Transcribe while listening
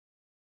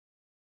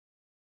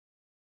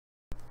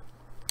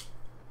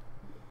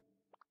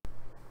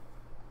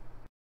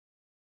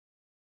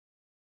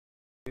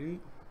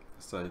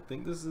So I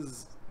think this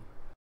is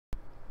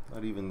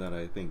not even that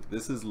I think.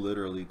 This is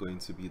literally going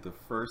to be the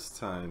first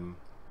time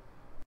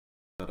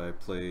that I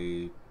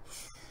play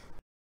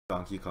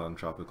Donkey Kong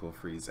Tropical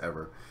Freeze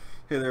ever.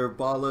 Hey there,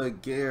 Bala,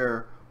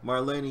 Gare,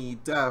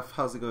 Marlene, Daph,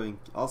 how's it going?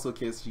 Also,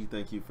 KSG,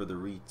 thank you for the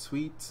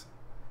retweet.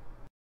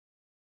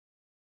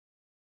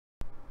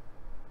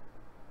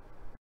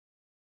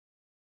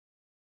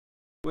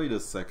 Wait a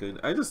second,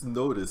 I just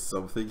noticed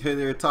something. Hey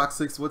there,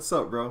 Toxics, what's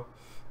up, bro?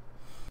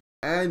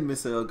 And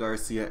Misael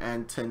Garcia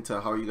and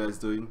Tenta, how are you guys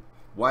doing?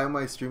 Why am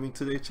I streaming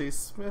today,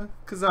 Chase?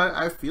 Because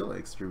I feel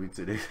like streaming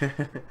today.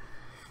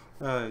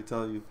 I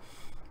tell you.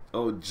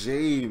 Oh,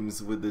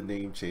 James with the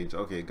name change.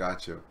 Okay,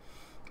 gotcha.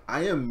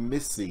 I am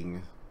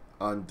missing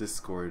on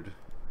Discord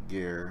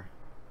gear.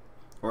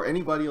 Or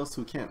anybody else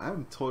who can.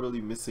 I'm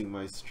totally missing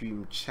my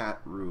stream chat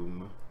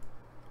room.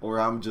 Or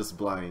I'm just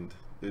blind.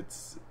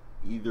 It's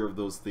either of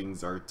those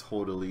things are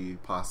totally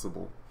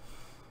possible.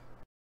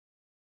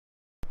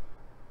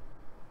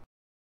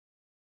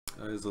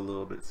 That is a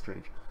little bit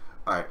strange.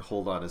 Alright,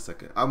 hold on a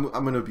second. I'm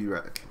gonna be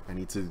right back. I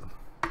need to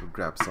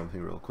grab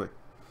something real quick.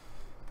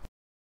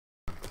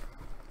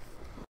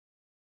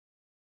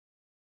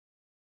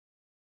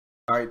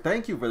 Alright,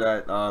 thank you for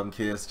that,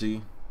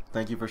 KSG.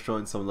 Thank you for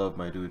showing some love,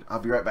 my dude. I'll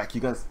be right back,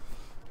 you guys.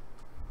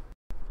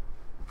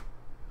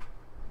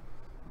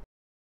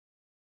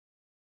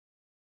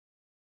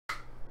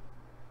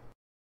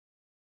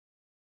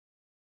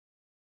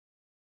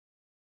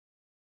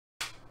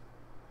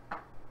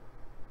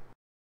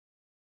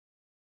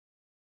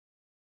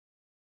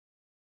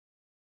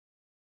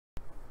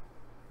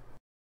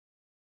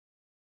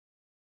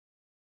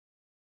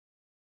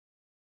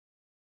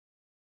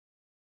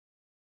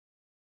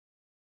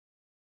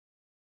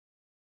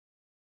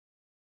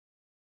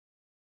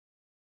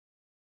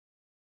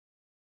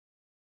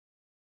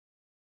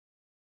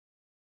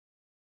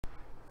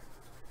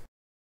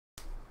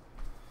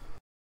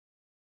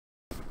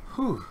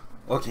 Whew.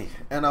 Okay,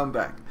 and I'm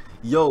back.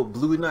 Yo,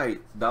 Blue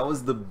Knight, that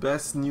was the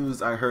best news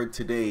I heard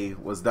today,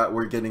 was that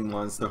we're getting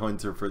Monster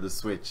Hunter for the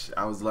Switch.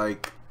 I was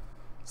like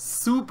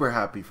super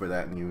happy for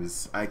that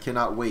news. I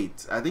cannot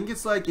wait. I think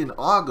it's like in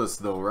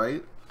August though,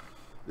 right?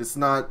 It's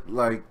not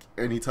like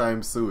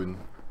anytime soon.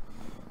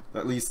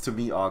 At least to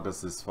me,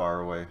 August is far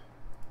away.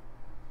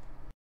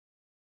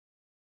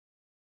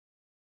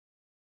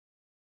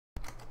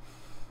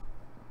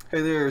 Hey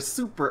there,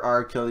 Super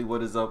R Kelly,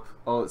 what is up?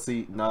 Oh,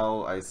 see,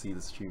 now I see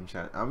the stream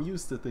chat. I'm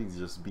used to things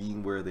just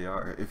being where they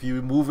are. If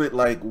you move it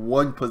like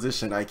one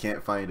position, I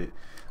can't find it.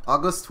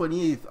 August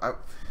 28th.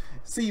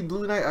 See,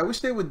 Blue Knight, I wish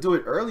they would do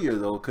it earlier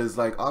though, because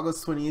like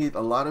August 28th,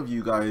 a lot of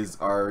you guys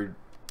are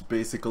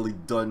basically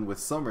done with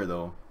summer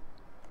though.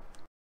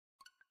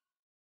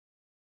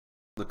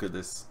 Look at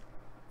this.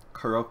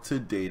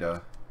 Corrupted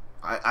data.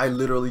 I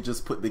literally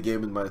just put the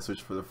game in my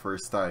Switch for the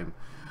first time.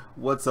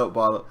 What's up,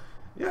 Bala?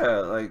 Yeah,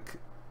 like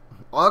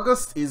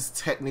August is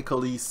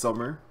technically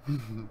summer,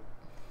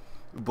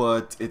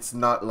 but it's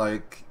not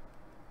like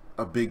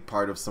a big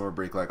part of summer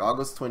break. Like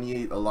August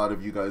 28th, a lot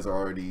of you guys are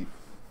already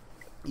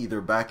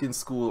either back in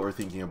school or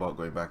thinking about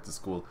going back to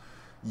school.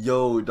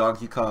 Yo,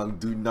 Donkey Kong,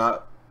 do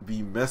not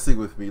be messing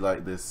with me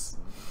like this.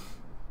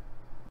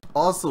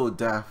 Also,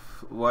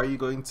 Daph, why are you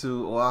going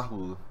to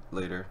Oahu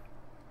later?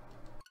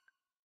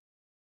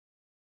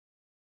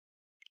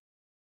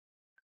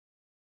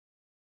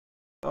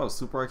 Oh,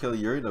 Super R. Kelly,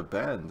 you're in a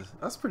band.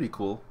 That's pretty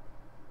cool.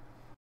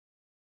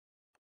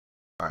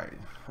 Alright,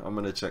 I'm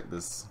gonna check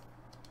this.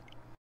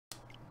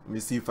 Let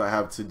me see if I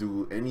have to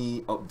do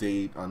any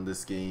update on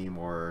this game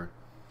or...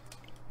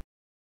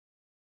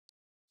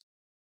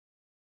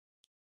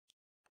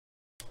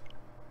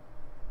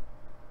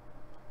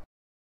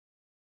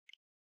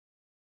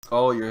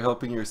 Oh, you're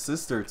helping your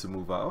sister to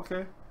move out.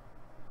 Okay.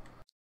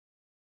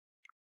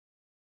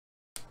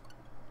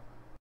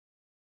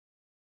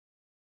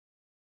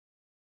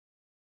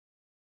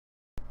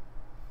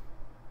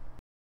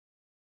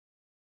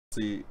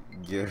 See,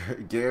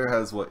 Gare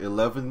has what,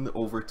 11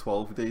 over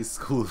 12 days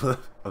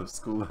of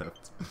school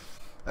left.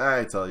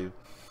 I tell you.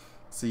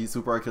 See,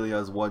 Super R. Kelly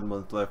has 1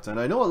 month left, and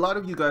I know a lot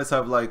of you guys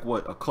have like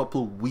what, a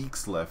couple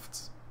weeks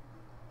left.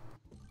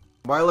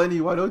 Marlene,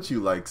 why don't you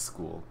like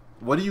school?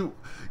 What do you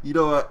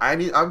know what,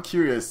 I'm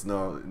curious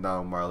now,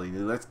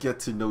 Marlene. Let's get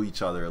to know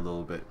each other a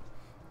little bit.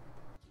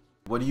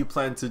 What do you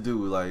plan to do,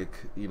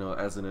 like, you know,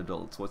 as an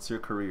adult? What's your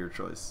career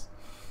choice?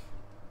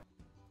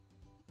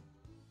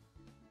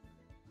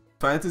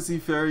 Fantasy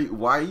Fairy,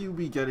 why you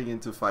be getting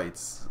into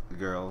fights,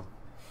 girl?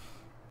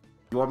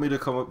 You want me to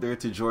come up there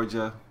to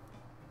Georgia?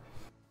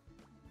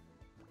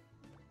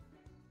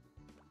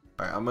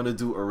 Alright, I'm gonna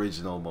do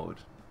original mode.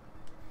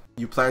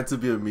 You plan to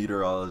be a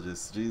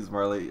meteorologist. Jeez,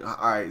 Marley.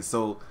 Alright,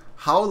 so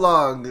how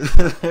long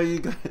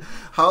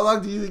how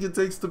long do you think it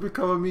takes to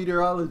become a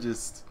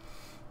meteorologist?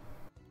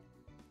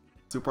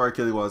 Super R.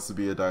 Kelly wants to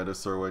be a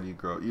dinosaur when you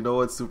grow. You know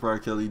what, Super R.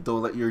 Kelly?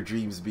 Don't let your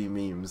dreams be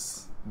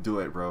memes. Do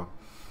it, bro.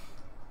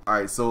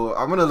 Alright, so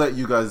I'm gonna let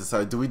you guys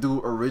decide. Do we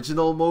do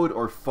original mode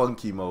or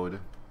funky mode?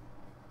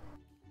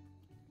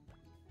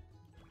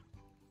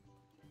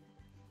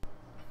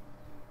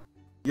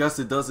 Yes,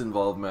 it does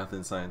involve math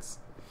and science.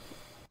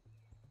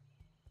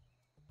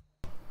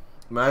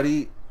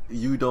 Maddie,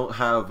 you don't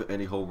have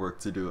any homework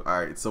to do.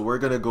 Alright, so we're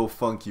gonna go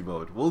funky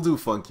mode. We'll do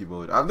funky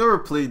mode. I've never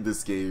played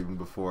this game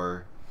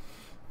before,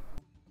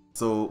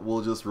 so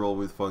we'll just roll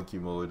with funky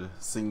mode.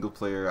 Single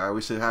player. I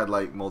wish it had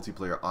like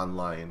multiplayer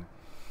online.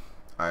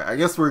 Alright, I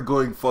guess we're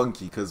going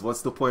funky, because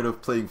what's the point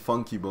of playing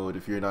funky mode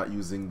if you're not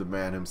using the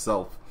man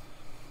himself?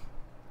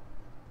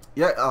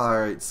 Yeah,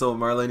 alright, so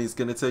Marlene, it's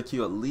gonna take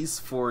you at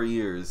least 4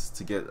 years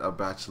to get a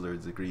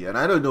bachelor's degree, and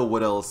I don't know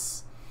what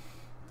else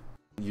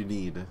you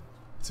need,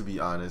 to be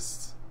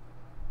honest,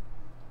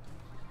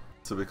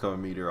 to become a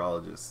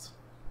meteorologist.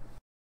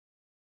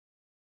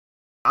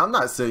 I'm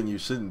not saying you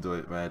shouldn't do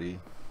it,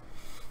 Maddie.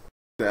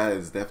 That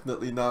is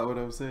definitely not what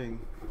I'm saying.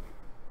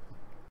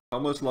 How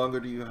much longer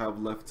do you have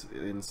left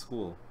in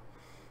school?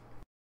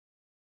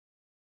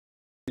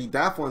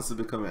 Daph wants to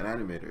become an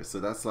animator, so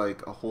that's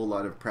like a whole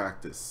lot of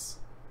practice,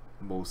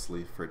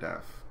 mostly for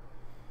Daph.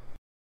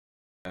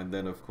 And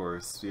then of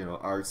course, you know,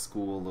 art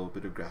school, a little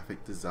bit of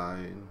graphic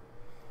design.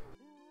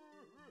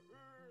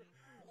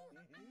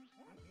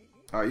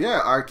 Yeah,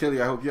 R.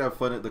 Kelly, I hope you have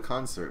fun at the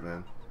concert,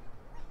 man.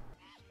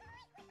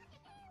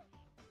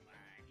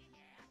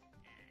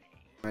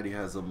 Maddie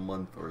has a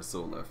month or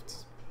so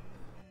left.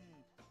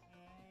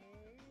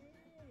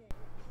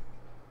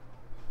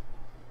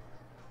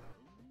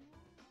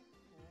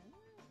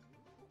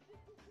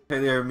 Hey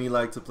there, me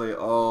like to play.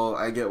 Oh,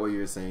 I get what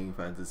you're saying,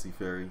 Fantasy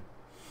Fairy.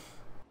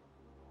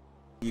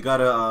 You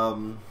gotta,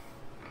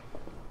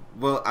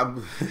 well,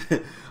 I'm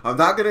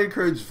not gonna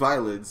encourage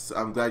violence.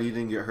 I'm glad you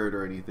didn't get hurt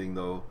or anything,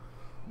 though.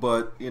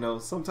 But, you know,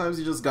 sometimes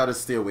you just gotta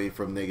stay away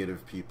from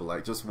negative people.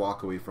 Like, just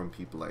walk away from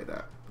people like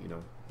that. You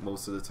know,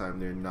 most of the time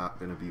they're not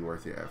gonna be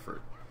worth your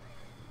effort.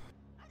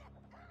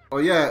 Oh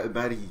yeah,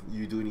 Maddie,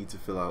 you do need to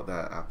fill out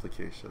that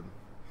application.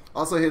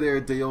 Also, hey there,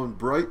 Dayon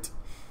Bright.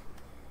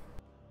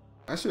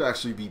 I should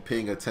actually be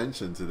paying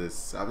attention to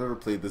this. I've never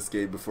played this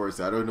game before,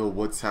 so I don't know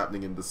what's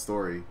happening in the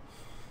story.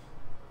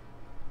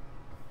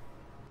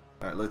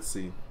 Alright, let's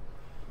see.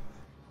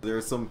 There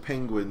are some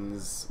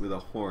penguins with a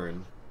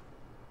horn.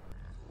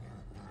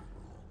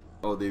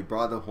 Oh, they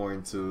brought the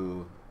horn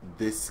to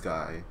this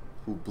guy,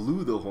 who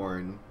blew the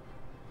horn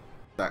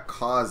that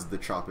caused the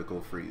tropical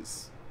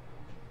freeze.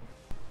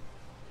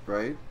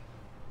 Right?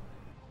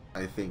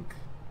 I think.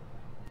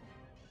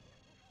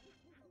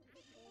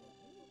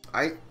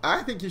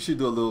 I think you should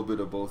do a little bit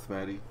of both,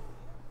 Maddie.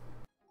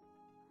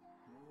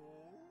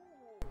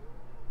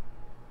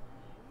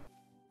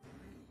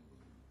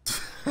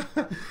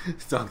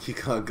 Donkey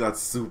Kong got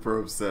super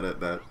upset at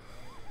that.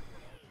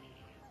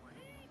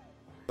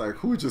 Like,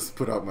 who just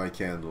put out my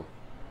candle?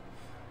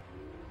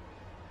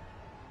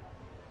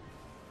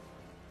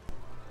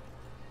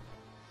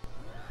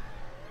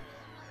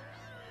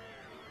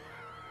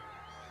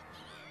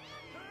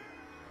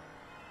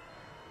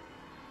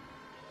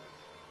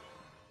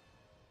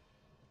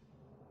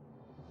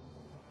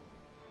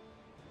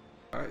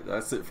 Alright,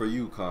 that's it for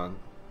you, Kong.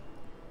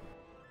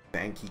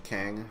 Donkey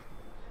Kong.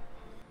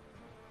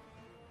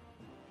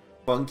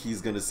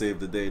 Funky's gonna save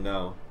the day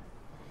now.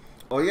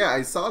 Oh yeah,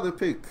 I saw the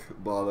pic,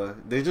 Bala.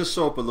 They just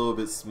show up a little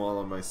bit small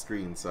on my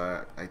screen,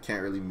 so I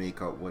can't really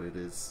make out what it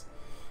is.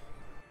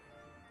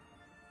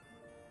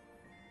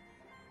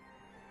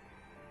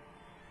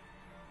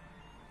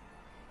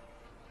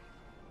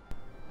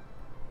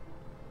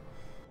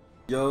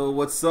 Yo,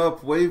 what's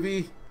up,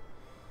 Wavy?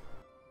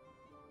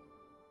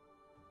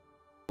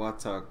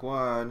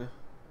 Watagwan.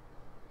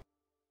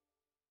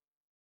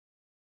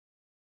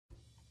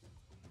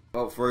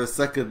 Oh, for a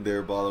second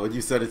there, Bala, when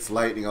you said it's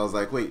lightning, I was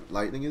like, wait,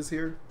 lightning is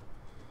here?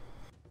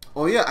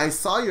 Oh yeah, I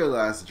saw your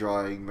last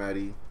drawing,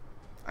 Maddie.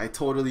 I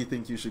totally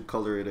think you should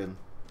color it in.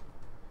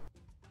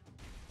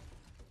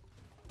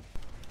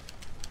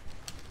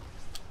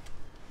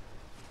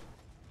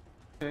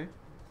 Okay,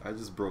 I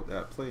just broke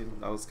that plane.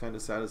 That was kind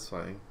of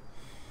satisfying.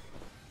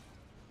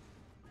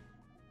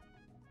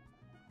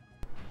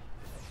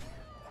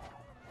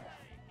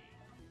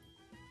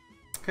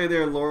 Hey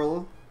there,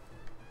 Laurel.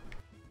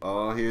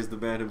 Oh, here's the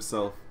man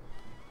himself.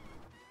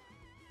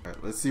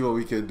 Alright, let's see what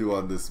we can do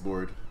on this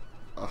board.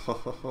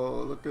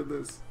 Oh, look at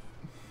this.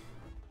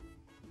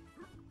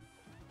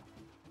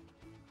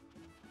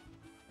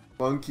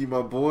 Funky,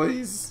 my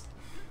boys.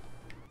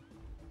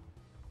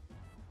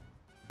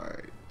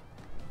 Alright.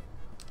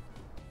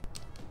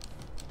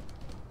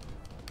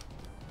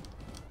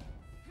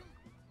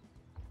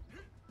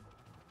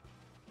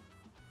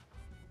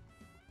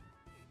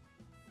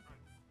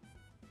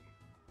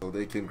 So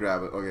they can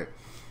grab it. Okay.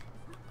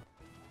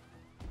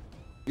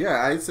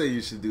 Yeah, I'd say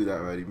you should do that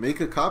already. Make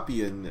a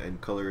copy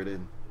and color it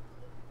in.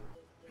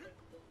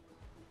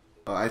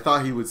 I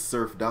thought he would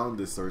surf down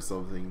this or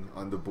something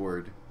on the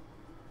board.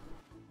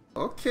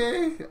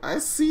 Okay, I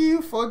see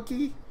you,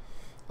 Funky.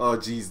 Oh,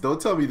 geez, don't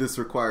tell me this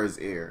requires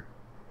air.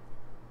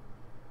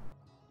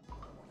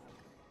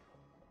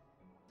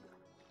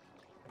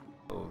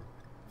 Oh,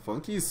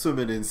 Funky's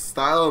swimming in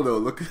style though.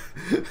 Look,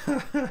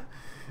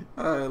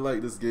 I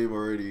like this game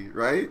already,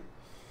 right?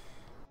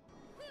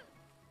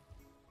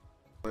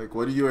 Like,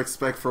 what do you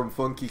expect from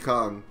Funky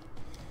Kong?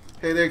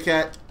 Hey there,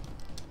 cat.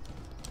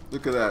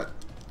 Look at that.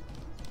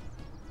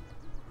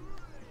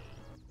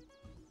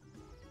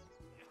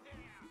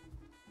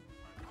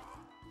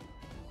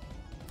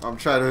 I'm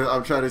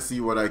trying to see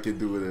what I can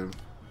do with him.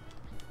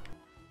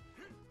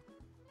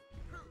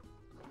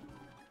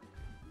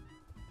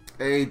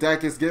 Hey,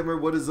 Dakis Gamer,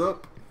 what is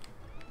up?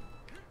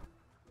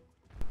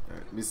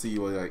 Alright, let me see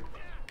what like.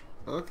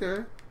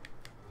 Okay.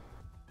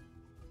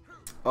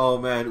 Oh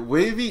man,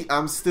 Wavy,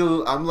 I'm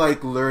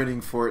like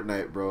learning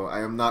Fortnite, bro.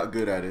 I am not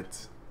good at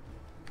it.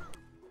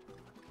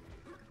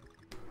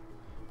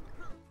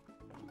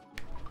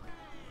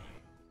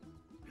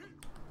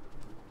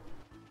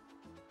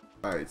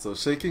 Alright, so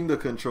shaking the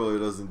controller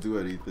doesn't do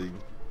anything.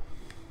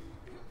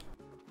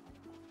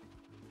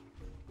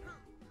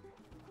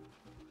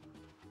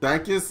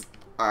 Dakis,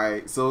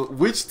 alright, so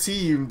which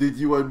team did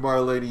you and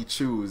Marlene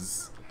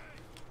choose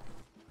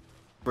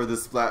for the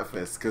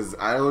Splatfest? Because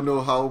I don't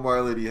know how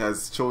Marlene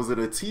has chosen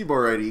a team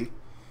already.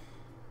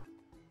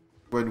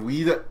 When we,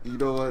 you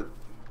know what?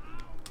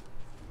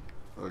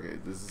 Okay,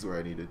 this is where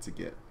I needed to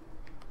get.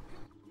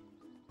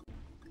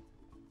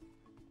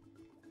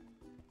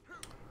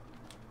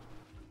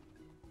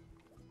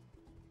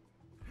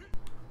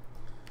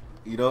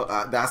 You know,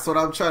 that's what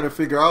I'm trying to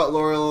figure out,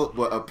 Laurel.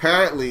 But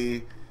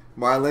apparently,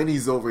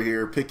 Marlene's over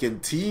here picking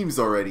teams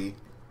already.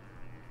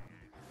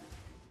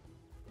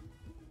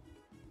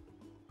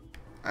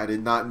 I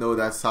did not know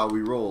that's how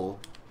we roll,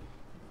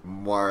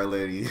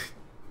 Marlene.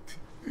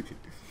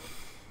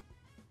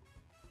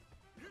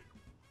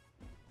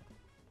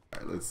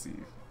 Alright, let's see.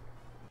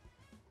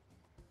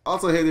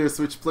 Also, hey there,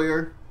 Switch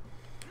player.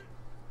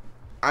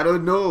 I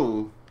don't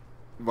know,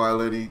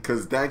 Marlene,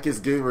 because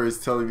Dankis Gamer is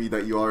telling me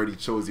that you already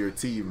chose your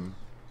team.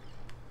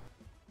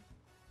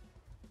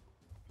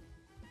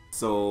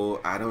 So,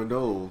 I don't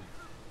know.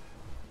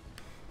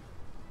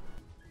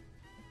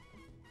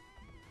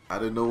 I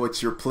don't know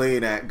what you're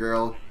playing at,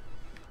 girl.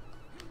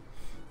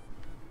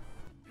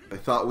 I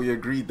thought we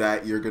agreed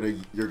that you're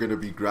gonna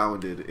be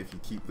grounded if you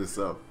keep this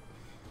up.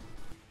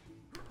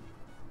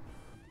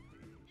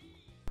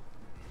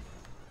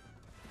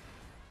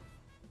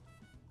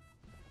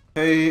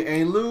 Hey,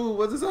 Ain Lou,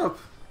 what is up?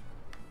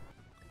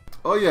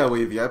 Oh yeah,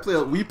 Wavy,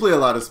 we play a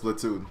lot of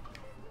Splatoon.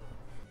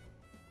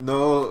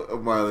 No,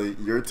 Marley,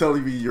 you're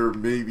telling me you're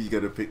maybe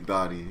gonna pick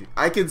Donnie.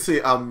 I can say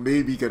I'm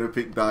maybe gonna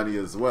pick Donnie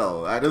as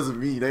well. That doesn't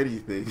mean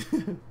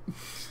anything.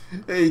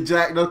 Hey,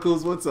 Jack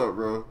Knuckles, what's up,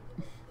 bro?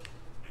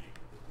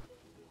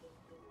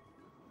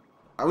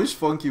 I wish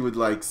Funky would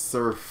like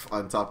surf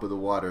on top of the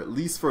water, at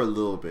least for a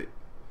little bit.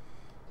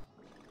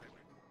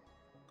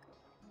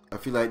 I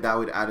feel like that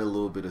would add a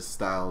little bit of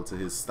style to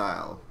his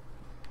style.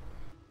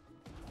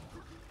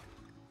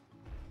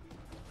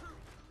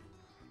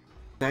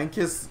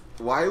 Dankis,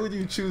 why would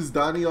you choose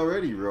Donnie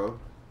already, bro?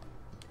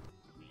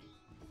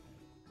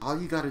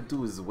 All you gotta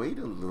do is wait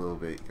a little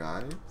bit,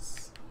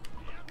 guys.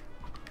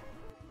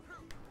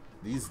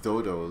 These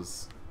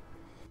dodos.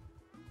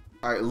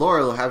 Alright,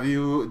 Laurel,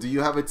 do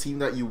you have a team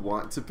that you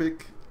want to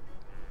pick?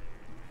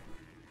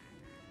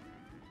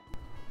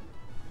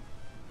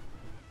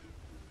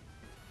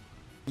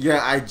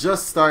 Yeah, I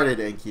just started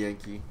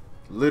Enki.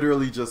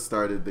 Literally just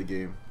started the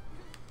game.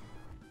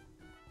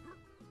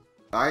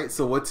 Alright,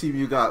 so what team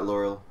you got,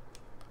 Laurel?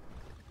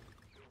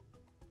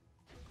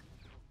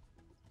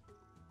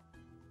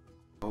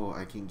 Oh,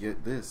 I can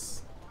get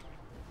this.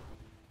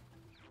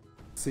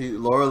 See,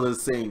 Laurel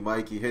is saying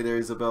Mikey. Hey there,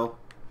 Isabel.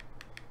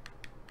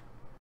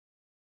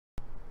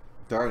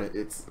 Darn it,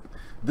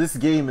 this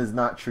game is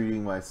not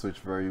treating my Switch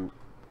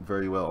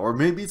very well. Or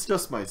maybe it's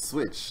just my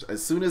Switch.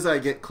 As soon as I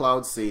get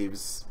cloud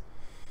saves,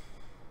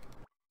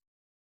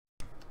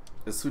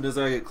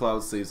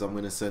 I'm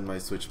gonna send my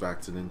Switch back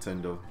to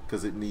Nintendo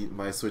because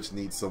my Switch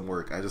needs some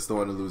work. I just don't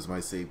want to lose my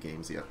save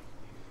games yet.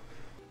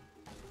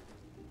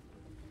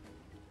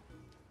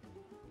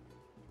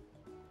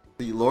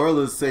 See, Laurel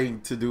is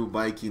saying to do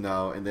Mikey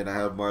now, and then I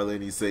have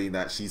Marlene saying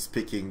that she's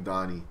picking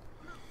Donnie.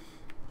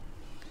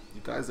 You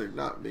guys are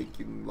not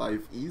making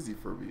life easy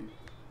for me.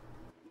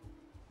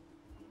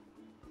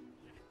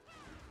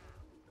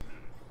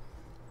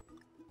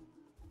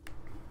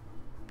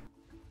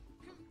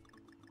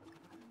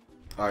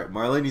 Alright,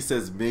 Marlene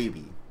says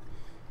maybe.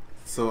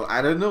 So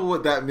I don't know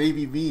what that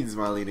maybe means,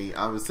 Marlene.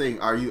 I was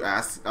saying, are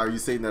you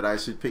saying that I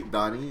should pick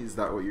Donnie? Is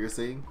that what you're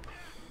saying?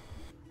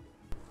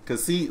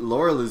 Cause see,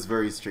 Laurel is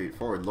very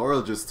straightforward.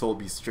 Laurel just told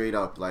me straight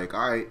up, like,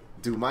 alright,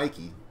 do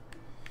Mikey.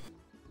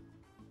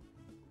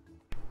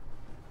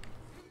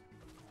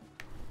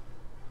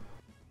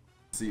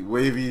 See,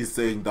 Wavy is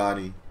saying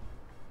Donnie.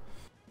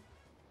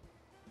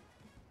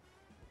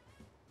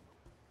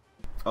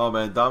 Oh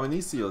man,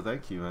 Dominicio,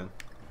 thank you, man.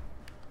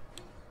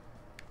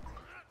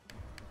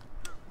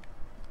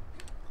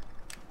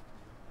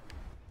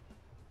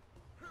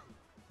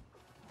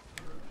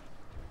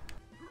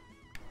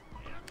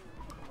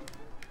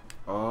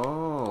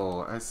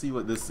 Oh, I see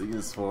what this thing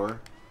is for.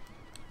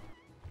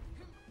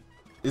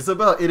 It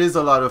is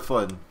a lot of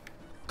fun.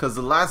 Because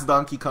the last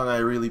Donkey Kong I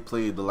really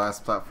played, the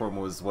last platform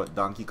was what,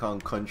 Donkey Kong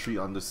Country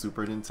on the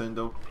Super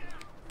Nintendo.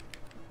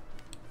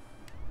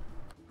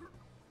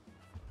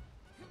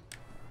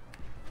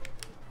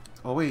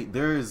 Oh wait,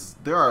 there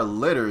are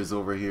letters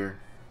over here.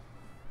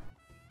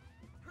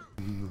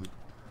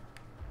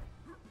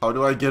 How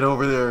do I get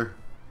over there?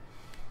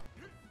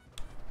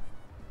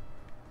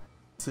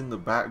 It's in the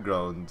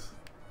background.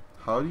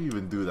 How do you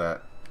even do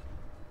that?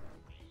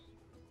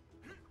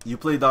 You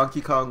play Donkey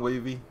Kong,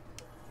 Wavy?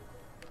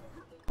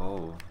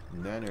 Oh,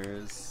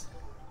 manners.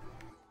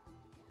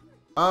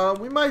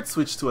 We might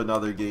switch to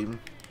another game.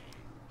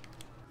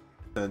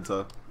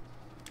 Penta.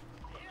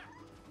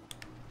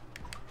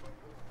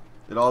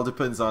 It all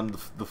depends on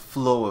the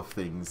flow of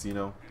things, you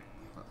know?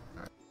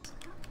 Right.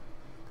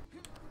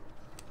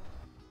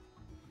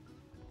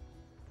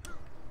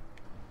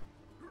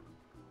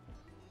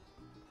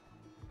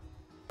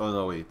 Oh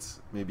no, wait.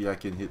 Maybe I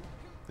can hit...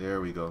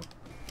 There we go.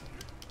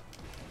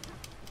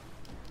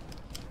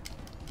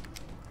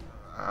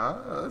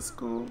 Ah, that's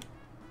cool.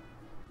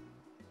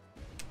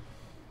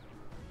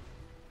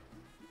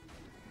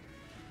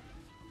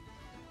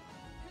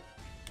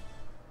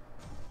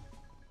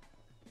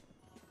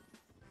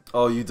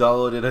 Oh, you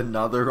downloaded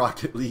another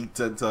Rocket League,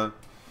 Tenta.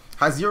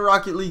 Has your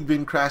Rocket League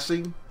been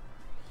crashing?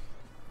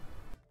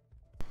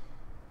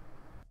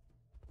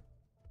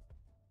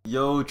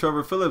 Yo,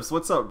 Trevor Phillips,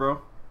 what's up,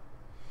 bro?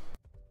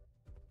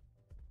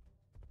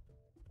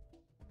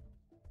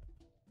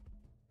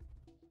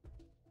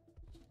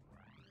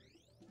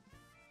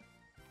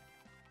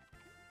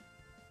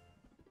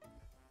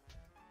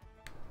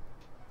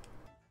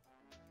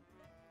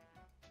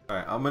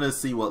 Alright, I'm gonna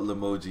see what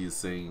Limoji is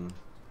saying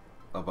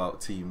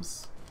about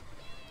teams.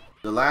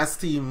 The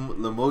last team,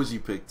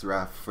 Limoji picked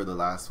Raph for the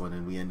last one,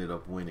 and we ended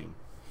up winning.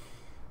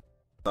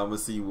 So I'm gonna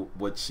see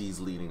what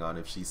she's leaning on,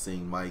 if she's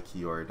saying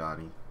Mikey or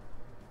Donnie.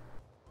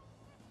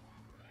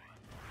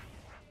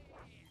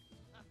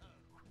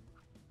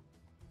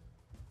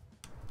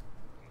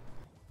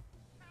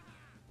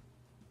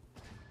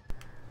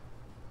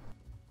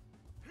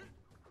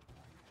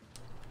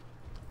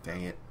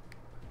 Dang it.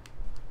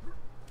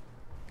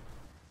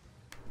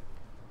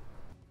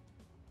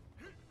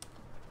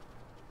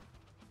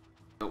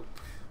 Nope.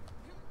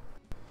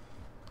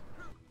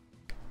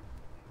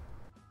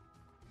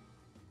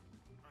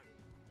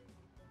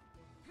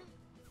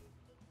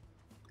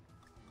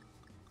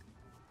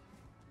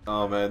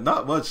 Oh man,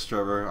 not much,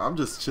 Trevor. I'm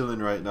just chilling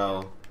right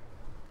now.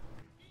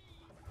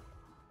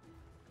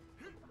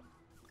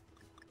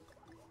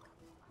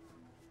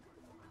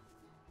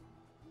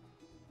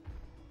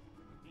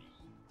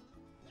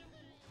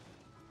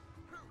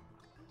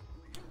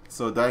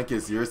 So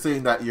Dankus, you're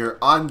saying that you're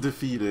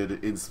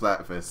undefeated in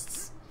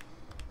Splatfests.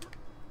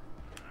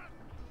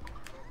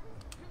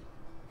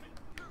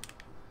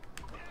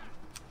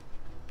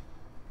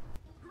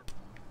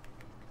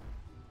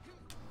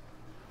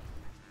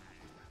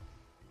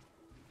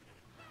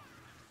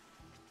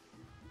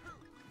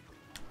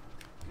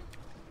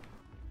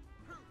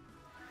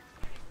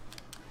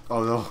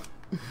 Oh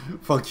no,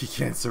 Funky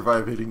can't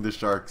survive hitting the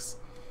sharks.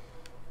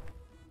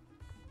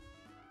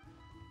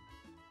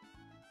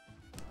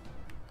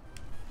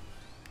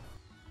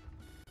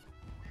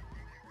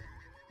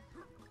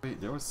 Wait,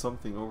 there was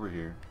something over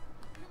here.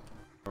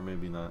 Or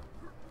maybe not.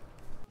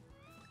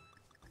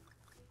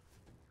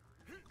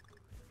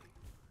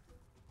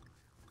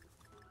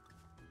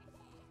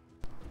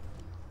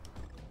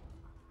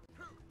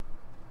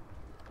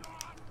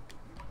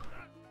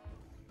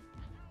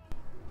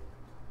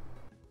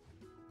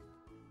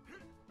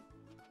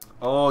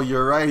 Oh,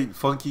 you're right.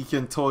 Funky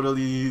can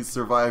totally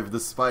survive the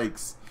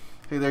spikes.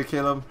 Hey there,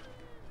 Caleb.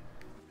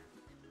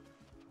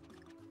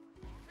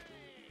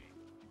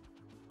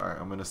 Alright,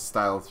 I'm gonna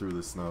style through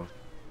the snow.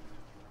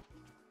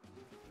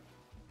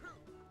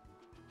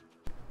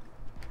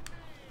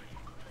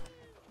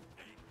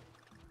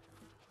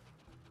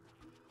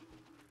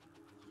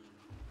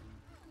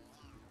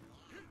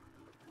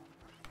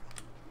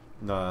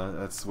 Nah,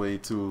 that's way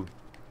too...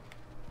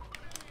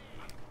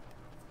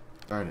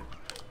 Darn it.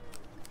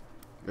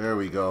 There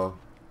we go.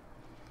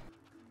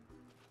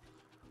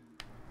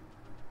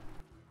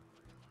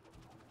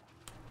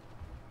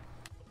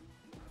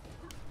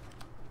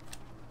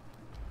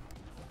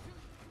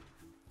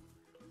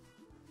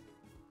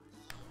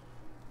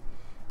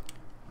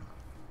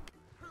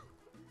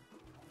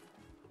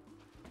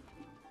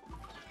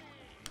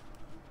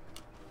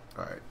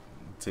 Alright,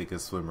 take a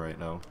swim right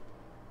now.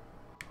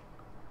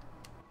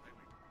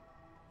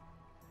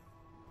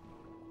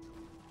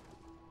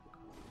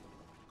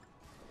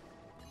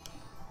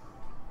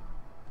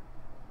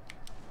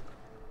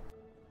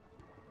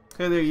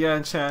 Hey there,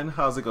 Yan Chan.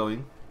 How's it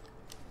going?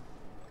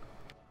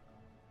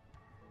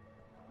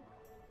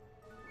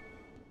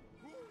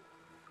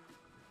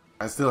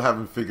 I still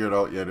haven't figured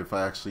out yet if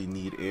I actually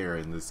need air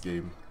in this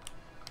game.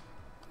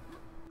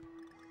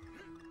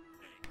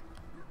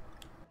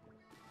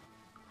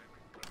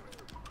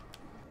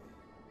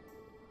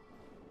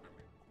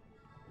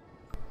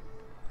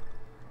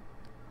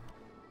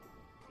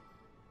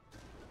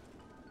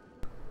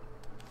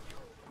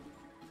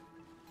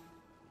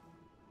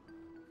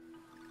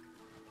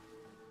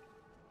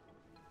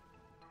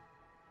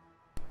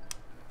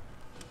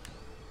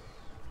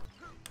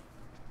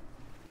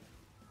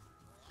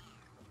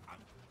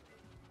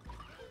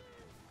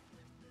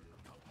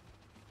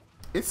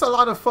 It's a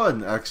lot of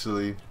fun,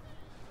 actually.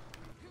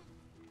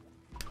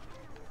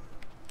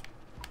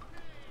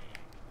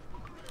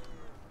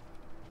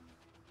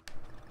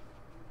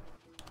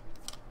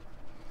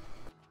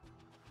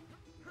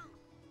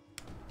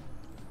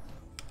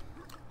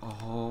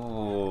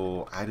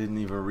 Oh, I didn't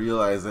even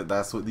realize that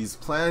that's what these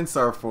plants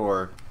are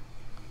for.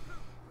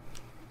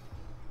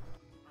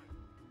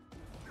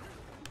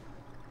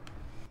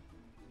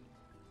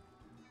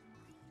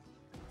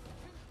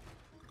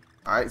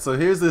 Alright, so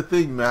here's the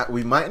thing, Matt.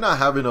 We might not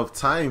have enough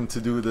time to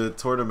do the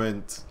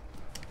tournament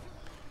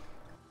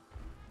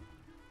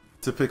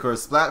to pick our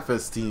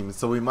Splatfest team,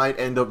 so we might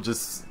end up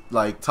just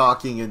like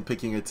talking and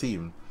picking a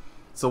team.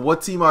 So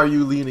what team are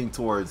you leaning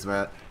towards,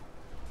 Matt?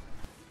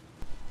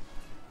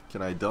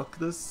 Can I duck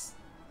this?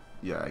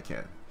 Yeah, I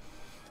can.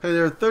 Hey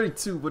there,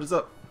 32, what is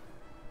up?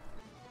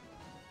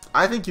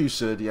 I think you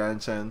should, Yan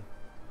Chen.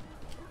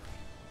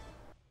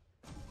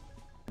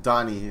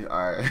 Donnie,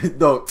 alright.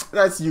 No,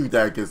 that's you,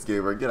 Dankus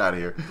Gamer. Get out of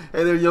here.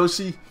 Hey there,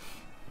 Yoshi.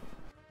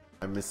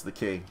 I missed the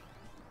K.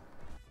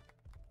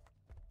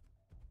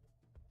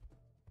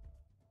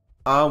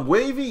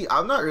 Wavy,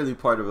 I'm not really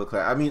part of a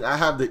clan. I mean, I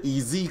have the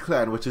EZ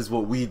clan, which is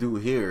what we do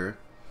here.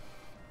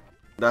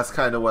 That's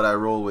kind of what I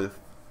roll with.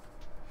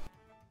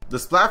 The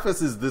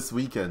Splatfest is this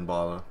weekend,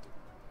 Bala.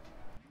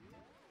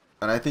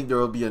 And I think there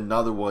will be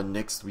another one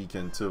next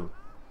weekend, too.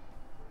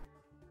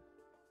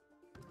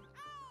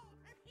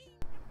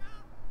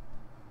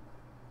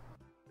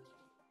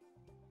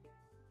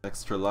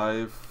 Extra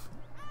life.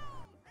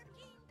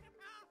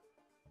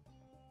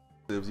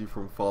 Saves you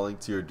from falling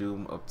to your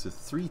doom up to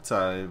 3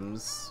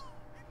 times.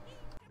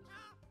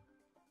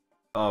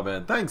 Oh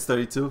man, thanks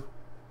 32.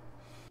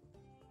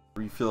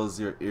 Refills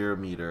your air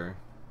meter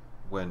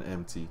when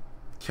empty.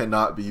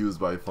 Cannot be used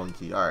by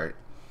Funky. Alright.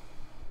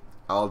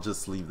 I'll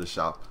just leave the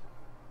shop.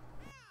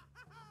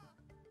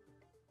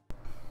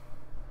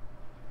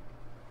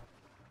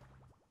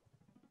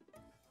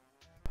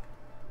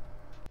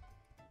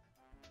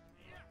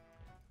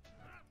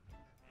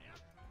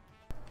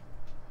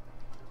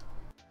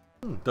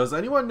 Does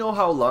anyone know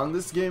how long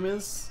this game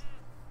is?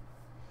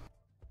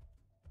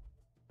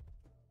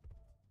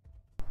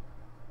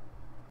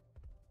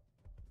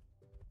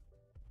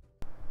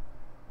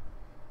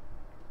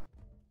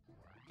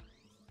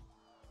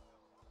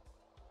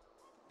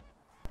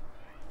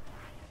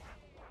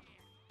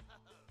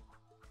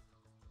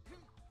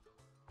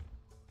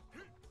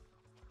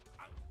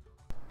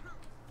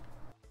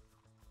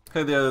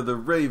 Hey there, the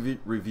Ray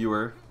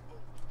reviewer.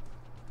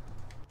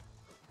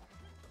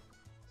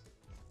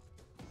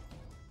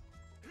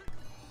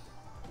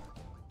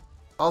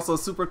 Also,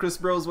 Super Chris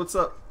Bros, what's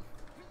up?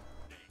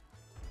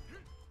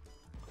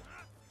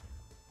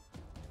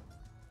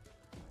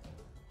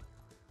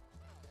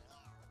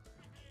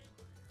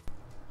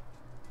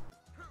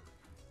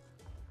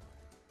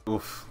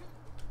 Oof.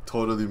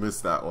 Totally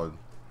missed that one.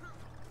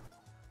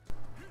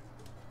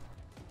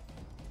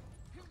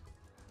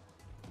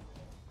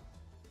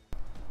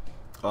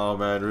 Oh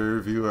man,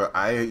 reviewer.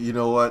 You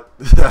know what?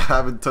 I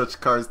haven't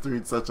touched Cars 3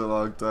 in such a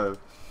long time.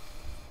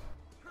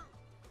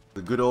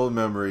 The good old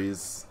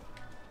memories.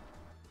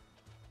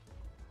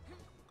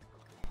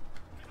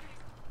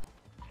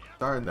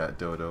 Darn that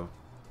dodo.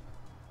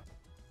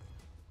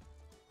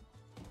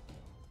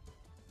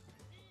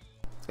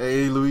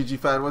 Hey Luigi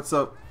fan, what's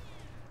up?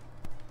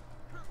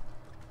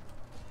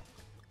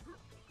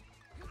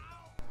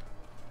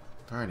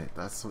 Darn it,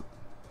 that's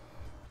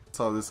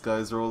how this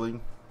guy's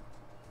rolling.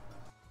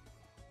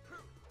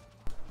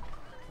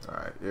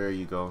 Alright, there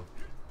you go.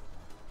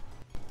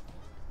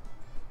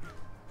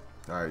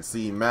 Alright,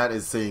 see, Matt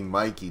is saying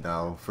Mikey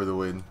now for the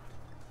win.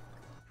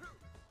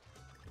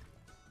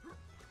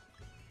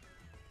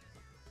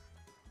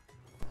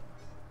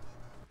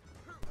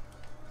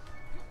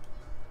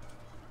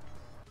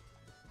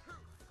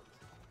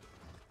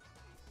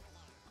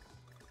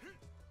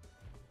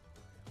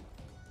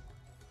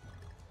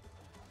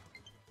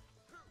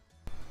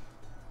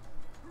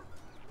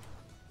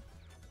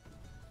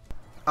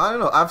 I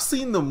don't know, I've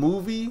seen the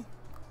movie,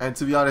 and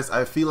to be honest,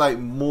 I feel like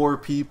more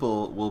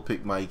people will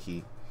pick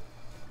Mikey.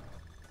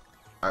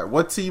 Alright,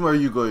 what team are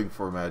you going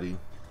for, Maddie?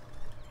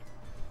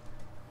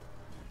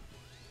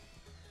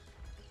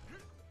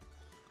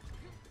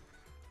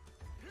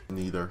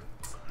 Neither.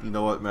 You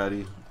know what,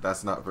 Maddie?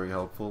 That's not very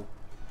helpful.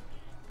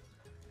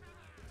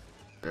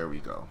 There we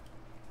go.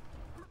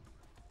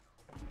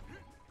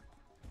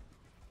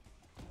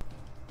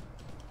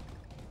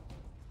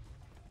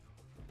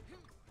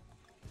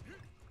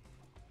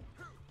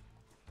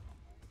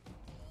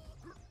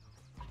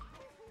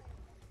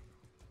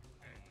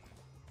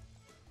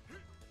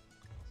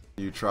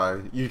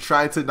 You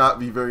try to not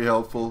be very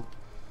helpful.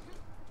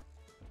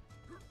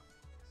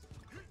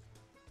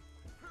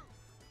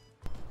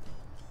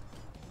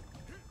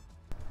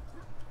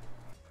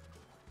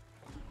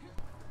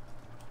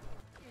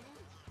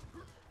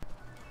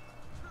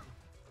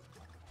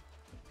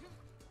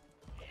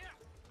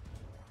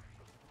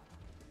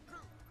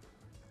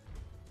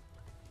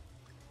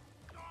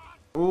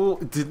 Oh,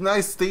 didn't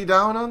I stay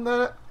down on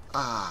that?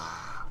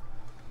 Ah.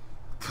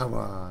 Come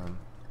on.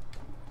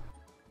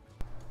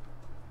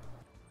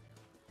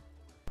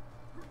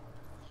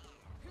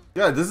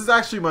 Yeah, this is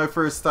actually my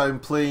first time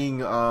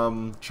playing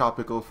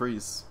Tropical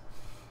Freeze.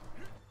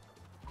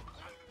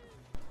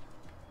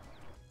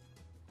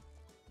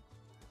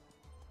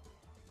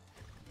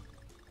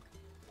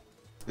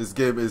 This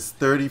game is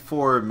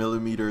 34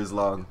 millimeters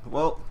long.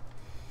 Well,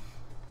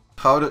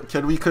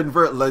 can we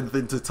convert length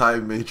into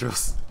time,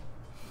 Matros?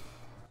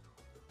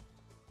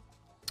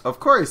 Of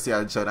course,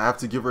 Yanchan. I have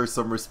to give her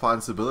some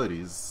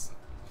responsibilities.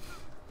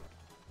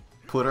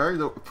 Put her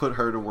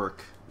to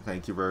work.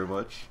 Thank you very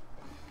much.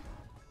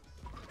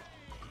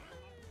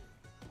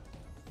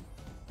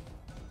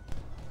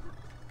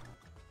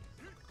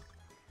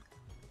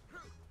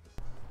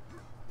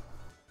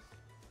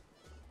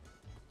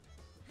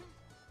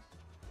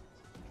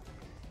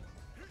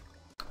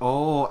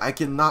 Oh, I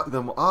can knock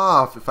them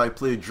off if I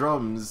play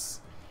drums.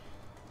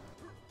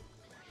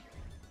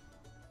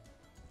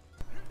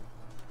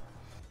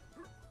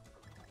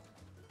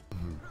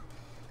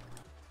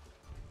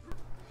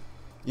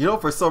 You know,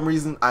 for some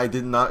reason, I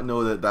did not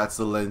know that that's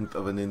the length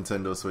of a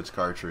Nintendo Switch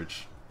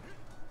cartridge.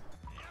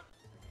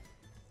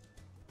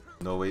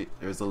 No, wait,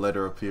 there's a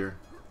letter up here.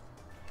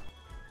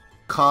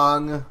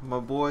 Kong, my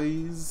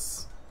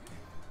boys.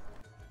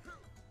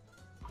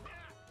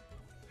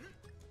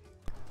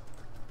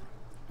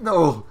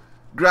 No!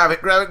 Grab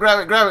it, grab it, grab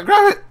it, grab it,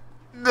 grab it!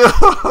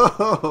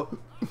 No!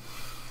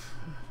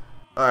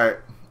 Alright,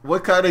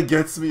 what kind of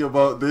gets me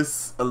about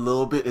this a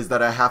little bit is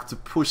that I have to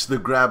push the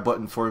grab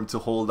button for him to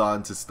hold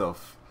on to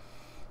stuff.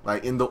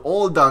 Like in the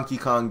old Donkey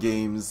Kong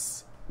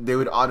games, they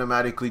would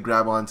automatically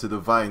grab onto the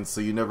vines,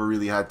 so you never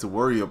really had to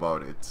worry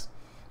about it.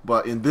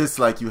 But in this,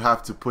 like, you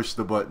have to push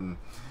the button.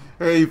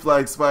 Hey,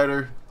 Flying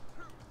Spider!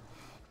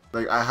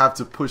 Like, I have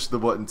to push the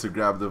button to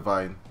grab the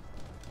vine.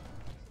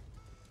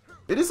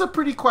 It is a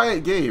pretty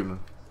quiet game,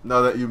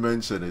 now that you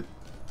mention it.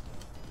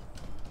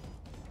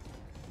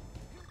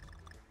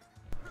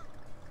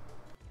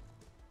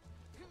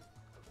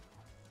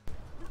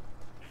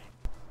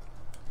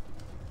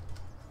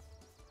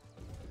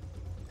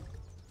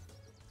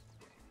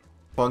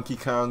 Funky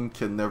Kong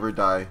can never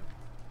die.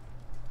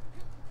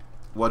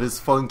 What is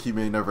funky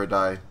may never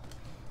die.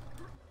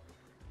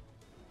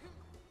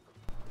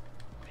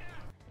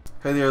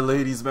 Hey there,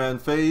 ladies man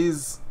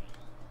phase.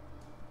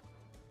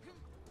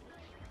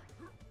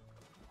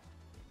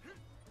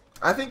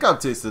 I think I've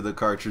tasted the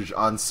cartridge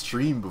on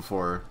stream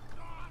before.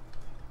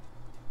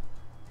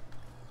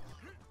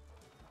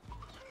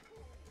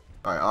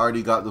 Alright, I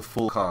already got the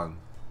full Kong.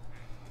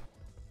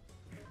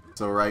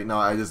 So right now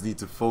I just need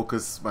to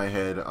focus my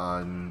head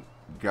on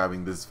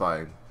grabbing this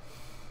vine.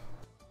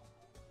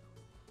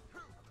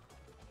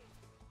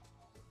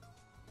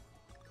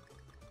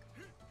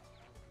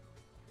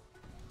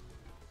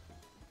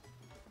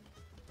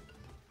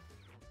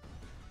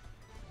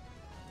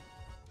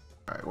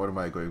 Alright, what am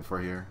I going for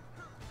here?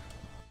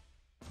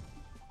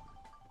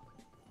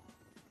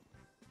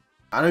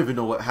 I don't even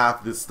know what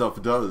half this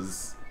stuff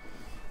does.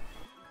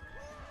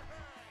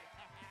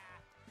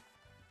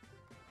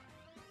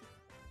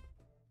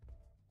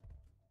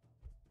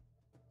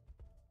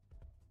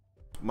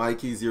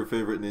 Mikey's your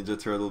favorite Ninja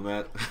Turtle,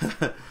 Matt.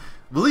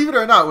 Believe it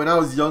or not, when I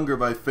was younger,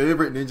 my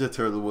favorite Ninja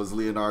Turtle was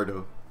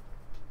Leonardo.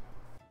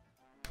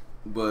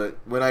 But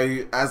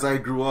as I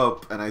grew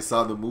up and I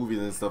saw the movies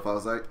and stuff, I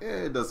was like,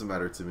 it doesn't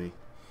matter to me.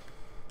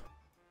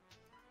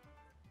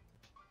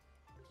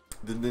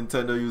 Did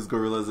Nintendo use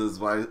gorillas as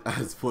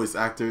voice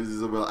actors,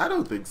 Isabel? I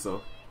don't think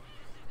so.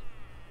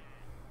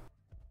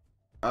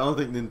 I don't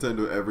think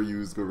Nintendo ever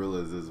used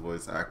gorillas as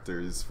voice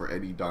actors for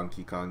any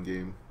Donkey Kong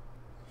game.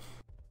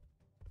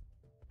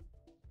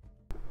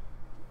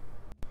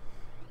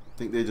 I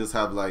think they just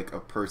have like a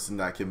person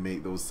that can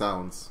make those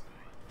sounds.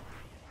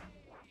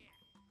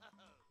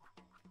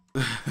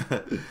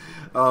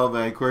 Oh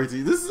man,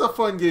 QWERTY, this is a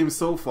fun game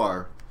so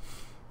far.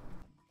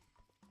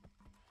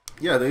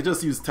 Yeah, they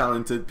just use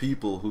talented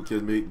people who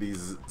can make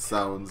these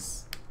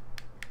sounds.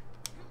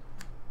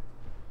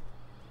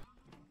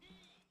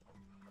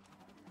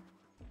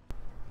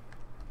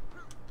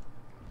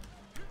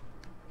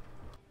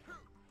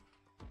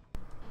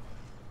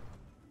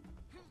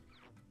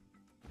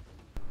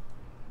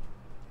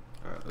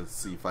 Alright, let's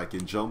see if I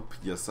can jump.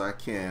 Yes, I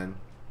can.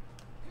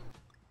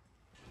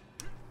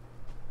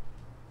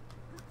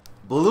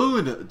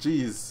 Balloon!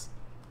 Jeez.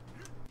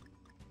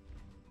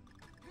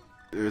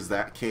 There's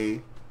that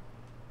K.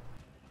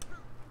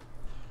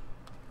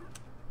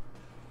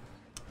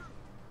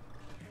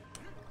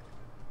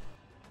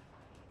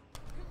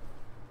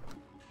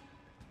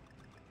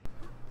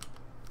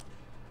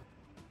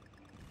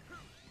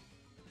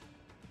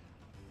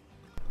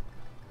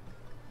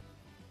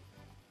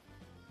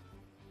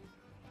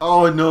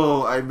 Oh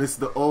no, I missed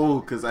the O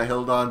because I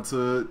held on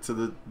to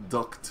the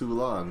duck too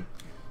long.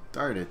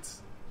 Darn it.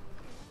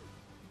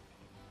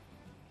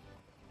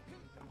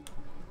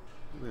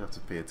 We have to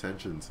pay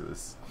attention to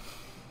this.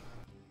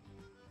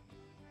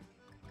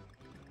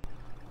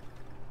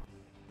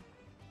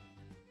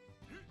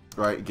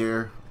 Right,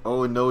 Gear.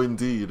 Oh no,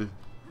 indeed.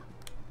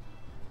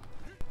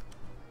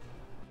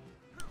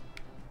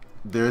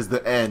 There's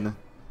the N.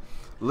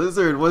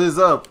 Lizard, what is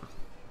up?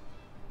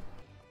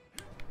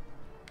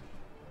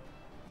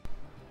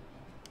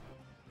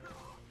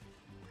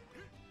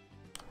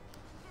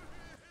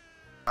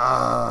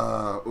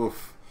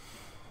 Oof.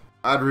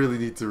 I'd really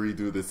need to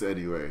redo this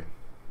anyway.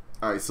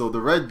 Alright, so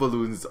the red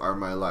balloons are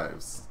my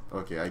lives.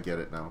 Okay, I get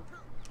it now.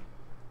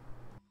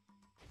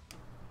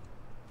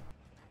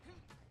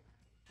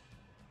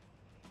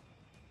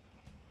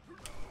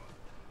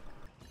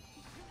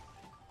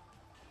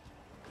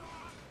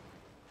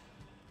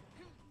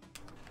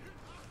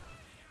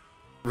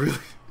 Really?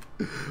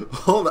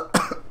 Hold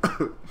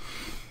on.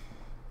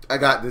 I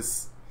got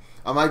this.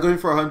 Am I going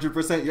for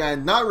 100%? Yeah,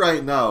 not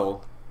right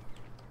now.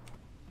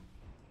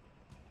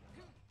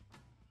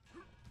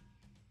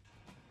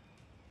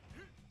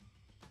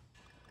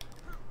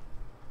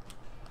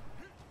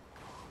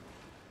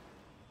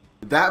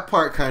 That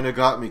part kind of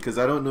got me because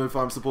I don't know if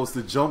I'm supposed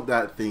to jump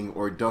that thing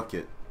or duck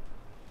it.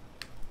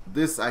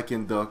 This I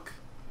can duck.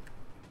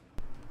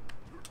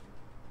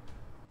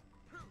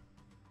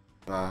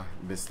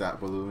 Missed that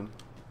balloon.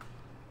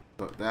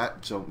 Duck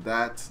that, jump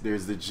that.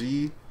 There's the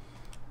G.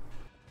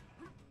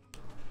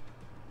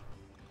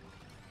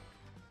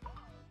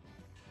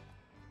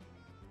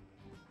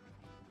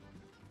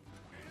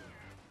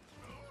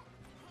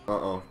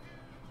 Uh-oh.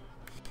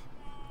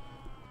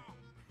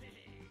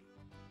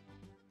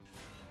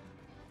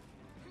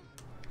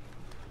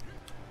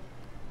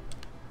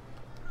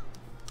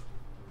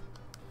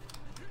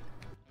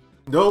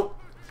 Nope.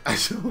 I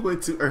should have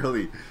went too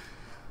early.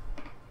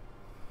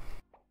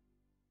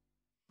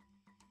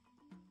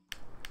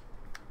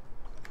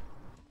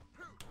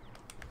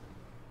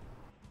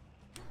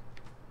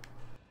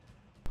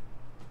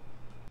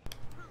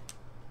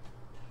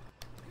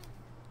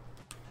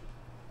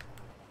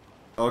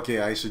 Okay,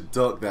 I should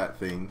duck that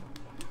thing.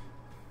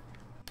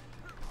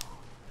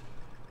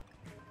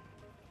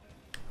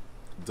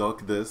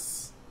 Duck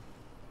this.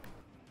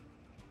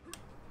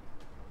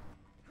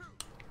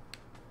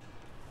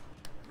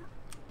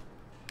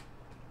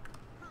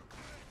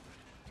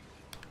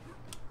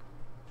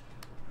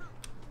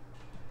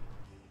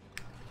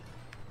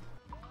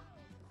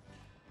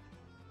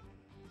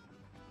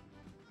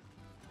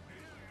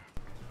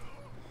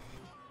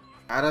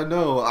 I don't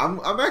know.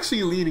 I'm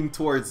actually leaning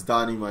towards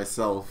Donnie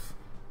myself.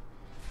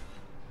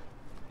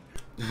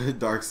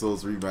 Dark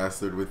Souls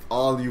remastered with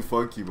all new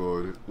funky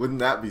mode. Wouldn't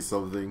that be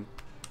something?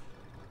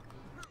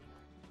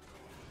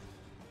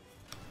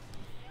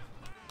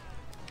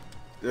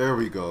 There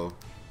we go.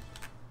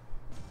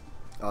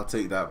 I'll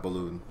take that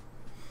balloon.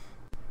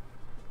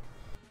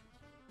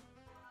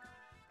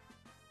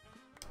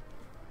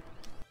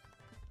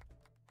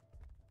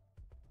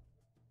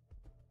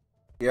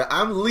 Yeah,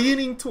 I'm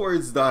leaning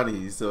towards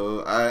Donnie,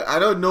 so I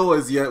don't know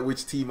as yet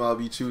which team I'll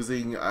be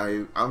choosing.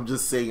 I'm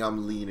just saying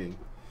I'm leaning.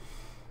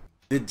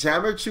 Did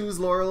Jammer choose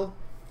Laurel?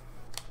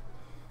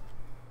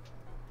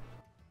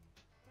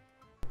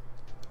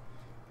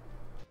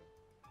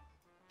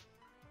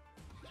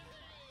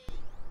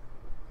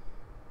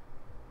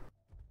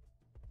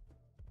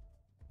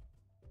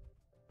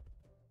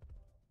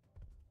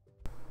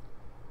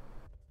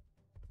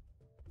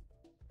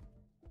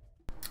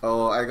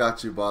 Oh, I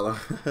got you, Bala.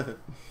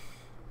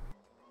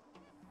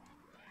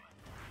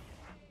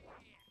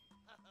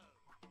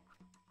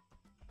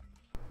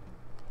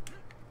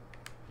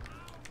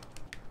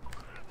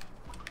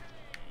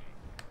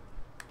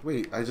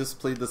 Wait, I just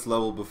played this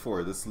level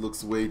before. This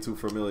looks way too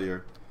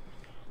familiar.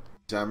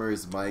 Jammer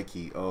is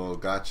Mikey. Oh,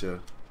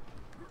 gotcha.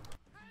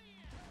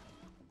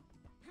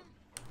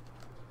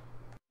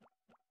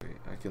 Wait,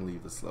 I can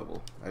leave this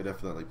level. I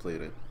definitely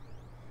played it.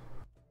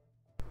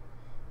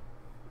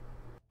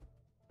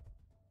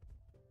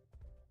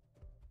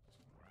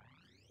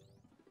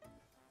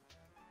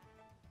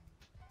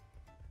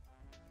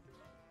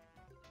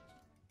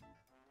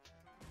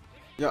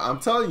 Yeah, I'm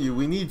telling you,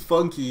 we need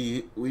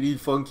funky. We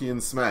need funky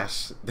in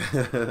Smash.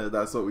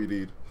 That's what we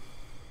need.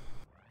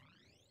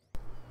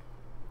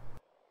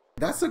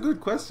 That's a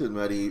good question,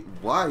 Maddie.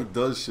 Why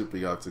does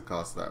shipping have to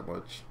cost that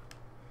much?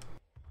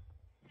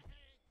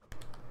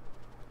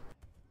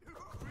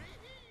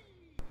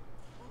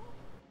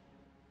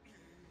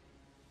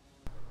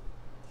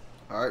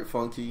 Alright,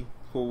 Funky.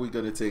 Who are we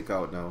gonna take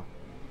out now?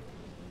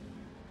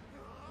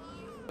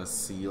 A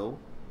seal?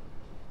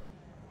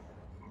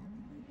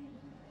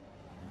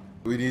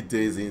 We need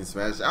Daisy in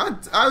Smash.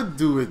 I'd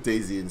do it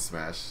Daisy in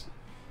Smash.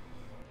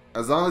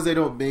 As long as they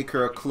don't make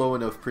her a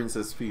clone of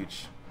Princess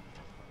Peach.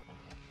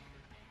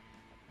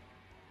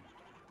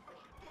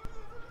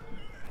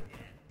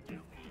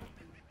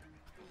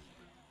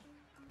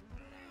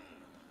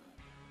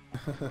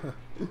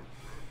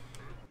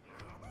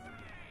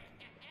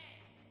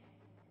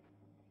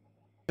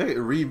 Hey,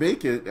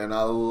 remake it and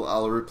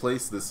I'll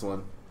replace this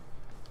one.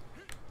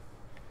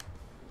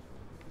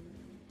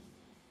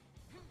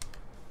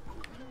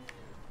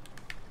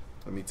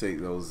 Let me take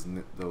those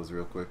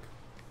real quick.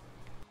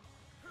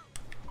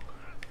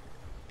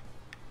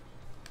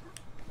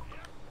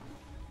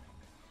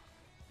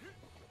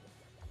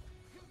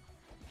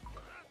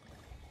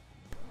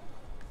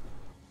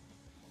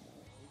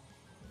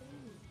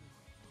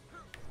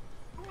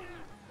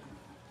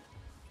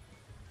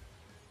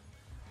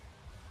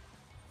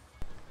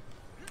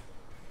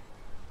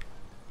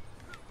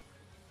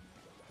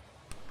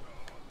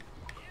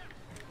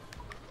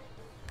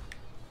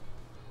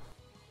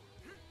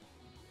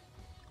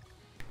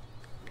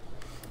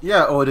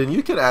 Yeah, Odin,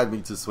 you can add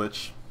me to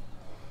Switch.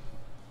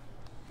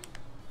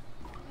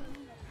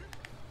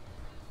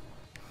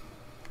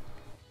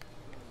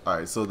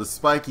 Alright, so the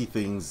spiky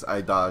things I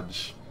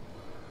dodge.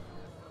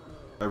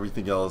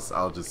 Everything else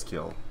I'll just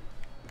kill.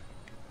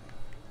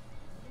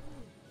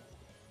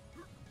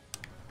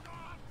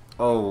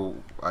 Oh,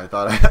 I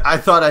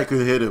thought I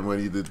could hit him when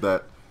he did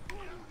that.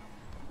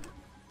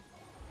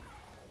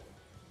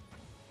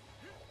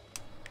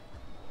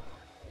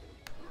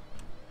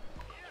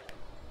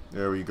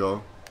 There we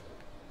go.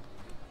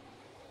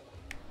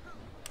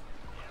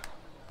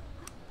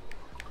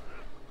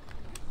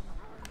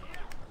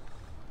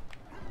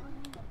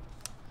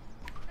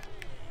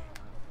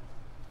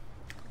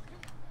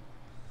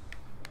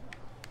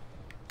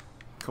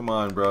 Come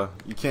on, bro.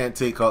 You can't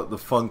take out the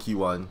funky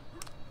one.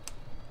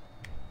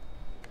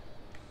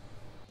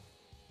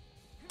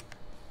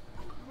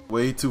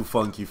 Way too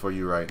funky for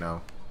you right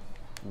now.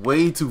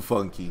 Way too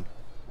funky.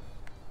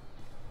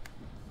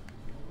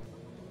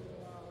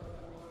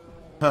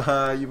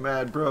 Haha, you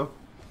mad, bro?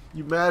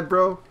 You mad,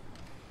 bro?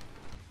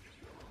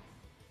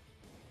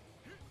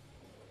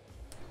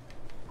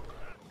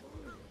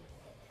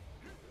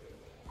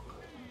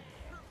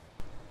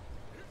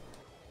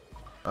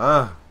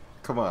 Ah,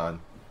 come on.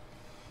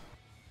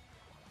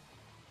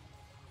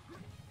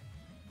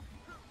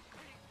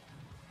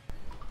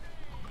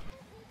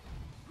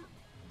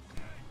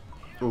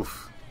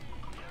 Oof.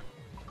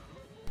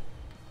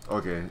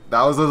 Okay,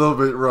 that was a little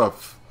bit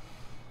rough.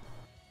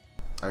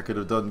 I could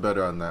have done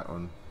better on that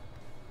one.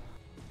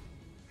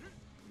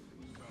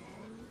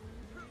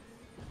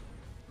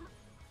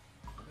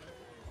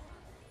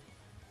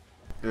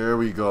 There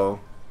we go.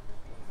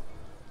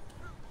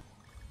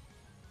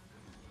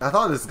 I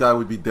thought this guy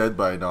would be dead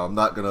by now, I'm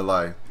not gonna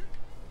lie.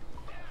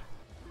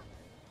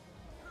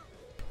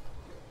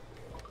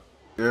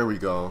 There we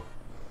go.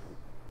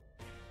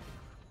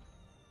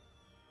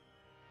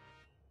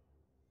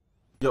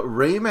 Yo,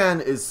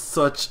 Rayman is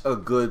such a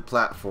good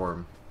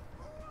platformer.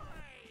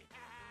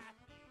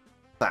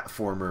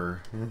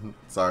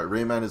 Sorry,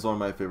 Rayman is one of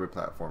my favorite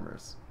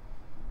platformers.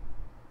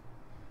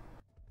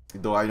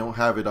 Though I don't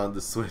have it on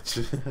the Switch.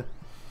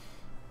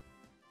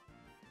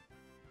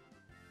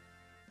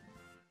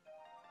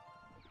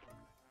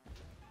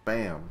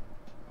 Bam.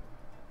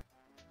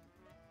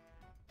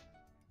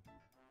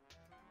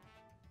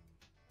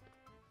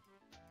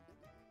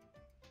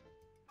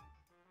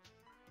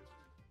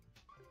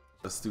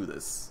 Let's do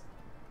this.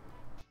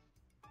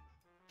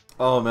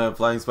 Oh man,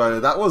 Flying Spider.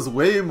 That was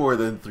way more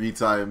than 3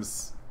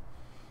 times.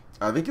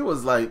 I think it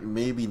was like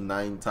maybe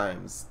 9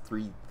 times.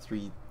 3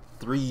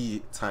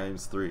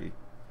 times 3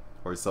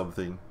 or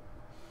something.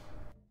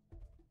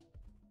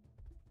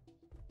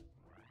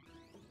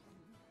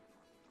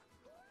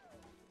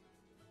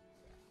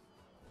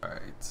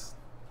 Alright.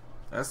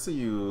 I see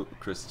you,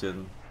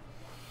 Christian.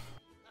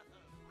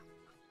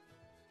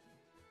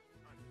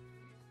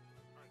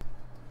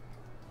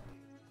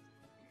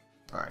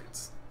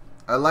 Alright.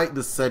 I like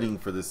the setting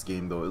for this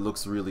game though, it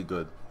looks really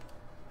good.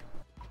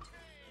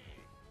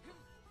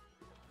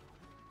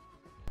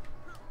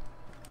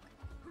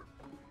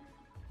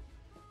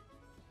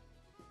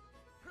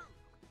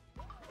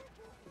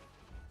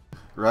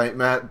 Right,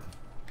 Matt?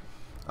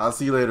 I'll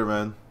see you later,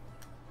 man.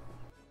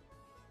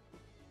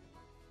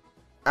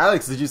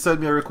 Alex, did you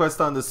send me a request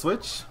on the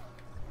Switch?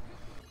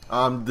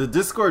 The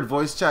Discord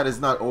voice chat is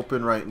not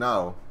open right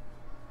now.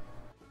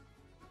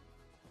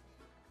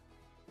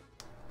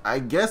 I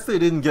guess they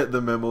didn't get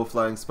the memo,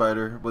 Flying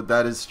Spider, but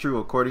that is true.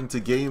 According to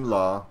game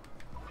law,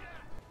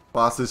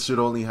 bosses should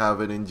only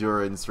have an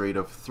endurance rate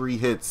of 3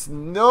 hits.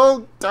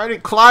 No! Darn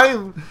it!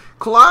 Climb!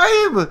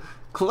 Climb!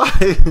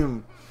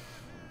 Climb!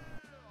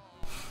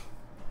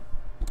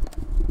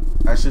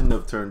 I shouldn't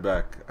have turned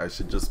back. I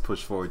should just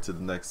push forward to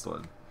the next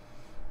one.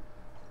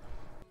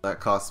 That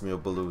cost me a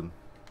balloon.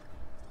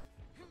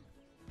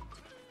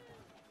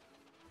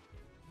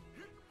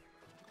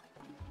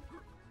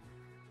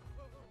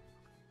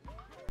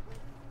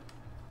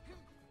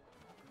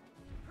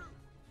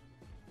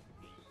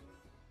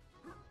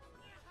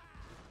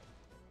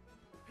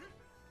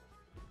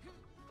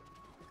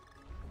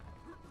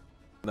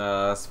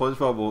 Nah,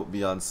 SpongeBob won't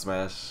be on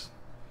Smash.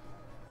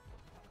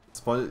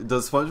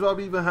 Does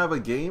SpongeBob even have a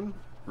game?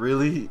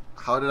 Really?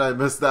 How did I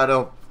mess that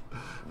up?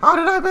 How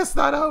did I mess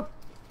that up?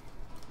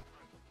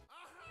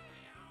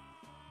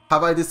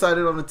 Have I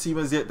decided on a team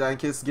as yet,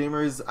 Dankis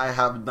Gamers? I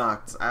have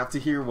not. I have to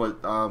hear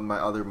what my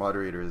other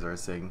moderators are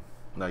saying,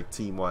 like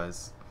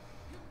team-wise.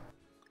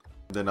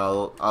 Then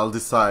I'll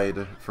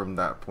decide from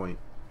that point.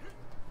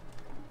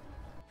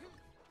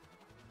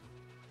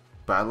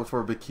 Battle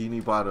for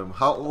Bikini Bottom.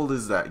 How old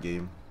is that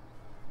game?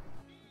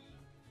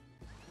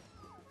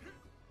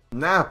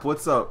 Nap,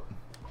 what's up?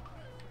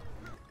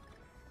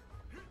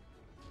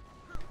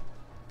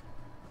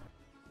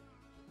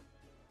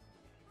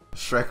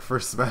 Shrek for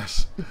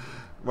Smash.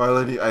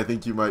 Marlene, I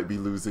think you might be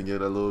losing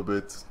it a little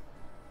bit.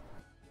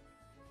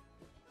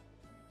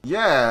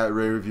 Yeah,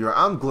 Ray Reviewer,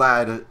 I'm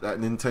glad that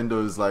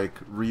Nintendo is like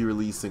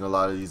re-releasing a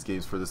lot of these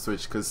games for the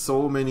Switch, because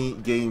so many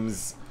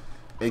games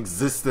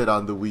existed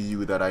on the Wii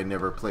U that I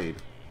never played.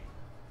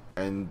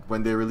 And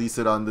when they release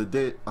it on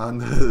the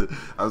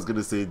I was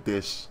gonna say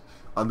dish,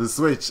 on the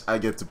Switch, I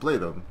get to play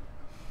them.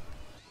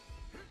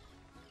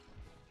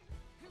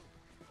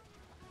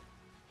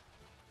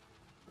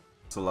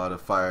 It's a lot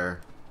of fire.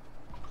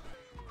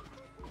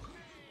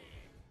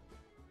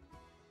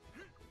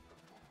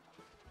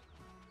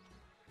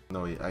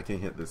 No, I can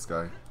hit this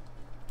guy.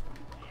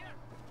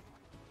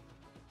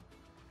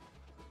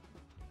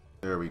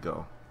 There we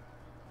go.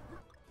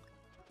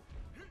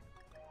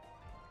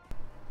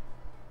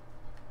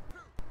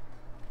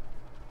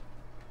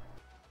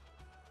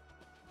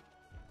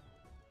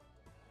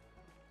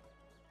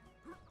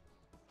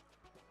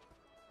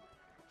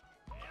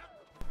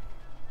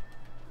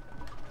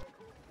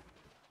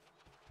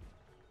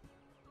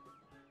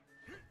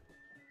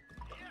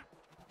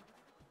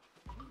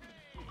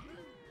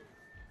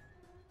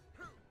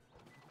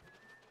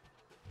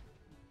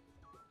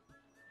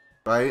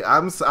 Right,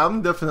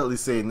 I'm definitely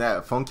saying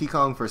that. Funky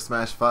Kong for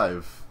Smash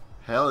 5.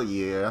 Hell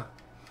yeah.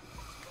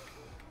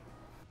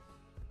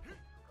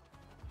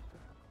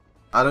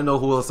 I don't know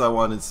who else I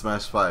want in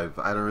Smash 5.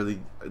 I don't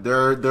really,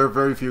 there are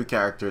very few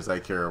characters I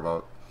care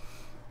about.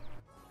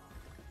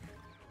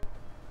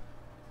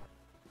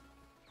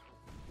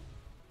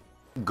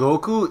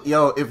 Goku,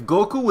 yo, if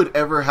Goku would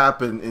ever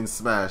happen in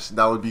Smash,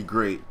 that would be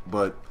great,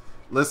 but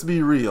let's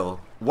be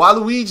real.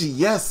 Waluigi,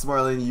 yes,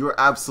 Marlene, you're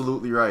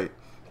absolutely right.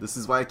 This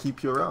is why I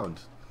keep you around.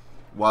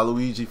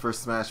 Waluigi for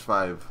Smash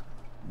 5,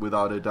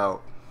 without a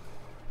doubt.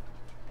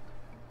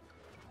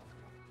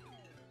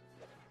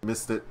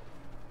 Missed it.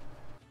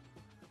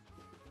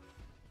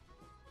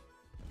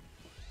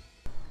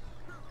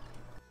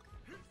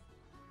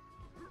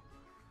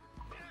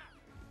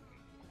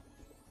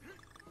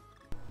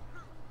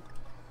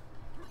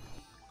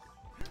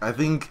 I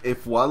think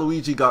if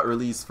Waluigi got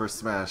released for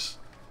Smash,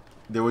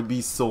 there would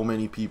be so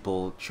many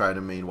people trying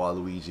to main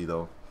Waluigi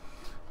though.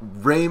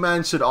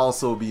 Rayman should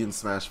also be in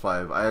Smash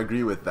 5. I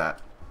agree with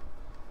that.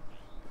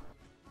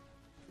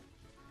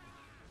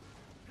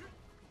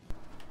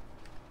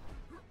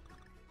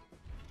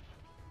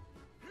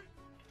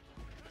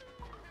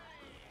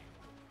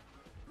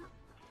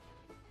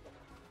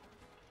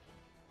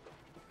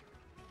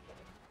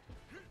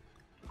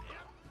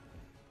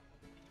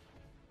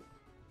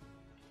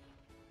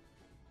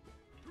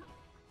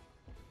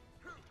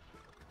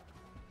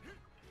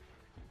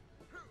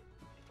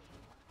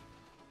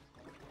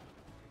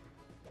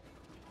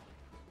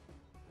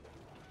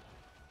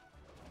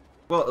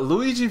 Well,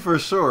 Luigi for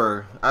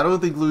sure. I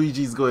don't think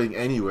Luigi's going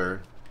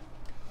anywhere.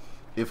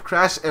 If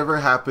Crash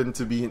ever happened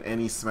to be in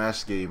any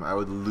Smash game, I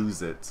would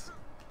lose it.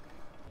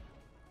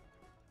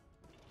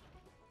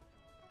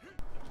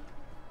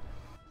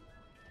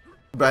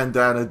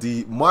 Bandana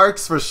D.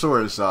 Marks for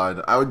sure,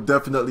 Sean. I would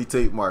definitely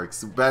take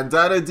Marks.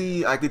 Bandana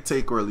D, I could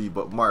take or leave,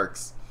 but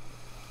Marks.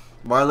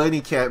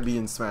 Marlene can't be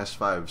in Smash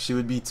 5. She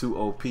would be too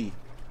OP.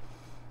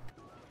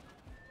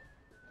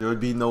 There would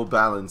be no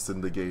balance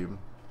in the game.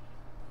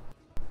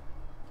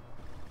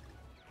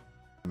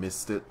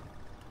 Missed it.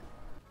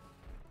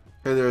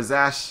 Hey, there's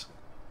Ash.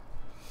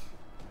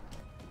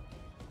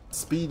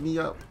 Speed me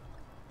up.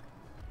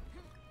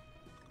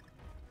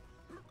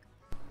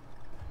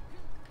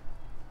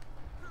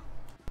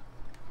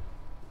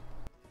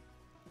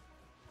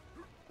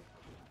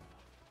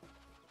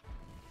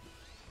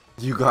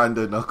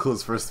 Uganda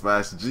Knuckles for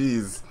Smash.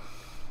 Jeez.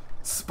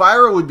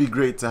 Spyro would be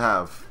great to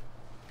have.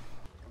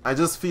 I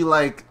just feel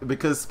like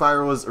because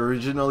Spyro was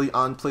originally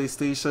on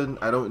PlayStation,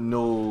 I don't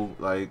know,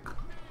 like,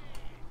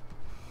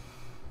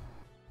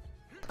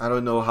 I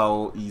don't know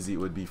how easy it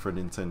would be for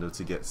Nintendo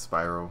to get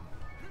Spyro,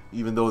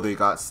 even though they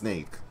got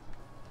Snake.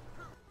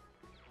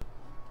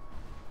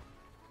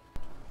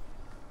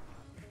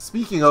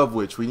 Speaking of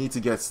which, we need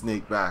to get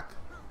Snake back.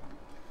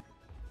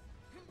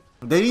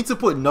 They need to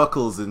put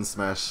Knuckles in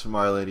Smash,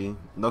 Marlene.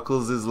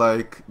 Knuckles is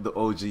like the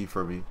OG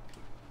for me.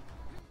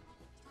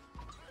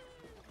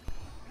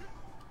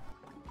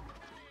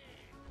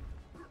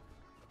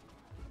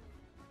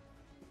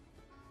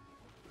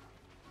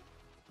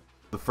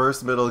 The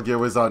first Metal Gear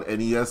was on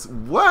NES.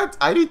 What?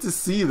 I need to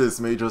see this,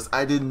 Majors.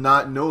 I did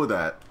not know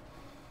that.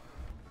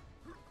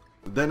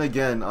 Then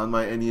again, on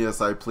my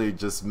NES, I played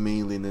just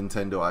mainly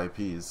Nintendo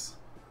IPs.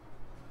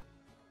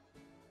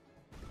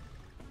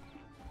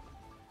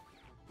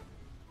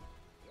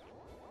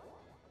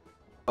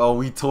 Oh,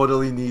 we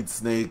totally need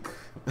Snake,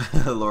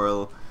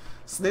 Laurel.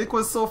 Snake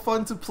was so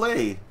fun to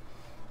play.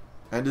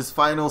 And his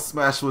final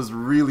smash was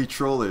really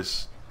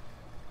trollish.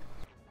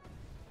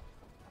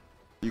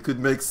 You could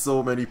make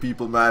so many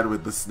people mad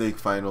with the Snake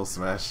final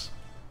smash.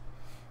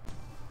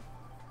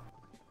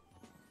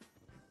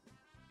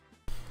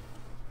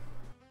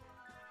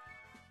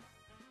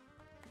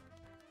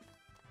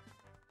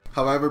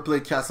 Have I ever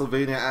played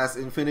Castlevania as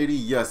Infinity?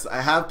 Yes,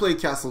 I have played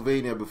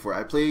Castlevania before.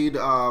 I played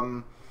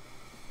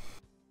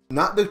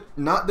not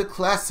the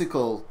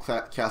classical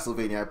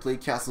Castlevania. I played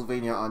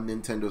Castlevania on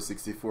Nintendo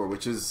 64,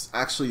 which is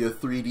actually a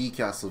 3D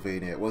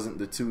Castlevania. It wasn't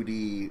the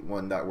 2D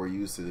one that we're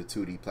used to, the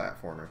 2D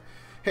platformer.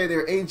 Hey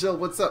there, Angel,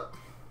 what's up?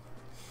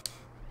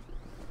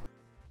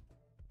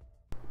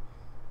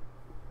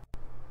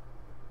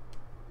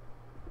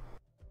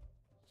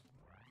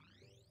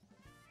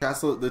 The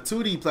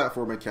 2D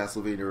platform at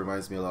Castlevania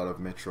reminds me a lot of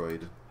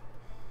Metroid.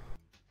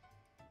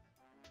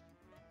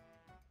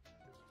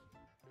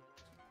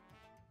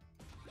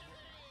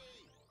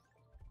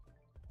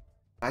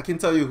 I can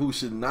tell you who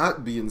should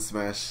not be in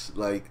Smash.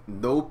 Like,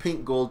 no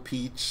Pink Gold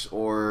Peach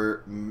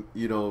or,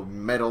 you know,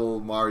 Metal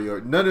Mario.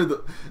 None of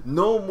the...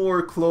 No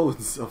more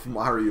clones of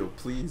Mario,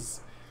 please.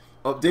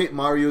 Update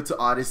Mario to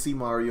Odyssey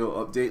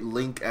Mario. Update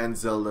Link and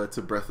Zelda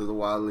to Breath of the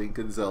Wild Link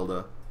and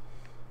Zelda.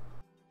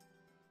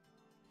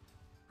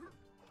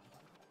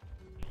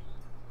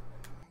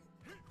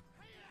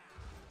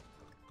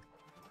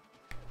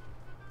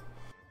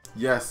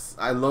 Yes,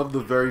 I love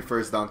the very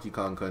first Donkey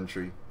Kong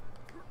Country.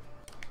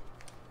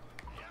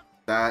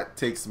 That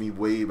takes me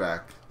way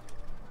back.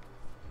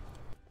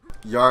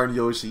 Yarn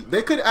Yoshi.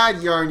 They could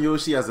add Yarn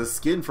Yoshi as a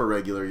skin for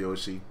regular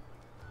Yoshi.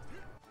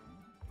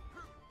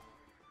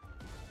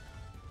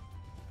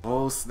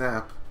 Oh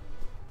snap.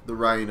 The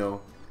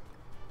Rhino.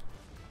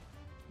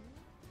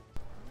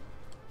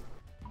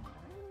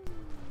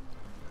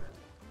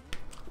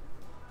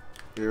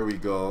 Here we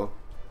go.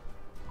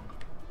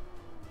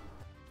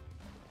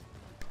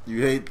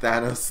 You hate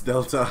Thanos,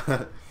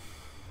 Delta.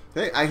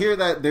 Hey, I hear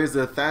that there's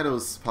a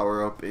Thanos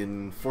power-up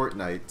in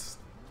Fortnite.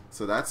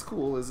 So that's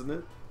cool, isn't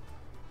it?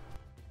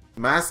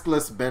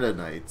 Maskless Meta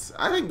Knight.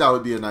 I think that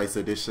would be a nice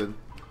addition.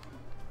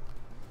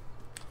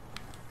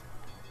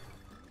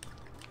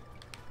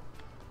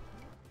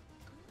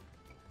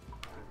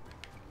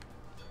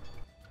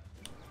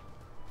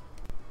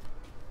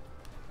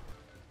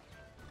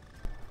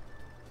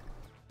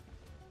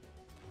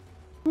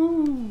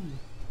 Woo!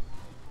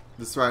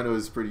 This Rhino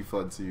is pretty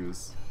fun to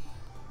use.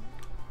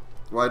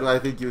 Why do I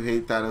think you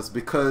hate Thanos?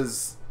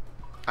 Because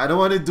I don't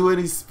want to do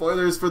any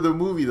spoilers for the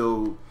movie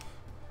though.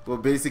 Well,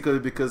 basically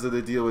because of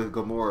the deal with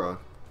Gamora.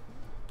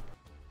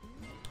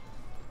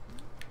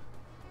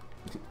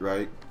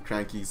 Right?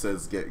 Cranky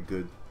says get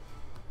good.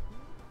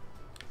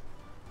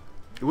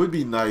 It would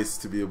be nice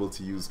to be able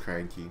to use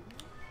Cranky.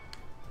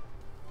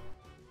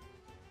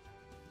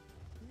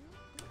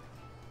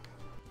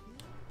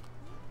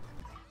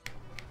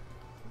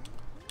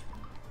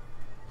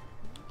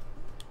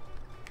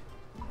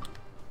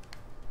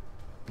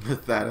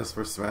 Thanos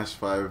for Smash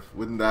 5.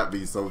 Wouldn't that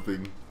be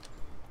something?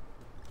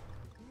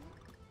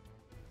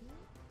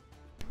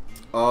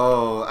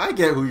 Oh, I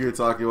get who you're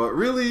talking about.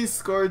 Really,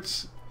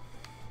 Scorch?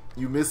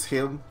 You miss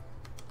him?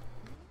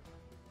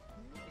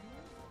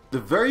 The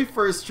very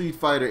first Street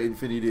Fighter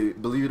Infinity,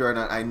 believe it or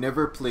not, I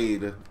never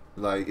played.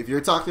 Like, if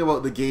you're talking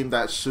about the game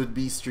that should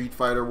be Street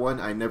Fighter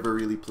 1, I never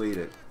really played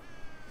it.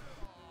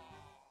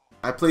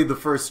 I played the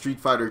first Street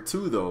Fighter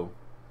 2 though.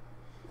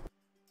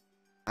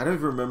 I don't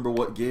even remember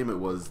what game it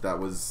was that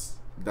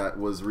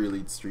was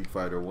really Street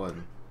Fighter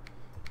 1.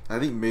 I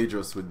think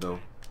Madros would know.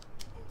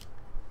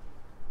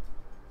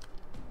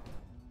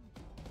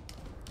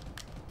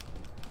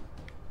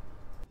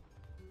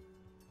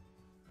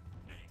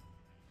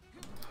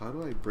 How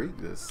do I break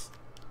this?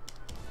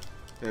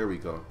 There we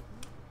go.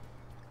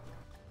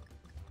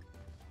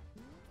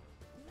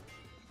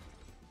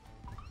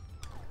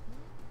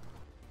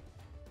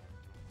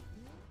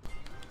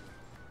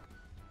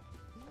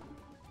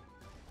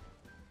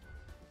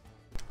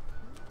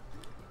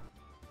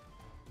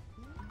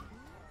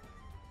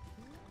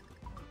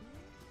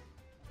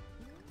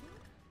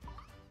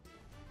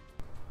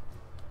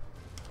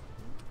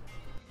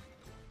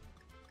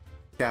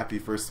 Cappy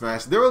for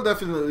Smash. There will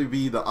definitely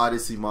be the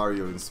Odyssey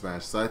Mario in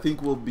Smash, so I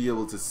think we'll be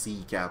able to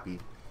see Cappy.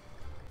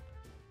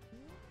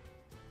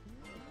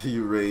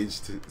 You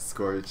raged,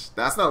 Scorch.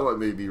 That's not what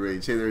made me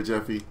rage. Hey there,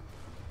 Jeffy.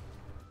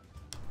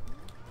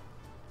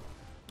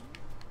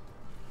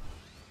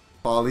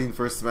 Pauline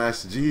for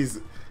Smash.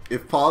 Jeez,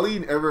 if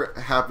Pauline ever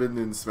happened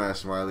in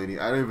Smash, Marlene,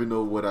 I don't even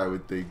know what I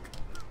would think.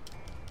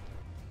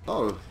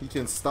 Oh, he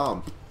can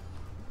stomp.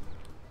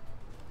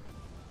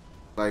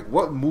 Like,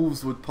 what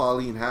moves would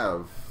Pauline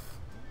have?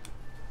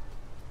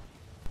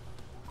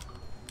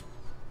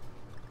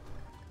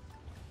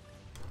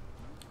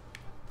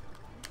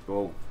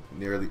 Oh,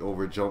 nearly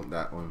overjumped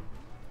that one.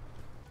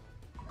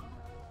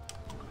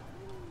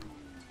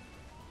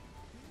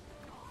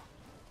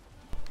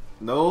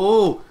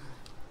 No!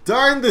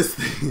 Darn this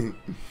thing!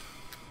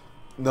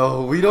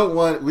 No, we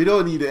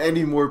don't need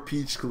any more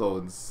Peach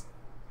clones.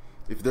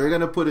 If they're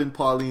gonna put in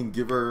Pauline,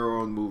 give her her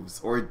own moves.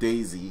 Or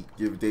Daisy.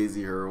 Give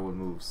Daisy her own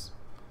moves.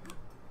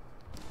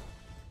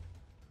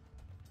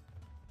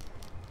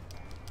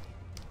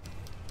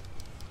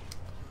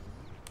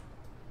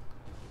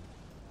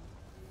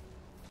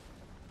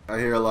 I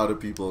hear a lot of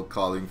people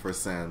calling for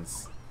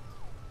Sans.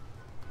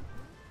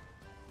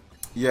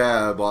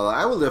 Yeah, Bala,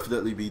 I will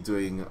definitely be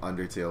doing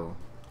Undertale.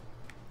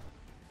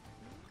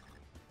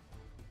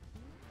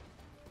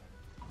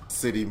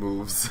 City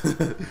moves.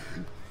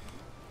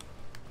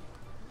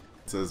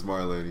 Says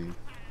Marlene.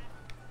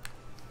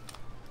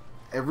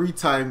 Every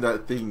time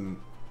that thing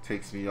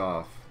takes me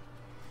off.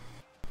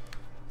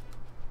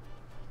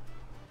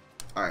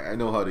 Alright, I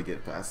know how to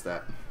get past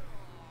that.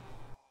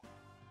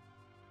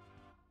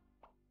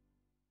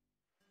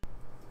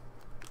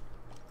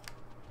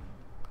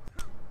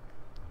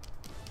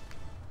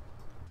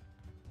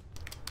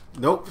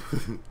 Nope.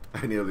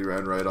 I nearly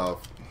ran right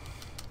off.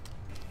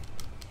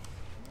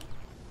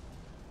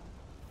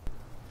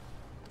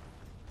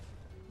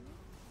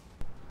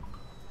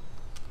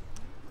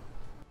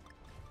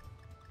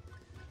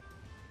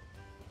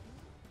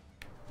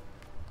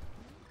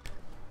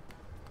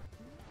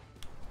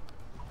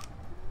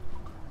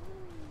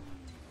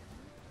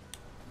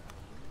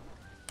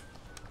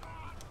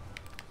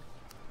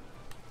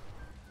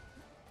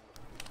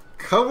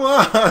 Come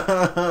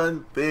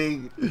on,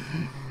 thing.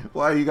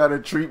 Why you gotta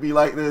treat me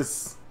like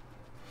this?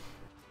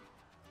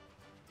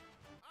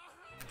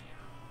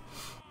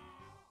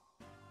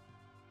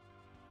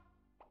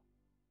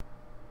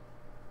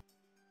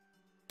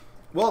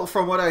 Well,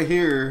 from what I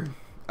hear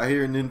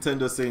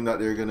Nintendo saying that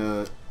they're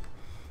gonna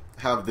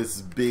have this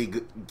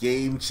big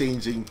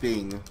game-changing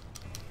thing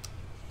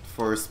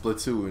for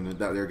Splatoon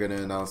that they're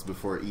gonna announce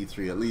before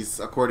E3, at least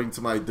according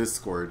to my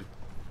Discord.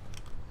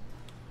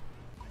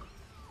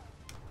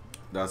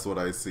 That's what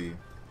I see.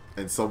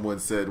 And someone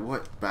said,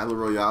 what, Battle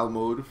Royale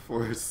mode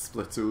for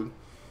Splatoon?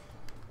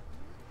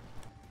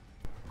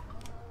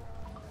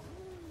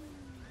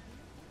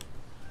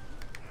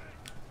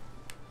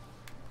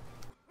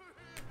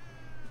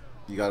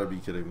 You gotta be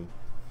kidding me.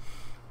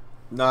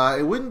 Nah,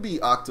 it wouldn't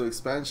be Octo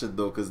expansion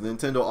though, because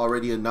Nintendo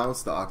already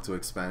announced the Octo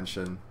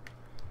expansion.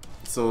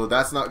 So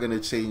that's not gonna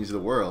change the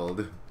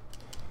world.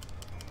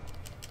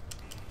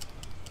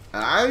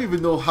 And I don't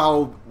even know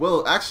how...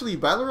 Well, actually,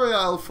 Battle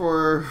Royale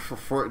for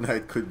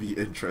Fortnite could be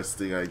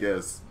interesting, I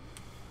guess.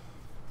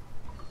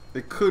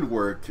 It could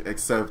work,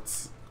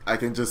 except I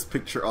can just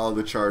picture all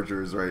the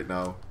chargers right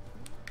now.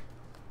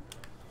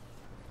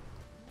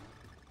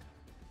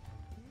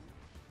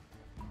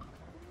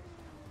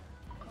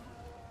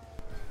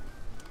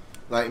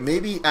 Like,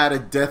 maybe add a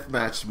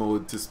deathmatch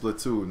mode to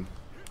Splatoon.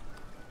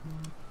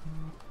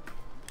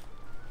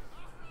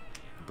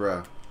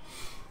 Bruh.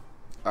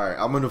 Alright,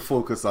 I'm gonna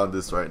focus on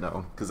this right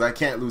now, because I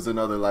can't lose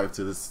another life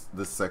to this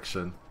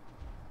section.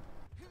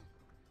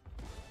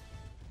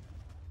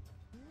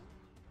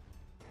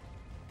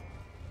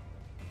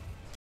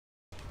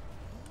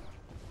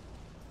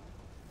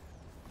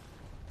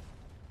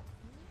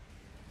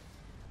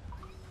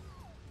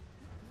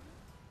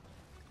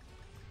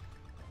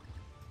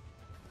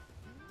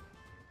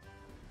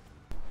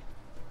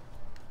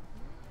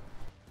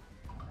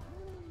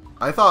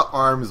 I thought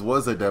ARMS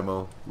was a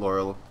demo,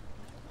 Laurel.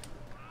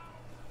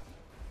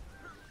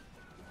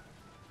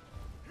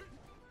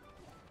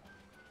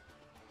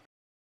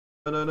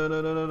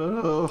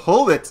 No.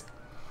 Hold it!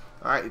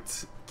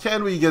 Alright.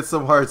 Can we get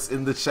some hearts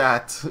in the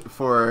chat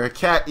for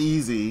Cat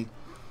Easy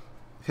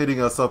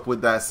hitting us up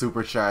with that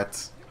super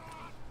chat?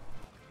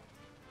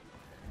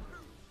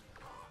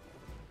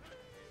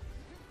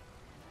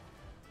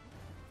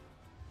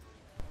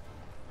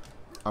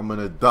 I'm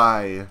gonna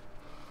die.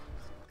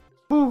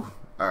 Whew.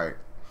 Alright.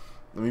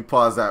 Let me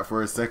pause that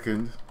for a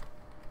second.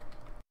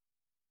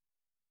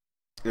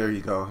 There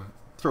you go.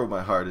 Throw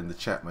my heart in the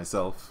chat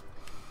myself.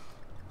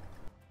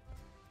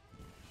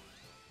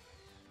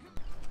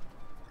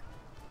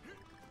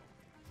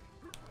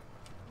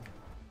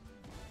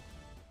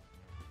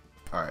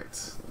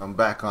 Alright, I'm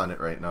back on it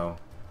right now.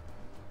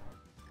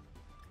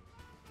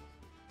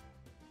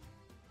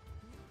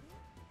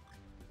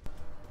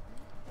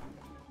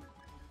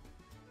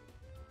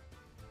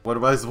 What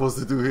am I supposed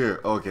to do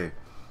here? Okay.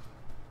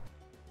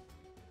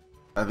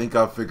 I think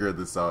I've figured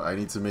this out. I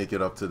need to make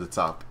it up to the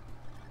top.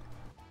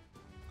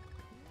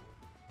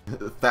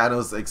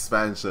 Thanos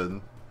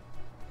expansion.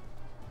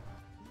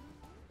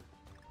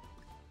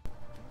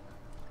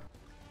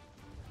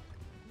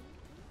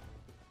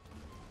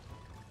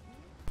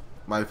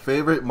 My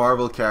favorite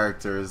Marvel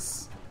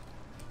characters.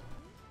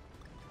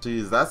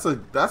 Jeez,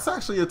 that's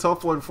actually a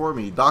tough one for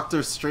me.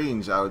 Doctor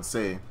Strange, I would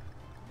say.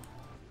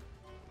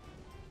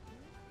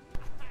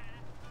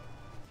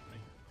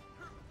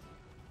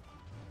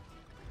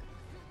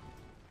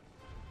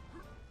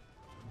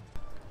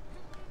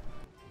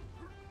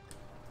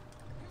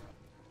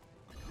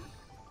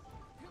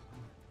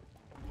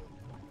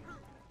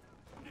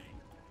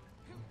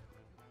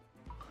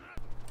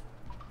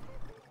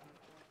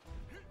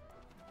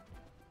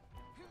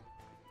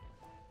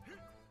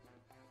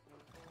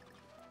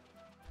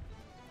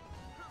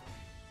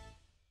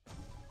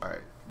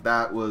 Alright,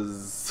 that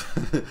was...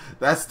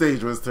 that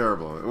stage was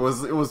terrible.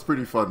 It was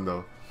pretty fun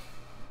though.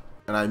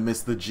 And I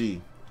missed the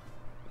G.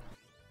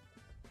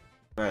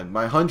 Man,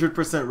 my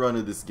 100% run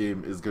of this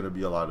game is gonna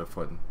be a lot of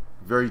fun.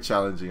 Very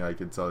challenging, I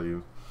can tell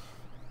you.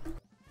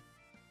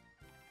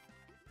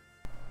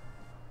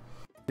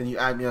 Can you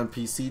add me on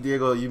PC,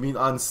 Diego? You mean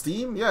on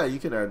Steam? Yeah, you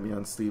can add me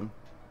on Steam.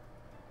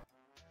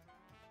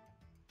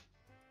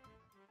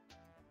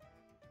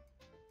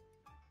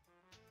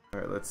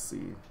 Alright, let's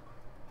see.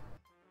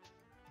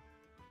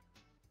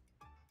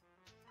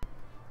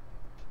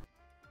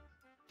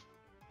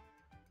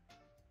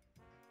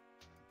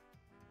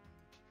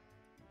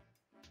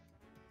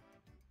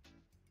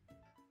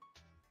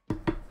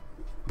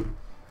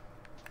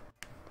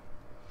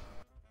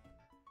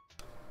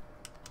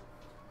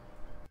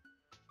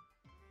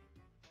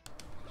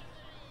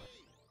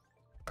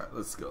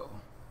 Alright, let's go.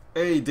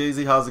 Hey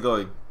Daisy, how's it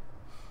going?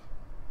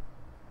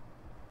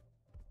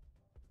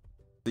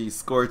 The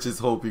Scorch is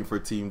hoping for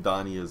Team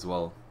Donnie as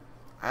well.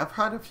 I've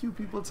had a few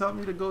people tell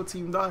me to go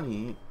Team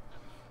Donnie.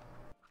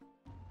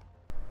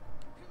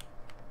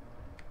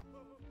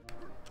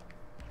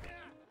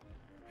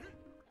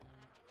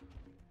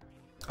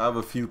 I have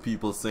a few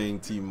people saying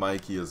Team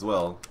Mikey as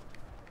well.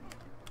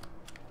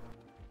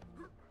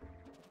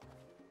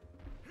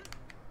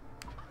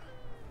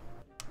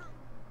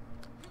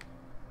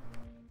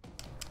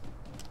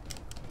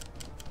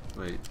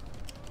 Wait,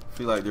 I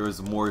feel like there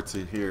was more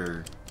to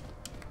hear.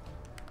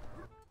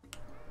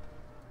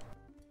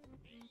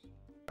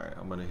 Alright,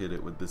 I'm gonna hit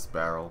it with this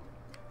barrel.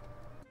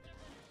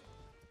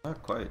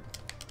 Not quite.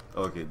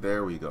 Okay,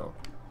 there we go.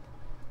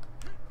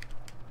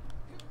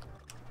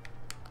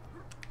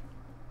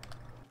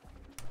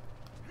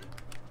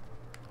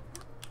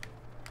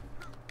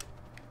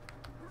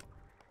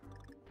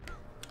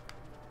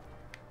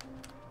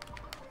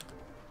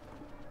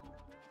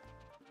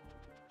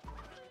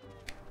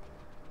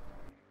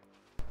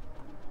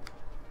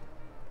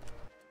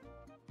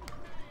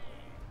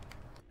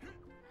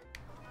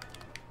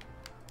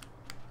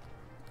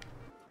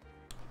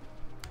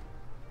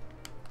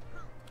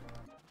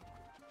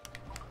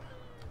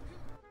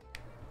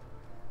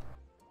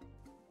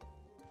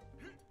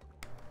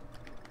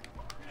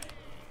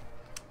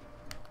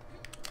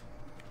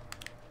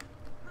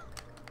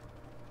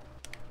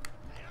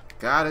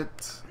 Got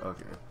it.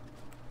 Okay.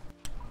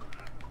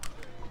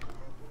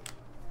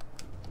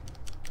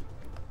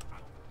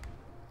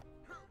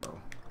 Oh.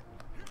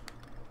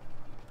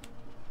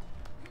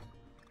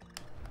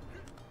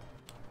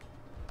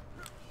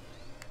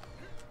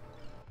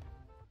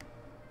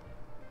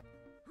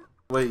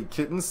 Wait,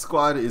 Kitten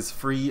Squad is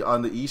free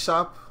on the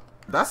eShop?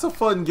 That's a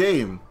fun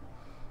game.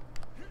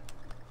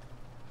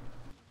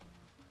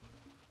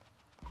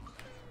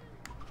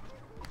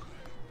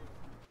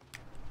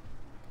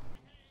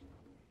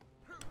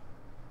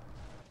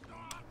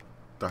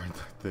 Darn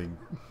that thing.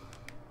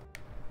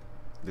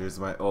 There's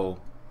my blow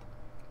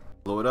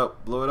it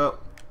up, blow it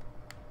up.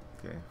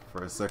 Okay,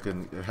 for a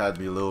second it had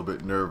me a little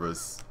bit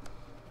nervous.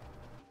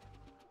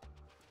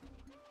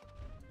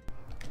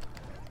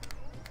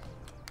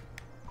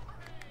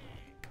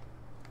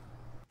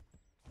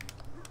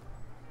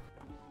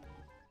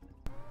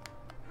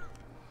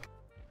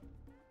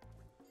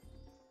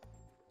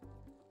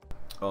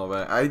 Oh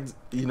man,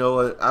 you know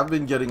what? I've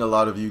been getting a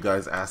lot of you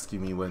guys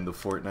asking me when the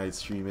Fortnite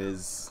stream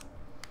is.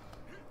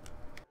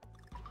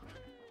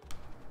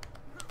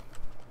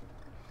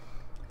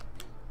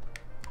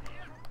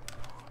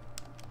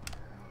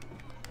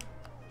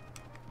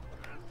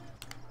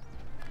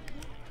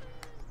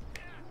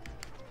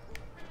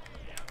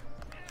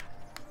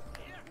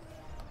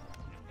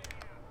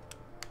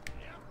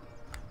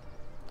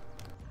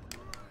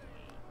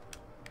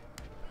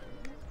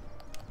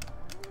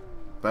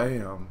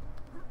 Bam.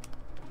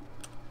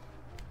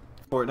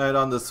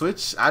 Fortnite on the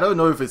Switch? I don't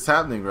know if it's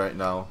happening right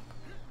now.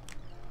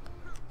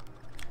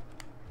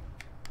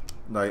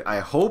 Like, I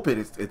hope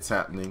it's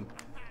happening.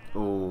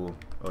 Oh,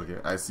 okay.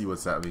 I see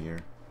what's happening here.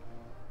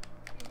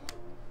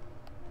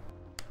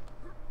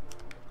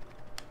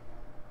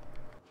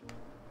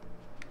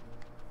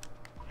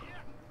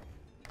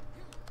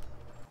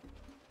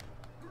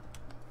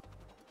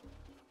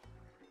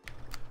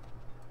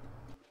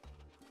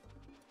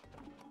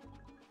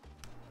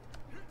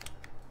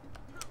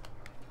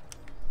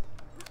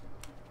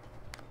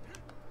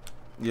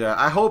 Yeah,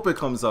 I hope it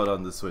comes out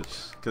on the Switch,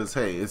 cause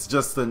hey, it's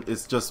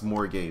just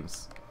more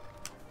games.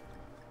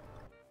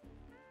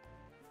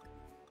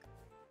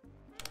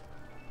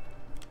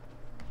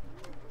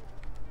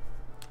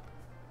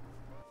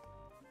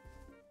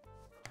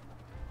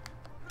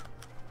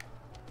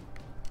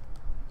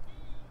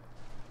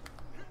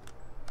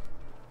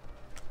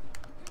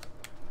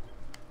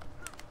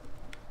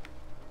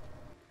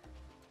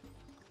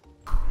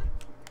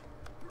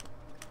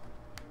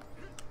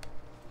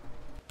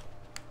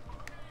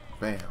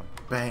 Bam,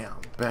 bam,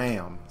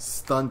 bam.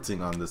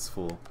 Stunting on this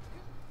fool.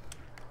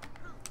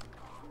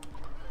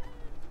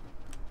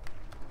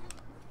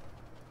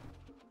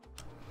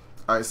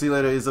 Alright, see you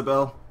later,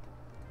 Isabel.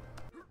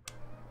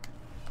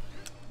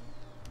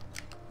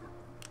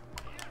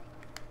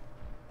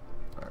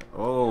 Alright.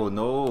 Oh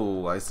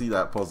no, I see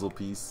that puzzle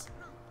piece.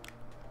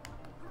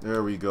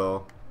 There we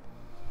go.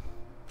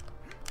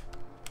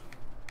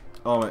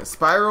 Oh man,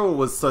 Spyro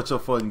was such a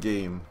fun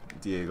game,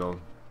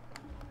 Diego.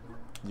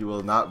 You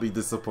will not be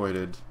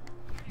disappointed.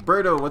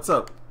 Berto, what's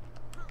up?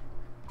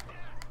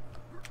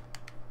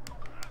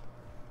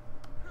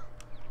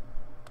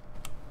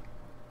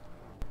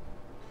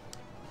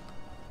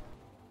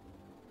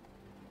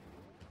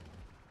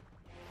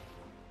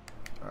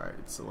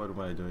 Alright, so what am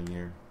I doing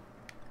here?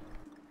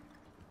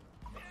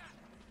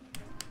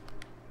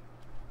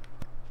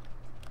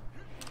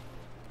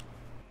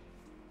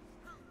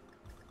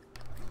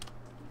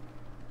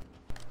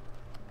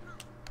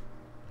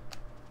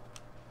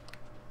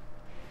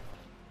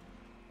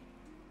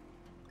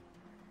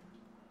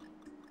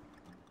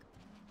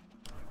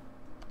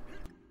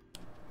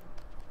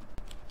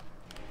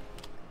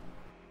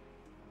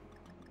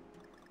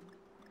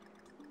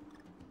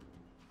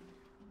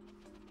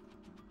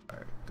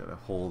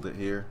 hold it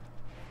here.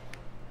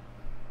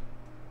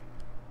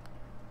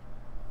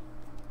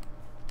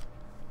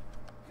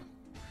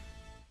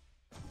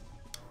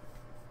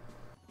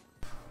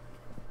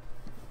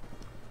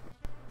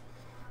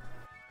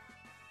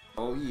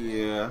 Oh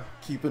yeah,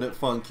 keeping it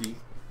funky.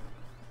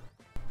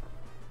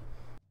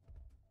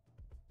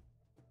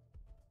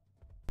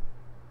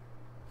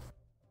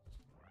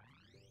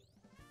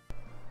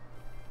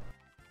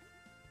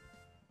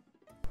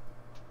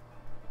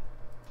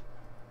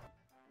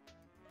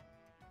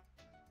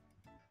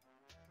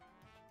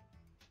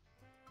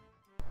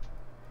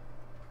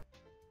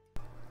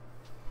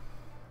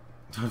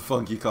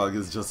 Funky Kong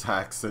is just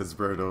hacks, says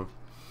Berto.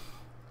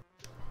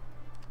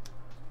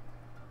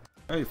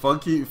 Hey,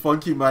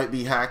 Funky might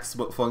be hacks,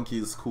 but Funky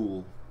is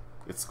cool.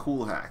 It's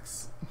cool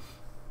hacks.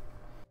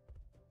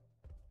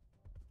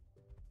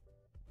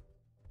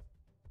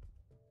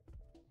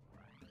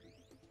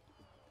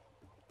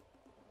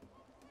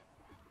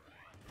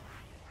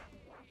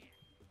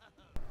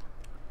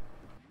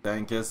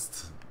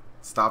 Dankest,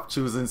 stop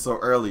choosing so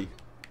early.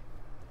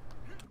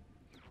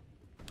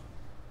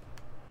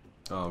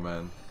 Oh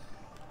man.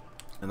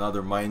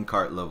 Another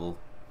minecart level.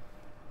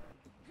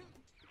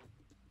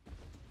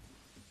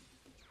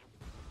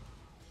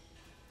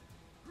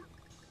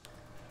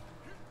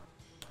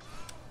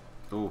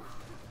 Oh.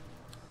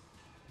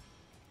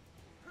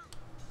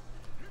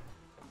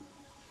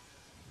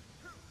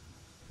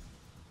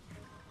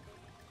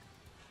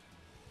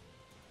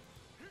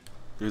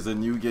 There's a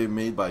new game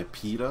made by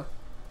PETA.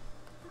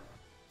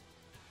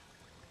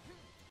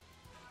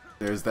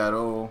 There's that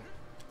oh,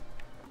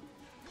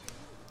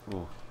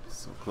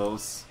 so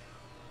close.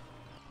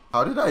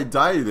 How did I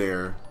die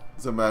there,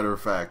 as a matter of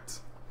fact?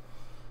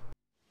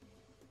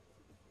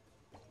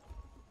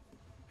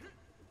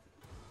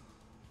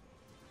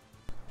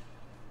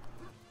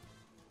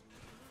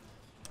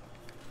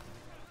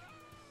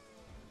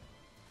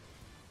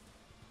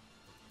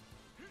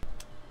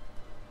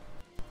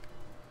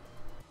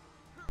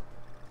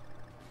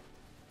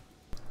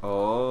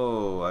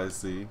 Oh, I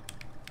see.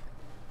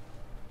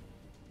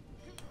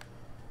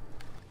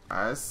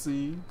 I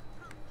see.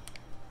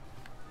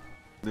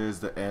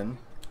 There's the N.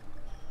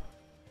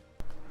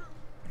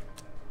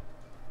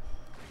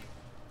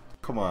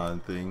 Come on,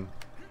 thing.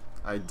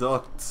 I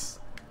ducked.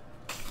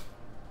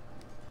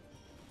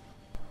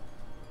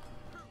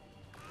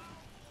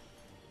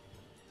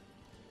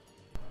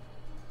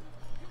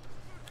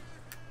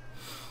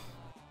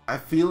 I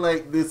feel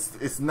like this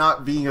is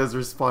not being as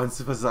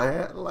responsive as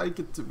I like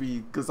it to be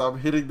because I'm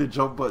hitting the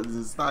jump buttons.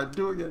 It's not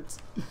doing it.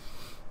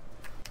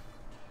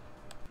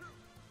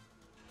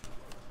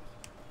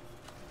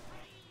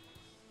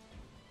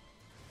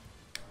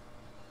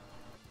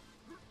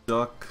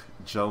 Duck,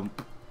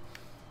 jump,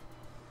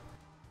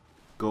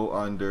 go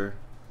under,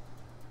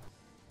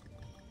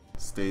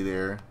 stay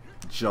there,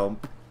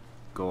 jump,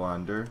 go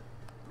under,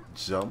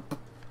 jump,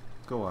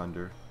 go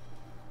under,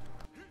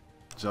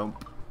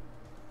 jump,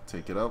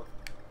 take it up,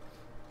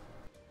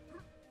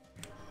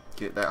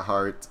 get that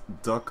heart,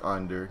 duck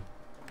under,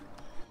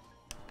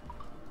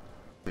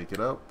 take it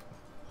up.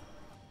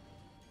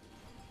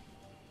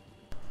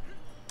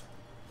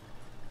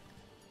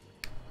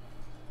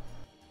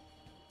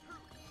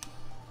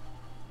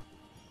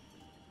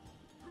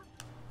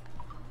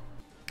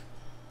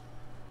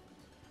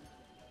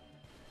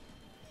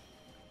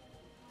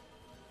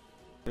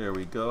 There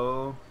we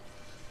go.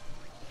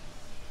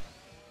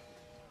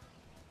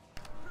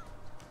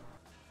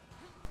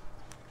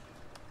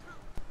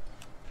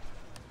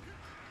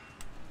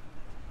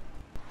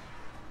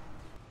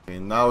 Okay,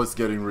 now it's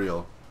getting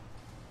real.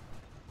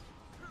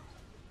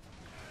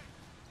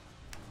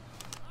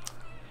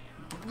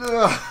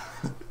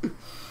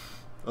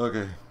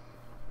 Okay.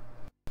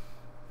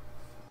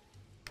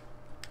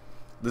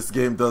 This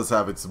game does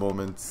have its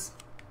moments.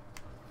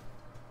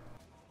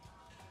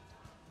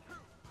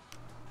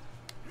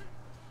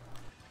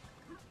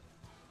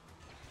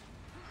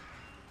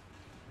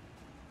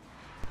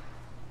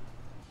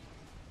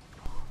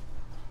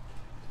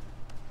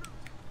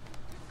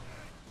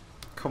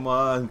 Come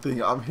on,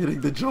 thing. I'm hitting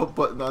the jump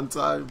button on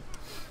time.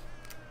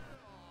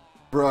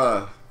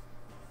 Bruh.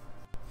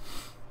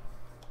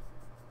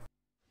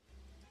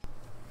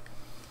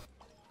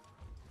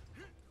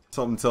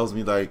 Something tells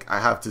me like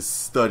I have to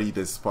study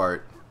this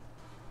part.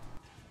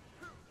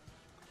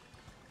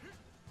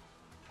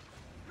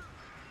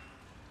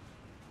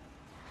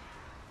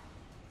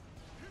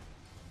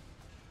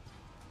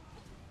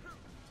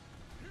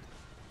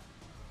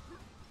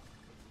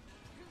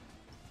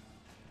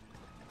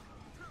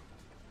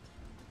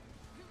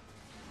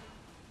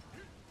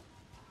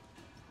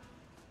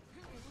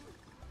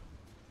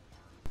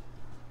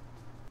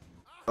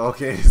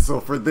 Okay,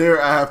 so for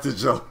there I have to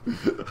jump.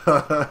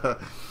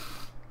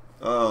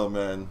 Oh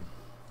man.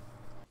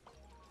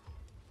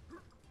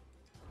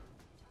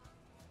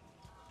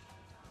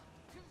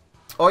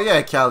 Oh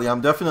yeah, Callie, I'm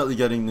definitely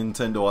getting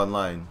Nintendo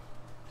Online.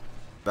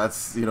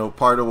 That's, you know,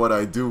 part of what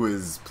I do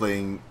is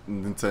playing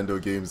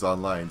Nintendo games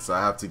online, so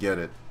I have to get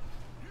it.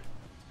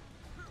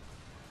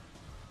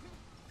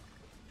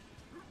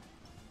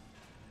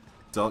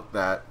 Dunk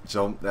that,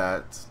 jump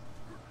that,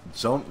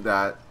 jump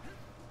that,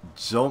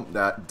 jump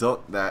that,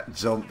 dunk that,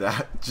 jump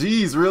that.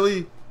 Jeez,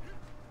 really?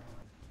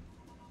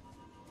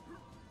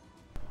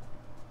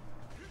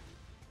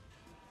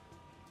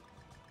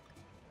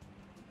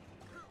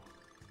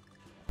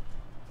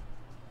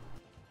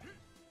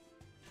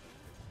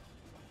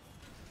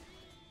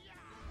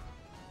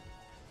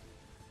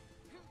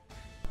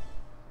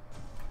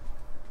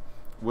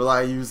 Will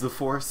I use the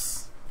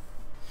Force?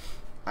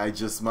 I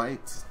just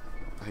might.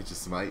 I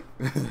just might.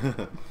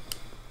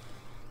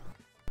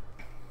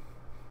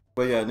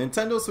 But yeah,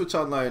 Nintendo Switch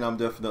Online, I'm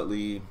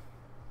definitely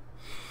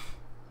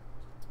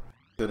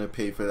gonna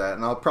pay for that.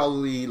 And I'll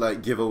probably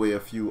like give away a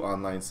few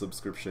online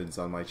subscriptions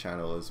on my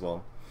channel as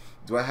well.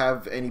 Do I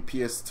have any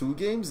PS2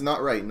 games?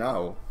 Not right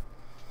now.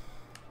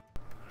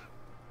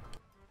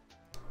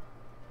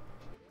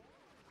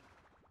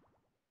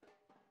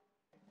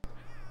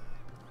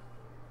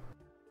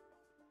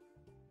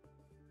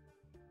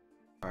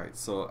 Alright,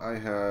 so I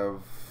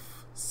have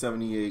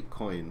 78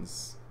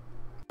 coins.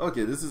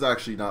 Okay, this is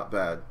actually not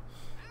bad.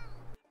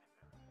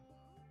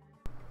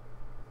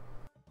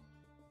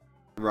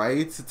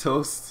 Right,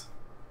 Toast?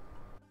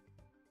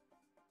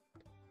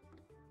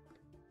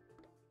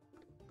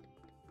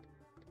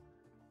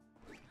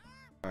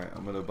 Alright,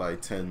 I'm gonna buy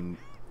 10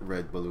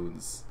 red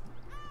balloons.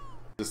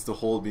 Just to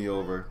hold me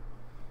over.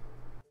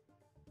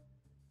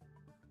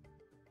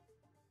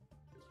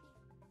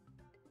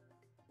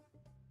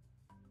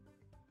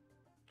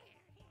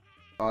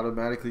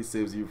 Automatically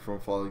saves you from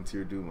falling to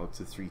your doom up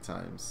to 3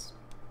 times.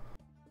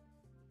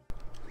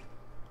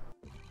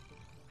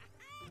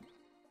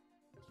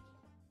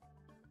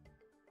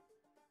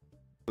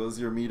 Fills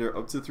your meter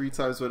up to 3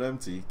 times when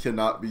empty.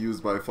 Cannot be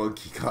used by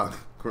Funky Kong,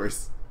 of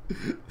course.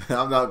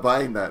 I'm not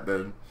buying that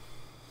then.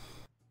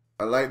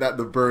 I like that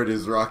the bird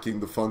is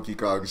rocking the Funky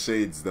Kong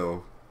shades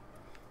though.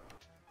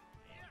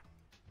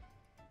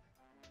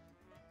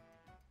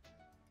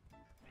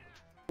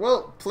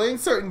 Well, playing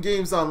certain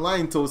games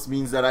online, Toast,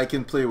 means that I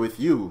can play with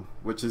you,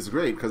 which is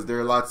great because there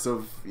are lots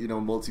of, you know,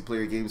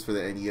 multiplayer games for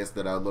the NES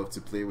that I'd love to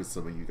play with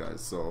some of you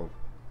guys. So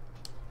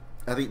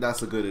I think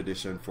that's a good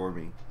addition for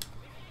me.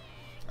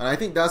 And I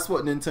think that's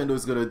what Nintendo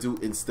is going to do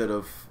instead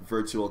of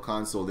Virtual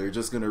Console. They're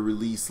just going to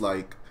release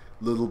like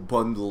little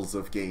bundles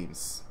of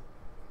games.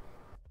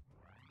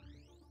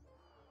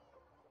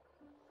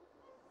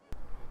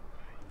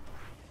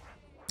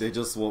 They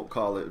just won't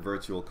call it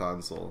Virtual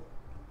Console.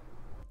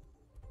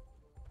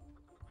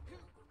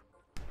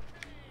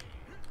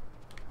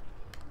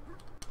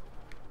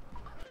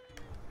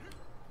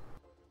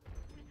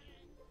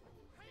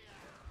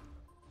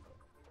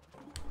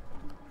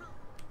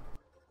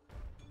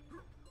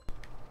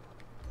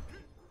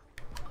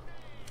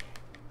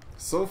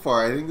 So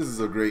far, I think this is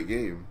a great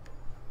game.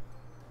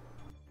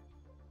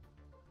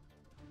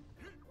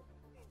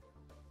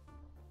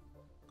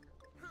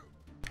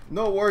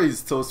 No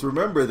worries, Toast.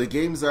 Remember, the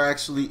games are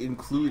actually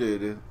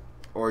included,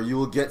 or you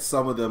will get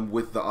some of them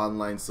with the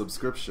online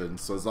subscription.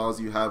 So as long as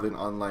you have an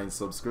online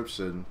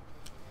subscription,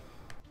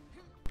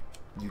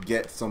 you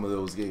get some of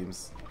those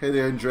games. Hey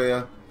there,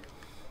 Andrea.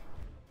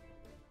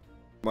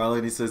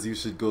 Marlene says you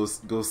should go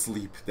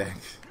sleep.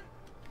 Thank.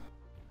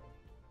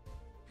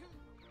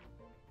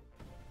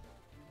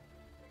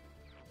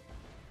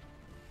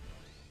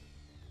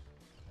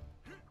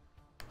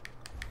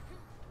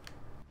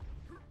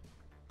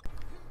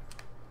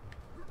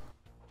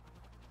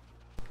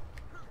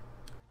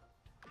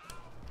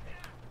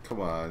 Come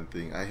on,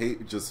 thing. I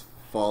hate just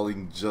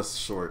falling just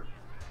short.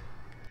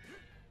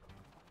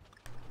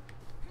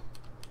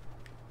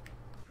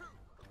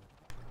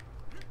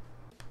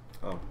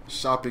 Oh,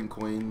 shopping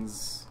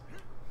coins.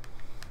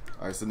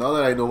 Alright, so now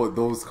that I know what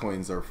those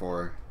coins are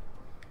for.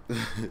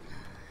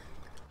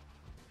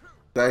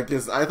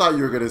 Dankus, I thought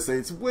you were gonna say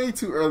it's way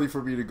too early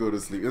for me to go to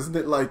sleep. Isn't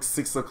it like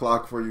 6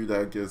 o'clock for you,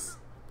 Dankus?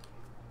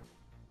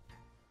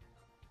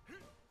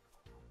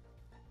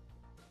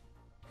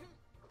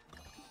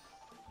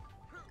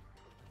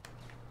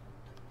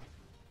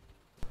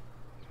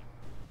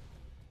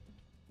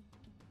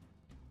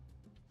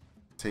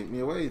 Take me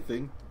away,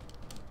 thing.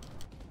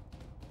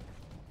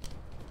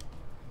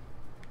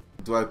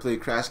 Do I play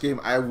Crash game?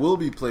 I will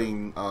be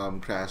playing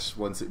Crash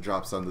once it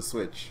drops on the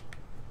Switch.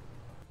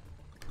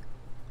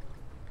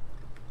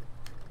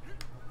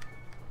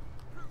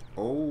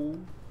 Oh.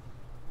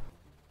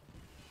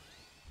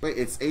 Wait,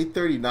 it's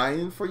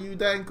 8:39 for you,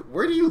 Dank?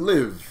 Where do you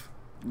live?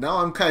 Now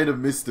I'm kind of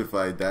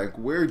mystified, Dank.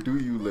 Where do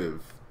you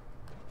live?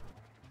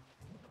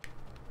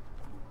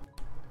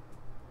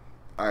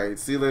 Alright,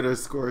 see you later,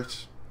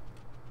 Scorch.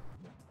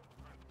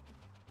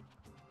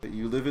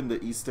 You live in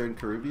the Eastern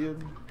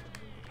Caribbean?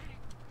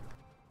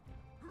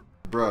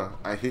 Bruh,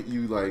 I hit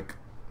you like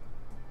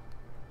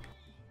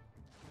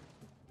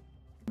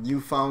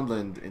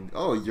Newfoundland and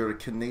oh, you're a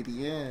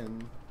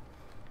Canadian.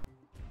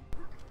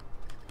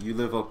 You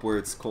live up where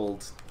it's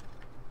cold.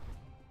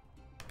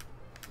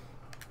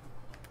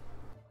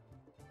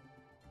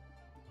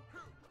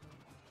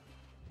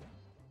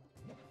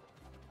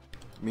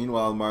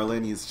 Meanwhile,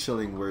 Marlene is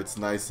chilling where it's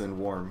nice and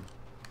warm.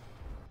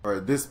 Or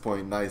at this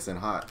point, nice and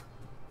hot.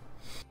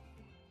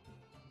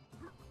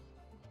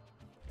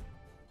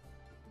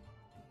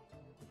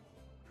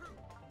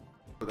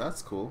 But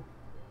that's cool.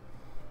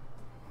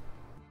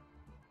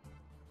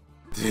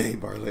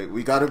 Dang, Marlene.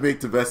 We gotta make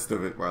the best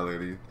of it,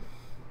 Marlene.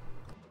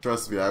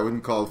 Trust me, I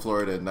wouldn't call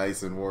Florida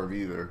nice and warm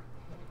either.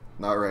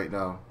 Not right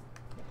now.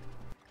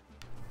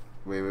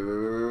 Wait.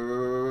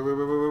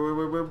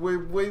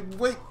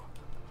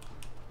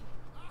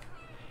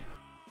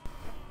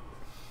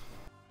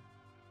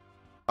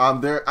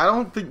 I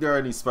don't think there are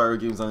any Spyro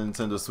games on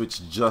Nintendo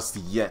Switch just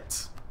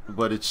yet,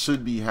 but it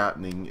should be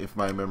happening if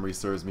my memory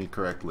serves me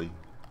correctly.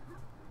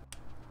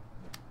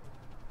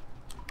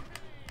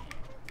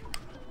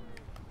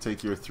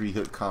 Take your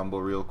 3-hit combo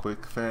real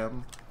quick,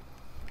 fam.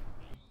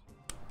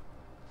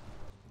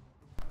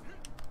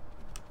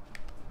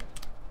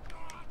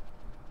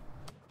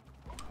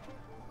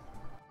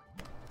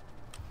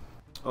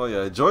 Oh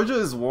yeah, Georgia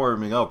is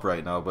warming up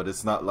right now, but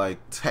it's not like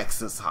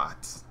Texas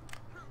hot.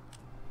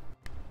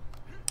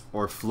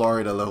 Or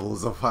Florida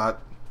levels of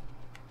hot.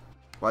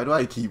 Why do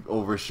I keep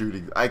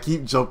overshooting? I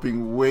keep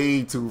jumping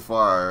way too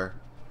far.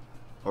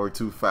 Or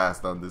too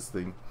fast on this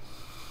thing.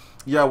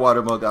 Yeah,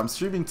 Watermug, I'm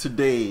streaming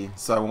today,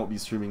 so I won't be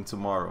streaming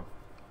tomorrow.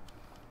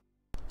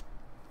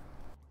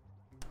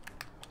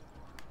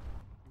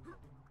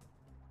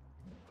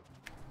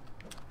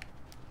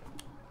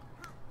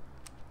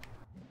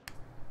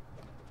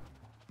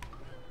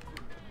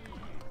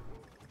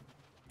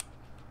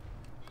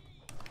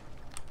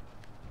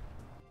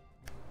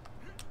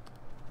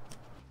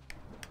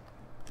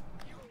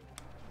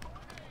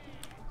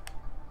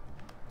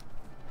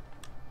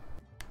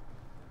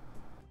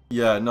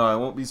 Yeah, no, I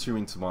won't be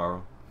streaming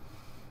tomorrow.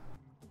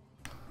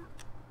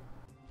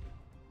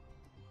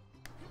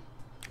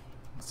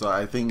 So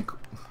I think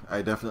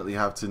I definitely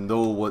have to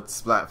know what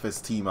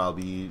Splatfest team I'll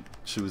be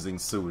choosing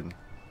soon.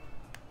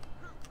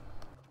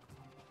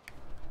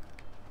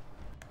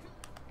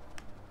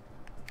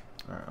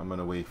 Alright, I'm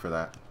gonna wait for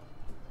that.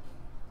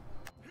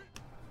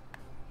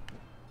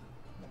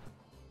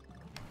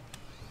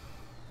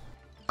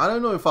 I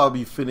don't know if I'll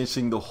be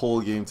finishing the whole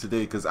game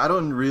today because I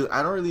don't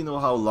really know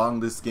how long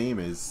this game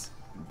is.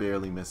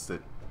 Barely missed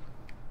it.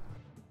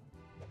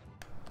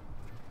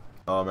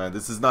 Oh man,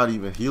 this is not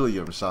even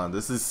helium, Sean.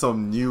 This is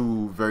some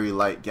new, very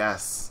light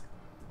gas.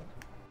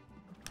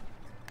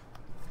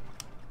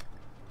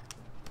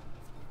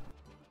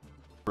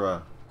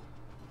 Bruh.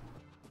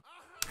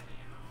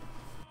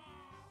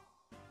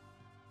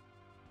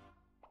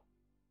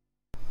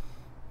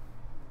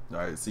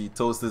 Alright, see,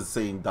 Toast is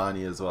saying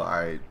Donnie as well.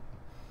 Alright.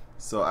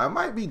 So I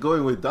might be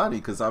going with Donnie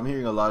because I'm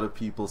hearing a lot of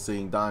people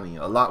saying Donnie.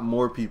 A lot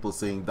more people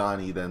saying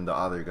Donnie than the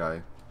other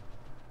guy.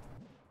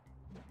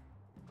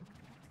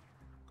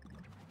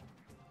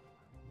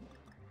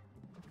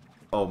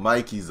 Oh,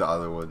 Mikey's the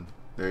other one.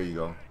 There you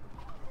go.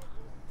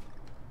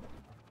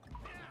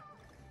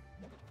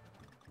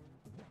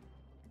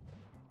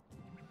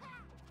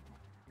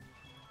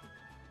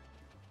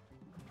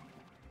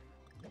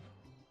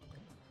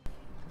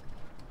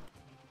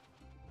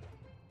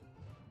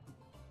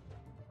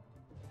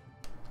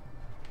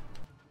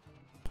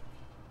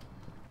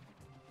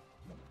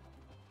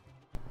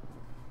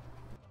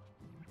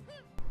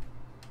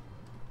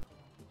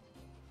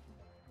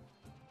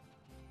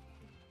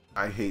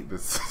 I hate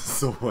this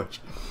so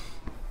much.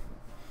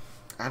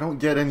 I don't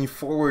get any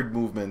forward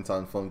movement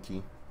on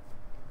Funky.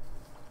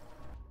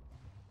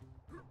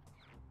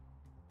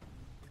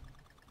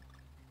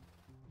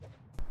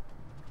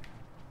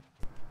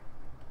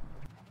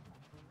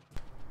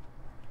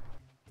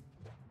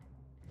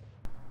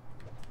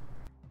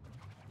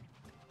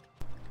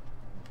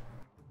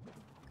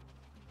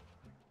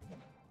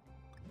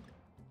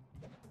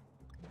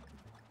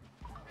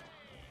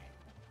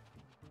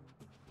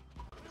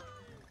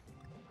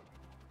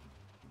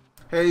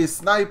 Hey,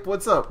 Snipe,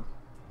 what's up?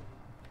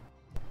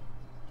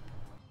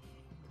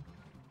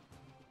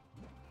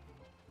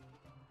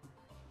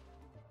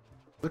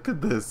 Look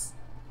at this.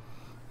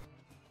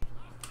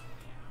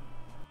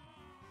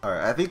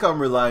 Alright, I think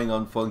I'm relying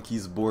on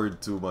Funky's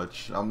board too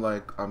much.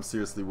 I'm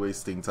seriously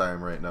wasting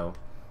time right now.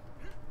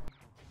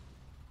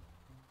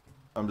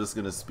 I'm just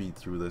gonna speed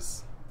through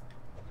this.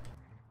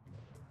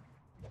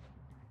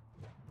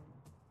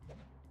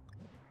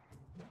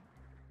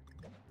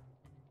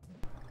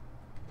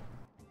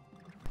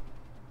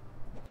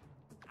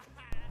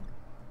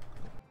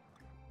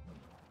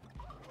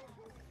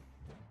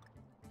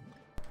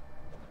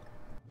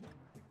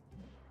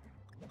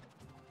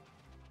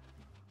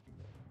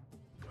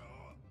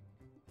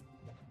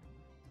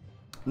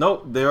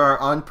 Nope, they are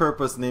on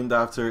purpose named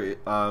after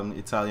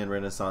Italian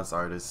Renaissance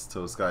artists,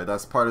 Toskai.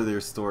 That's part of their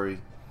story.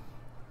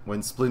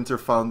 When Splinter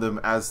found them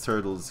as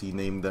turtles, he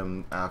named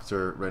them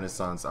after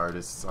Renaissance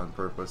artists on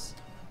purpose.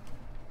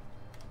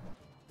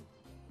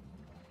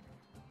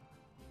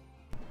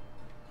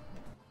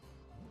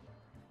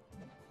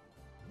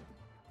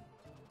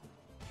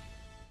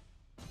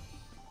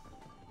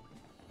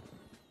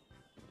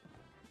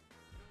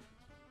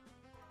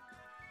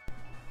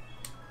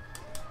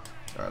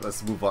 Alright,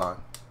 let's move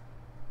on.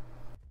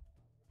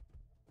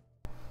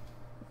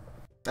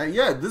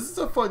 Yeah, this is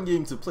a fun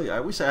game to play. I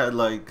wish I had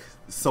like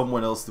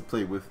someone else to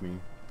play with me,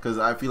 because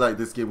I feel like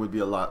this game would be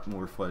a lot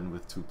more fun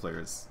with 2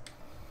 players.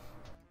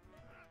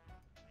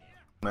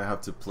 Might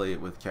have to play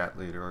it with Cat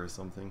later or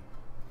something.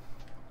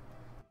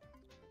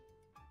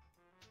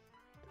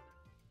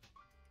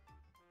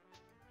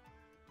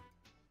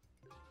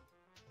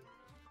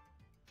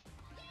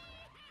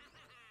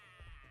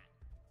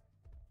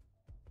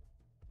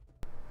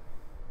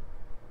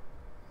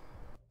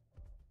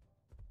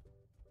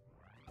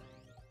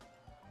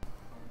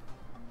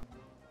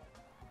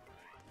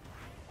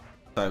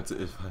 Time to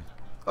invite.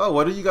 Oh,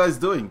 what are you guys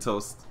doing,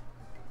 Toast?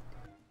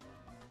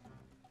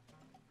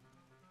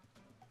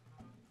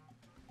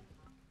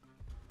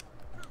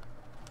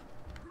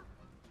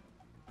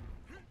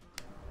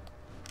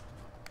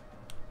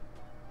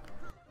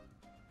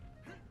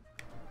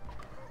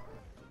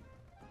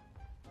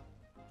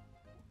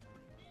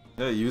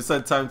 Yeah, you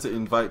said time to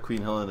invite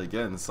Queen Helen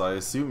again, so I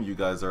assume you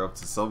guys are up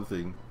to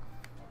something.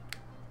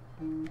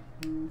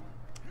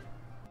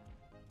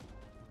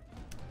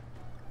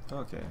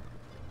 Okay.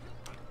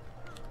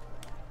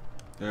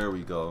 There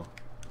we go.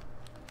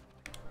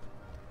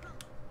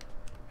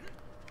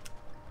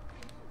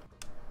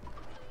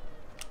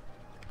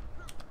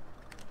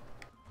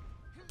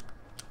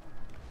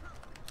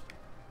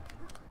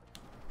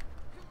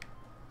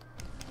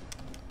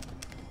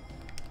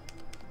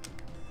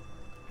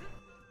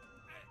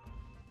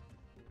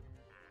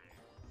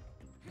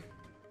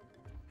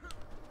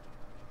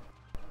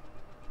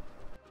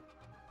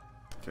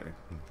 Okay.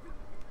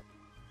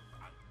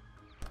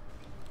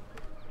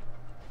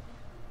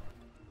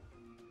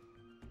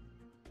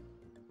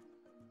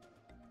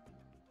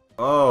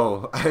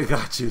 Oh, I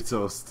got you,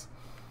 Toast.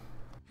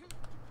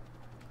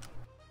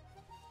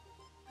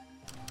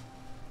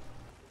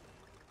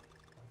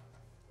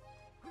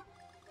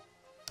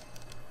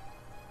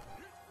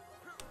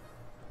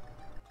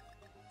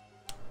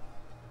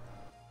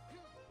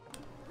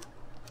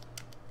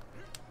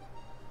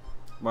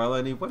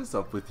 Marlene, what is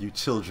up with you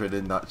children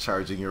and not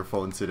charging your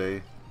phone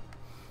today?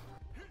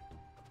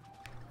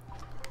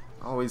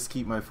 Always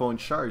keep my phone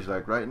charged.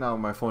 Like right now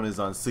my phone is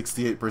on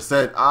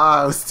 68%.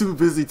 Ah, I was too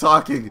busy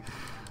talking.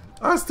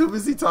 I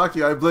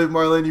blame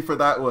Marlene for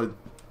that one.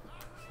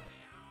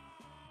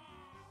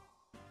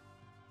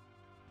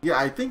 Yeah,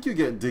 I think you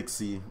get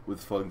Dixie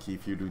with Funky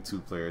if you do 2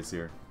 players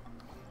here.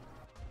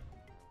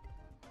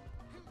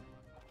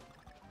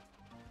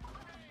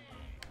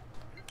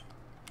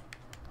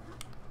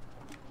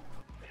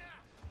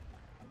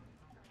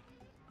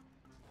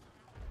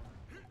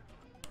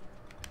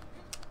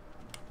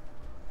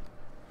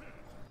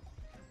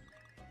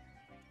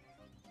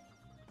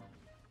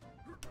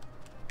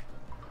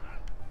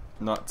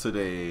 Not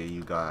today,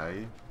 you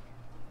guy.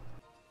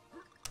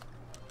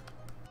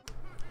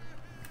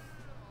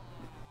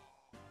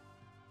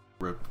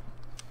 Rip.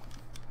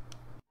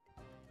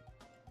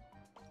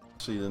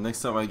 Actually, the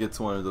next time I get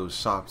to one of those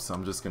shops,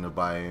 I'm just gonna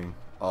buy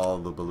all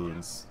the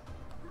balloons.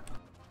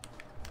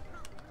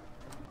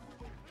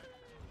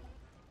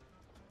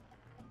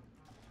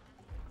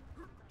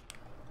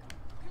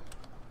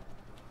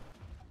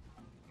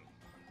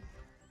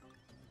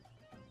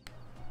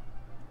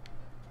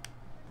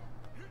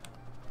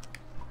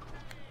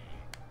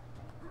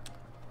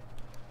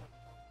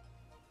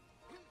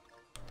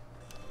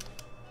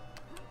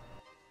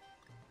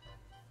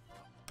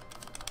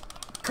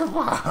 Come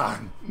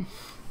on!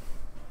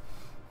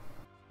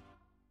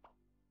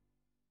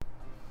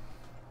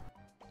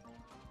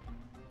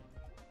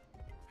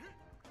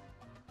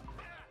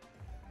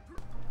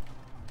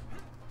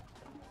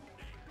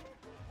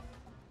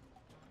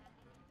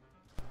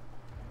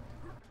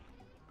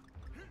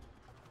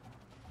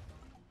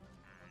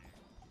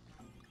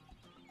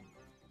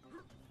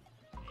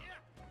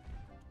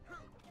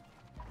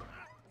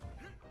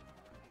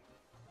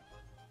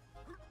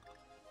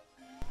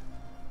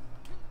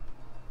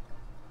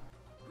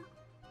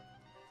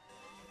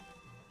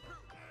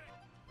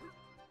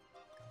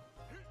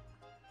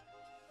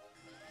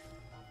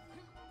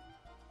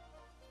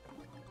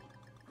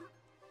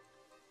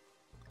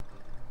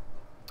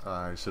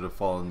 I should have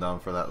fallen down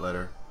for that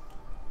letter.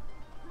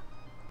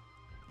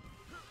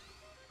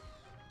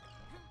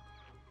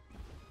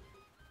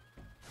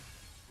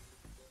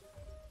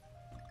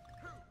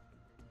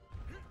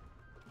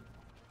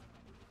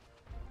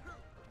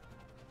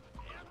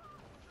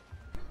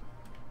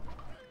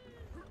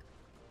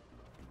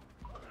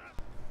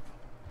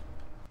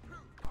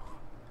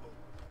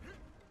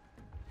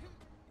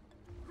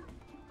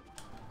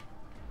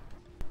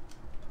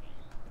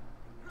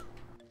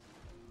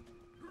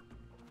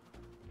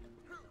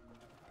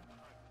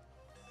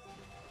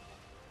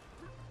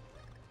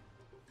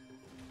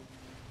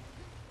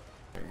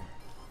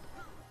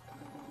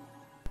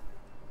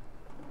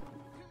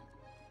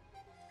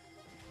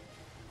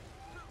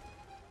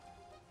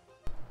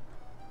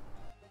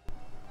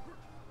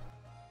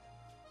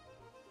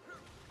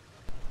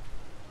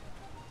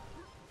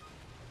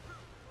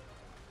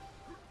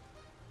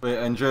 Wait,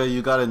 Andrea,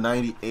 you got a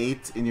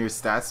 98 in your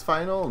stats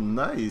final?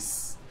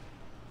 Nice.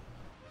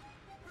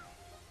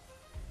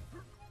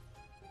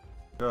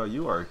 Girl,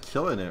 you are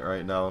killing it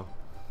right now.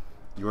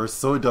 You are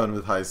so done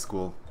with high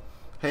school.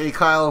 Hey,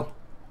 Kyle.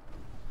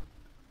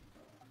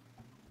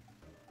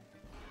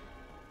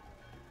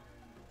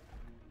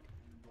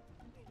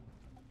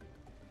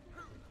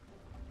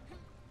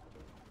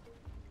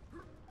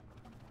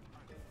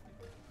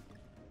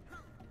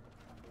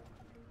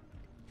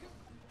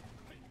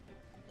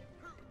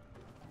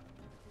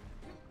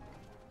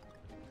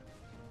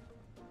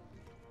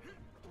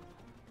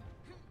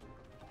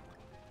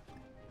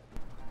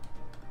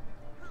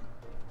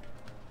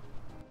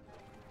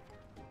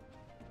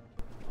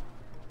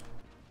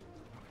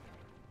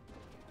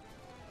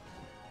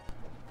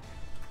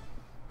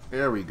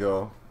 There we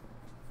go.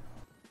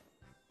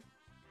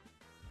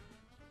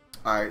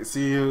 Alright,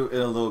 see you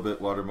in a little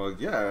bit, Watermug.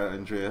 Yeah,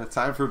 Andrea.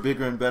 Time for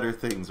bigger and better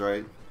things,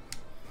 right?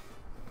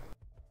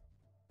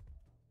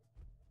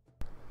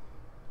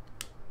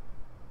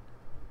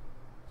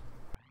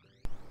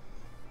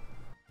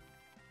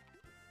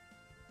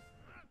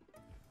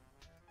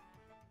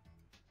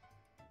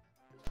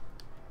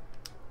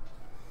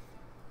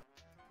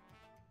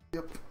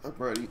 Yep, I'm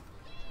ready.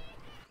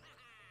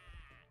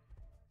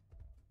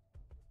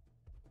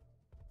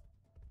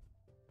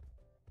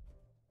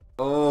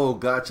 Oh,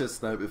 gotcha,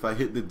 Snipe. If I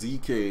hit the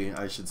DK,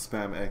 I should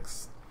spam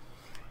X.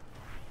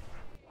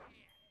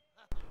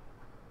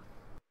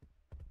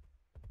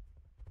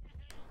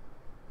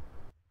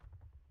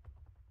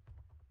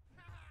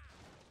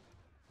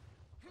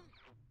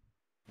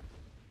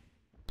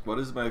 What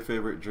is my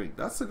favorite drink?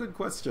 That's a good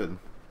question.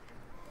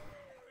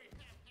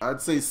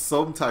 I'd say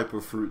some type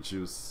of fruit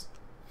juice.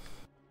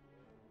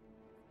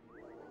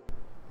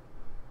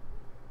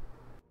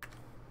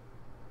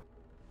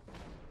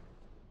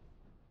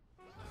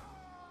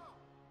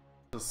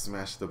 Just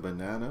smash the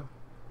banana.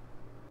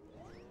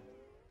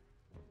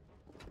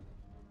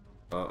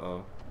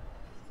 Uh-oh.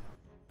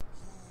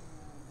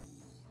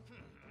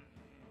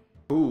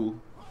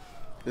 Ooh.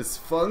 It's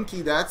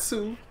funky, that's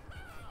who.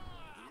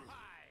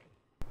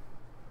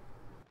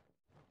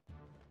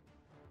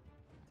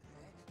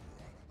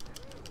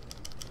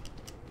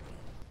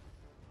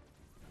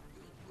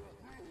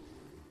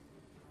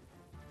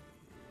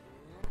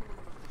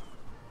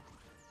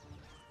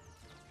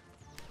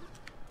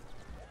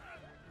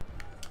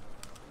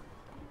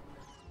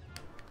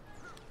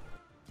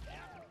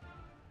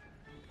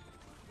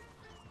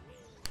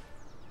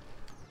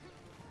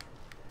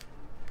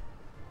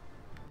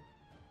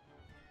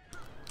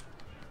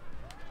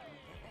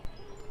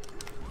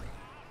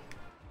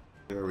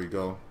 There we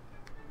go.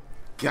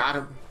 Got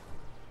him.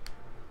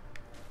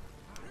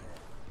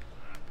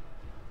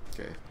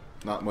 Okay,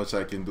 not much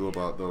I can do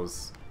about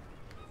those.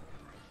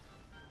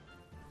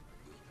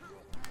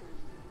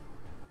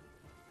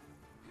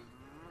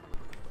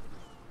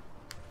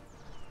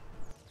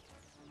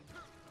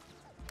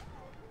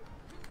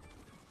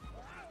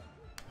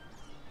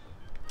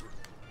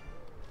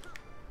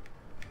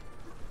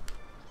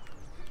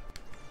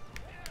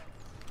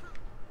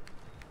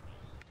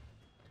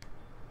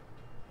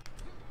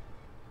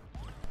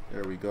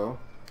 There we go.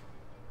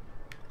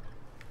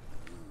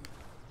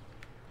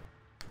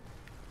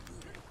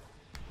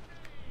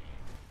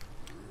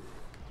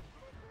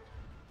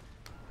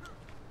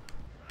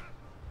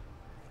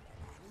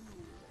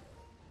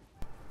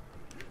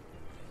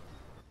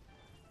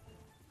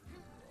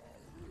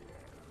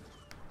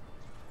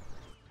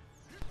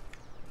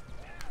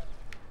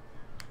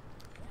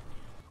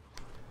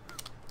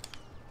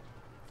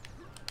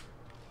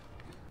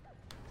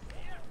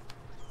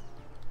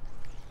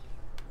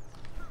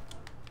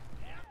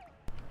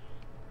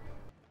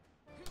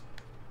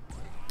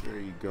 There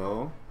you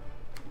go.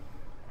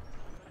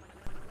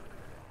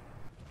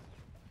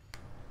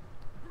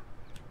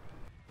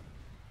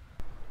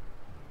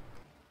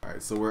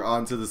 Alright, so we're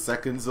on to the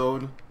second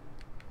zone.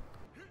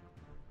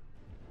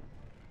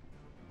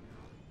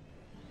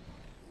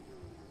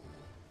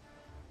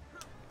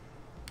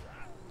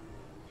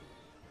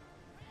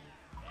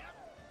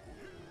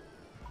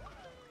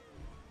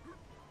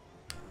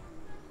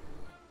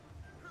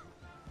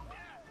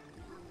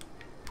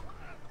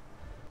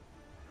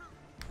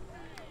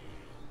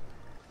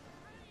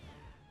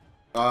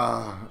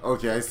 Ah,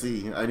 okay, I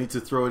see. I need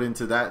to throw it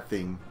into that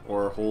thing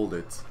or hold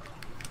it.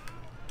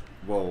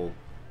 Whoa.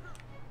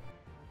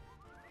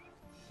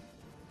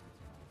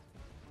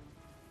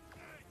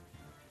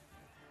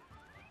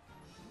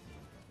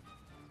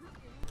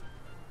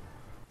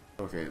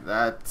 Okay,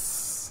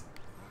 that's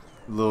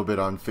a little bit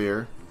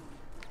unfair.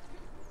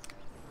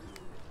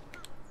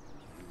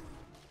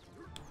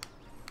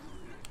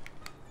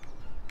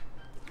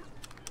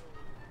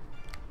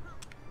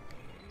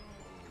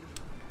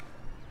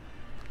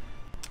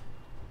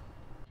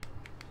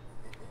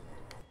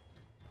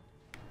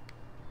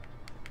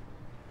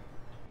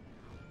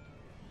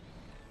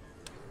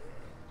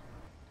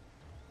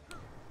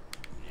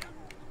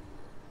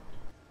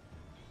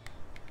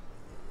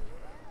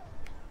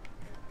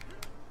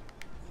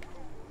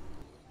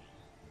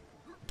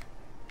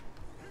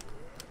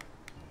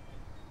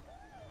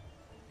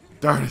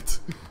 Darn it.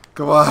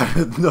 Come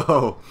on.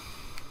 No.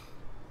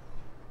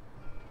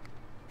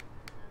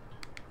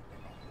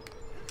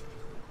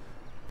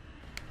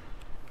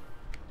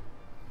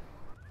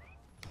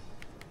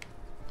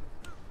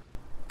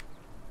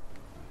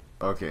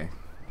 Okay.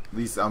 At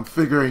least I'm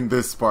figuring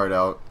this part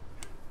out.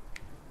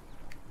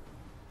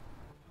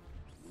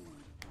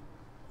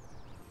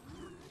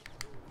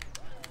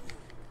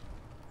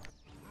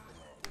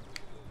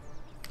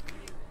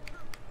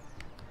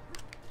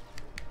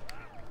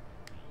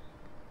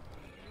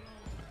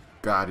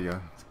 Got ya.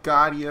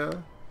 Got ya.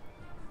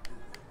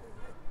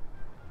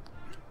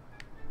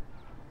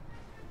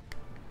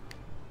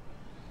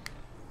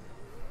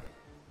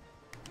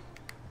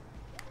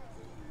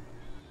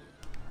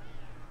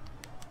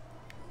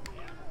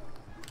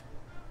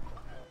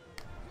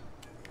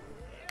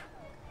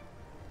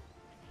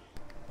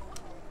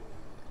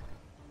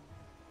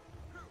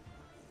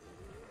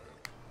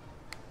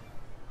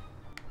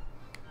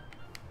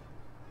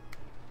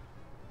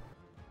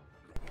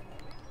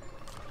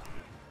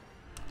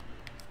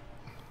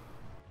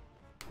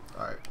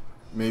 Alright.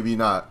 Maybe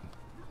not.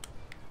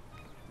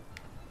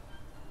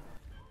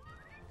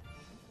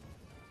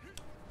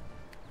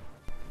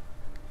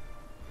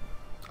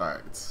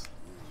 Alright.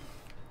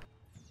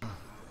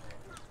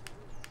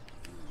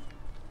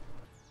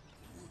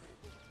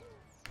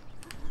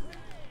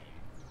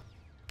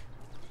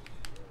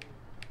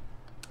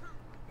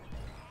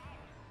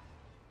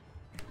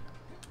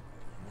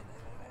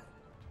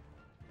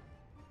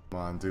 Come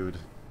on, dude.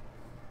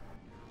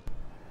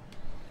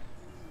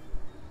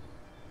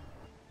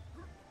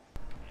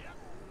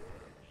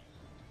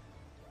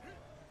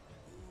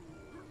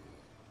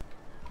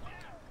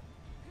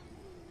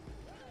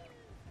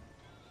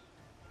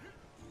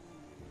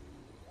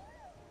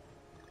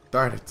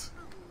 Darn it.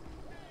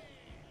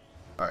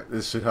 Alright,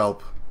 this should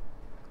help.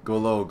 Go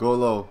low, go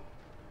low.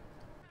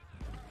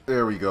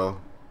 There we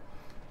go.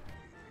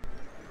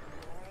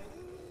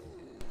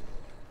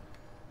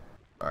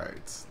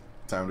 Alright,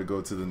 time to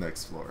go to the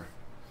next floor.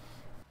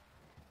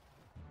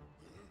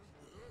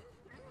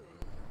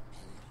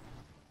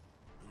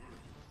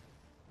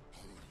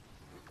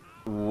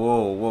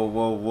 Whoa, whoa,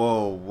 whoa,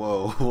 whoa,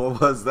 whoa. What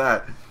was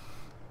that?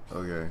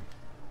 Okay.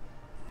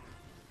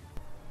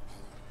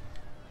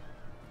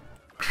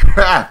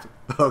 Crap!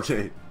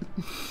 Okay.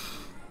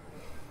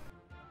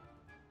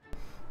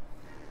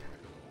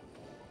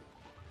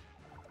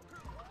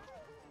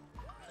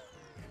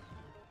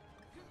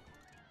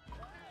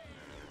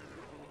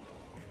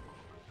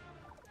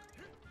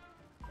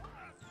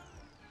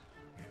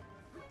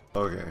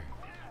 Okay.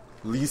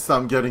 At least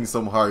I'm getting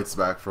some hearts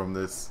back from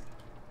this.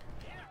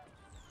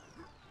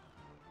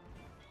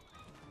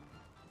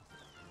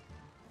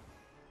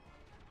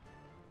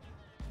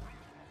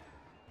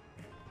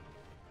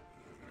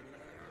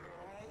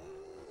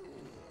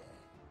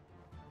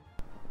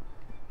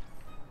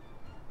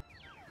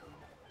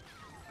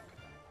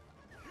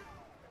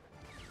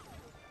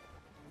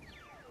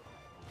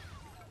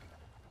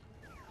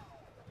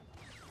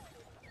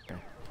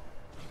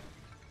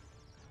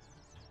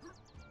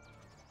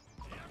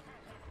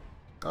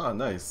 Oh,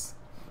 nice.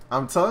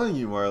 I'm telling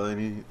you,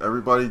 Marlene,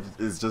 everybody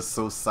is just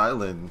so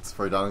silent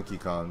for Donkey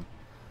Kong.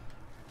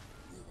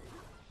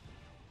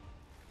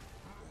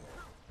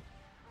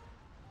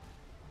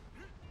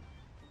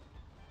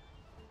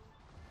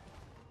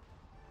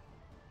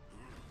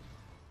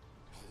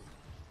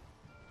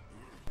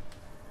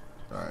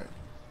 Alright.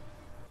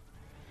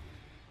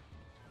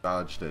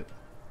 Dodged it.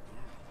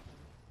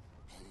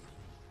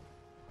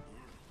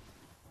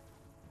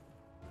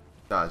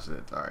 Dodged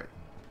it, alright.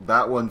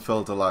 That one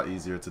felt a lot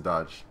easier to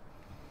dodge.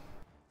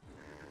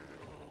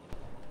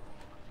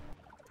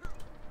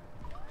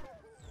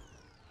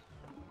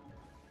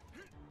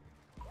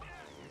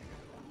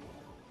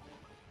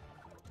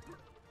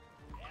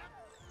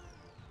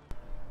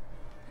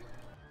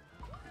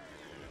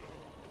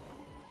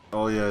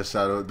 Oh yeah,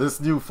 Shadow.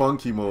 This new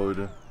funky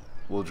mode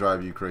will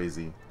drive you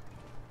crazy.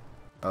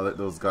 I'll let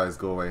those guys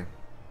go away.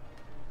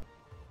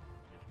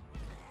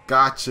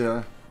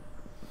 Gotcha!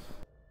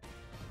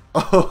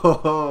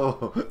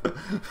 Oh,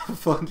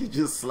 Funky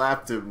just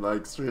slapped him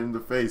like straight in the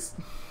face.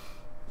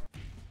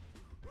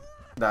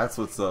 That's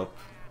what's up.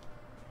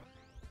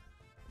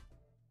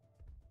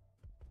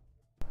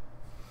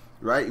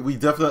 Right? We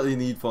definitely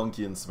need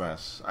Funky in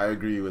Smash. I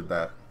agree with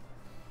that.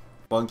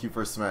 Funky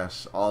for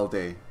Smash all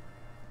day.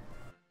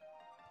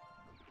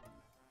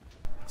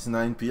 It's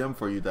 9 PM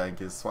for you,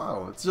 Dankis.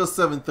 Wow, it's just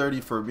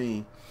 7:30 for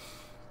me.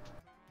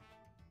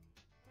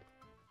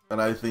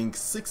 And I think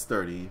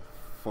 6:30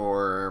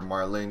 for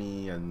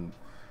Marlene and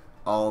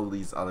all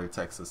these other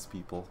Texas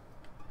people.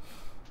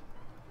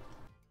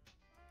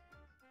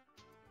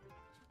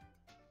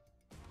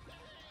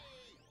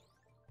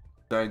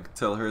 Dag,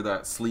 tell her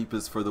that sleep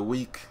is for the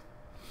weak.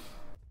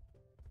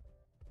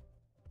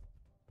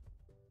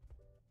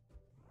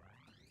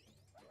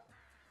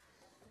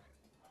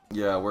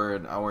 Yeah, we're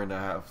an hour and a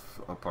half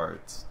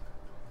apart.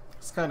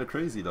 It's kind of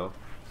crazy though.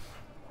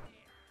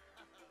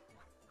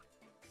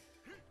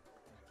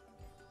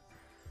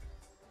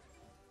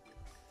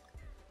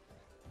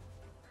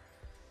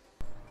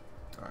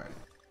 Alright.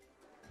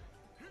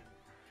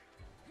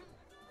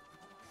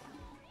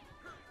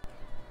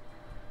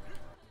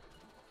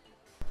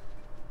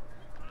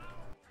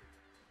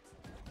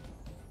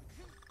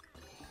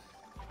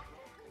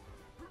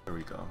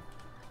 go.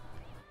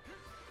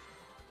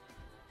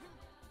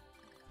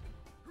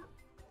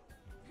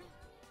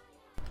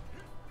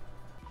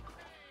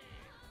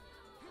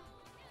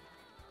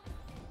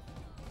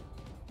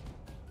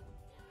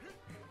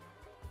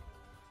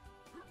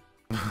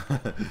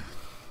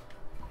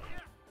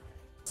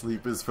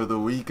 Sleep is for the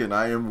weak, and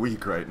I am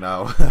weak right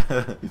now.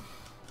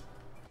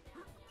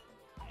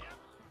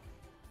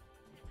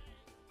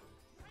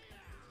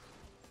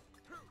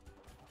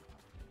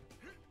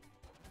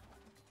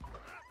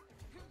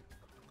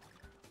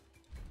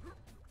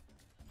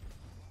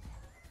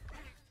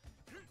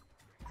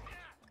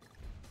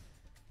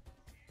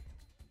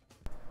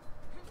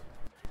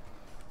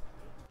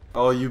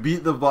 Oh, you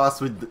beat the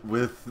boss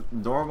with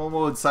normal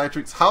mode,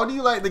 Citrix. How do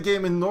you like the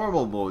game in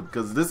normal mode?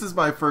 Because this is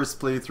my first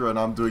playthrough and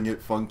I'm doing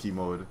it funky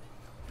mode.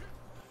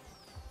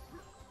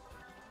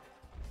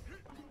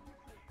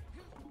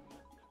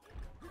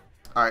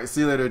 Alright,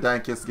 see you later,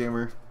 Dankiest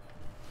Gamer.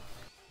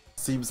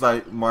 Seems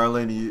like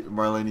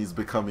Marlene's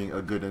becoming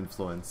a good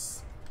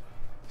influence.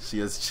 She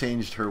has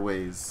changed her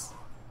ways.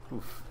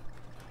 Oof.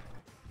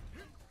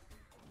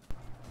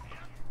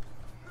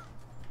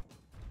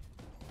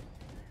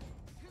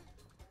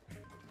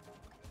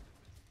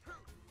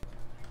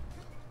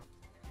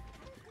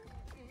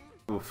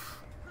 Oof.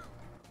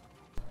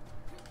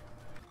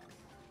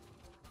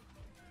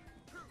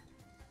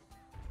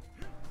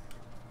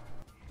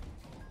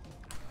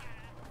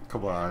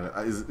 Come on,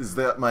 is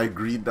that my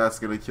greed that's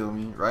gonna kill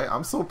me, right?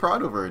 I'm so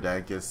proud of her,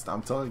 Dankist,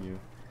 I'm telling you.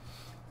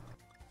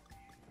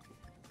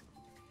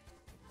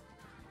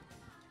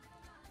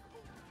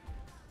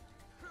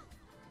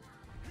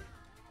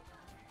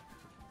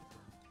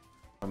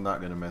 I'm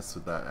not gonna mess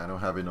with that. I don't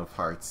have enough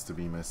hearts to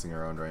be messing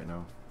around right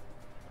now.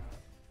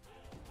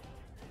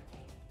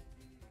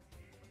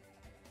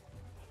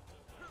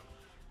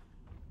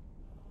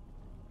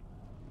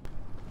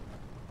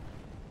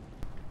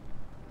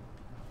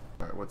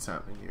 Alright, what's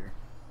happening here?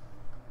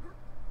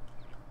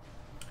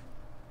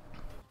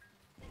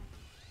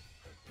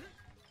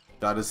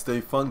 Gotta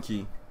stay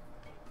funky.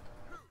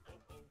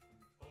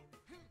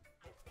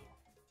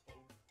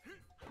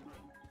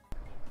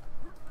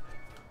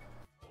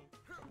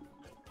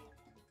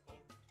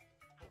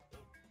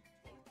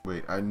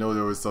 Wait, I know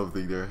there was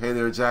something there. Hey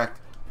there, Jack.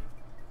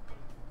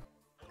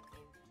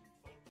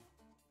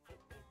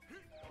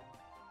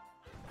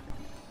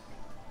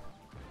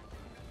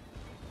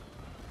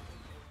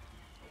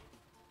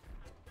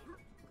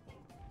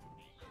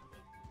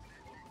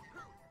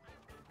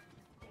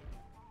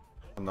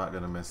 I'm not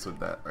gonna mess with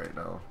that right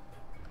now.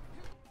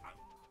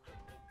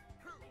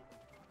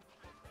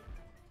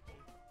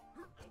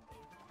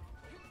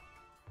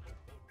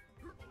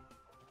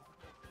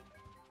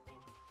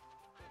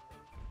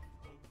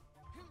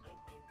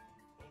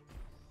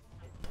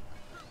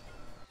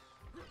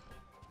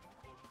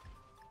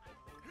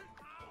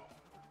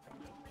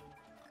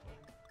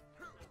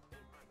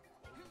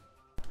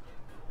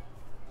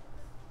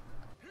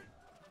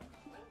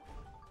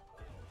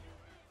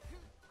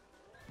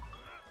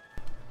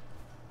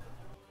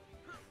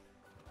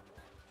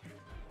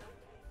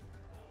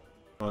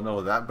 Oh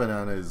no, that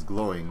banana is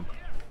glowing.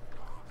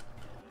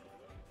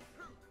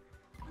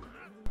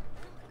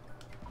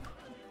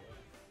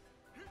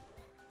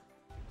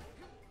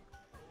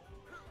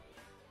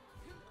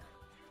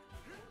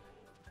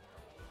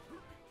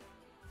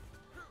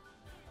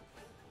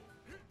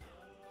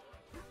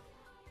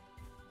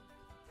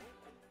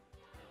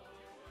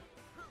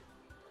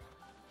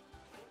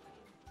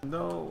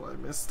 No, I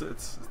missed it.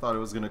 I thought it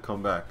was gonna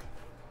come back.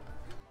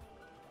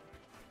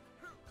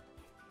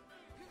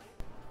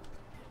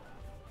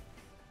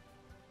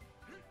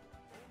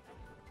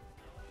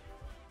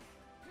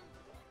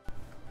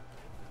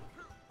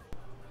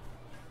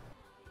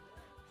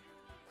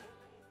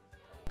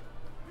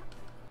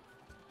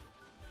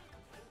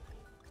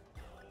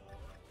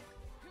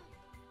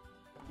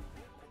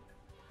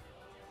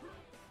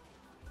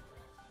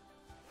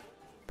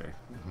 Okay.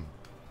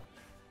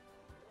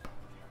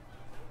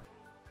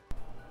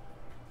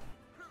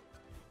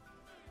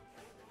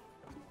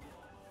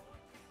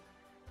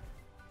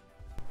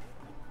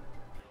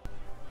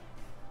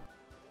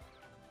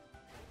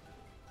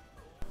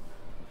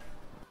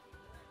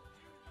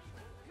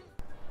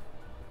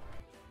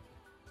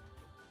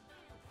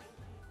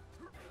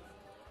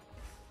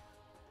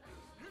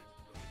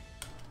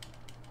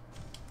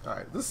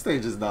 Alright, this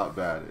stage is not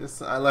bad.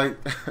 I like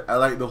I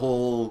like the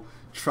whole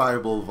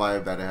tribal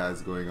vibe that it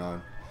has going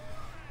on.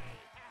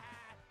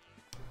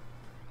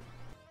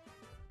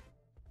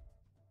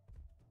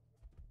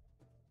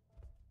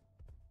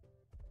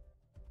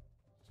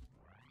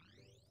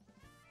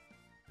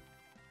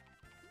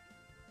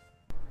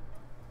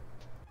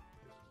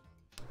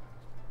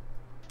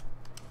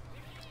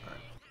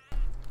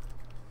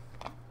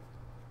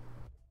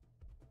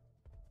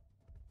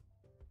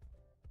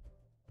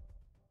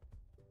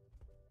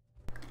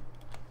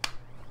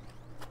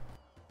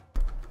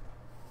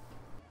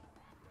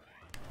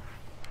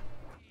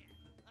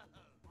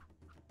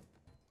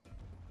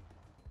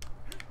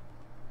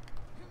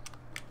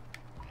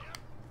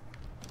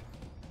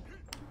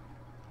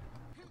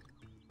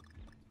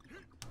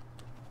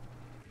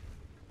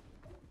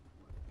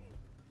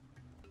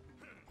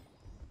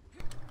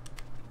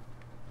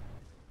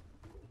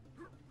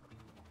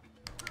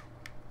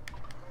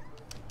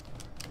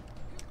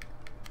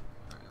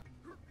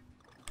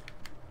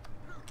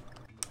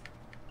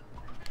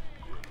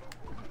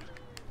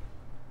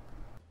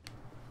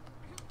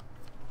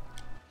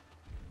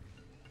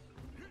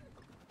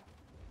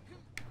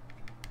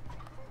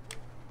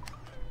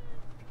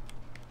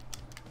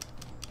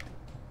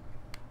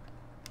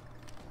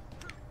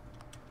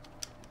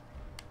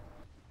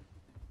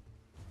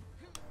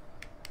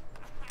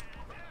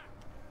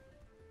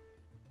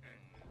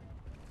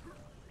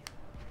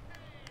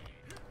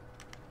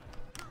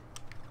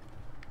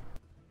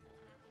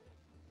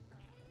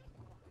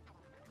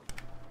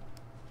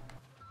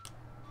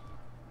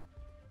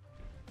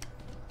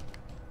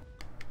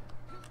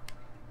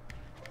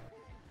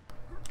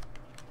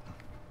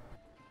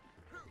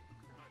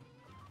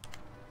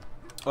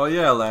 Oh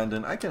yeah,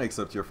 Landon, I can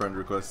accept your friend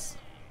request.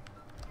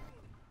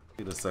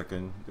 Wait a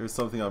second. There's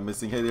something I'm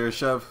missing. Hey there,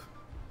 Chef.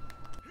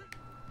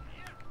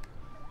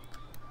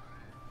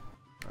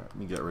 Alright, let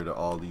me get rid of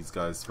all these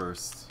guys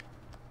first.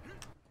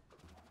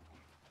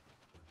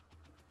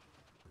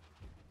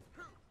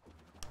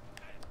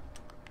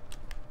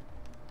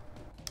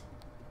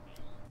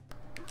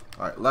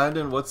 Alright,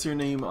 Landon, what's your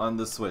name on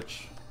the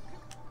Switch?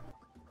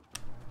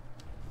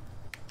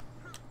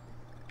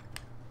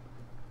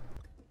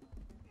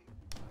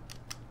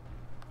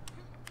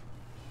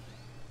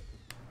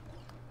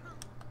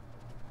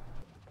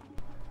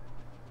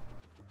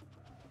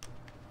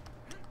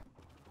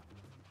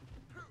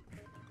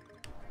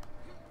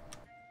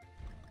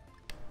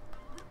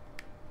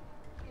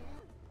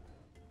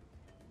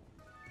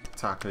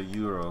 Taka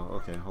Euro.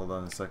 Okay, hold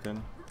on a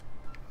second.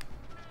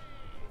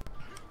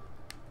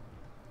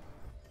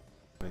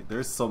 Wait,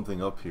 there's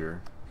something up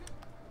here.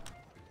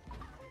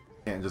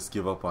 Can't just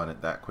give up on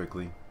it that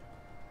quickly.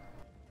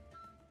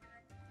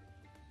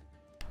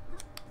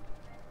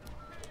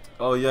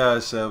 Oh yeah,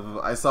 Chev,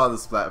 I saw the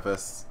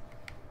Splatfest.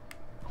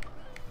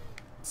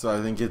 So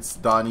I think it's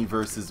Donnie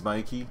versus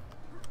Mikey.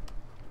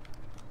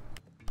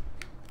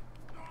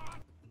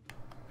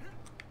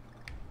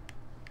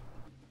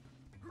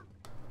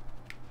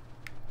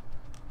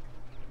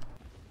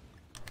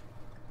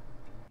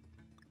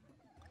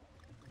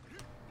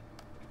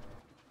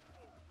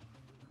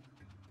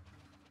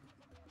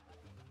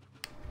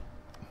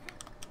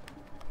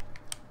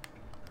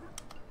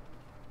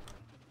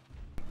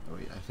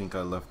 Wait, I think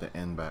I left the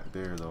N back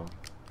there though.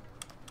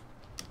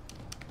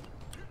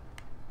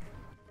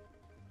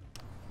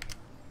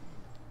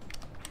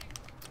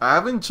 I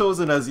haven't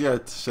chosen as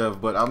yet, Chev,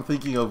 but I'm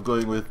thinking of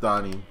going with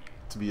Donnie,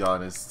 to be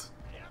honest.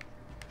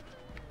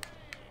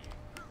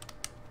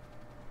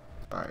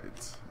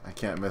 Alright, I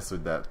can't mess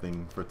with that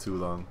thing for too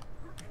long.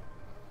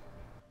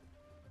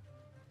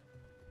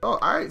 Oh,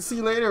 alright, see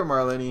you later,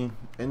 Marlene.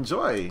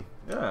 Enjoy.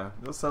 Yeah,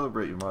 go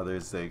celebrate your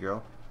Mother's Day,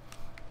 girl.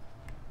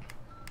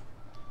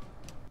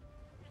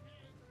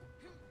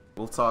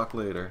 We'll talk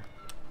later.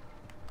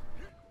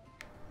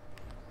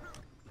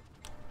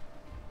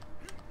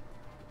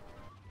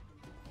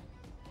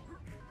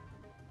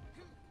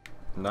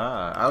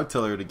 Nah, I would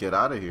tell her to get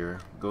out of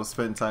here. Go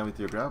spend time with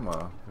your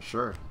grandma, for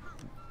sure.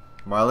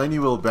 Marlene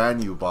will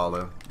ban you,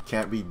 Bala. You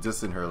can't be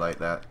dissing her like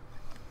that.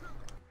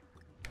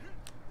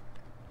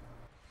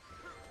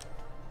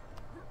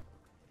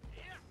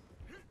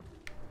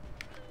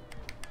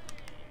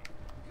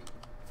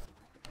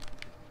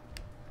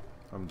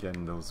 I'm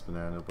getting those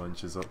banana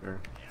bunches up there.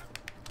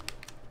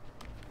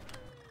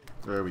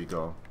 There we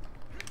go.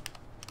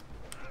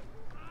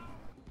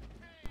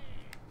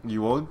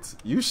 You won't?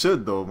 You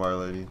should though,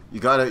 Marlene. You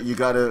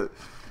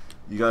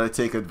gotta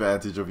take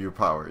advantage of your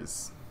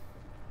powers.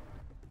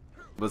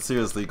 But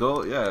seriously,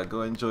 go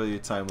enjoy your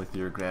time with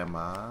your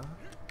grandma.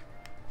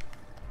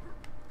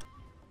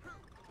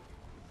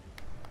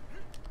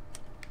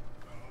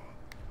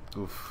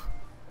 Oof.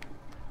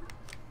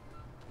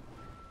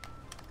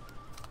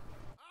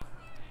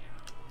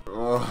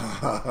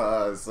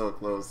 Oh, so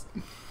close.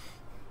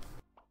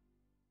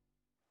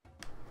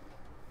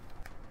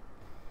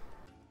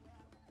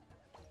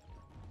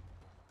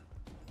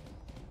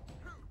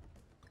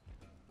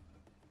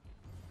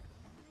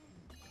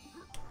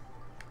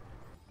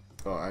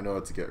 Oh, I know how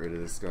to get rid of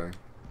this guy.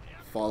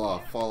 Fall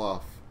off, fall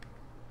off.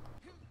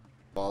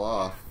 Fall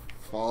off,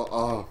 fall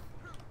off.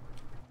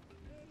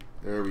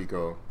 There we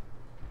go.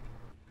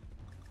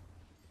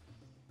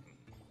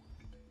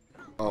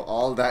 Oh,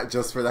 all that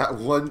just for that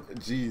one?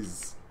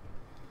 Jeez.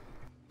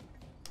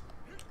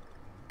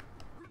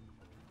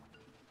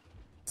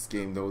 This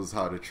game knows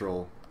how to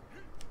troll.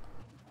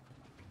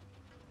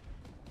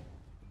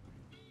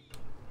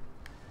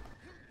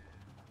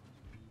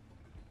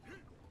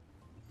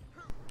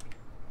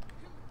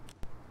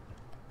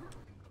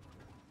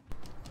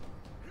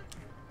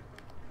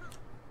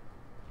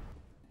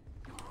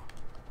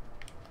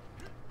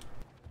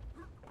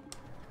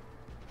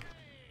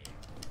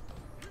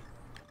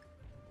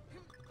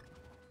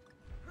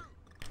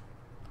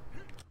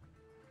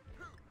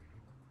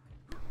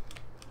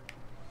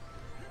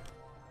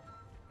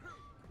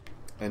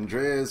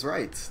 Andrea is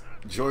right.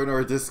 Join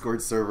our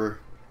Discord server.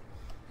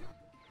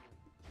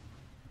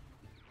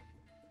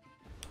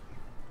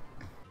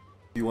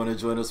 If you want to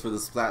join us for the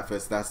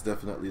Splatfest, that's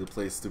definitely the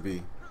place to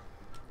be.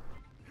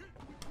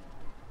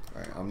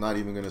 Alright, I'm not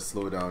even going to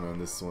slow down on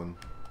this one.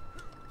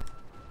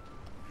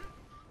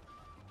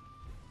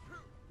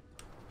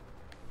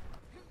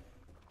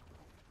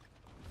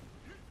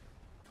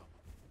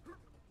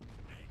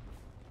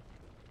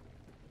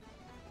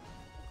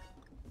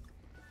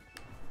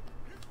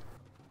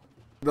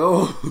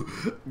 No!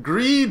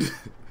 Greed!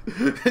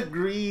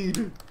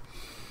 Greed!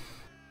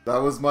 That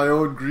was my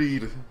own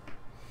greed. At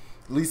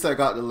least I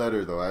got the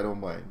letter though, I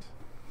don't mind.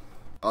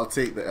 I'll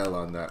take the L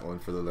on that one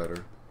for the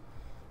letter.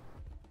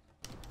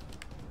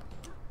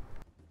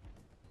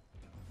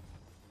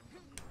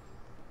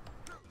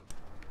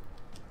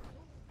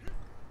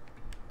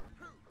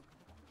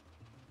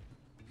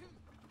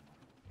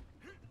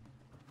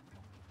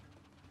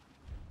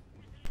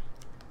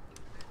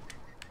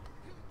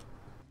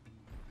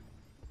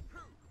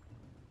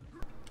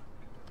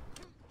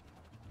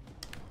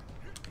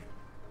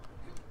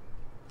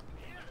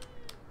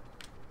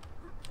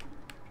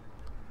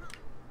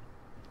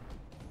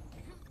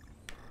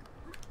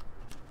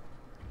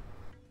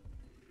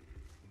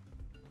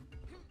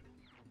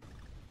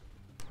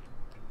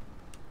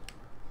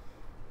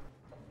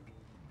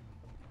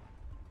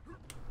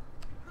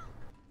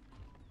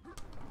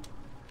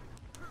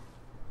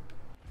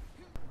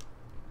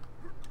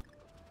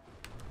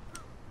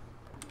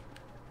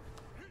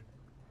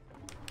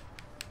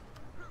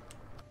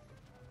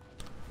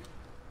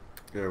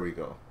 There we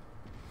go.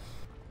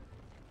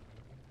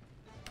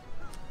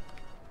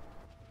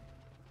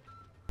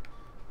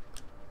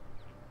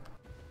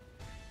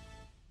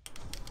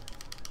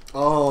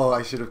 Oh,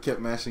 I should have kept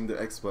mashing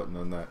the X button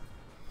on that.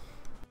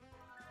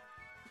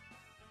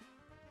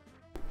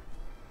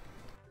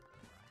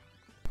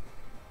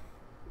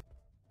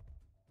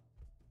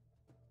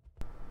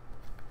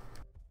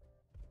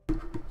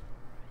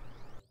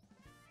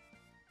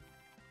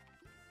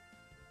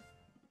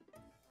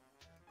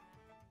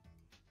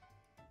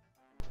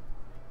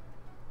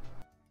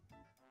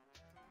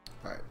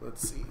 Alright,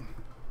 let's see.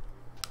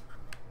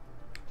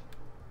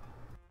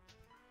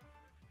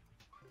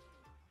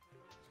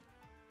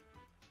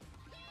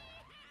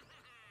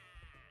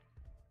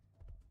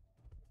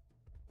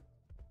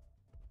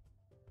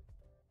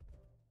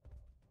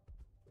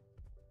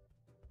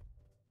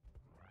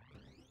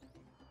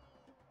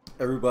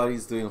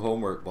 Everybody's doing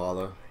homework,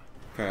 Bala,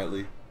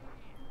 apparently.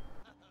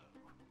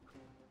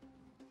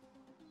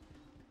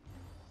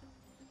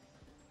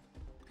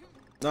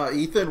 Nah,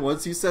 Ethan,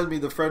 once you send me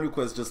the friend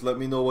request, just let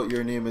me know what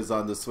your name is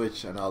on the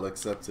Switch and I'll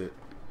accept it.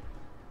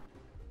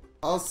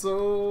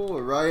 Also,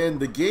 Ryan,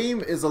 the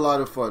game is a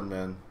lot of fun,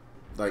 man.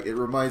 Like, it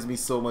reminds me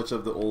so much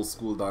of the old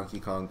school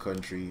Donkey Kong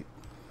Country.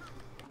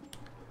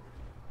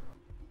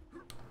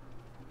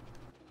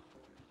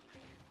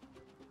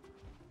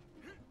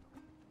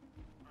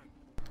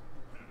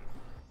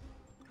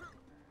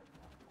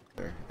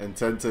 There. And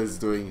Tenta is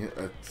doing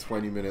a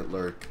 20-minute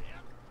lurk.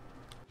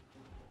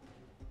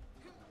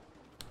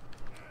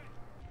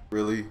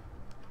 Really?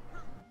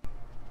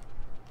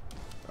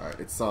 Alright,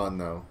 it's on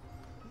now.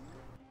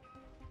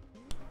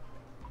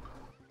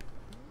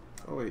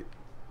 Oh wait.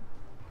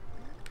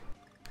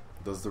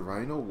 Does the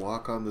rhino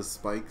walk on the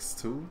spikes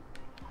too?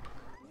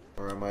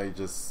 Or am I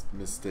just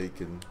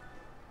mistaken?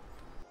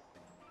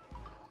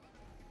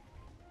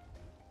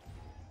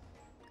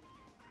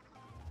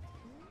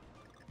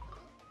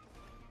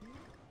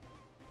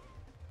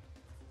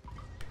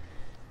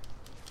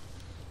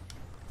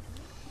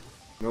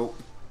 Nope.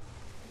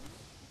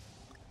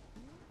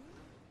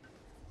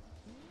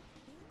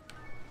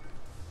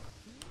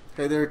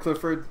 Hey there,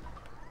 Clifford.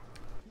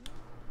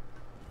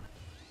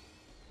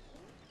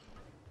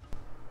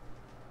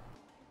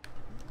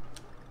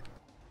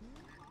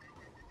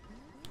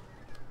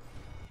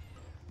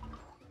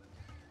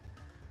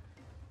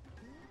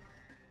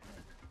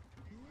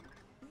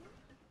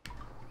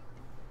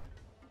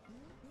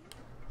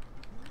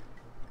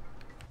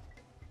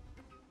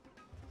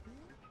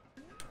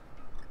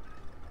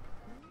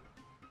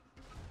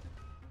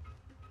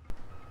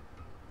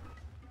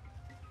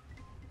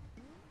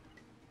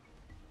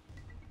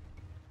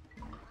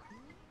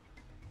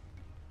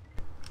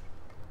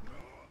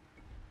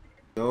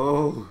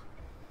 No!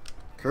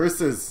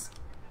 Curses!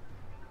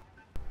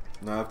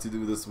 Now I have to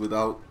do this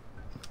without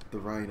the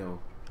rhino.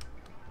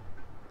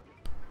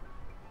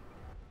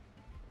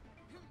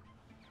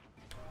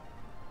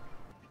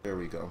 There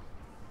we go.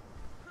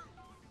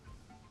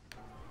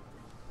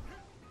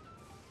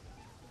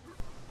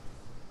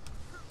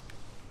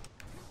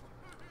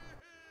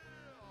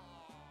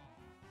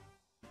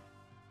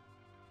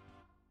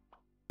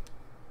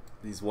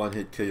 These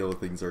one-hit KO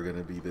things are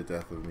gonna be the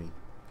death of me.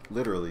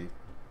 Literally.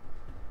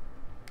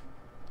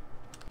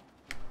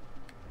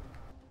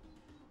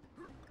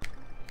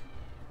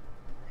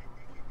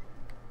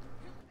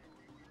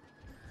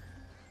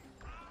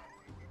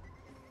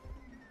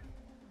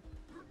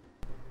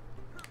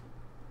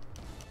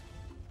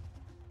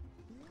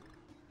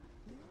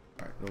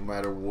 No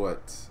matter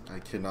what, I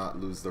cannot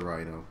lose the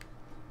rhino.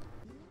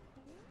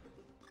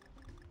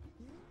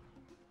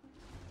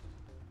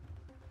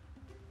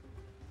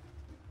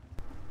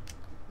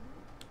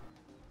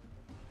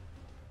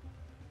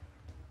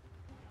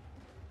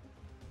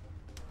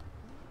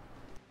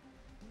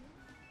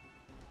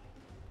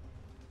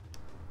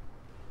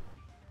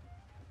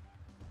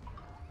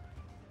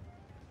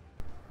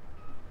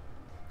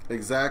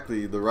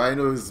 Exactly, the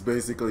rhino is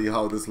basically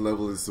how this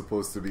level is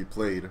supposed to be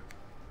played.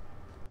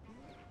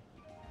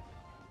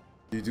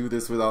 You do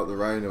this without the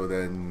rhino,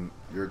 then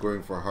you're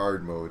going for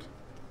hard mode.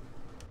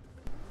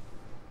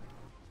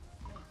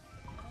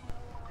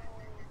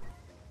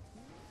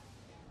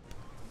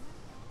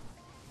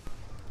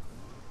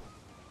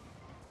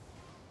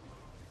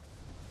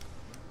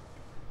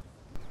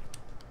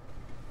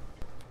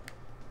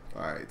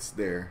 Alright, it's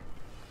there.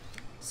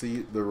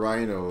 See, the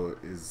rhino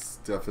is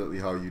definitely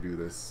how you do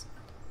this.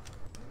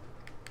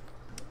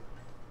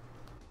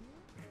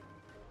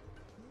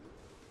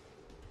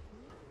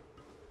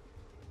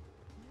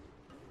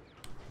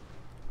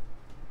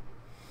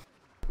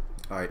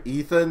 Alright,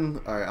 Ethan.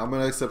 Alright, I'm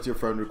gonna accept your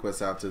friend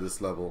request after this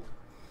level.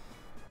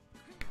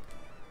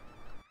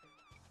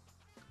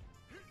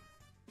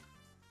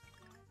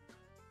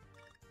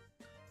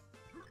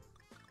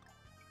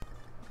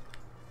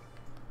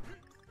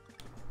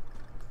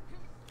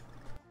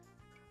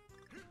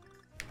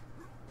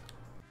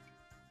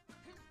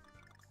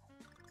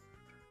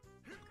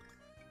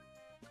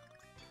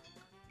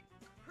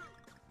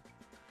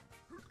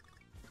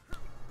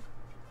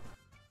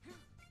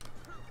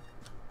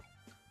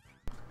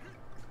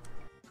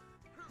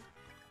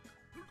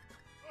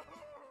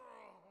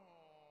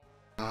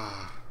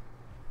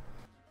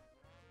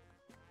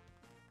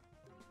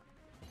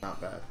 Not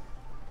bad.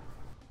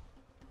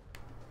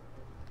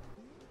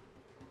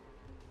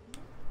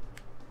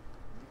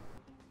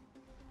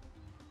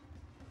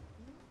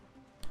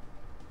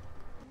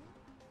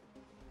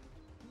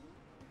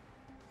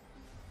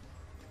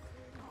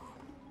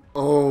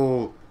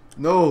 Oh,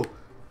 no.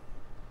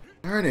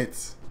 Darn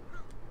it.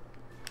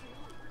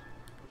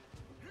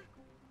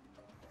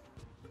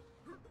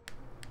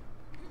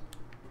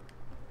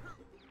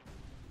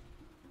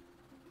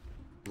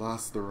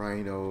 Lost the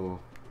rhino.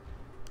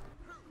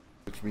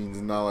 Which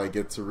means now I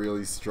get to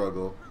really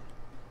struggle.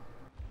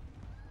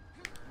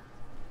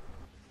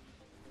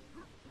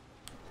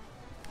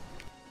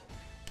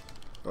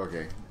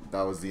 Okay,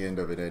 that was the end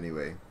of it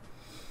anyway.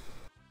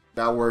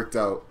 That worked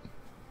out.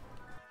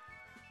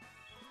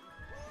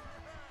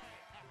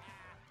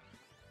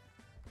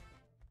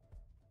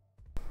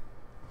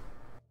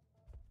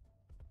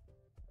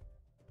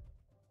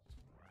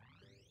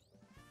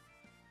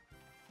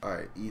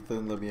 Alright,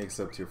 Ethan, let me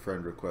accept your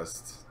friend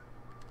request.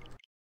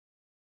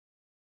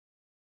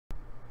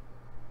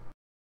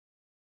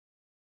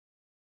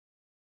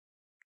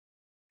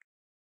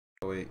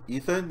 Oh wait,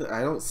 Ethan,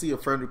 I don't see a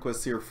friend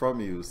request here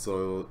from you,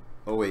 so...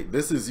 Oh wait,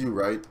 this is you,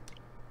 right?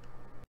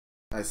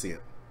 I see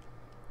it.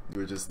 You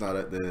were just not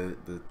at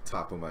the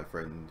top of my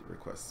friend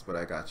requests, but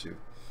I got you.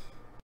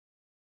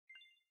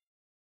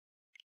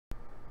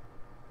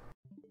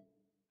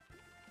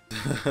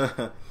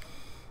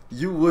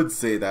 You would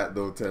say that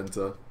though,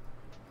 Tenta.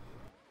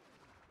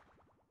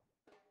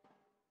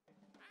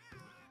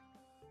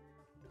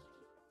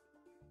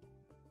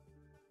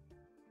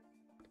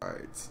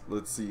 Alright,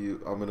 let's see.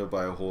 I'm gonna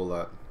buy a whole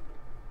lot.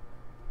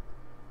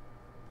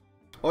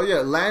 Oh yeah,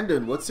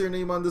 Landon, what's your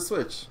name on the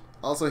Switch?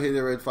 Also, hey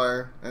there,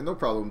 Redfire, and no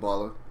problem,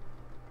 Bala.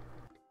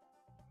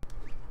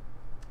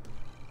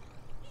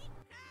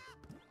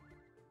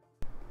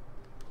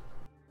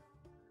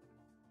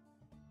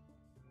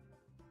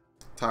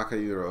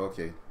 Takahiro,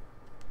 okay.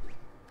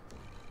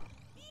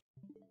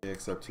 I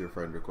accept your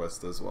friend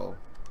request as well.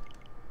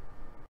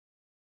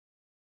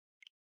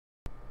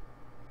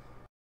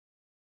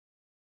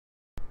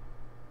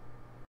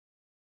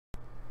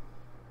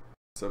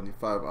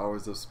 "75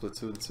 hours of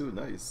Splatoon 2,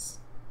 nice.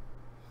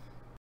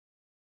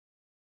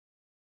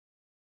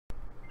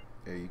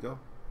 There you go.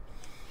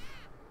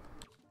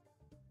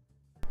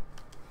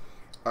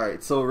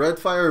 Alright, so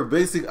Redfire,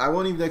 basic. I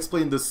won't even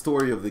explain the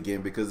story of the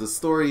game because the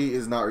story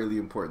is not really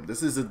important.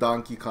 This is a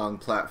Donkey Kong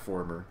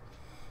platformer.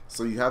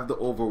 So you have the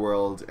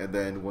overworld, and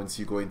then once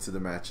you go into the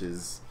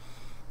matches,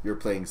 you're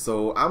playing.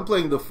 So I'm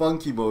playing the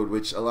funky mode,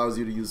 which allows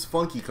you to use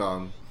Funky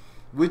Kong,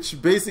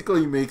 which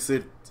basically makes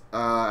it,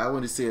 I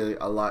want to say,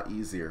 a lot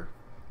easier.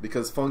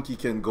 Because Funky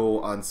can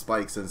go on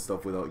spikes and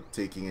stuff without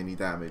taking any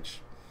damage.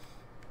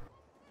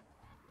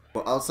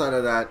 But outside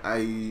of that,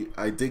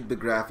 I dig the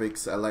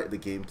graphics, I like the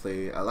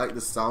gameplay, I like the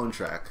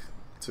soundtrack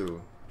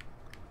too.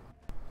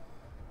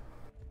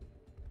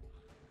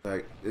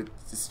 Like,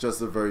 it's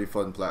just a very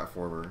fun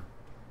platformer.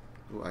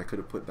 Ooh, I could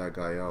have put that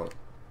guy out.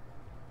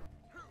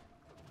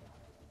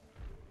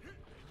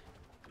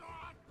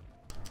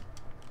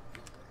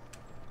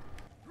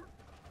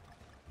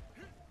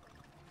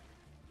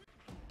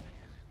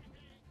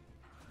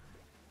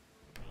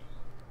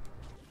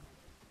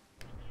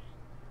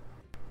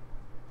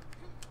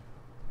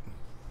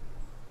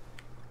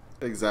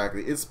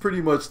 Exactly. It's pretty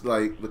much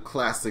like the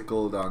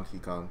classical Donkey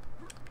Kong.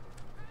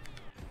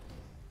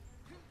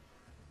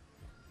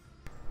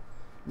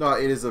 No,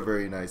 it is a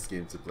very nice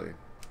game to play.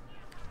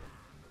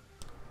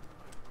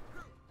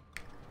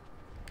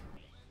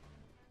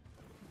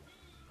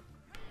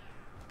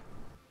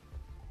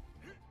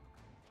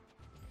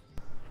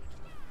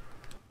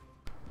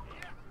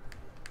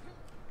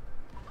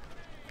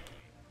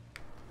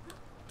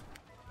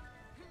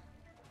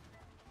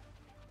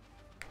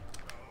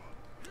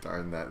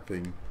 Darn that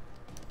thing.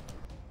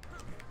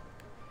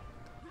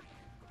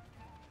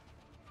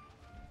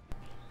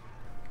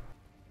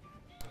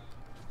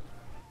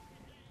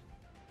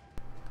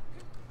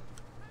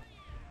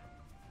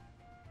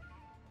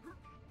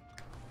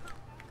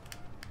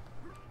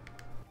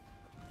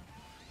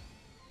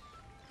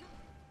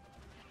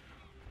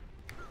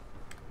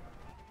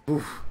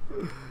 Oof.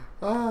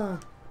 Ah,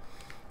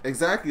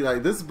 exactly.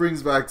 Like, this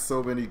brings back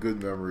so many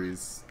good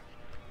memories.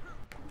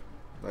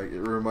 Like,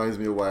 it reminds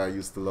me of why I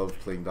used to love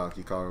playing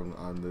Donkey Kong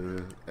on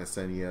the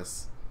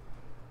SNES.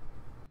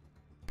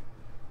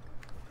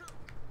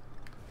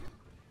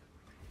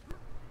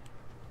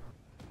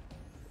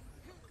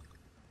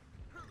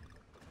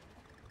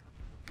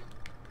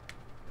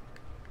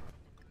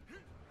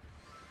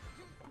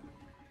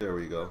 There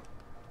we go.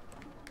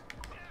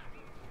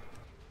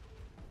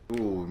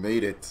 Ooh,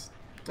 made it.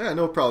 Yeah,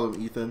 no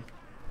problem, Ethan.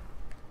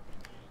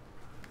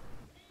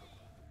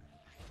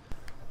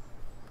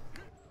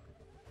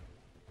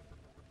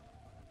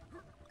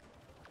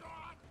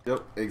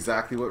 Yep,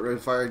 exactly what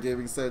Redfire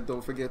Gaming said.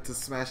 Don't forget to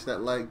smash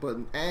that like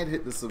button and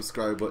hit the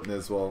subscribe button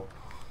as well.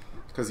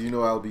 Because you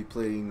know I'll be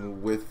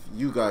playing with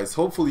you guys.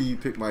 Hopefully you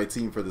pick my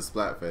team for the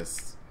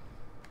Splatfest.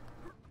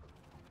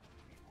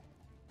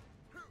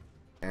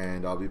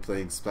 And I'll be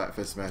playing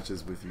Splatfest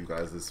matches with you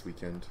guys this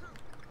weekend.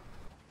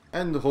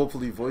 And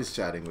hopefully voice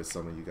chatting with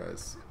some of you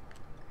guys.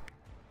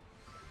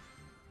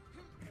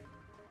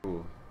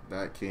 Ooh,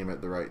 that came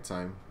at the right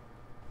time.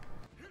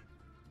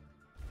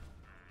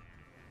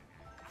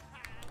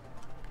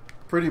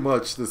 Pretty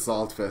much the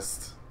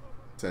Saltfest,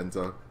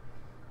 Tenta.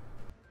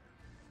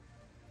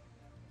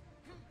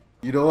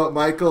 You know what,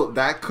 Michael?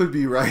 That could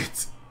be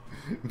right.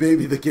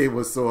 Maybe the game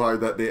was so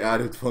hard that they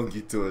added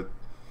Funky to it.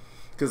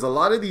 Because a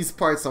lot of these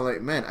parts, I'm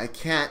like, man, I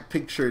can't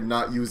picture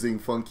not using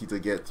Funky to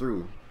get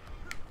through.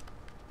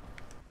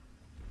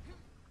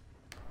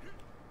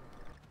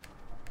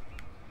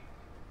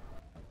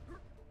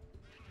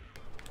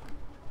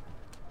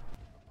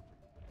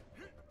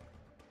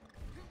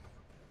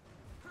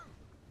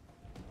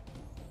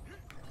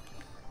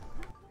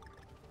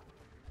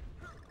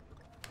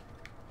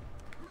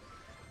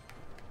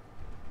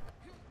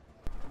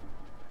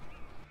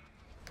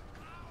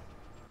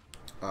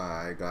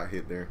 I got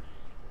hit there.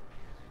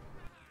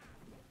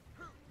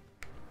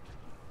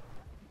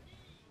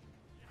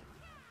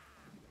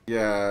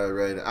 Yeah,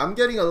 right. I'm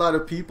getting a lot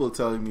of people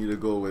telling me to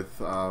go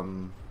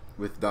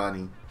with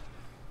Donnie.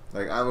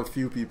 Like, I have a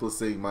few people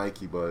saying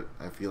Mikey, but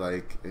I feel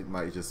like it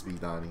might just be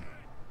Donnie.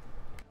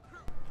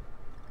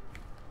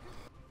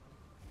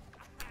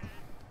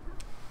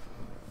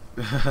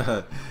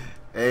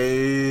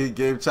 Hey,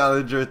 Game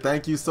Challenger,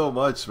 thank you so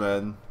much,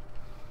 man.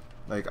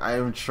 Like, I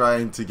am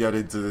trying to get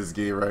into this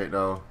game right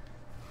now.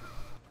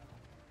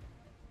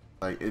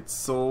 Like, it's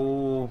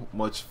so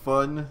much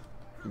fun.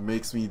 It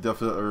makes me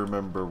definitely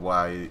remember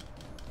why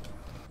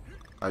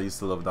I used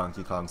to love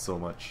Donkey Kong so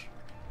much.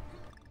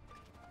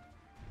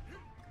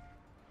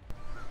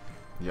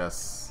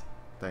 Yes,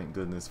 thank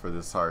goodness for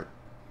this heart.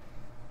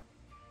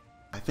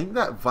 I think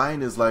that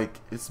vine is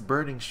like, it's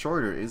burning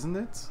shorter, isn't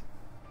it?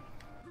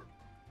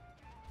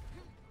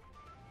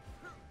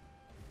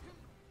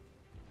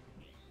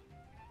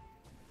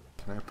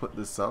 Can I put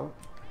this out?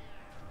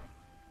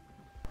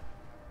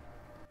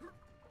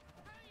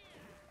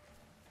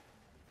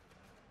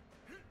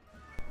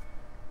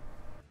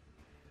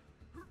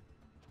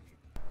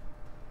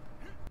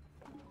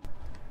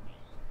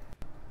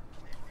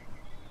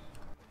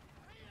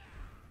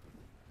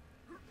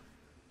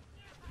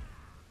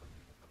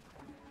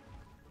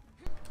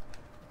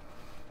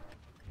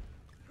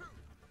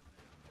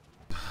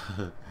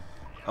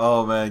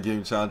 Oh man,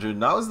 Game Challenger,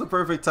 now is the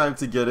perfect time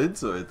to get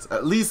into it.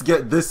 At least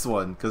get this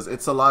one, because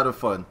it's a lot of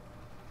fun.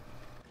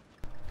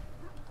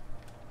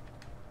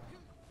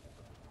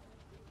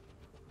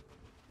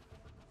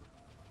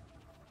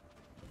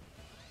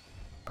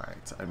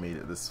 Alright, I made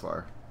it this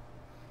far.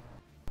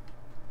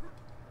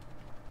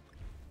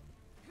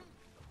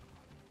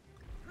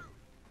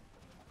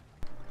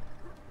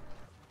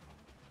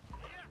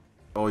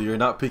 Oh, you're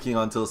not picking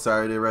until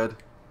Saturday, Red?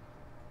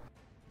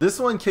 This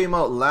one came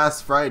out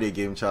last Friday,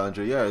 Game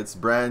Challenger. Yeah, it's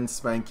brand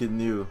spanking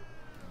new.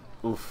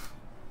 Oof.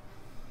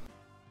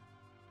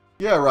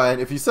 Yeah, Ryan,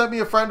 if you send me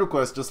a friend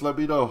request, just let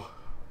me know.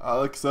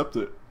 I'll accept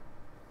it.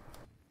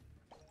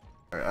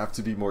 I have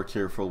to be more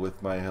careful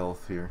with my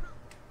health here.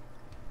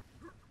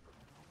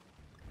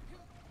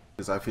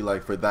 Because I feel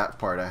like for that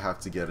part, I have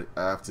to get it.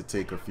 I have to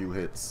take a few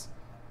hits.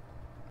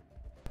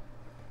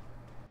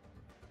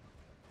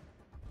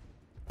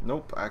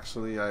 Nope,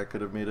 actually, I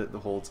could have made it the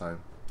whole time.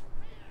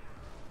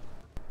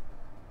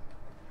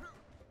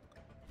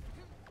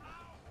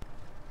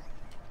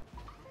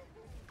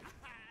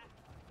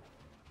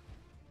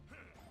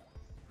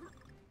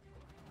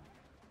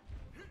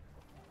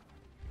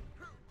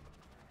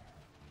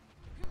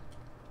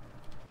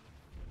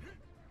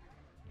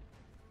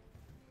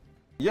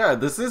 Yeah,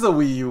 this is a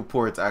Wii U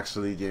port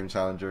actually, Game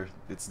Challenger.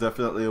 It's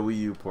definitely a Wii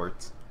U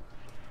port.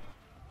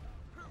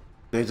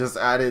 They just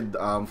added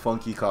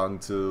Funky Kong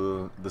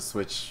to the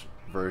Switch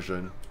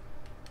version.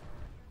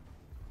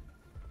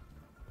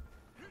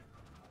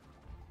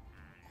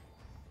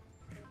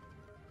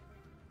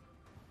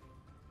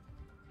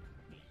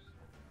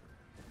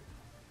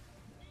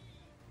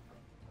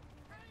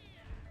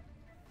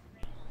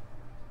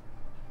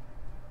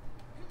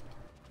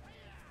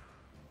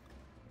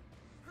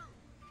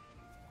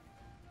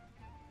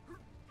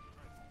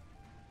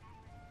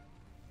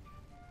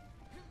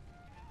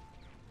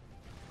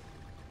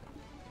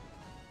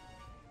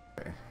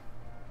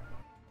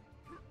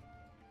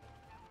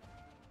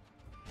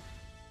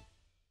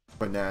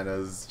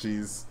 Bananas,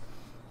 jeez.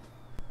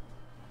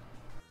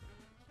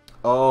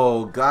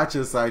 Oh, gotcha,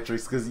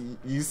 Citrix, because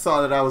you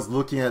saw that I was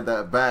looking at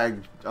that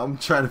bag. I'm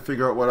trying to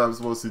figure out what I'm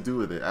supposed to do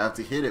with it. I have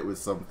to hit it with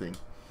something.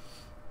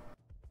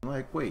 I'm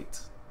like,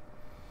 wait.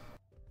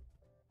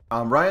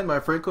 Ryan, my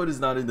friend code is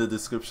not in the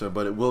description,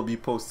 but it will be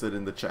posted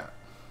in the chat.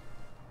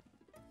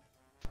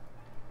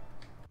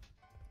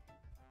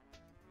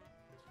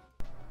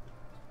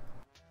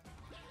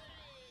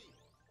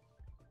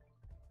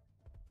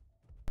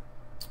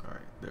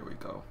 There we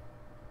go.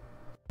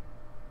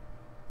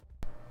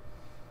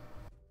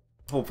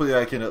 Hopefully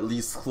I can at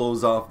least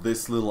close off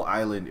this little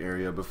island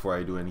area before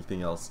I do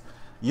anything else.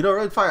 You know,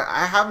 Redfire,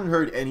 I haven't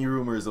heard any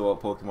rumors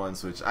about Pokemon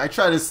Switch. I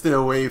try to stay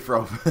away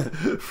from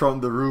from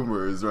the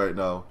rumors right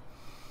now.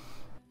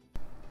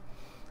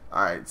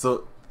 Alright,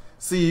 so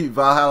see,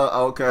 Valhalla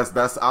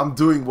Outcast, I'm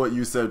doing what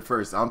you said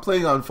first. I'm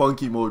playing on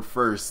funky mode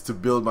first to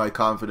build my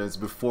confidence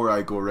before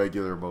I go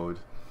regular mode.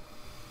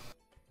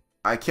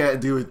 I can't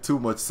deal with too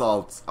much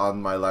salt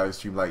on my live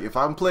stream. Like, if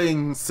I'm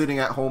playing sitting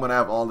at home and I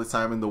have all the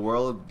time in the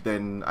world,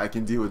 then I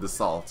can deal with the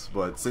salt.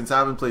 But since I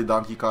haven't played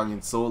Donkey Kong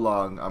in so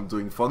long, I'm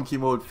doing funky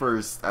mode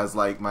first as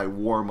like my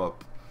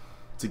warm-up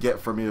to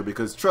get familiar.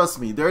 Because trust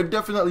me, there are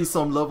definitely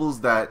some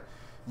levels that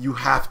you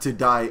have to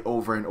die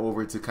over and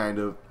over to kind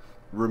of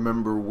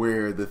remember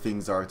where the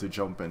things are to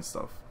jump and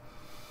stuff.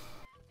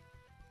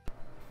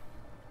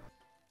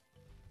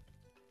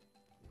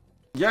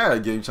 Yeah,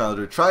 Game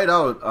Challenger. Try it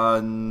out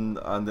on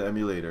the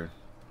emulator.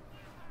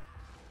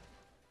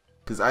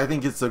 Because I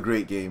think it's a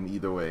great game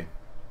either way.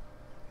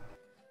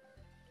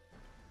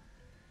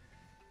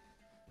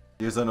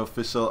 Here's an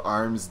official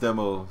ARMS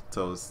demo,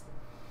 Toast.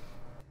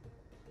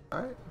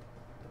 Alright.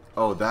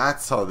 Oh,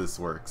 that's how this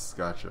works.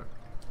 Gotcha.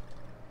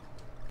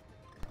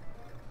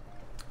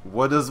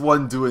 What does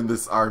one do in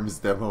this ARMS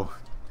demo?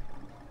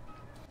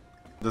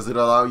 Does it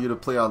allow you to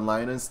play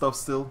online and stuff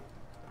still?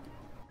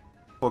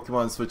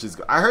 Pokemon Switch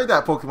is... I heard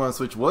that Pokemon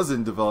Switch was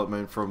in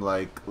development from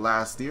like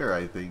last year,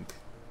 I think.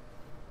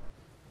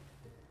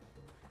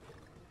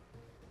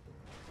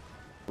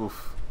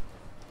 Oof.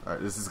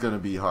 Alright, this is gonna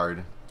be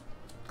hard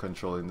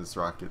controlling this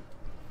rocket.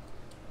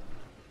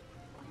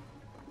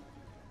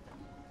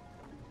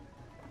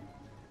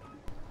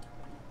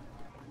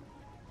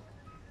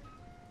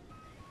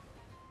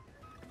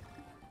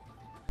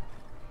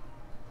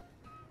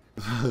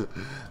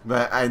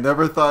 Man, I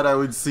never thought I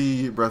would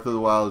see Breath of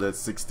the Wild at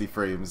 60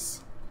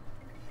 frames.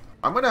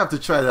 I'm gonna have to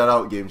try that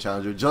out, Game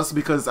Challenger, just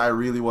because I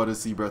really want to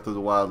see Breath of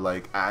the Wild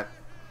like at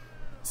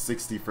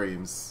 60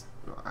 frames.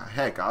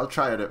 Heck, I'll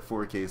try it at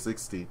 4K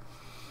 60.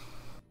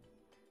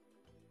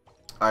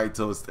 Alright,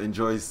 Toast,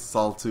 enjoy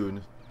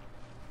Splatoon.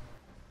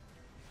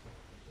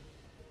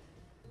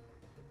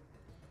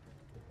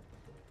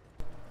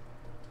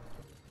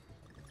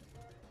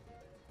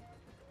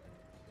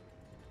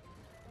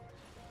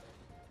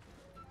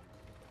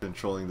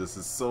 Controlling this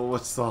is so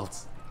much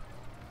salt.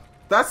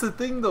 That's the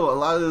thing though, a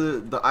lot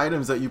of the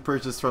items that you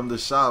purchase from the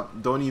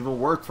shop don't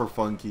even work for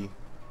Funky.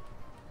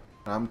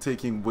 I'm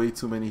taking way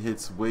too many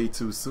hits way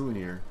too soon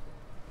here.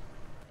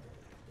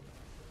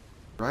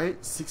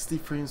 Right? 60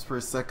 frames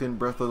per second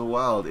Breath of the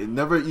Wild. It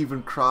never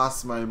even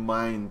crossed my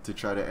mind to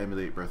try to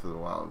emulate Breath of the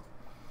Wild.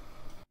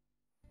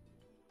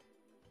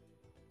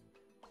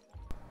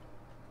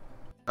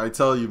 I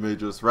tell you,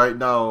 Majors, right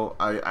now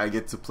I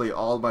get to play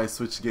all my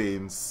Switch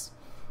games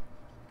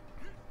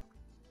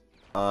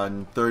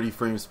on 30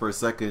 frames per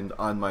second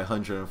on my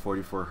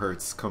 144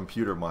 Hz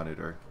computer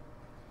monitor.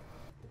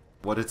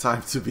 What a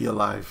time to be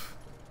alive.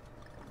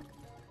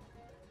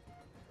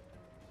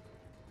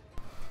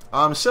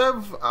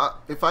 Chev,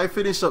 if I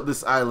finish up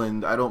this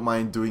island, I don't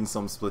mind doing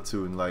some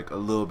Splatoon, like a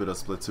little bit of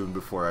Splatoon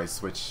before I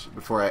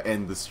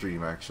end the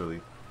stream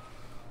actually.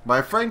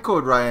 My friend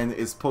code Ryan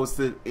is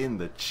posted in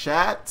the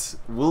chat.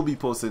 Will be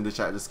posted in the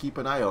chat, just keep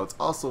an eye out.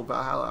 Also,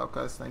 Valhalla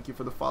Outcast, thank you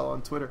for the follow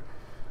on Twitter.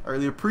 I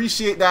really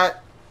appreciate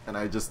that. And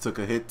I just took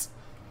a hit.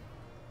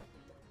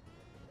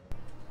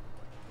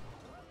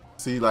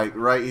 See, like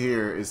right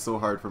here is so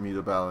hard for me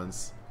to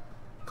balance.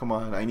 Come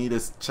on, I need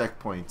a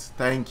checkpoint.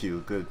 Thank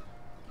you, good.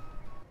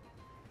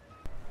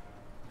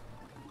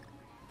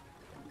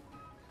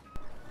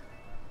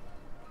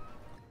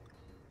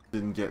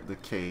 Didn't get the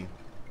K.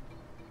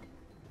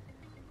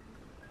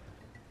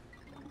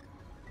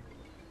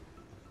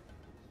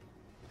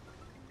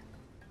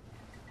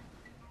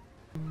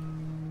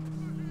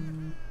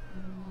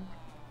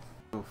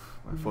 Oof,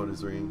 my phone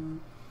is ringing.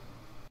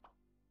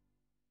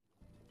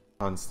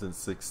 Constant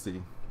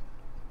 60.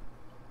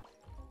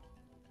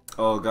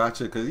 Oh,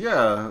 gotcha. Cause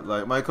yeah,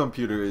 like my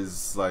computer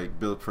is like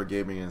built for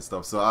gaming and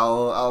stuff. So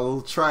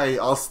I'll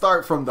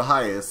start from the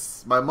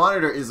highest. My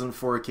monitor isn't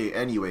 4K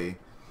anyway.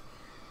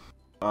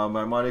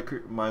 My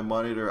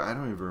monitor, I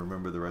don't even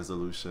remember the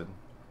resolution.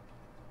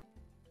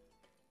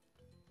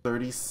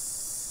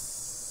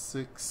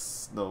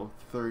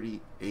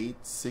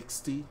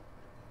 3860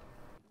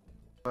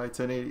 by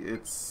 1080.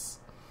 It's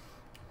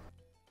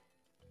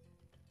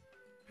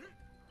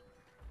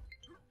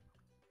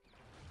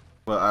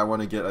but I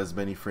want to get as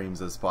many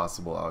frames as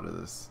possible out of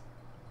this.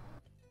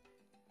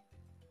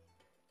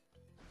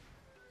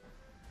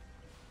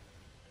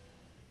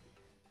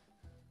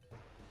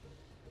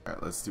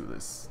 Alright, let's do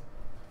this.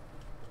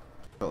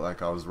 Felt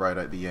like I was right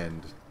at the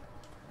end.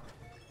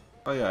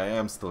 Oh yeah, I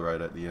am still right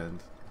at the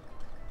end.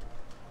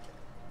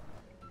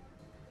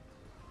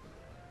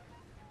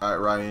 Alright,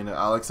 Ryan,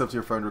 I'll accept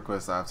your friend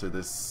request after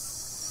this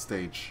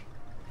stage.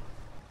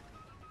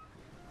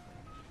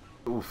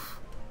 Oof.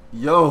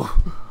 Yo!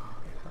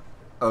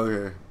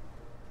 Okay.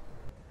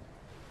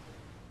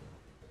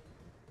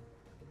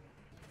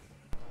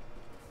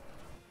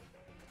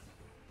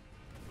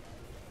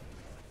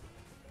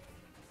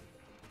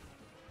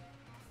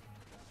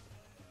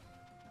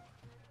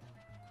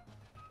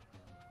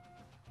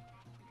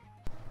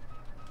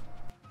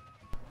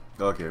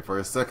 Okay, for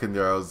a second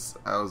there, I was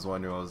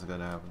wondering what was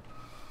gonna happen.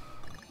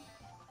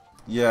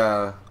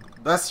 Yeah,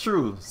 that's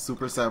true.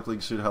 Super sampling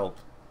should help.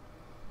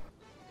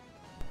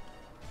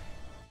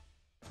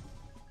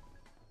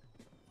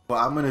 But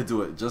I'm gonna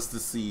do it just to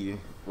see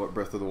what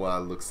Breath of the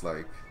Wild looks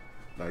like.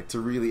 Like, to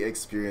really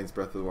experience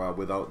Breath of the Wild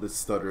without the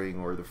stuttering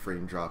or the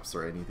frame drops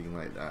or anything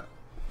like that.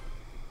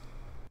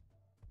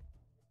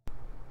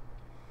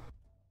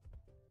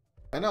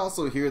 And I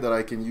also hear that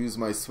I can use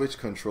my Switch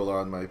controller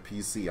on my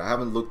PC. I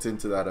haven't looked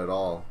into that at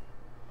all.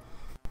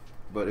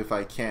 But if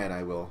I can,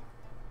 I will.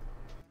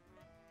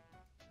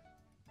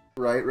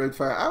 Right,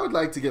 Redfire? I would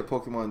like to get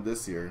Pokemon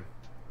this year.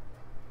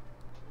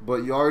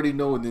 But you already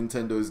know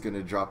Nintendo is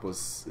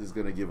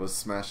gonna give us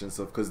Smash and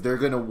stuff, because they're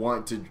gonna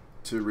want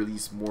to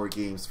release more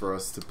games for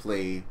us to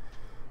play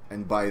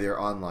and buy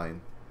their online.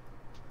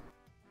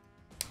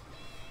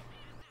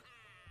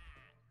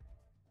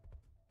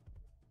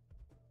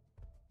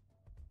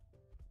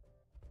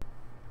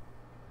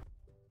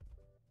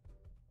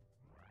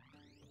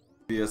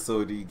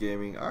 BSOD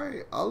Gaming.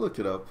 Alright, I'll look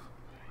it up.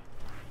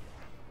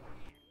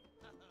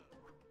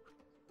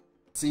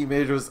 See,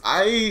 Majors,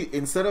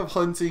 instead of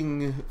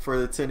hunting for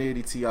the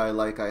 1080 Ti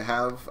like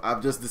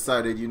I've just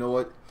decided, you know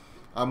what?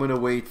 I'm gonna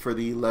wait for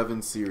the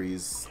 11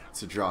 series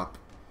to drop.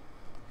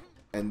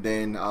 And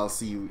then I'll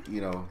see,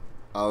 you know,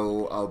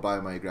 I'll buy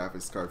my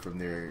graphics card from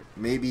there.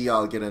 Maybe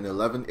I'll get an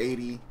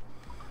 1180,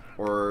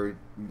 or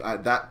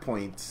at that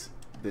point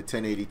the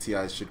 1080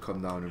 Ti should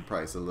come down in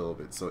price a little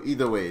bit. So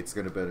either way, it's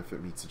going to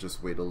benefit me to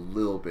just wait a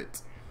little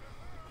bit.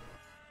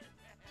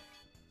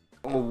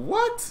 Oh,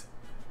 what?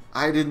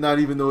 I did not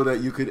even know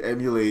that you could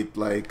emulate,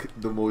 like,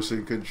 the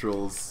motion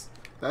controls.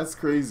 That's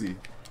crazy.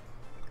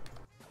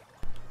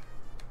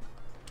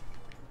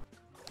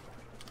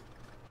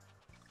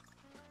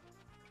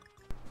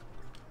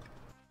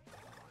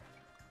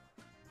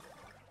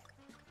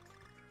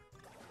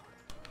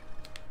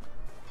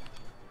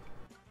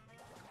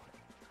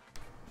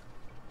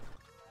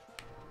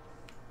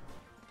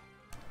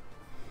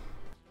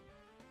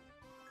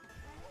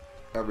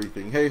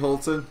 Everything. Hey,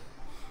 Holton.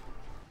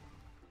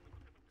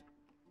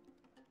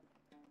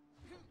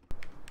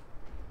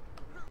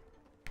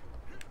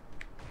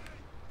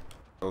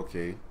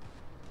 Okay.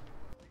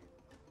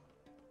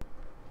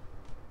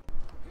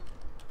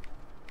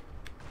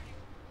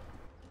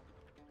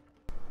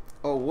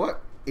 Oh,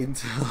 what?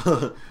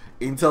 Intel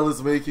Intel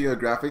is making a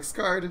graphics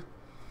card?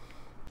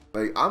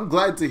 Like, I'm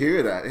glad to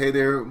hear that. Hey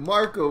there,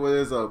 Marco, what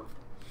is up?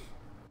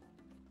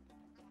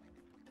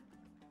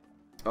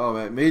 Oh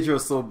man, Major,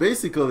 so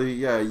basically,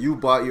 yeah, you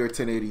bought your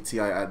 1080 Ti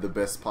at the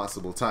best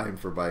possible time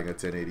for buying a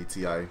 1080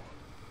 Ti.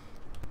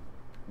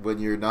 When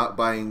you're not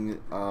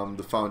buying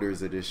the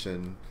Founders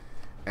Edition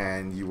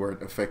and you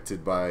weren't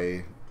affected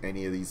by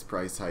any of these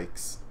price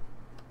hikes.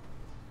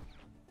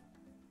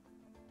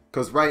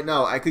 Because right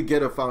now, I could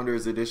get a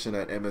Founders Edition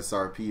at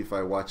MSRP if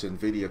I watch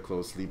Nvidia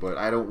closely, but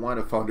I don't want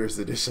a Founders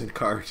Edition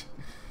card.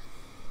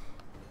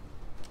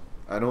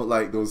 I don't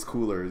like those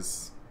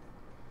coolers.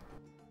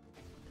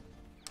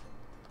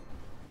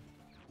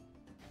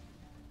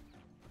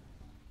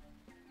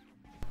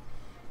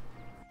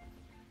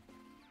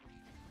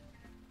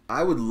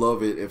 I would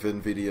love it if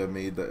Nvidia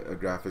made a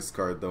graphics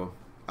card though.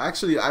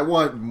 Actually, I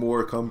want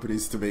more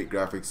companies to make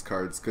graphics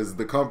cards because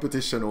the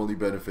competition only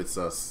benefits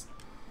us.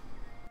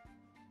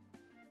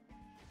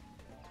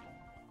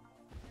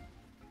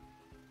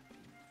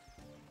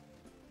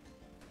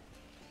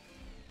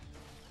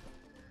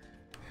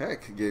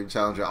 Heck, Game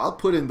Challenger, I'll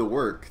put in the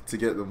work to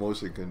get the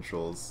motion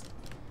controls.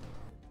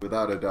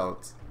 Without a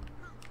doubt.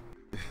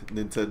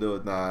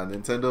 Nintendo, nah,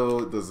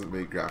 Nintendo doesn't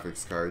make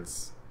graphics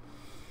cards.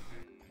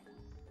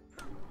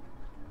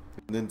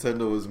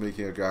 Nintendo was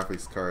making a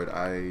graphics card,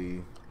 I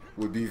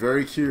would be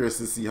very curious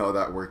to see how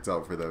that worked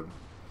out for them.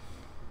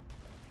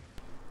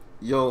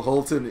 Yo,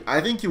 Holton,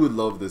 I think you would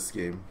love this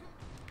game.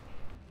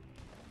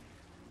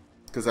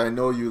 Because I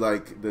know you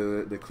like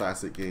the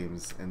classic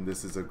games, and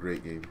this is a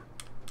great game.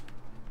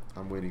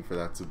 I'm waiting for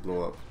that to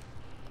blow up.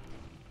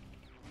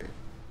 Okay.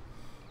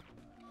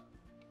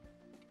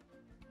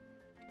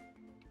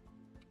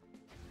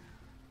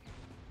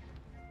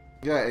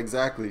 Yeah,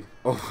 exactly.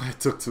 Oh,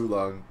 it took too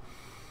long.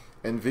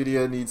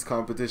 Nvidia needs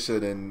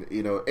competition, and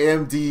you know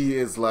AMD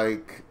is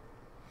like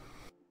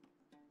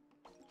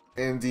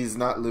AMD is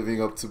not living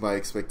up to my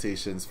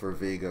expectations for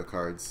Vega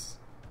cards,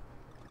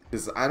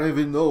 because I don't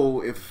even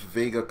know if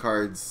Vega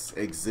cards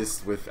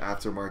exist with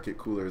aftermarket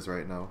coolers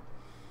right now.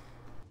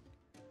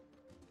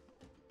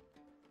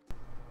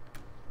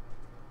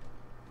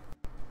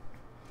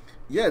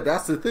 Yeah,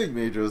 that's the thing,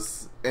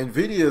 Majors.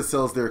 Nvidia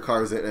sells their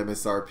cards at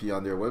MSRP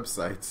on their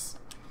websites.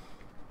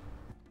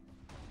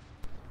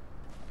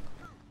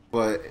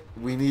 But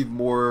we need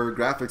more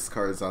graphics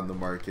cards on the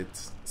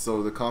market,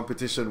 so the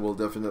competition will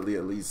definitely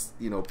at least,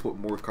 you know, put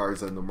more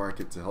cards on the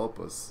market to help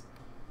us.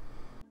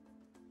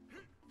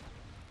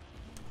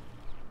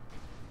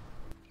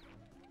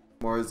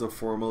 Tomorrow's a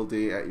formal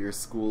day at your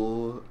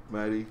school,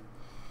 Maddie.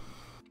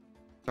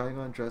 Trying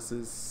on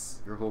dresses,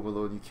 you're home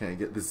alone, you can't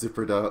get the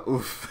zipper down.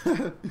 Oof.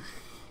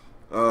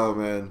 Oh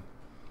man.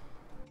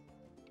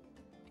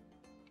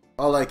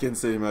 All I can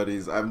say, Matt,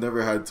 is I've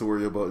never had to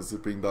worry about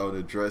zipping down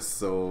a dress,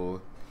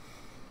 so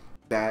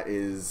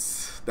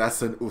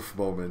that's an oof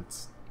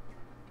moment.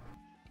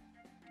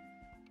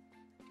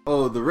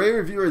 Oh, the rare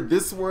reviewer,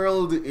 this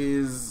world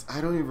is,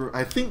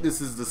 I think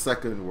this is the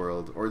second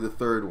world, or the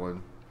third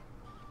one.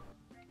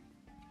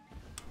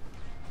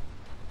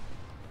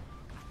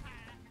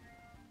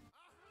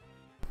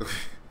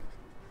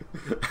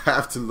 I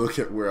have to look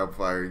at where I'm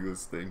firing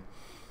this thing.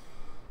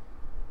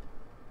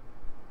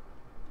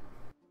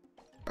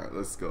 Alright,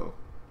 let's go.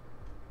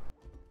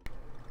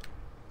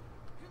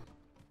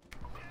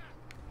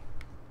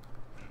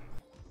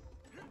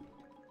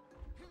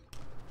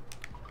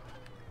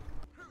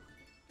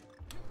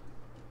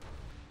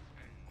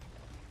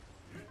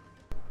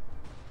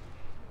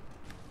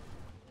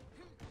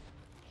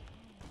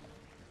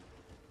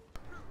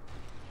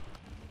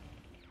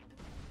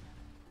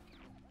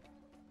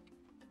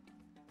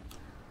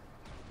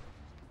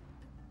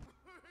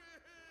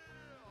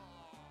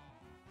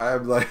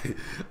 I'm like,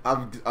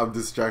 I'm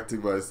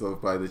distracting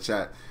myself by the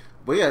chat,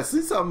 but yeah,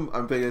 since I'm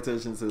paying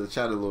attention to the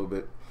chat a little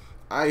bit,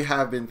 I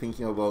have been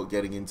thinking about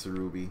getting into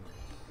Ruby,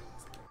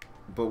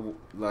 but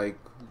like,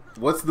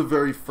 what's the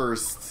very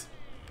first,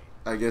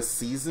 I guess,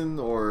 season,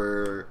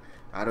 or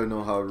I don't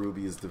know how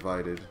Ruby is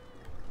divided,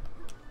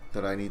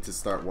 that I need to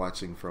start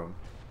watching from.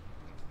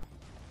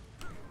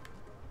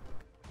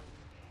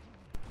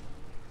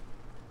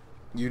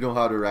 You know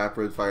how to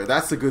rapid fire.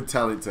 That's a good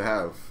talent to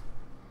have.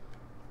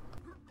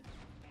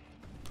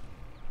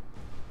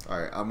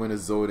 Alright, I'm gonna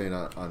zone in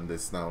on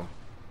this now.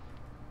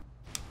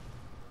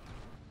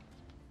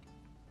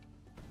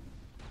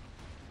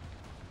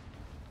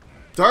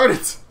 Darn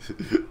it!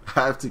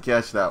 I have to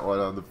catch that one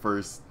on the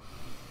first.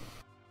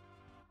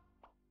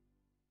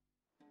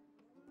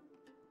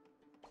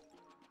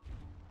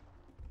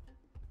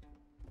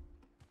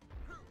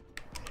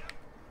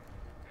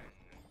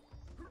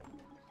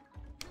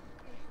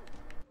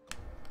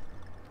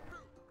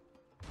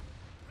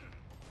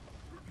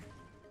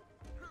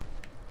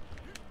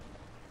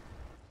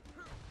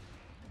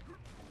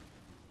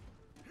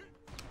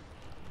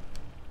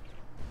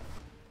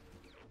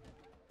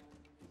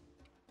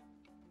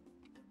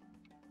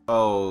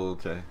 Oh,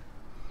 okay.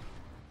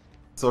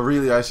 So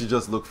really I should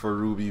just look for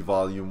Ruby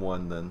Volume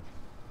 1 then,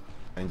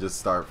 and just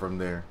start from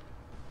there.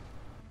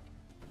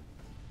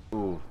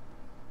 Ooh.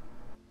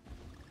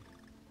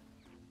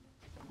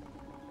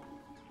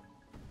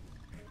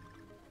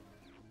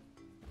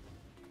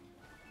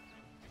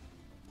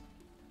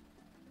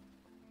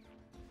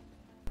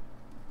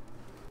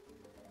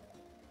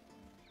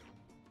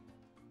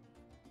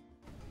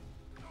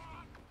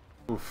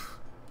 Oof.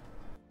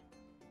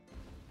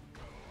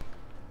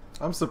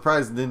 I'm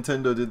surprised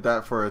Nintendo did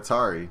that for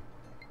Atari.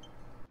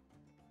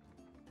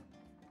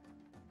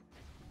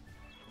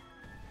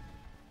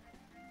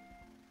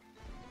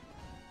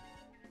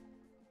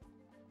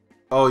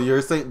 Oh,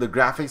 you're saying the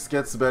graphics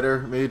gets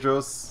better,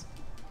 Madros?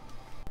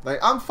 Like,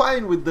 I'm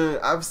fine with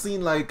I've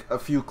seen like a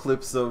few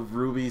clips of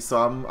Ruby, so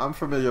I'm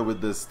familiar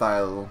with the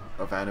style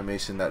of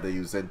animation that they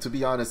use, and to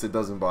be honest, it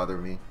doesn't bother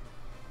me.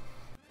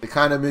 It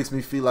kind of makes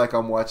me feel like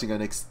I'm watching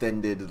an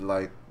extended,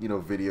 like, you know,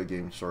 video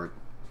game short.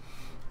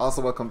 Also,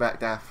 welcome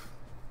back, Daff.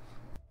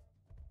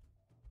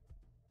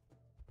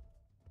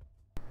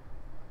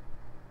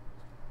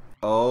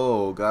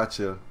 Oh,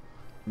 gotcha.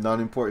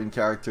 Non-important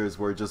characters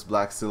were just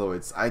black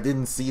silhouettes. I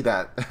didn't see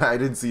that. I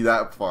didn't see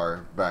that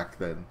far back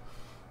then.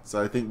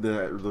 So I think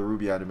the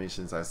Ruby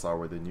animations I saw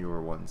were the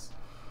newer ones.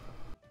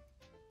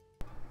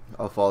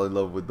 I'll fall in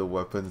love with the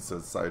weapons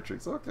as side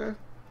tricks. Okay.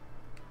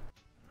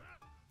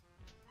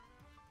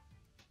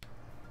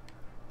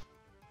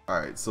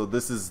 Alright, so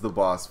this is the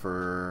boss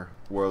for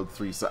World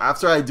 3. So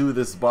after I do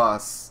this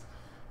boss,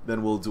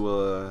 then we'll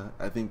do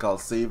I think I'll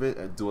save it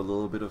and do a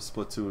little bit of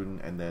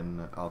Splatoon, and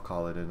then I'll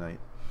call it a night.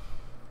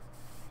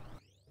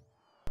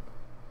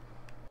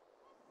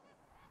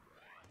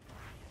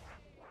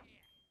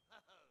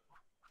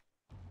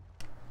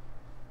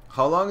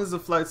 How long is the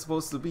flight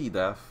supposed to be,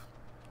 Daff?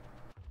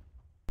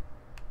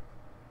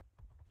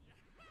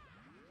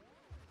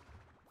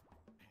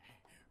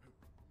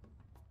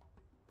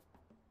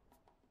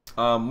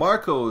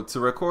 Marco, to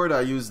record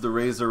I use the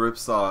Razer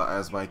Ripsaw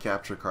as my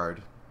capture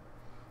card.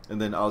 And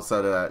then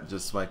outside of that,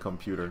 just my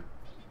computer.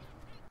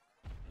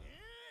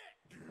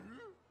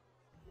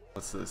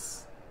 What's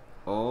this?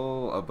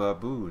 Oh, a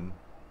baboon.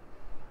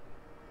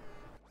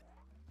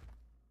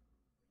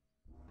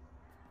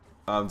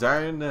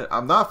 Darren,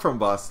 I'm not from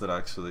Boston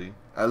actually.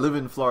 I live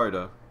in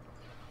Florida.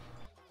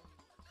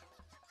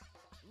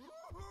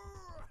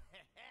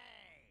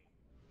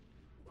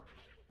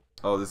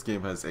 Oh, this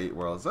game has 8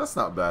 worlds. That's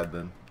not bad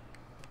then.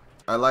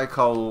 I like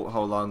how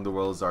long the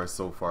worlds are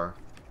so far.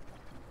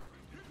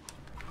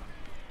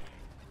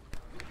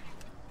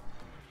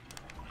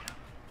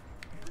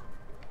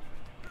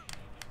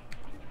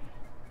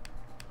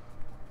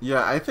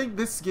 Yeah, I think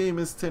this game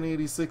is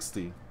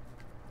 1080-60,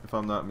 if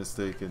I'm not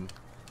mistaken.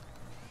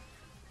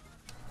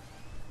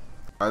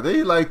 Are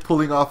they like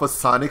pulling off a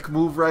Sonic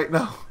move right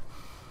now?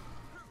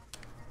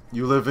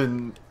 You live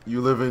in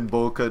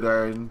Boca,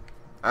 Darren.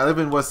 I live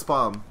in West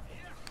Palm.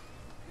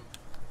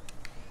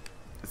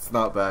 It's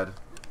not bad.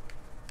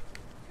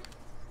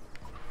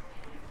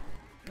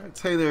 Alright,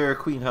 hey there,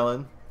 Queen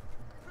Helen.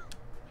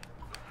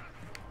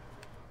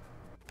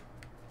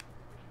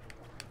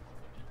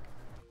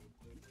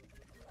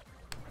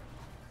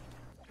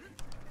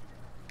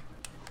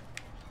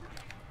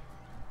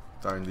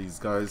 Darn these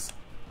guys.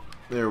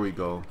 There we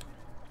go.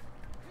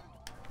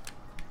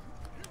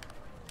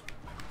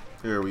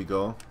 Here we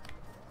go.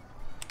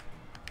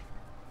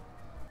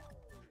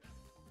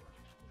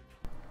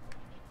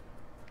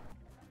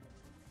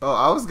 Oh,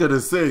 I was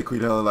gonna say,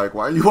 Queen Helen, like,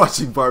 why are you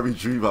watching Barbie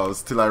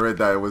Dreamhouse? Till I read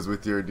that it was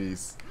with your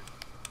niece.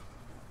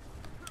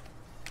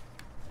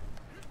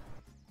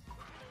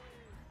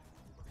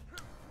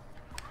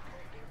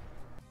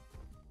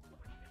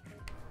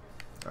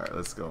 Alright,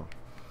 let's go.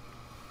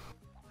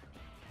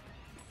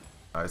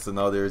 Alright, so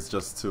now there's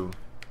just two.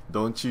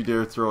 Don't you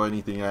dare throw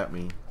anything at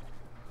me.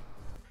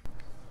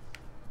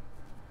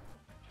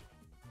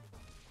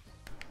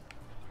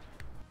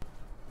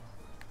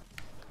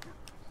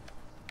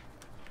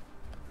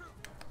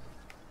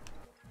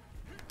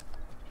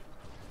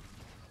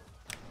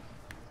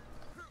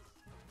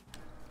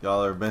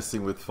 Y'all are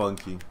messing with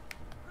Funky.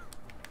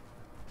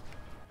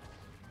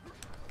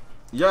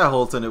 Yeah,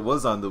 Holton, it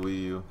was on the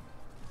Wii U.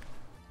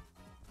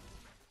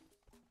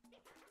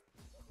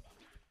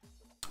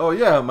 Oh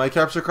yeah, my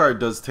capture card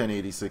does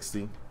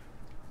 1080-60.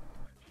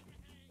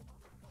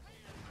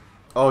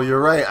 Oh,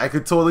 you're right. I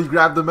could totally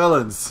grab the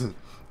melons.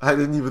 I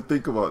didn't even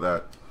think about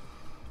that.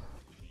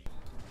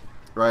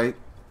 Right?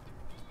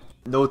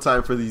 No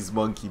time for these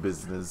monkey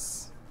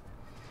business.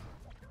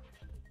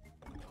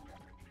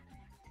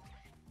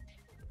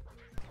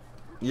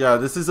 Yeah,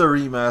 this is a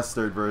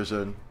remastered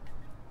version.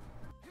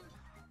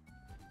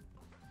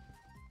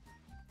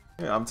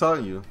 Yeah, I'm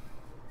telling you.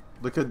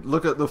 Look at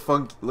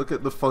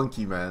the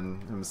funky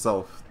man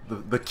himself.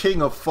 The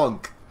king of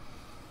funk.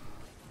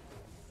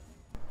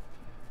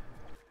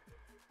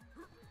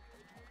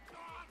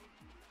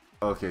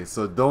 Okay,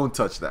 so don't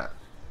touch that.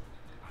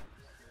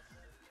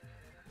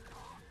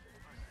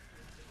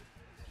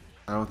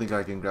 I don't think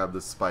I can grab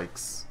the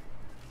spikes.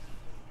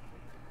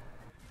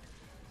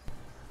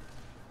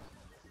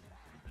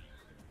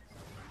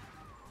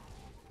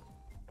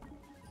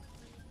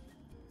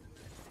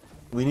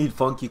 We need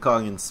Funky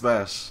Kong in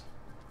Smash.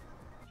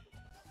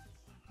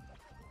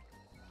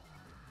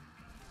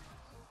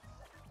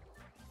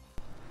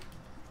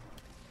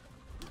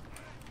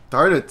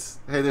 Darn it!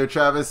 Hey there,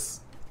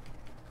 Travis.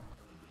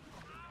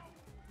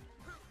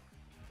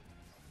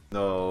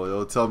 No,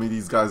 don't tell me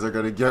these guys are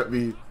gonna get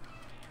me.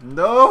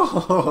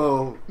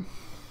 No!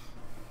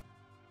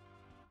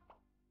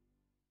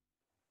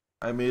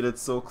 I made it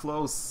so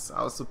close.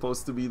 I was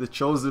supposed to be the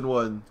chosen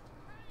one.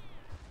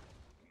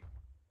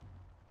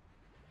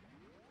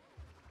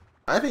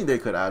 I think they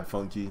could add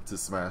Funky to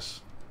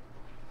Smash.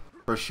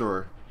 For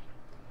sure.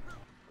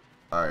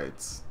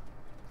 Alright.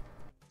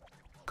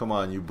 Come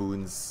on, you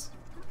boons.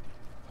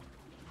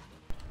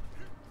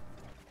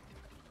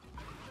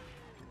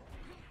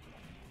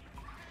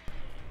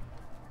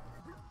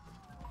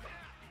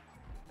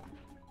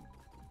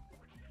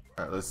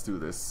 Alright, let's do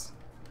this.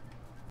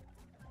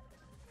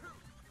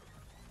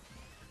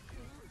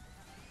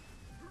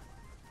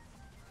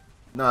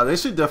 Nah, they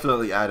should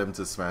definitely add him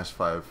to Smash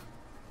 5.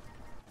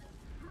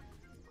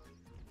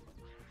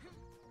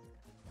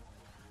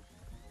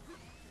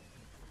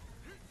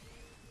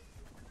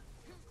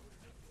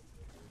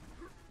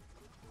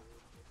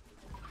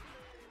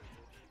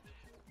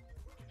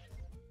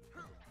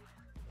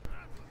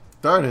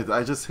 Darn it,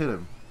 I just hit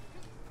him.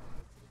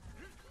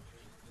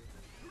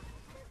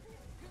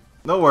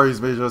 No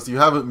worries, Majos, you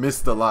haven't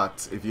missed a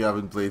lot if you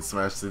haven't played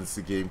Smash since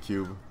the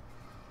GameCube.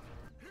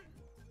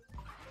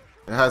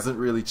 It hasn't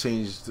really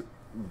changed,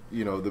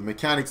 you know, the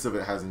mechanics of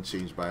it hasn't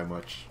changed by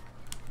much.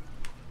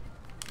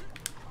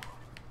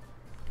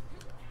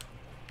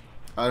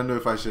 I don't know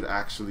if I should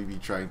actually be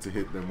trying to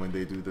hit them when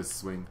they do this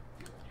swing.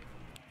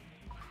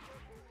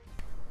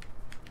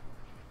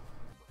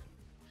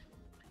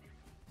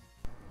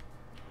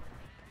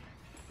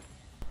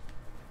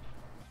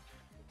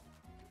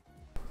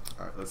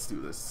 Alright, let's do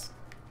this.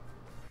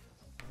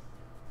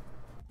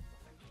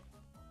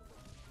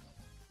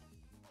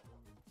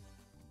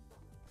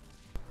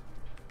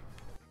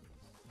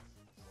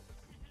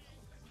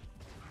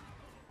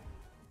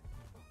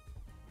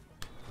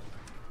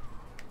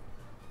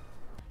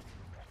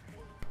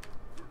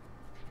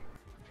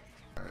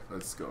 Alright,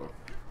 let's go.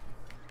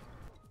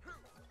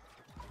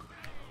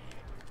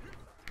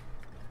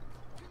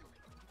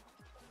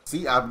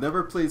 See, I've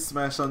never played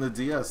Smash on the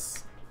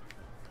DS.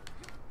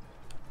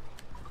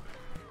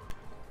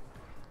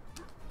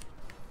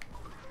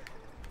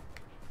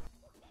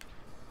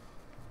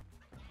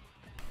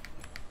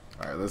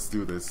 Alright, let's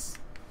do this.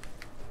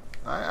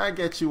 I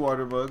get you,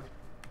 Waterbug.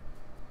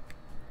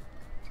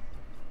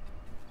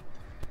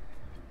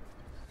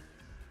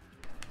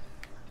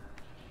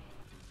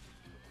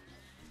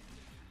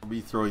 I'll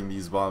be throwing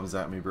these bombs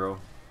at me, bro.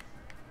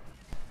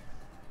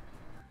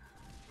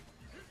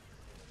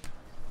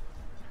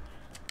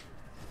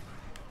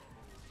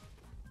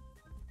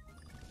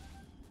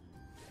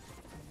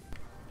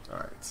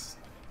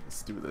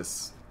 Let's do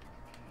this.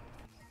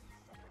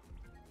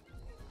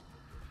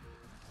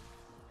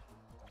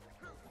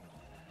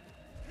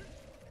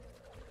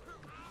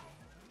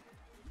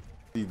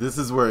 See, this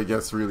is where it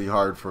gets really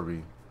hard for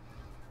me.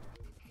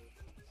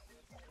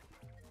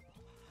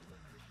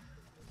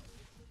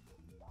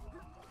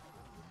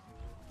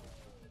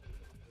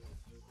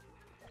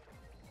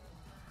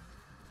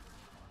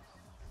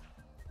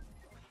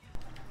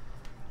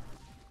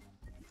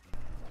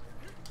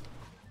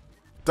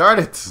 Darn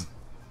it!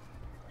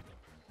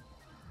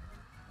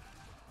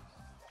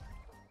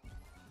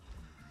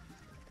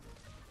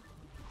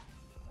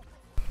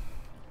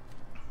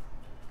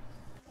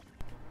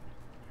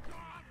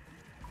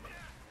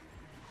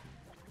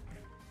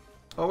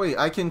 Oh wait,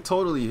 I can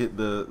totally hit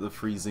the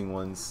freezing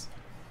ones.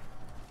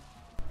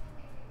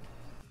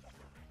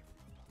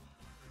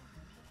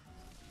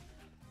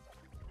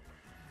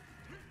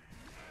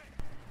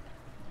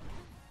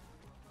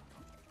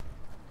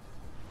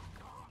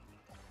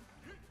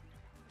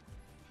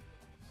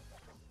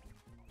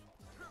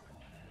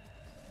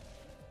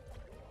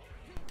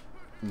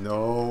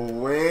 No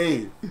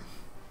way!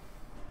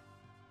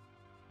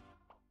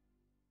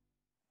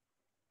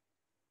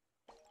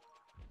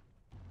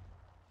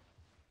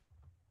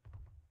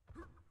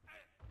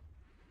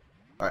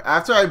 Alright,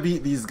 after I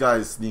beat these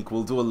guys, Sneak,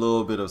 we'll do a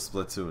little bit of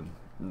Splatoon.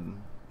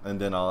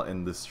 And then I'll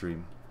end the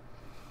stream.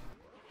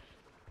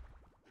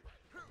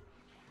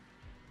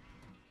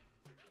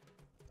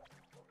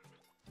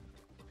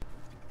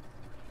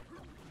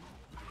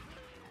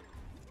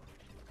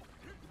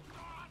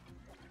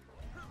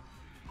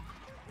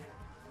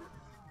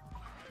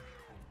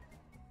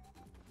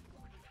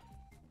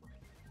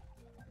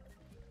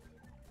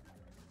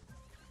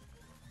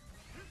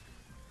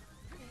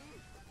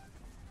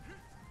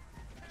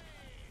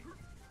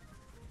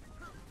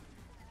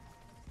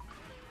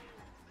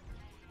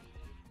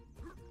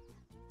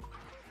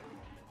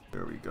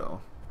 There we go.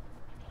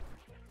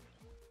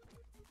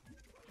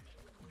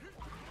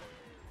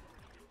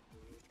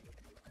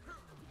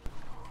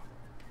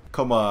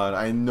 Come on,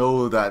 I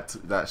know that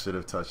should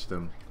have touched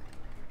him.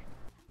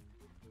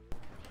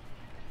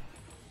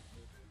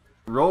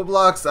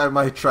 Roblox, I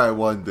might try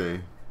one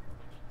day.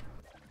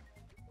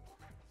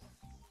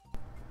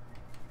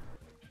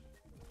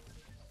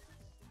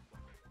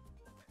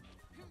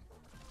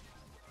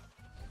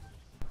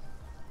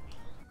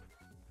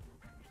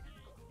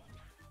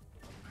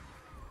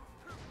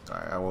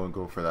 Alright, I won't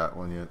go for that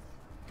one yet.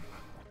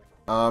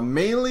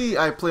 Mainly,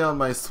 I play on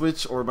my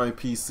Switch or my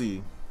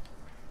PC.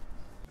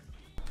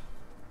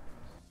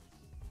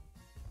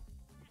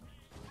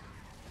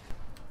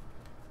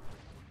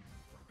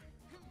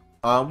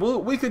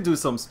 We could do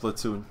some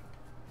Splatoon.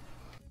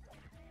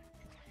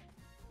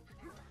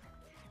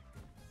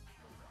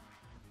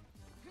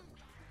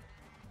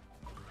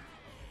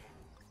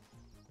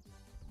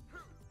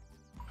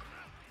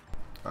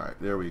 Alright,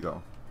 there we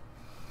go.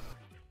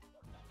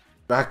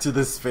 Back to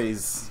this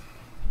phase.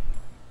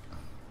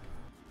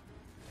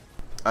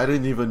 I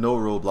didn't even know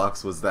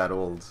Roblox was that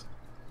old.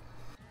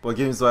 What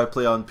games do I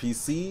play on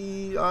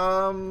PC?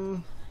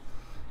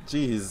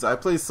 Jeez, I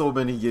play so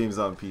many games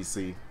on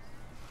PC.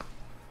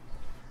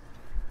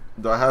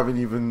 Though I haven't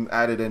even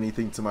added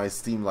anything to my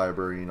Steam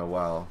library in a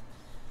while.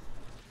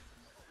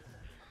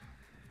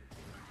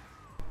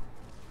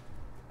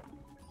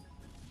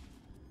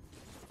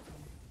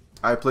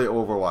 I play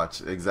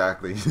Overwatch,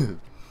 exactly.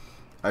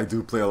 I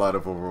do play a lot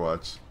of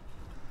Overwatch.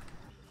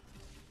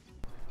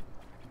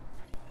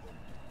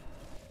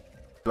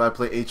 Do I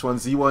play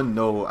H1Z1?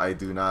 No, I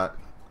do not.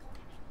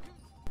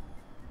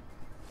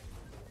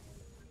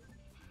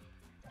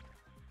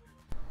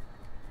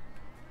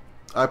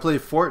 I play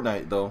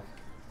Fortnite though.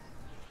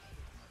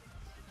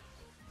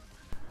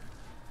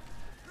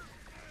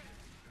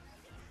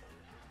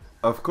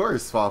 Of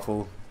course,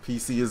 Fawful.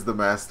 PC is the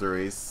master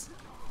race.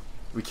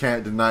 We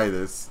can't deny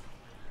this.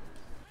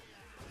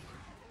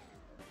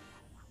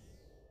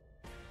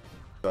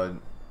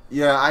 Done.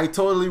 Yeah, I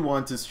totally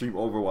want to stream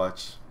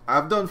Overwatch.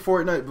 I've done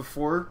Fortnite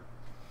before,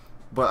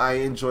 but I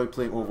enjoy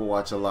playing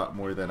Overwatch a lot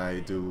more than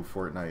I do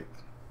Fortnite.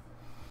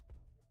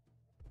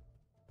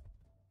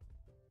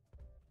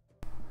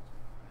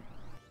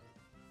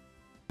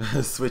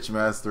 Switch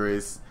Master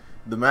Race.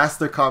 The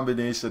master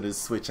combination is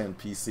Switch and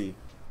PC.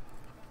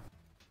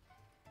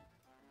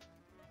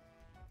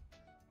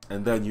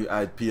 And then you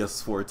add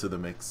PS4 to the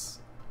mix.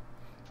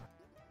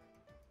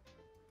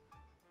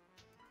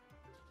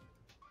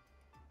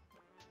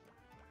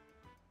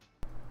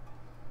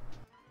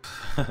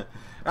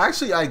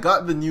 Actually, I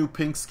got the new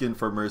pink skin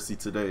for Mercy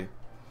today.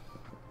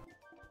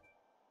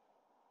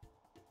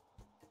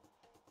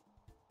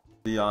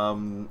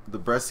 The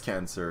breast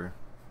cancer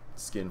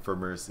skin for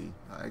Mercy.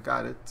 I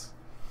got it.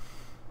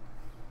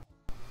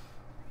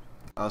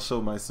 I'll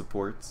show my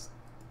support.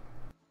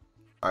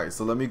 Alright,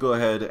 so let me go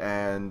ahead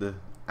and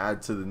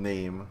add to the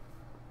name.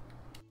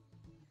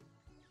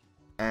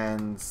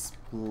 And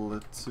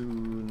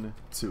Splatoon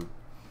 2.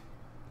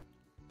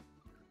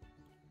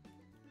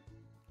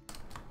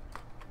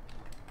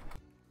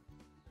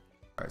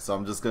 Alright, so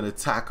I'm just gonna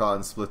tack on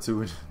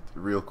Splatoon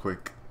real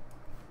quick.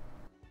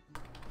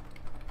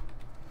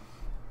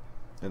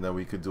 And then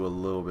we could do a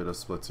little bit of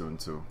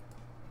Splatoon too.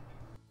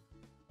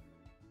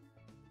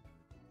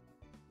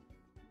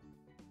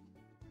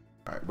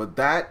 Alright, but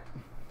that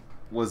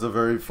was a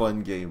very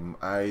fun game.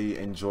 I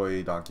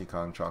enjoy Donkey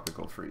Kong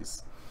Tropical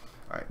Freeze.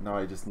 Alright, now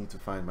I just need to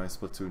find my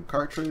Splatoon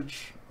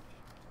cartridge.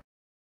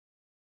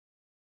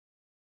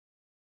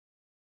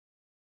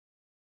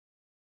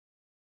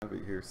 I have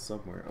it here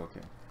somewhere.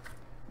 Okay.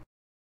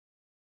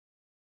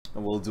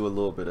 And we'll do a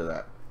little bit of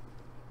that.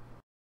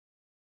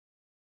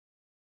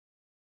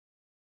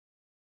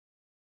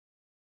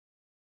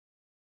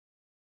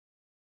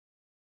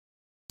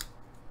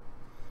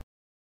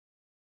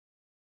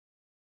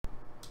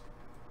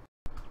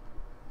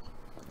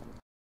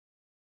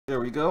 There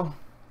we go.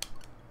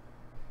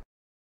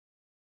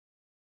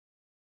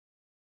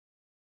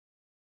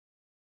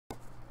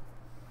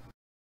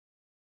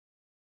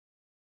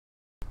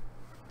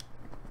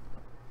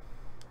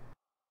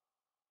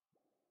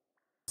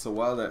 So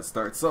while that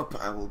starts up,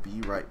 I will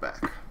be right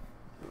back.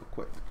 Real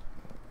quick.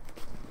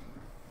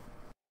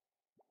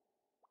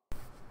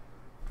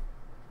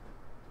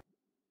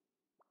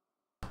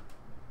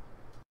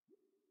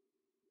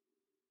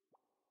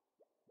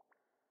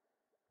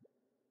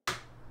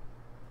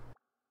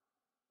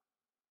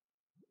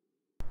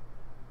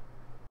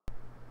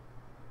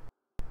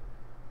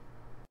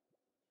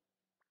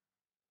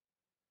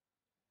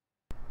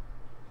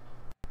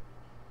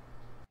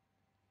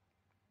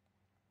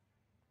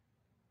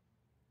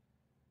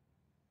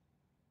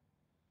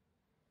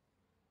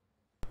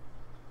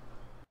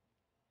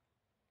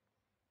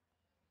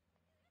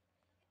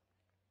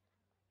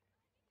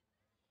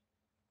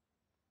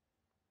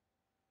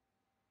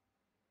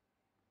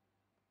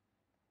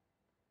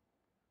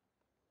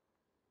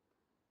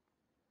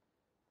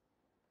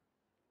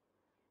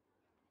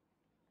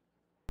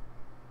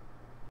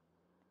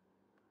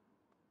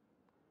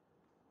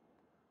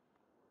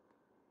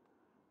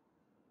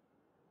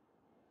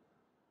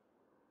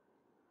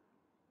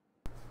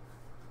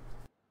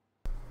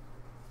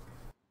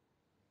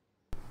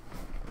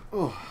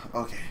 Oh,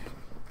 okay.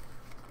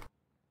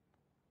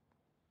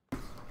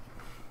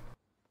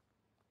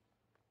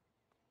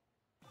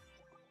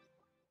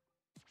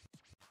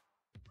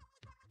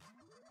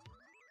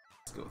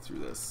 Let's go through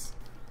this.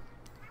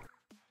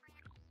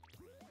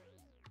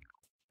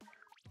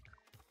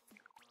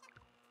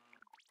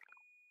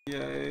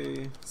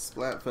 Yay!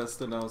 Splatfest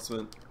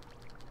announcement.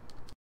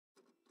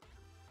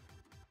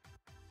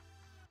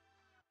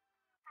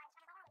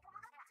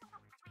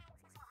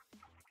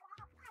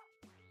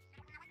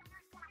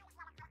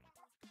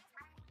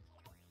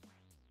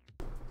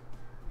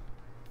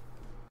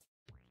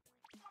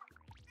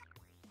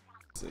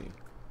 Let's see.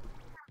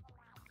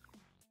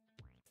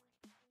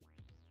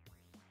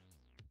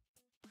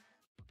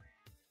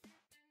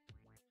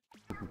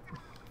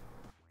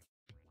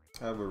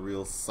 I have a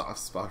real soft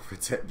spot for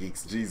tech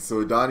geeks. Geez,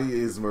 so Donnie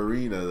is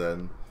Marina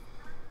then.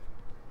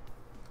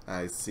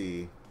 I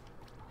see.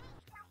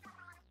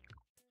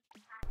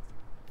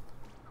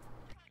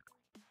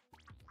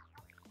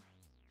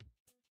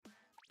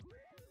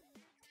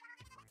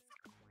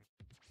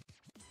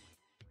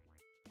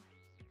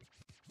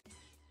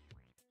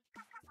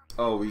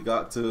 Oh, we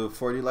got to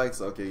 40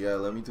 likes? Okay, yeah,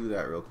 let me do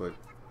that real quick.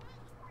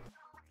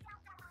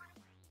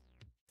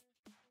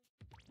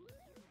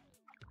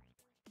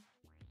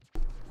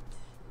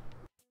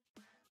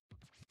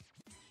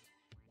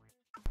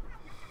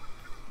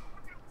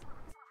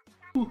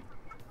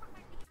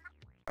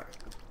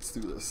 Let's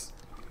do this.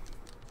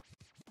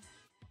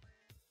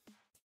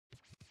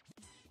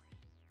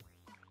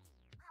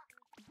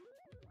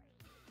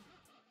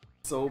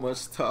 So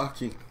much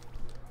talking.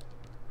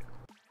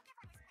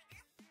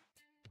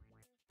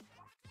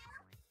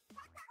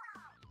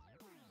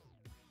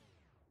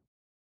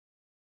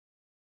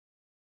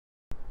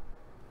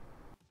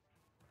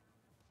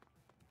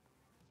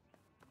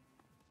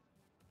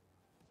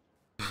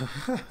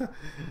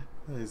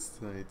 Nice,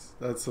 nice.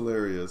 That's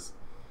hilarious.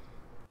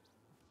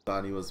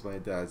 Donnie was my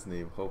dad's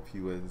name. Hope he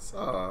wins.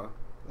 Ah,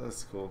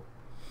 that's cool.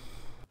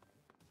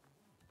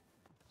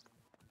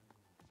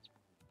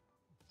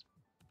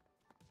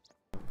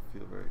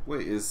 Feel very.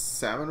 Wait, is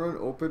Salmon Run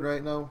open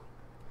right now?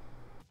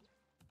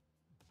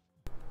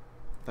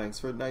 Thanks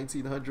for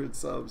 1900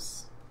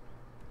 subs.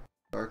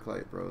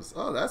 Darklight Bros.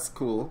 Oh, that's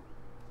cool.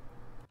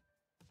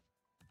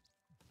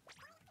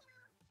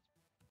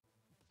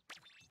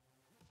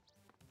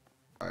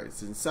 Alright,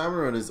 since Salmon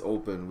Run is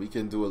open, we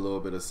can do a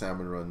little bit of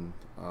Salmon Run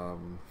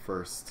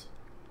first.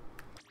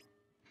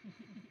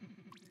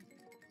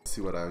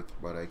 See what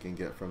I can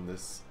get from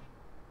this.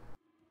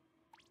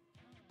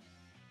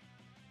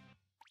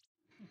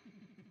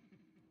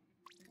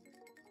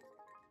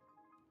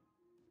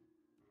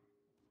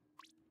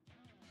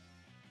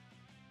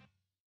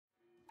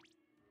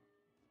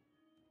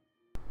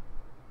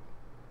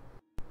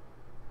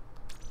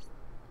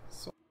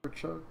 Software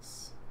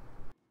chucks.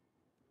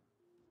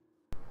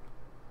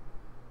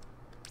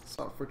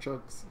 Software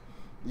chucks.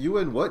 You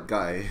and what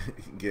guy,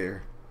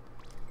 Gare?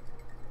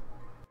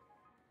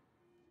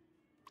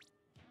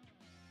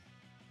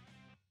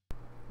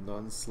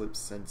 Non-slip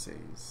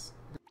senseis.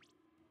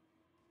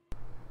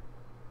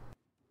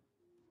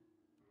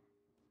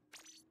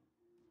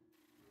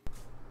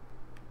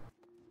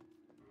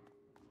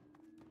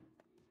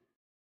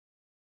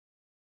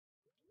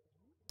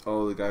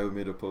 Oh, the guy who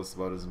made a post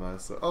about his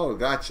mask. Oh,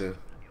 gotcha.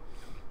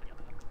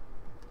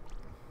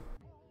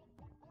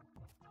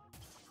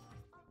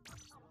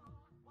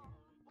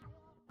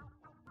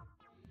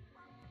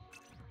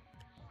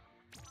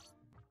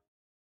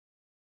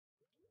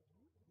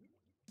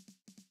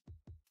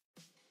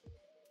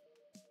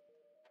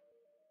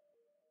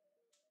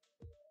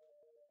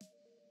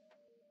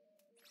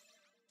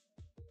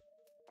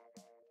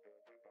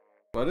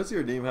 Why does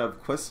your name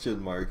have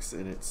question marks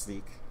in it,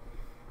 Sneak?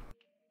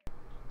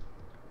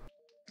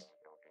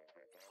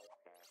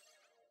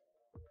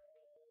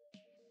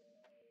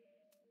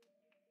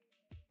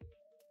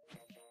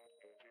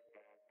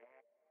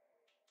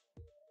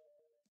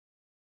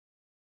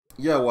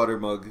 Yeah,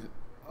 Watermug.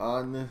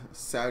 On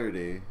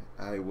Saturday,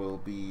 I will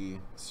be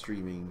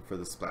streaming for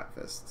the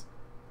Splatfest.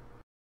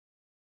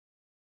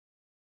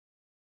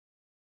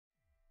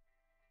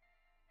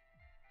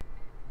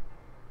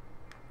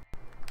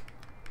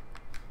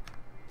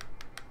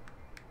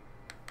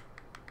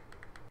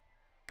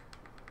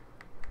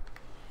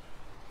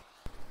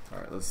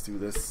 Alright, let's do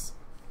this.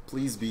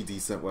 Please be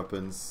decent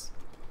weapons.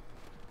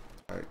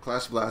 Alright,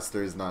 Clash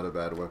Blaster is not a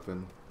bad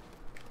weapon.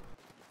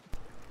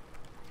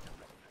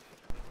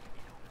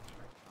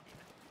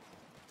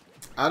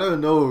 I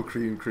don't know,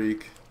 Cream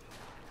Creek.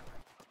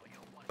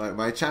 Like,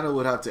 my channel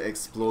would have to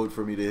explode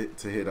for me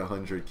to hit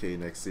 100k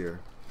next year.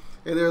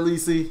 Hey there,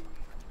 Lisi.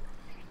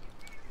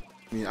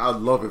 I mean, I'd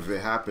love if it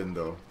happened,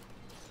 though.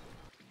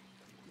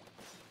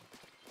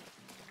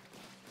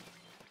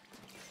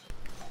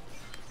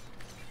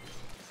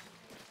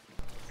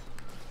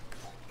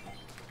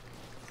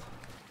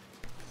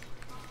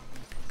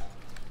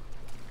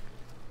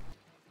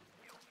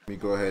 Let me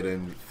go ahead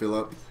and fill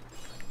up.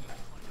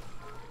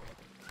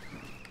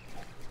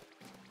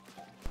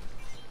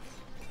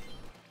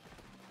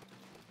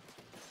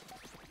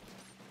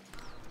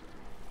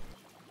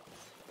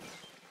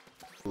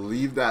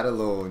 Leave that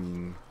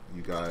alone,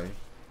 you guy.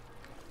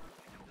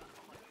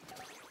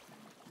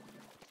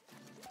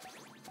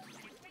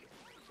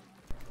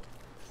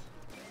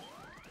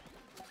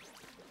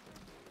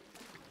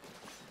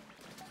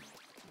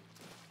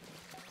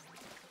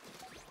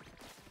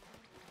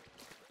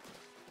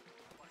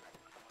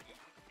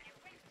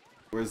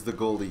 Where's the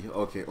goalie?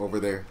 Okay, over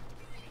there.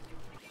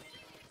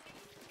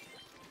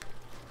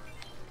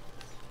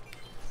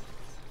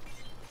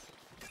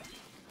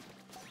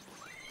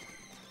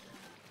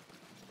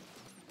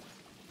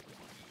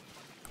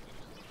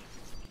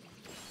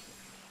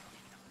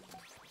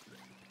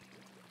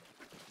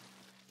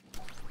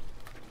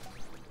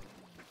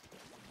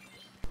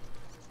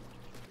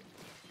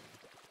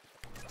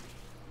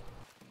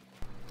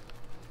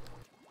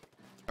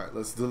 Alright,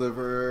 let's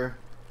deliver.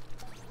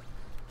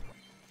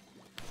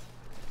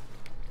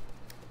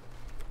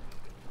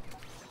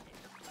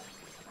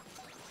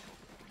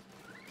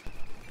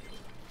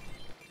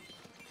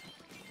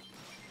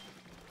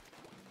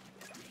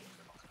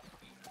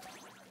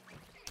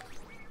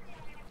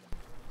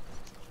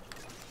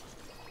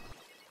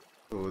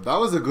 Oh, that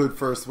was a good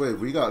first wave.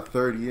 We got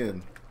 30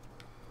 in.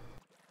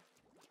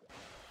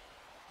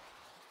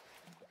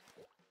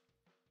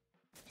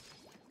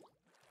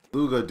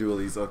 Luga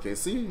dualies. Okay,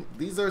 see?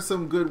 These are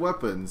some good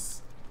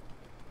weapons.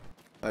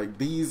 Like,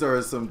 these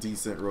are some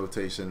decent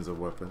rotations of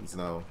weapons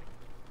now.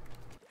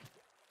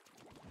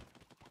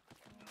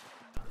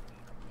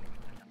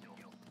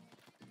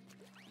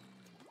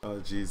 Oh,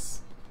 jeez.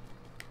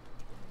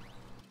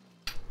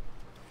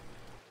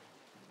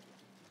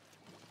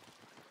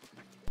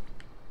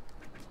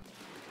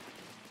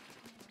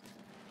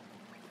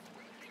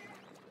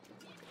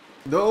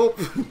 Nope.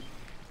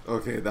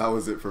 Okay, that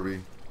was it for me.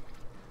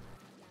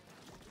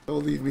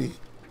 Don't leave me.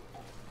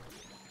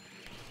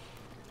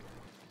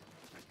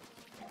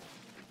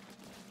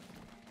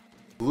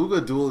 Luga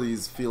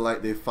dualies feel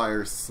like they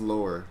fire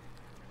slower.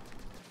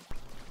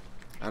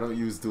 I don't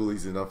use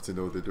dualies enough to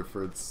know the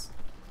difference.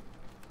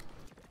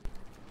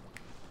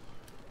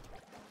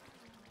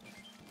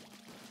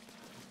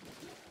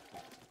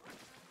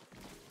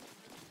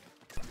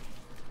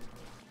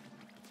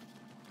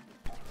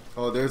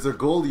 Oh, there's a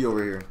goalie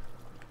over here.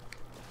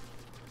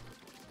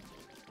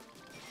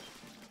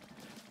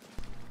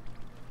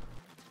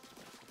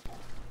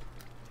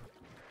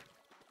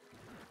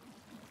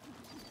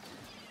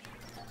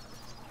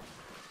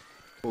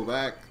 Pull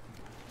back.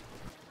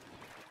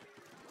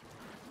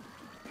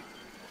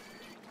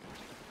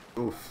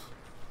 Oof.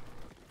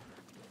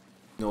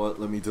 You know what?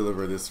 Let me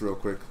deliver this real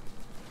quick.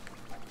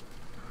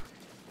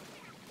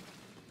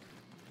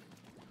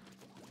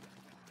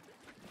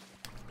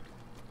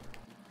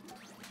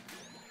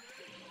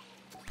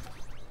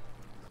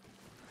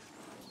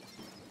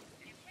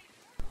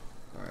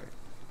 Alright.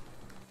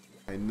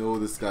 I know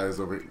this guy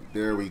is over here.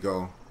 There we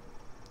go.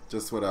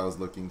 Just what I was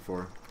looking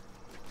for.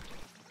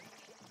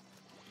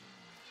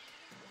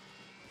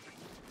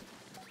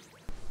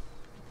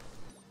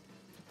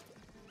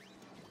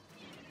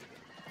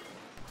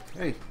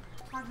 Hey.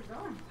 How's it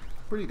going?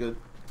 Pretty good.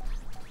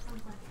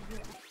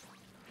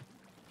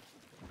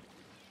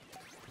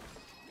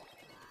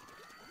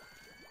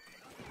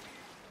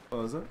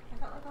 Oh, is it? I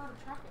felt like a lot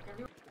of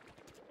traffic.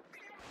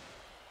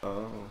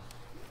 Oh.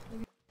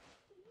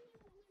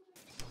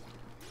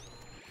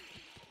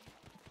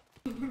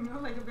 You know,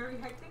 like a very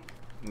hectic.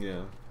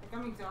 Yeah. Like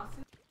I'm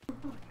exhausted.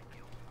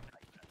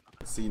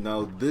 See,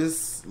 now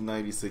this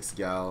 96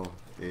 gal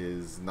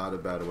is not a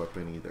bad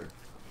weapon either.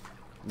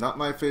 Not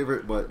my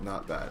favorite, but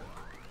not bad.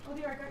 Oh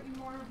dear, I got you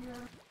more of your...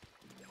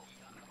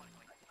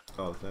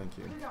 Oh, thank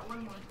you. I got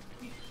one more.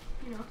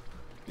 You know.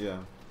 Yeah.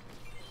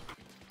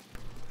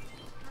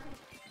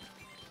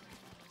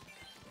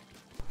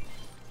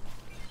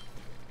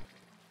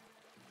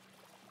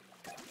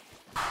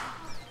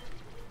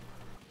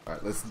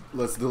 Alright,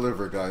 let's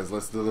deliver, guys.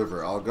 Let's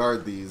deliver. I'll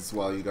guard these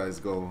while you guys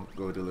go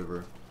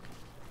deliver.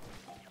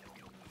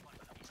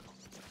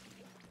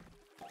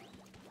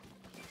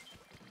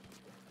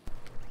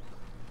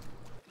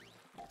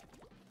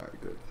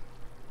 Alright, good.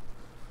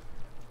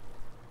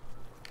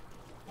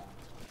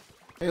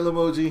 Hey,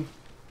 Limoji.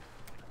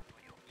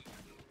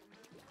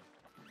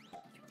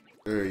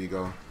 There you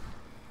go.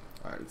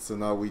 Alright, so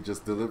now we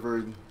just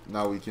delivered.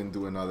 Now we can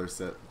do another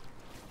set.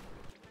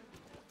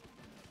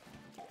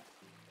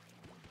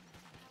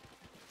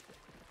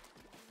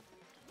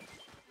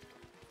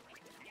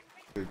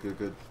 Good, good,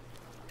 good.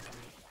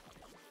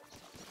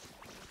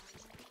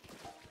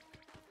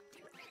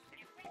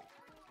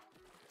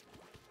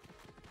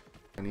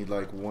 I need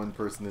like one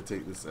person to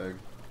take this egg.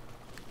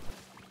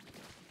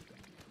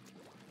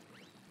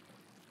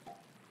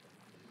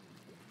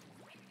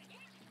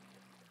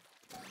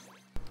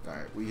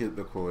 Alright, we hit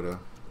the quota.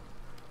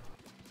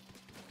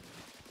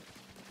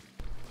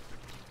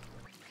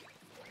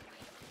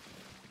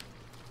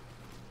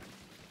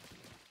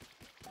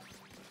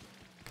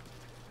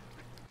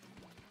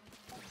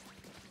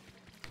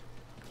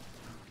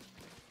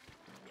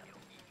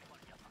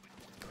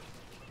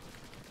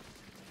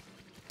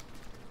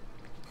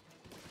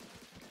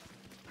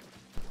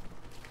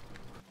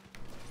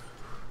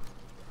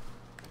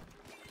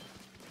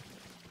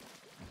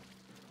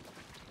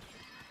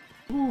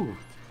 Ooh.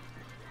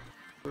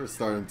 They're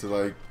starting to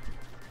like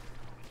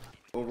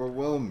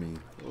overwhelm me.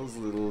 Those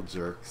little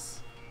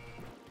jerks.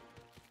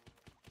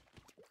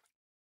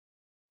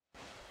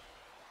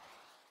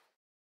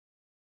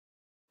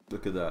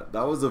 Look at that.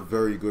 That was a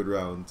very good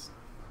round.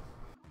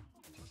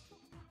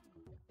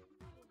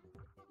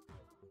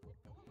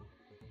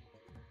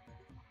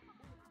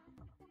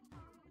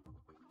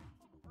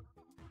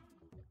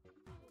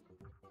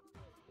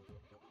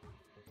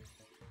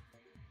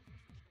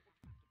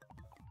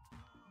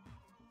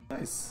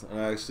 Nice.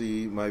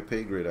 Actually, my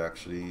pay grade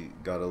actually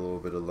got a little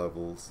bit of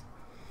levels.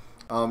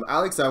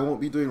 Alex, I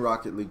won't be doing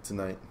Rocket League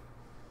tonight.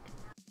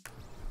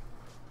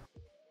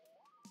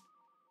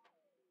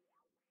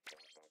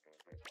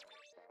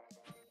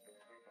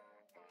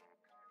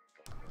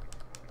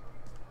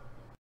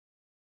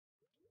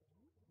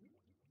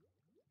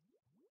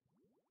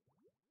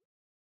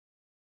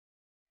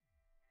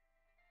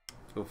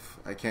 Oof,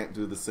 I can't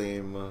do the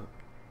same.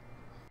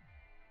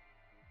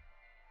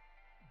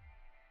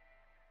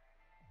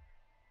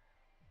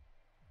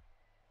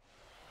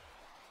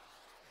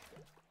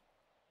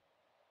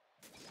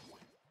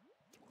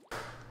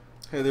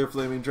 Hey there,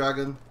 Flaming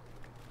Dragon.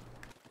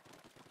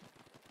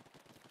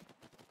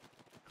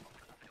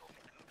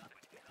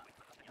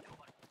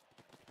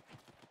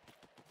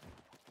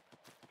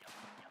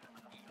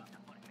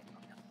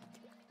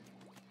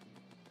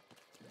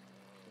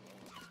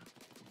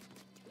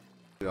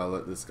 I'll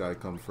let this guy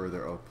come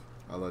further up.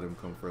 I'll let him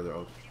come further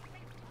up.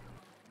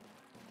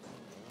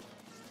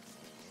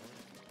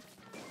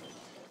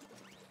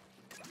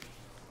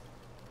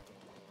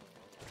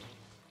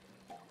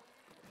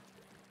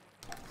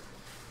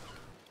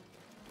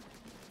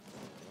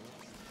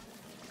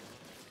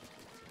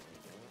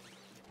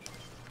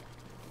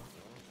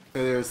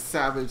 Hey there,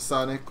 Savage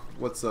Sonic.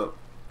 What's up?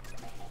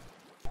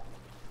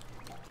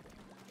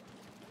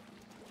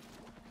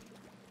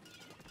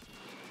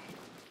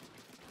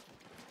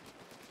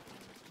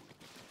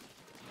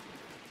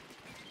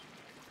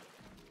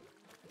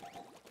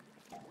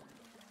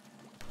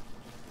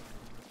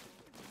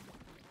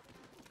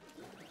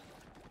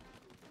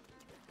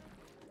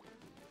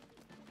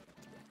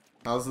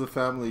 How's the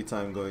family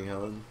time going,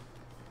 Helen?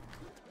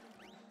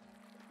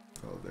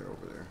 Oh, they're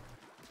over there.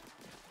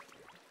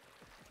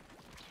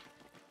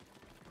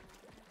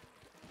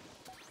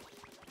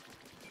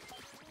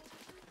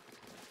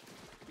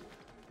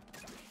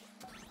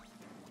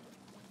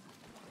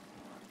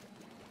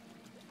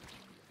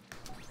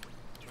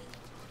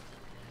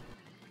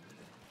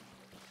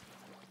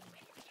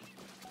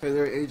 Hey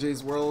there,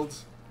 AJ's World.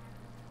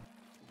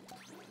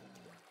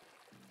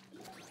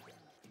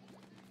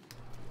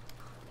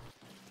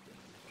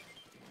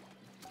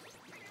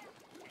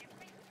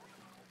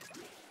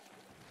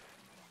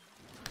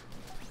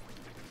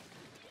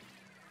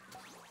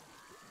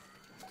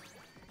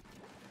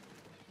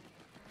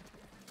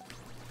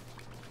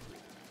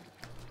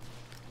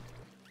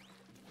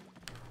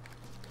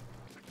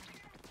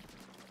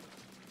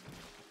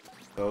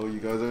 Oh, you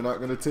guys are not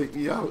gonna take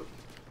me out.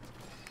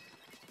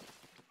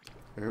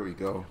 There we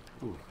go.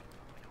 Ooh.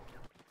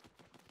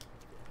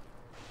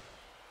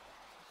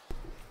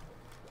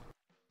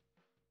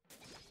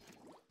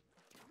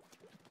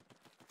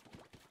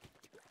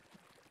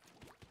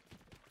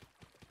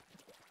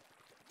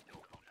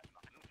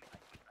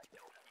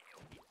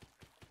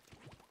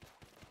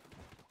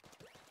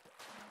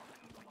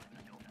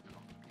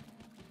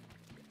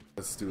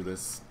 Let's do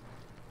this.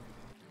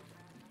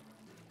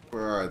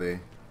 Where are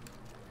they?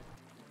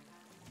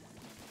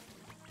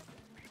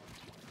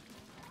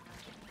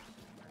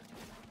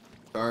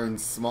 Darn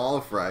small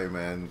fry,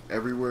 man.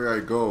 Everywhere I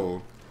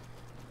go.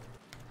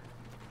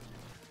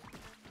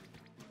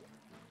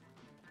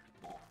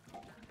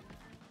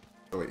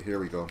 Oh wait, here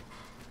we go.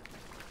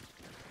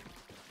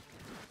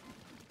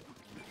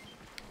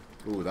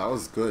 Ooh, that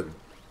was good.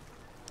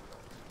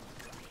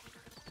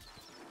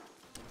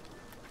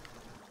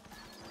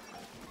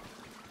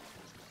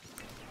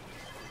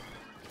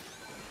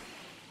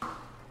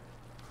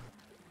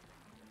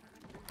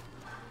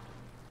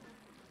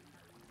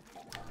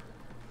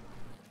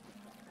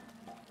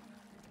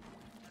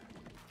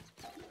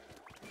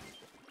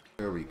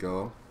 There we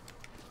go.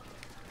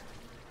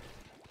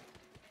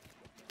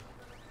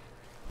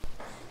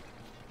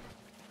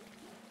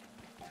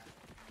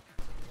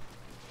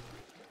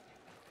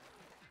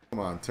 Come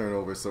on, turn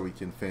over so we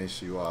can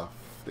finish you off.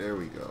 There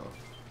we go.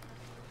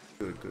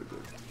 Good, good,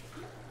 good.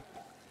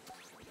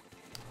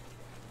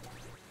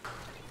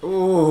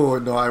 Oh,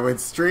 no, I went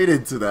straight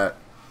into that.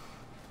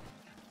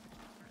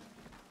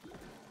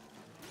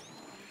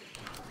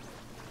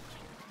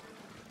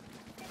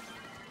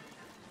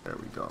 There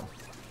we go.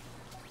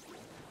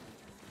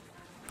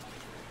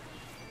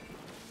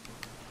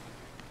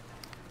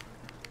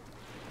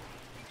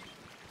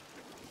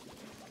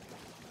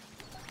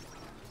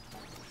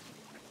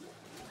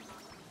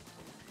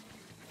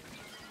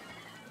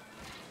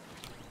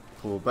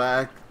 Pull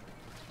back.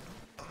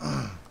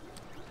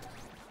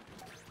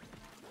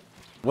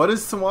 What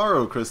is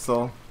tomorrow,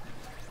 Crystal?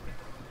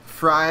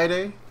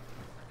 Friday?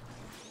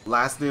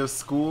 Last day of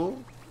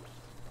school?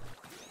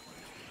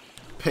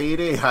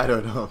 Payday? I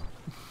don't know.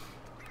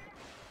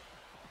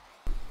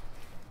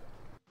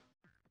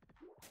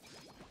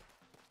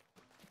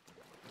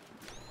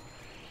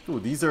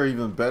 Ooh, these are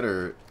even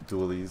better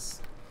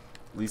dualies.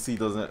 Lisi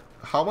doesn't...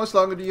 How much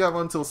longer do you have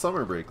until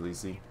summer break,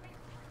 Lisi?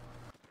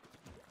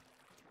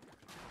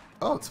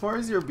 Oh,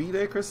 tomorrow's your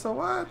B-Day, Crystal?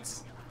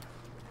 What?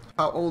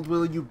 How old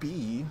will you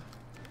be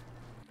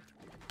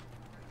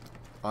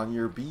on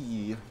your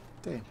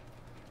B-Day?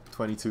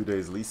 22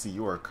 days. Lisi,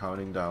 you are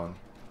counting down.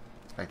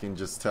 I can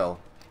just tell.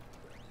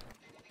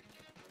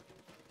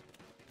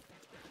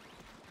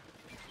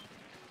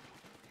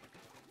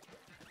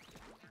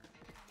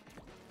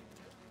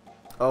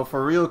 Oh,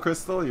 for real,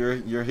 Crystal?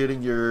 You're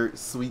hitting your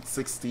sweet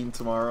 16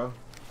 tomorrow?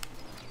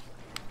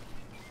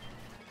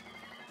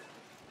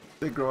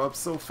 They grow up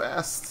so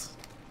fast.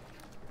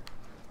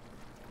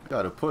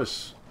 Gotta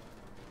push.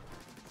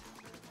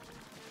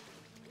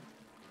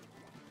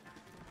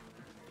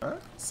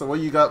 Alright, so what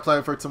you got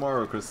planned for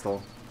tomorrow,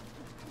 Crystal?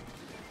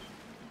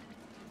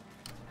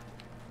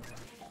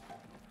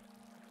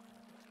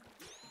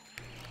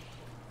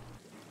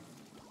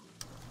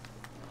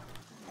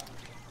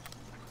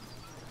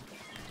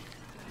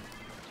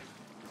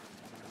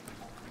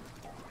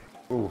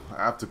 Ooh,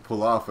 I have to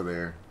pull off of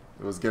there.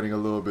 It was getting a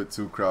little bit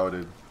too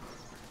crowded.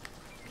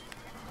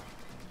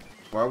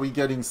 Why are we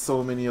getting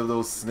so many of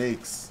those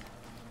snakes?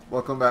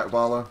 Welcome back,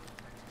 Bala.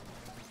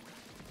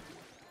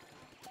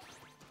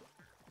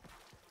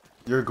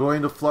 You're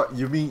going to Florida?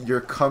 You mean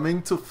you're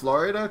coming to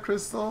Florida,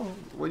 Crystal?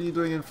 What are you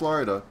doing in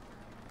Florida?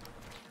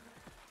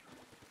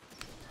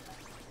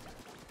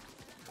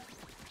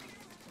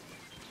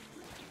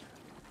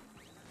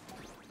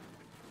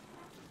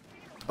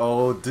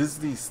 Oh,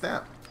 Disney,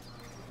 snap.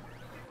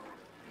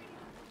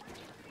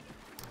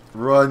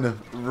 Run,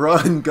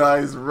 run,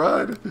 guys,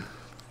 run.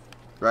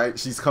 Right,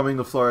 she's coming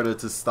to Florida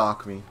to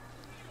stalk me.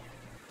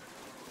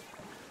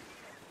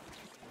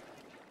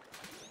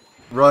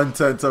 Run,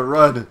 Tenta,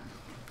 run.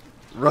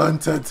 Run,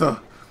 Tenta.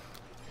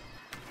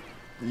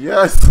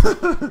 Yes!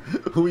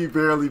 We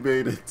barely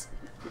made it.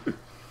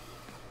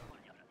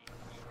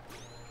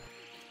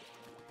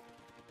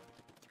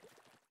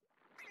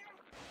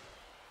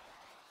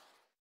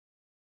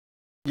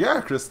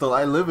 Yeah, Crystal,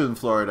 I live in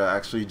Florida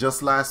actually.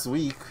 Just last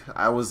week,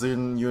 I was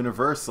in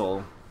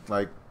Universal.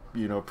 Like,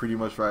 you know, pretty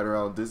much right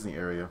around Disney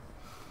area.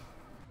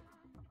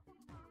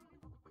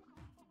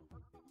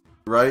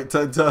 Right,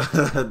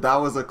 Tenta? That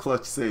was a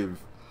clutch save.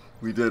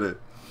 We did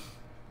it.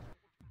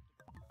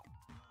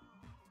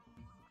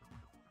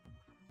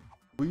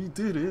 We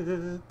did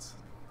it.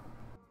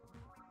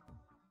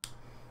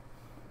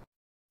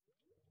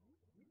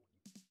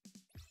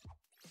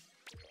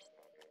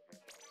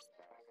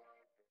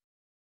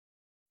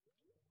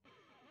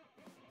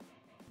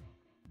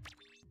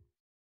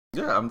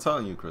 Yeah, I'm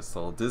telling you,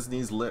 Crystal.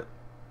 Disney's lit.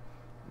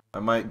 I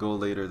might go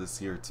later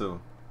this year, too.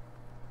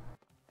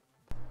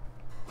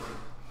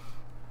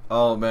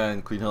 Oh,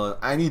 man, Queen Helen.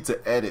 I need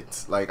to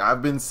edit. Like,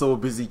 I've been so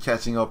busy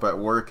catching up at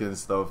work and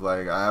stuff.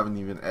 Like, I haven't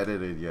even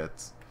edited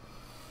yet.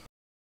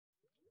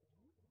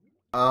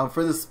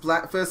 For the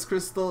Splatfest,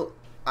 Crystal,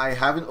 I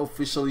haven't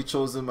officially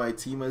chosen my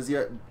team as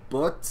yet,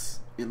 but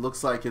it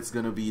looks like it's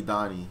gonna be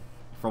Donnie,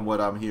 from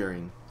what I'm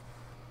hearing.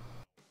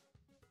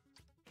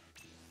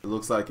 It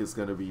looks like it's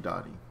gonna be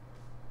Donnie.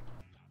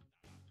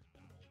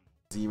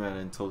 Z-Man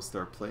and Toast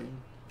are playing.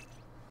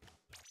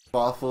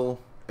 Waffle,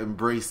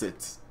 Embrace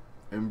it.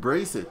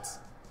 Embrace it.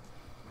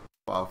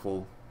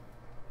 Waffle.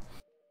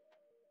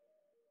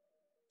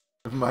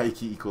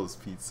 Mikey equals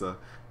pizza.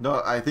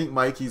 No, I think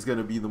Mikey's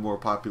gonna be the more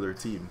popular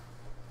team.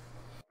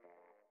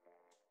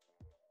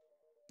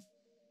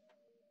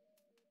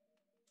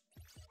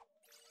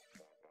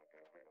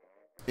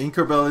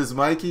 Inkerbell is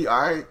Mikey?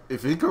 Alright,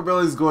 if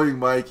Inkerbell is going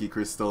Mikey,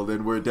 Crystal,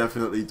 then we're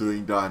definitely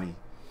doing Donnie.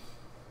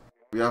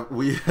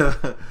 We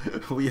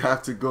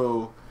have to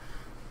go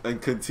and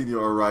continue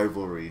our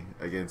rivalry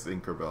against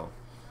Inkerbell.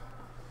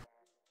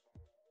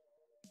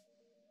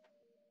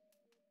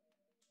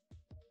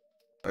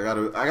 I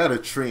gotta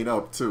train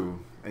up too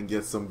and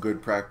get some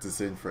good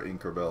practice in for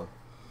Inkerbell.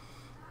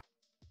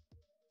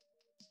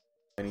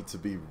 I need to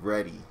be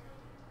ready.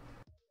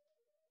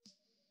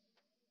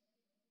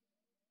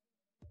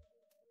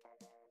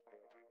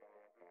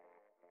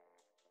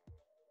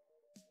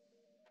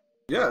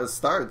 Yeah,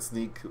 start,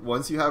 Sneak.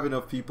 Once you have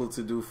enough people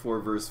to do 4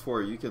 versus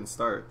 4, you can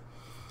start.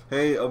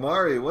 Hey,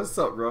 Amari, what's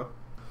up, bro?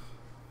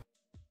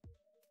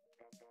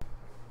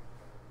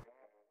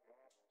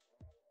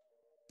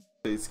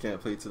 Chase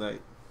can't play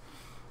tonight.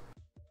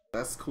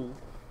 That's cool.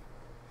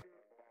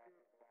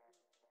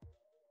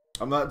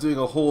 I'm not doing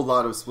a whole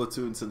lot of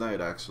Splatoon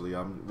tonight, actually.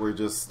 We're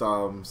just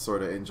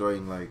sort of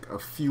enjoying like a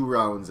few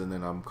rounds and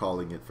then I'm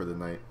calling it for the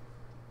night.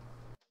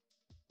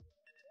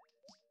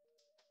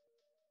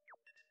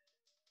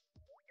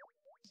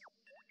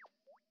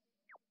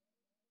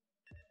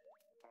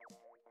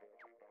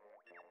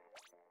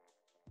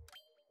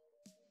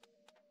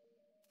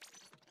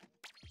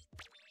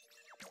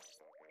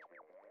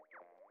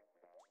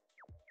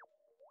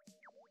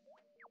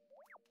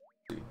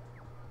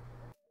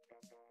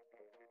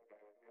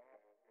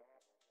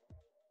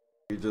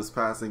 You're just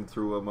passing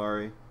through,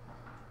 Amari.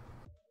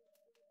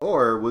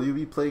 Or will you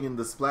be playing in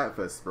the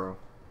Splatfest, bro?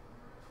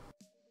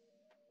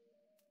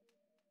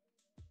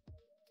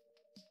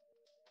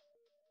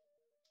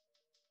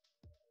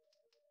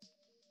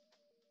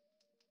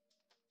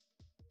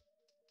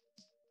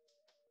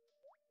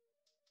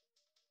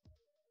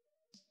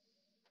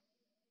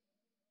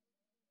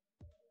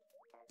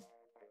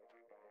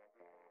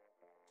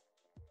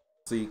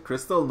 See,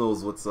 Crystal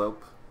knows what's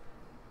up.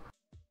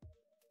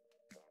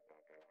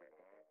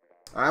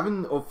 I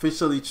haven't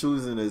officially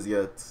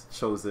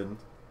chosen,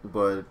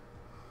 but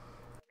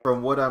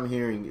from what I'm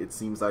hearing, it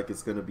seems like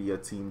it's gonna be a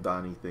Team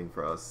Donnie thing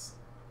for us.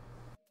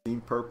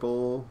 Team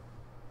Purple.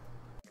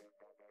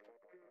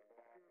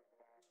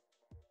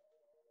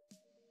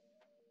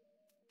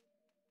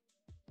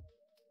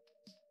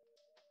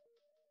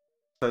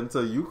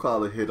 Senta, you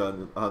call a hit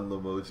on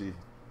Emoji.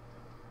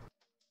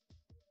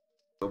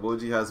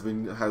 Emoji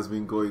has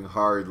been going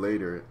hard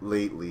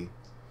lately.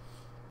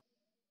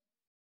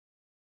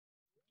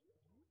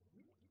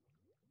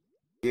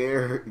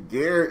 Gare,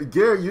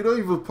 you don't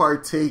even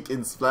partake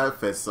in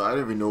Splatfest, so I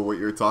don't even know what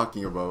you're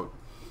talking about.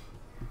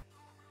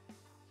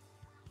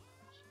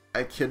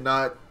 I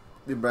cannot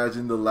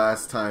imagine the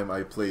last time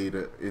I played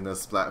in a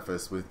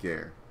Splatfest with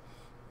Gare.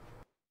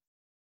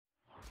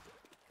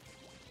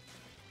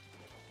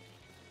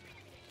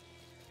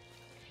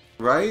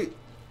 Right?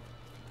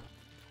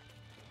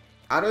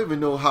 I don't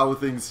even know how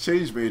things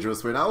changed,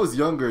 Majors. When I was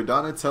younger,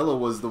 Donatello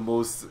was the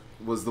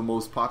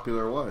most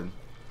popular one.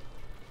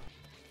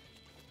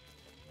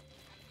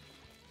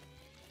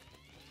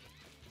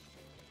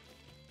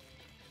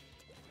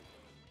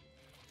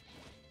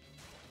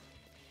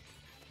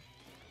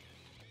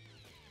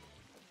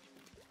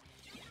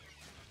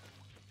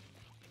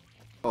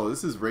 Oh,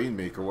 this is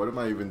Rainmaker. What am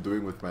I even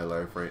doing with my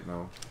life right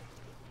now?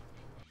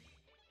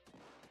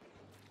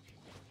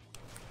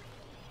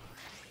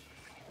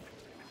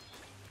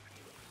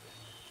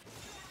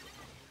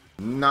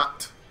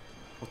 Not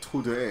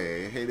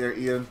today. Hey there,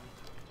 Ian.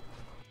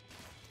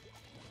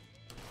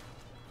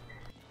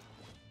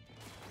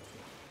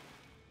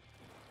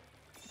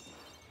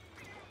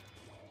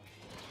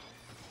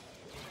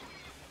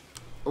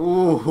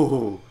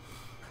 Ooh.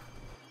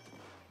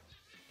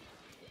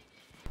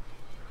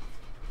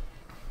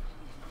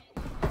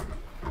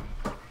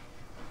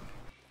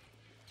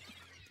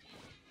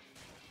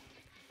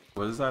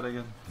 What is that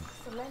again?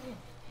 It's a legend.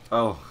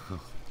 Oh.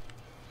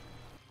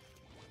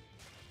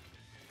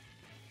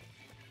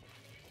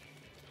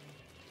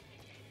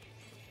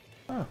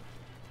 Huh.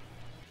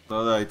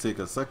 Now that I take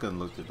a second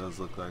look, it does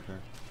look like her.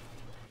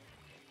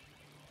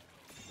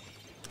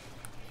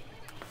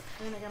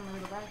 And then I got my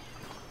little bag.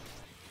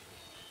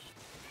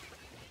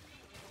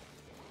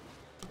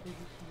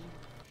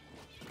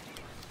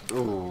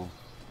 Oh.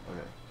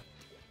 Okay.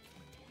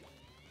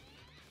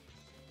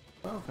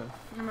 Oh, okay.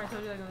 Remember I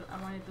told you like,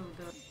 I wanted to do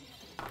the...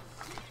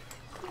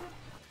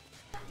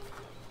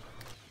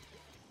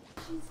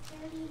 She's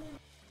dirty.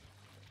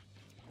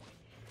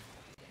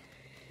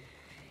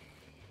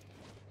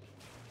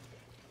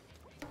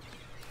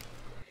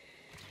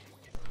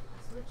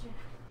 Switch it.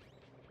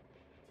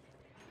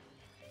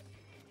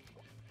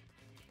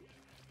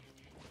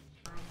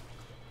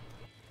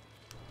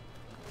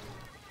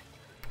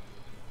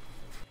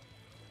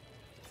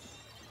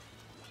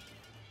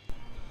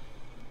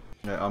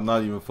 Yeah, I'm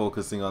not even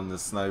focusing on the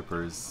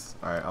snipers.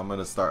 Alright, I'm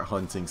gonna start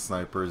hunting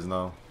snipers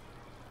now.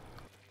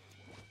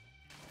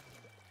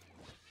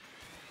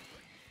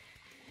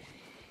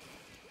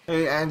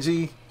 Hey,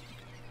 Angie.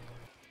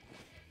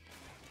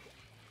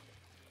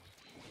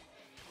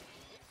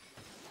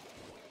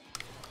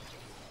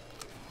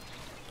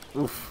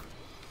 Oof.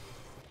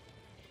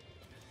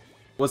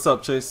 What's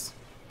up, Chase?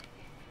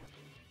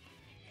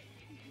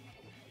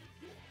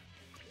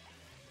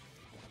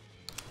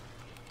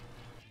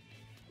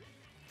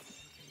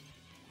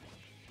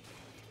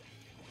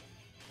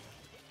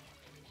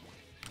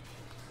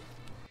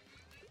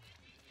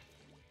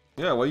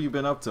 Yeah, what you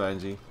been up to,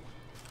 Angie?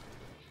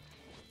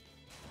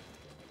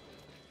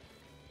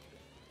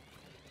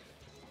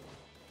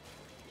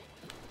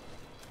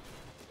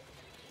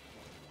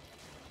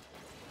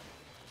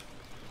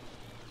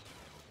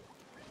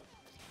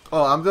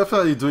 Oh, I'm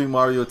definitely doing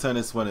Mario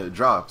Tennis when it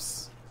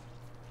drops.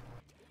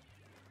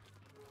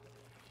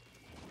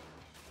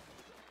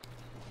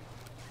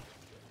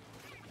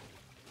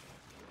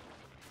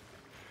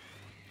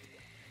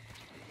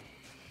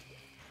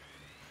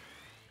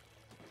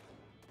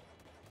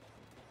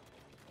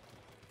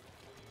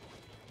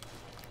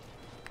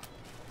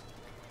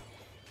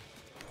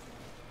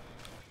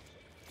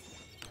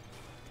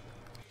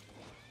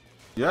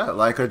 Yeah,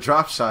 like a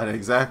drop shot,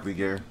 exactly,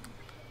 Gare.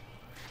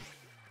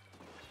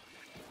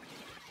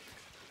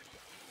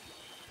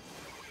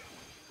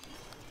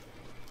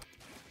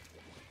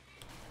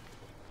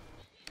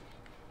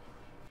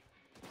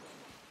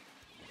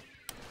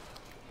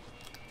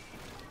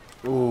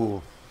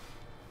 Ooh.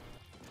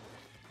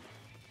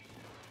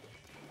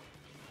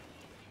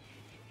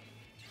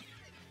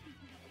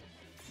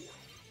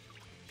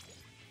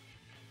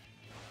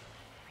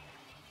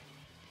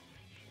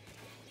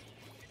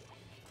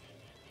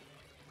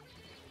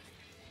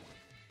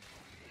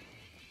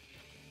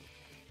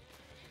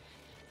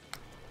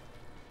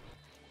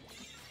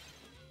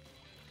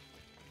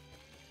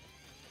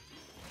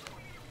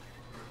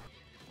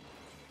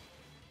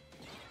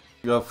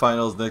 You got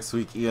finals next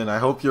week, Ian. I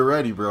hope you're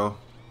ready, bro.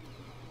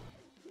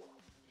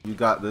 You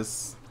got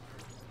this.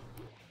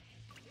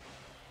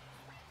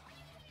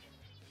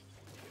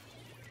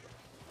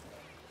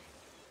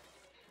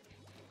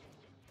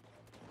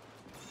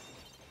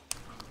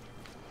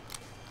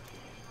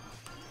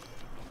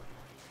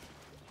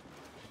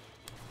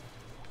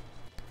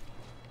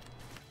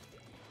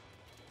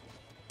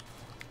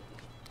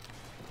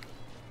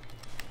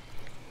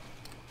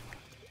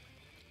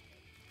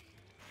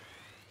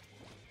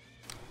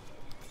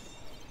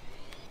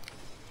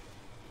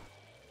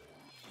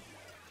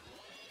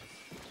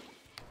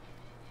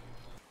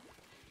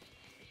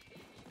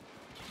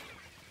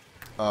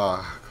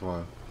 Ah, come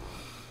on.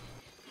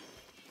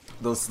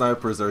 Those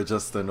snipers are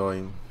just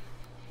annoying.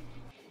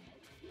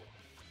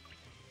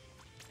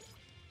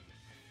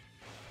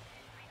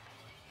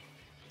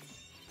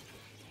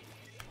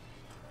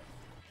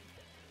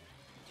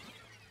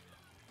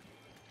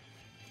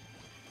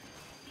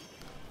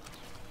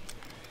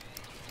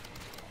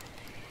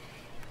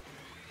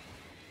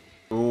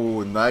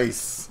 Ooh,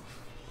 nice.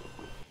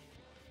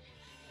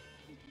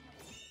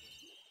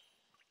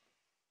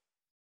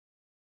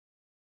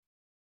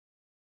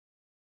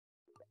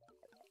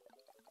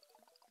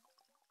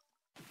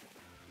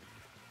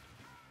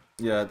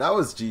 Yeah, that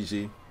was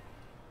GG.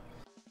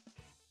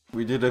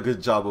 We did a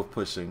good job of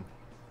pushing.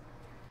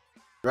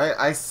 Right?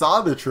 I saw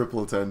the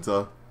triple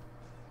Tenta.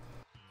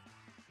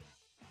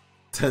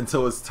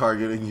 Tenta was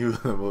targeting you,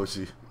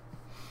 emoji.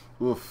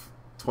 Oof.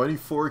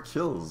 24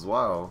 kills,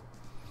 wow.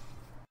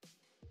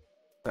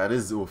 That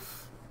is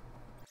oof.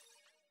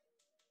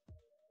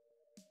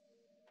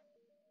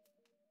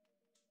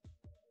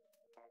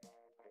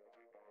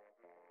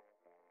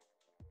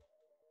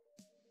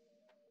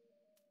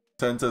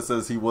 Tenta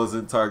says he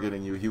wasn't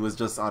targeting you, he was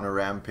just on a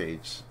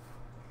rampage.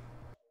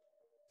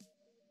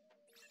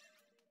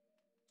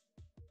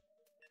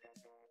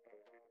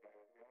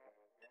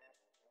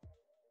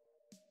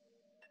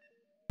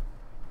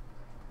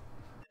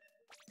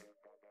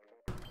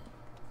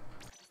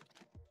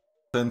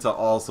 Tenta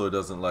also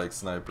doesn't like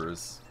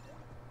snipers.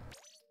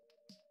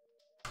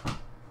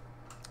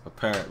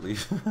 Apparently.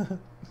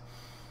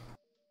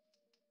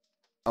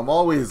 I'm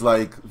always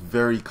like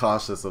very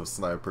cautious of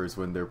snipers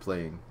when they're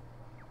playing.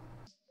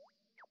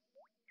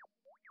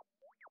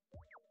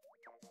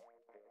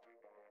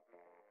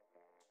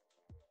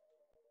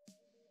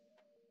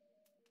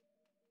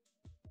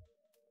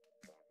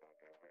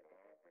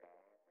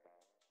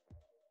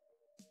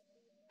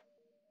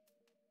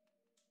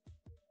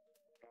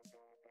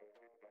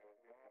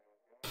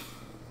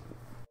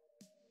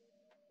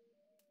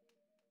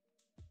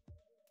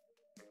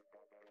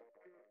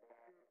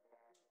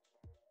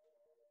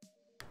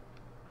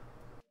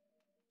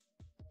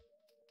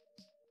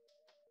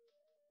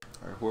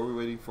 Alright, who are we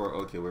waiting for?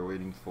 Okay, we're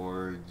waiting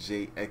for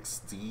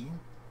JXD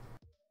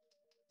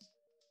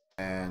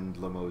and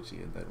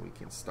Lamoji, and then we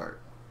can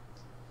start.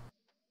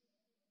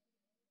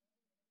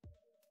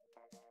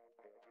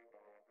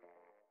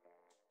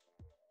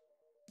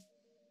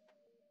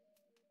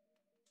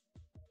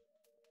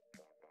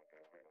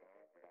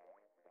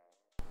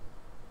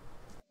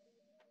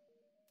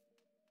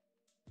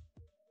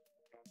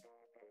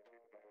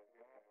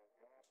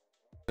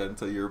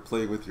 Tenta, you're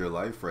playing with your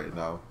life right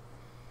now.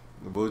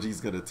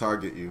 Boji's gonna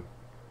target you.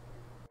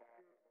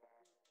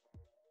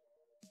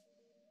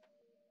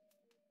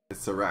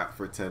 It's a wrap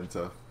for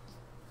Tenta.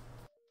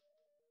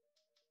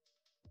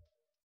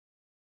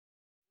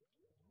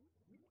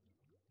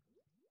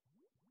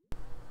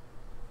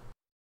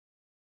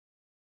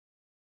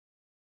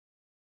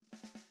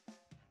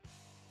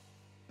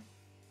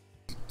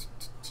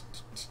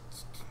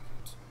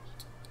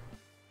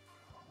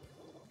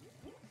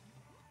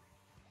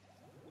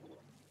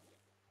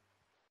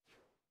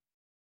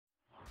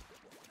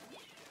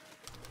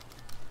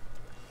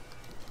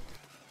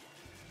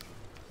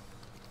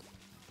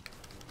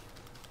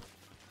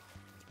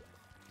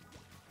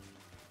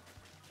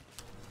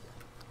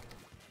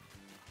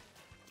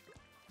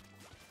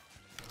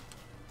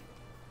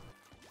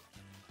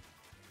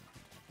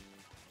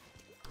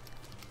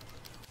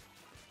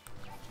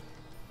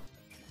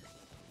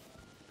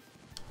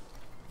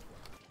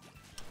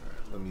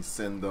 Let me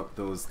send up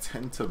those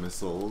Tenta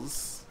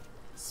missiles.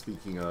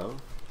 Speaking of.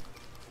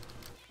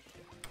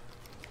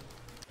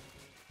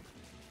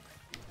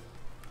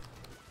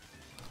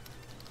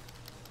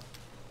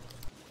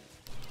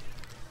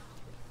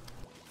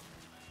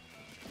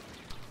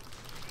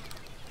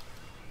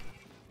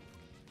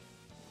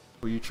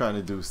 What are you trying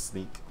to do,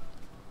 Sneak?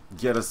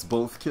 Get us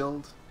both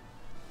killed?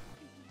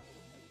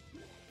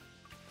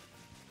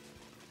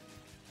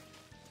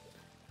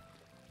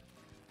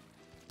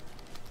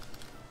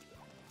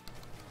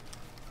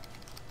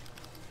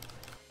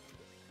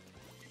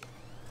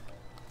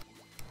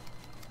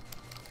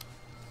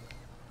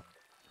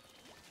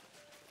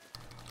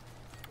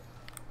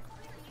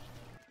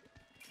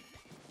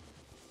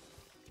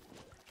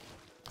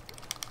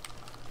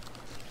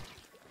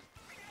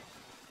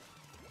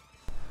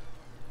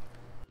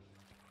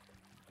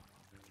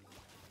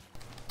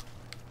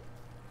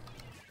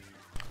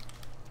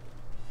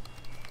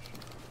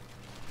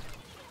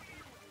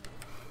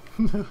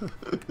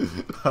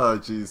 Oh,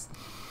 jeez.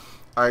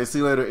 Alright, see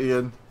you later,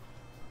 Ian.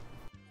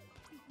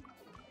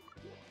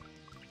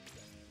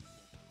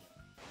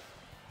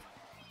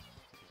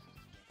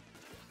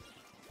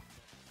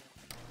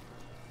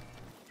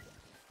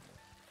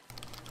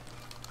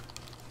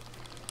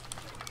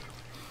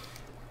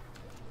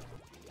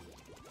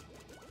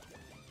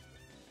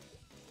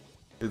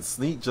 Did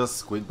Sneak just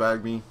squid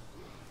bag me?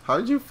 How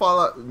did you fall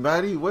out?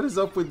 Maddie, what is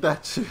up with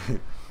that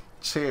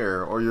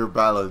chair or your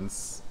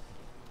balance?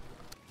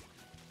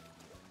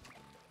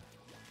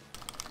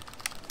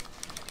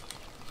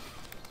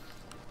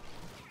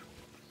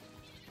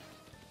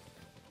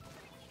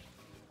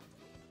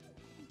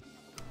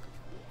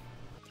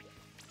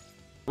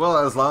 Well,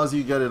 as long as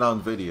you get it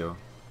on video.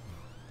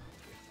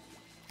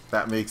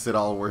 That makes it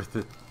all worth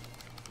it.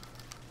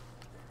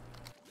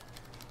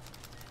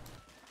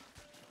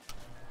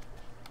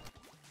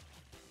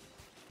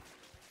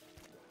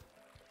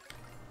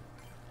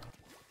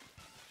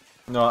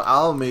 No,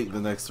 I'll make the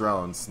next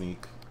round,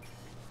 Sneak.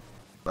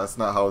 That's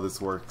not how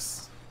this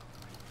works.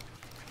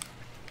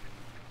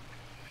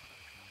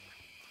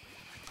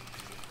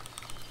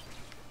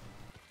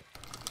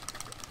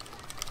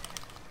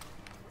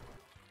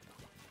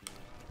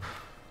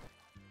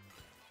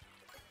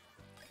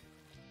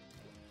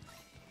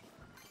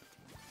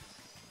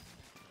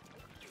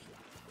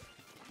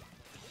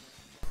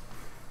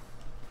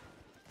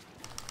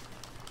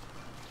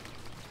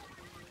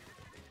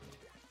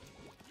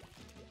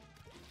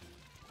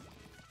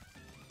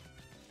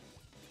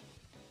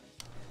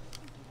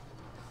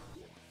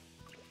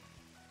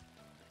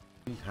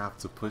 We have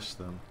to push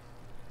them.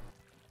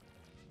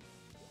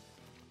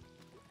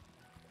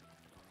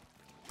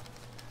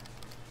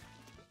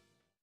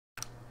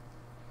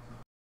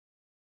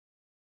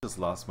 Just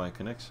lost my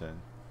connection.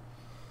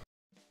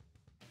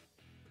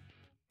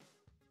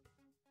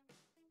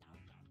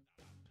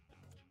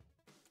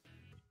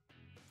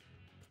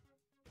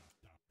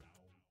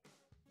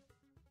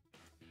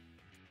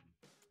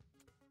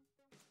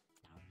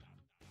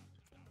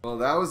 Well,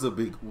 that was a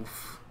big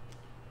oof.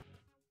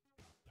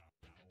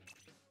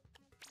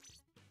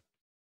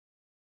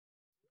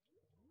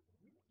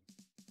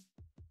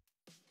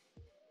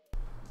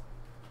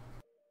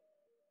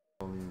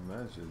 Only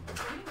imagine. We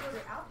didn't go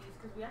to Alfie's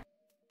because we actually.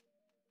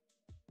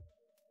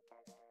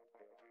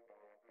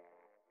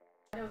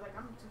 I was like,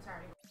 I'm too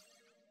tired.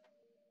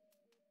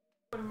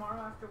 Go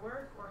tomorrow after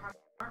work or have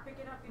Mark pick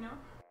it up, you know?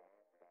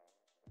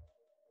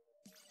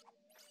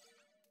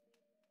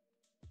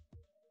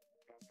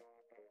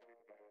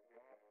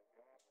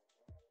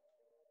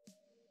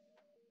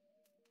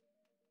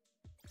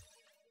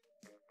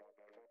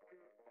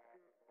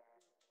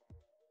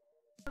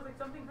 I was like,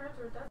 something hurts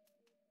or it doesn't.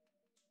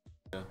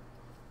 Yeah.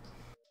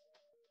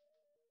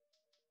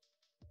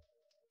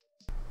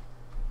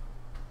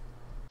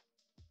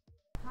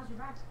 How's your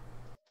back?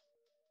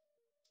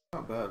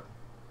 Not bad.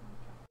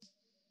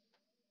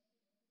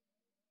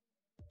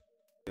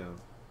 Yeah.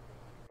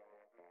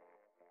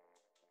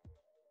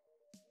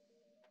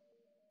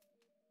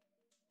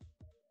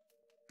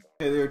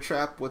 Hey there,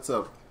 Trap. What's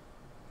up?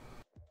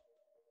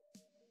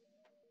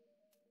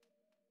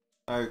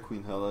 Alright,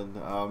 Queen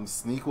Helen.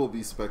 Sneak will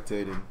be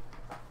spectating.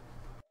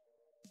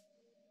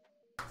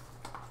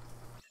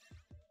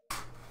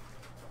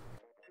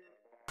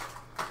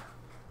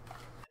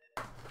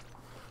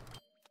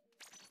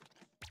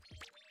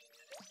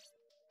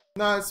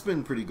 Nah, it's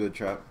been pretty good,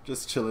 Trap.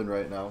 Just chilling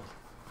right now.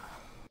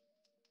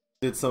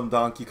 Did some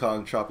Donkey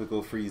Kong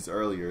Tropical Freeze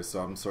earlier, so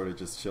I'm sort of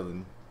just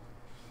chilling.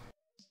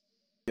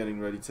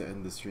 Getting ready to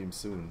end the stream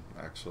soon,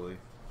 actually.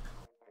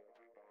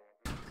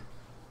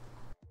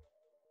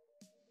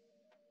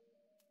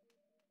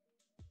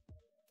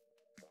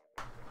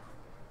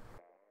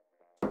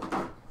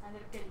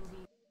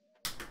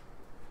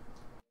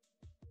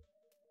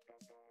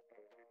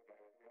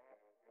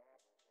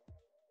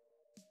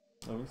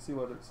 Let me see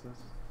what it says.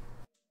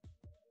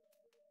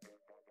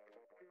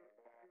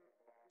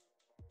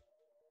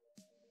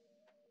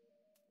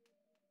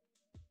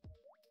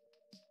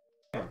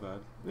 Not bad.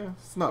 Yeah,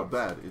 it's not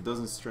bad. It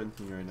doesn't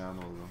strengthen your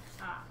enamel though.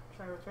 Ah,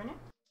 should I return it?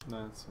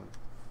 No, that's fine.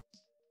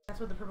 That's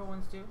what the purple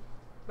ones do.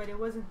 But it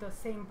wasn't the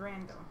same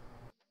brand though.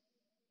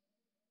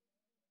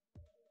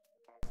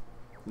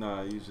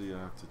 Nah, usually I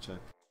have to check.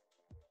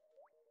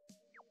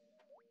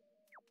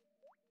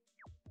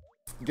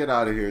 Get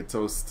out of here,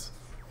 Toast.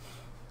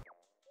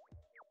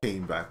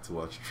 Came back to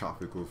watch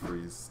Tropical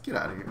Freeze. Get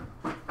out of here.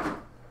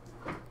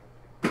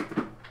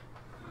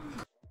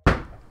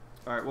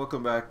 Alright,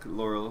 welcome back,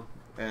 Laurel.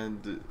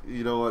 And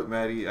you know what,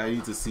 Maddie? I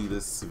need to see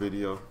this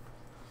video.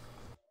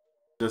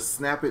 Just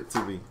snap it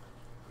to me.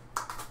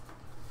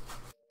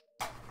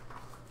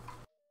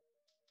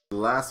 The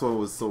last one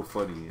was so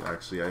funny,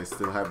 actually. I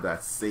still have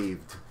that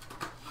saved.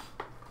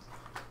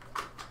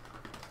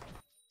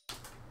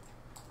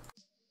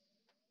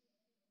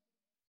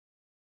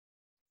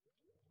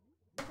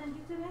 Send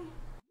you today?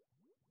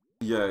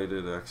 Yeah, I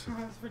did actually.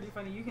 That's pretty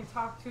funny. You can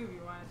talk too if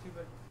you wanted to,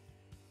 but.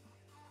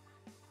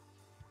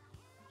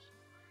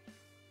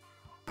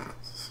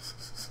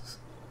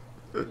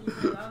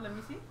 Let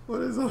me see.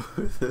 What is up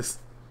with this?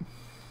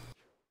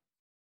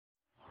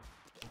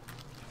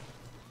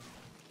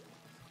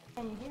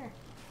 Can you hear?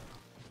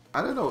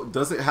 I don't know.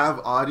 Does it have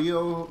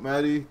audio,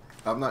 Maddie?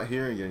 I'm not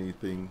hearing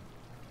anything.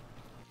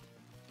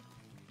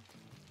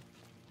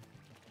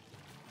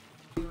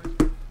 Okay,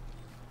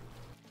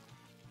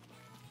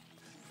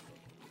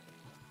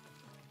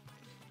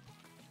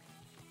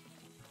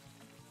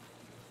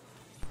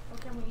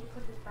 we need to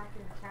put this back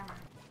in the camera.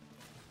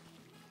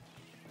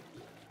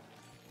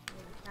 The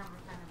camera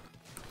kind of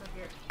up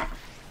here.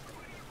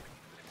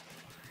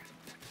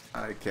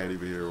 I can't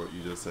even hear what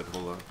you just said.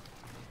 Hold on.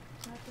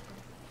 That's okay.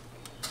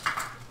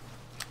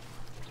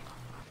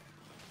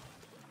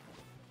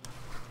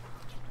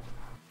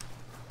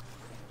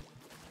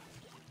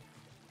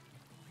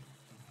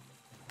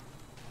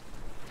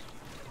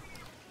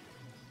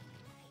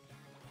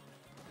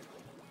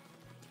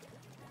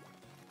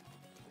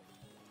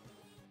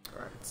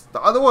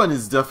 The other one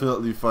is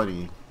definitely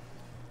funny.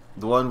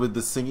 The one with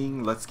the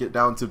singing, let's get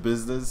down to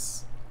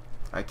business.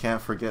 I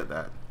can't forget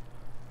that.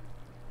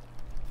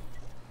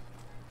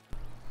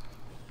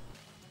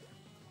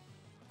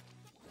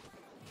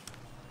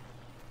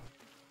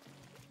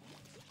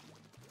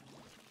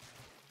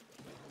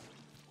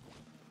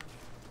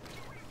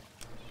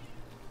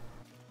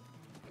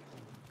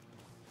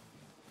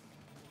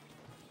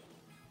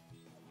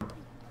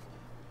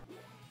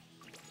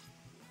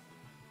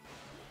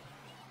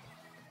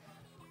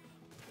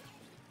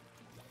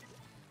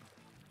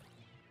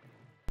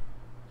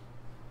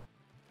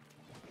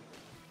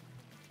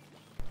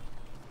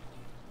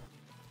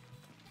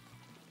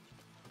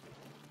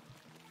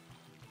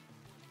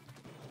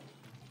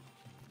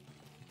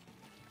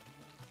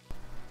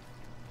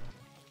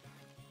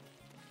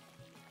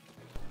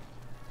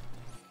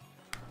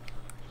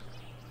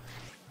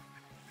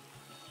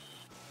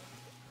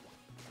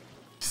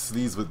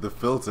 These with the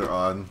filter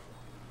on.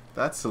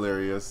 That's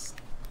hilarious.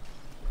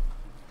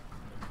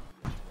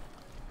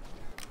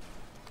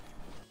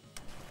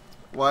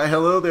 Why,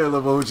 hello there,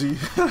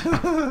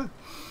 Lemoji.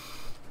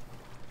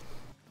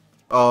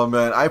 Oh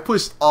man, I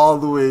pushed all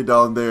the way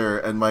down there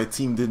and my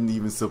team didn't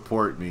even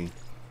support me.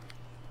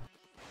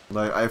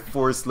 Like, I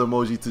forced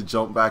Lemoji to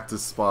jump back to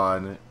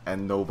spawn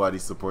and nobody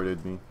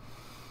supported me.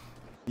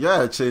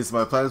 Yeah, Chase,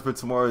 my plans for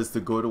tomorrow is to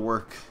go to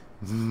work.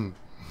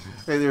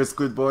 Hey there,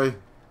 Squid Boy.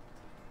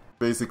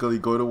 Basically,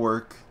 go to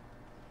work,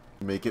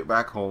 make it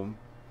back home.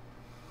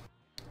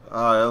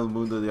 Ah, El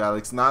Mundo de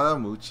Alex, nada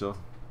mucho.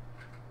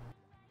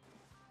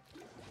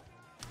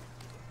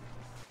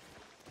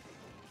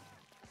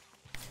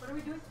 What are we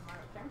doing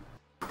tomorrow, Kim?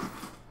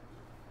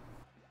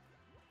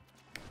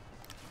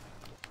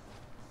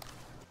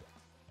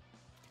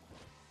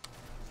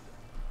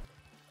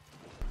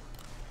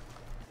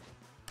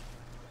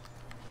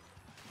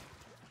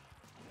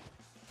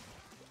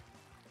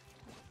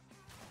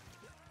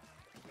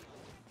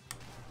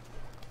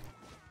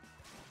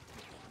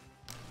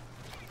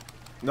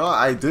 No,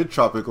 I did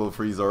Tropical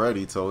Freeze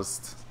already,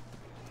 Toast.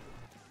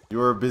 You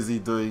were busy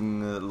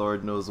doing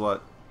Lord knows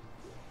what.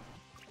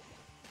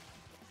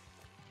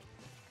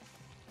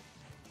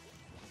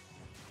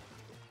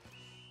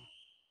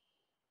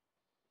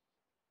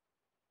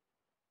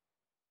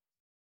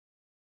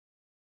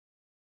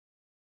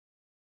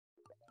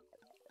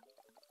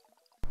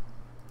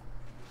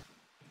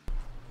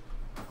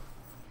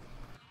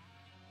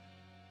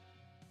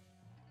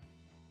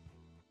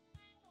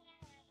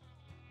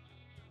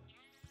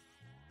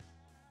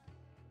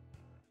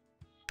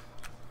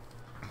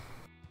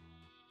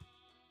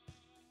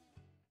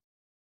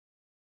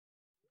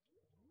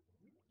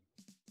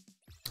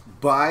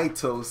 Bye,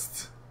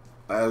 Toast.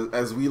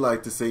 As we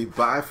like to say,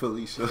 bye,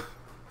 Felicia.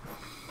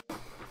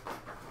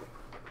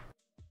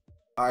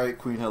 Alright,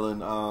 Queen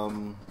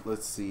Helen,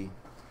 let's see.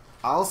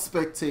 I'll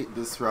spectate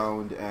this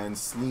round, and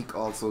Sneak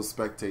also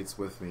spectates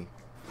with me.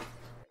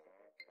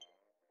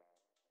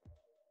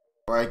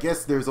 Or I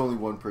guess there's only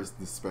one person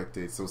to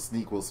spectate, so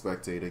Sneak will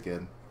spectate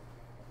again.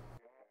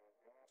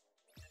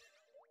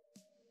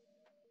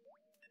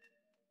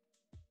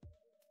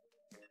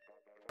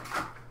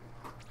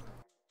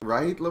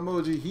 Right,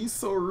 Lamoji? He's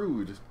so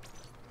rude.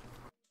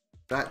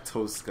 That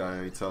Toast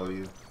guy, I tell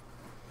you.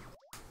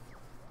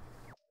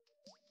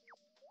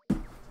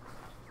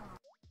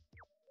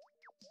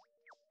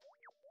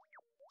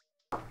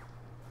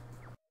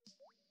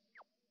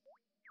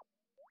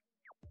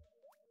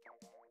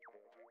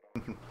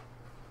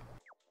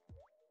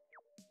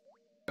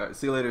 Alright,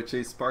 see you later,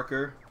 Chase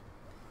Parker.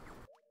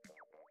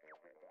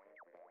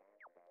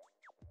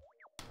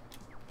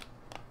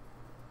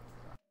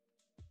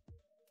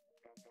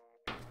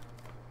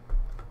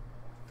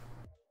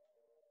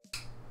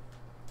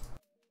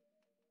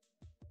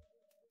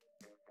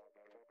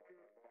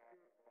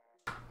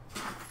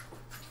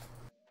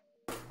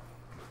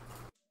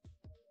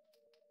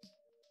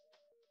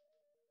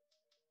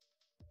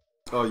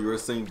 Oh, you were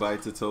saying bye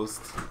to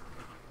Toast?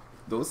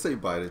 Don't say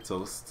bye to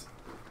Toast.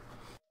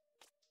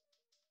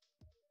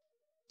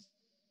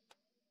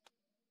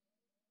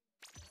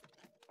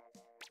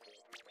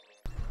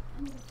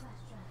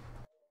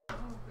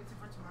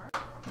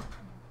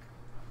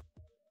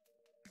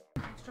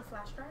 Extra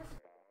flash drive?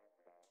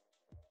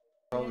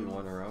 Probably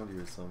one around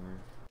here somewhere.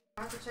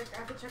 I have to check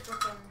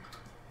what's on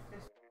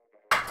this.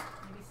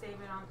 Maybe save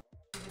it on.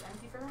 Is it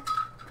empty for her?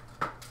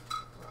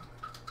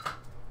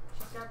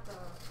 She's got the.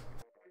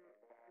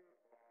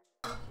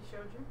 She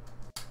showed you?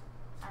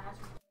 I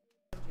asked her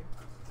if she showed you.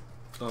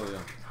 Oh,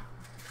 yeah.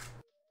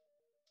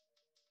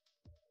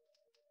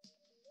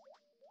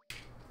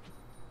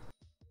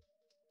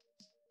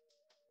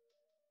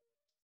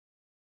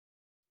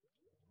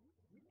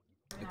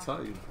 I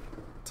tell you,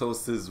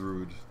 Toast is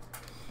rude.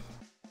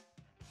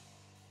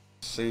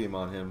 Shame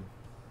on him.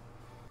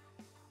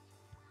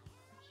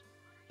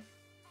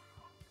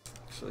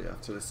 Actually,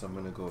 after this, I'm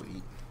gonna go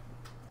eat.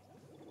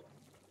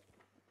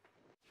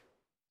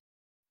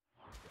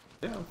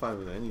 Yeah, I'm fine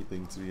with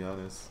anything, to be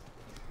honest.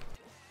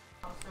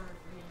 I'll start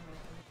reading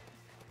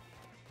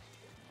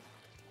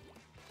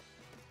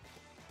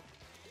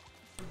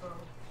the bow.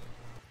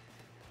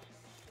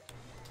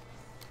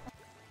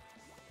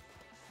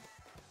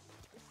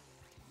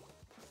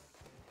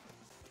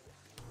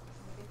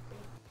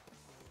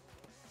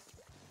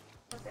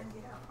 Let's end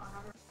it out. I'll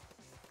have her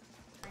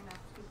right now.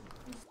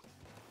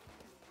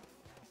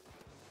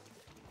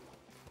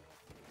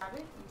 Have it?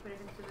 You put it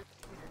into the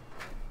computer.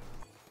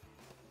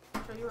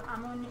 I'll show you.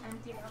 I'm only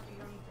empty it out, but you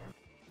don't need to empty it.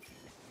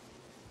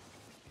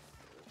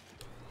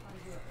 I'll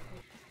do it.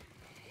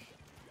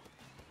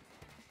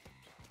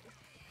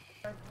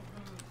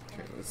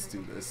 Okay, let's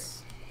do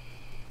this.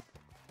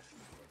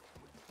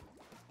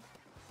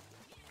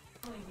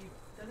 It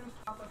doesn't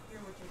pop up here,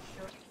 which is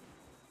short.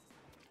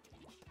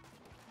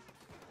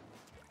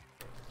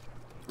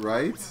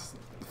 Right?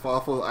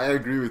 Fawful, I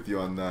agree with you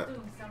on that.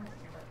 Doing something,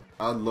 but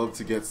I'd love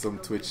to get some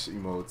Twitch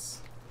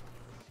emotes.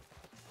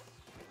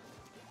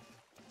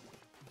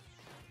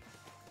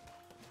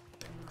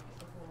 the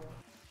whole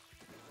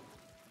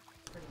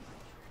pretty much.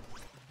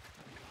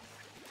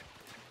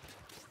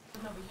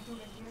 No, but you can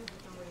get here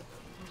different ways.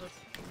 You can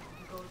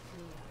go to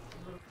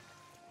little,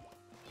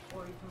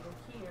 or you can go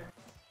here.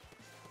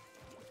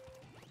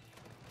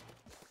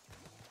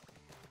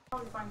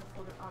 Probably find the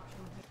folder option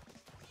here.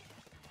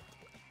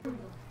 Here we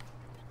go.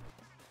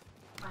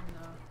 Find the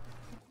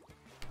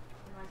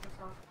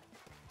Microsoft.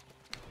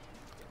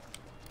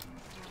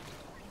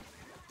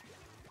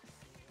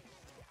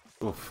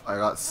 Oof, I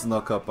got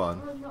snuck up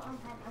on. Your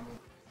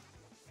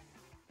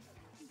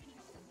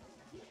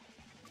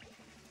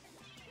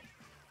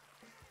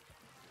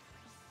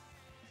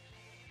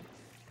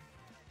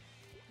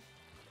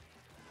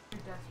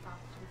desktop.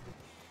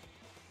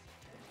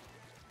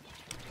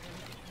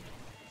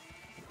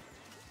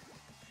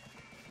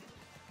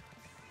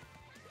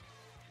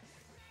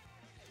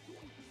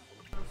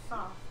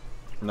 Soft.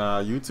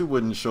 Nah, YouTube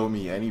wouldn't show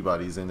me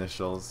anybody's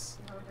initials.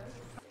 You know what it is?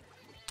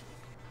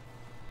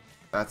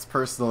 That's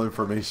personal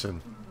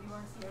information. You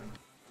want to see everything?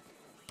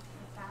 The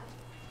tab?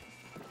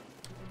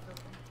 Everything's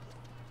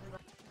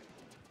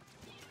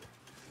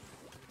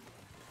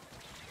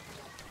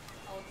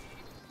open.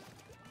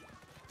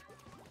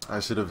 I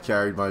should have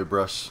carried my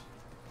brush.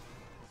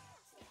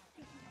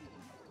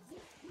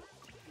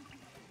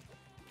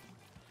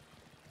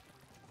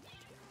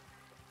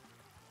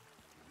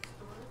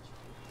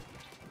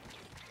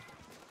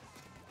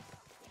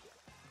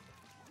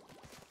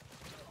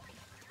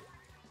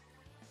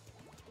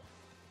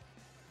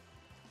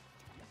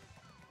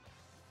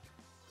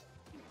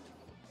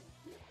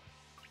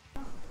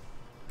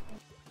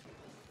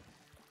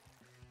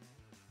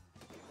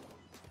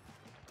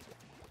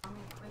 I'm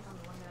gonna click on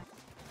the one that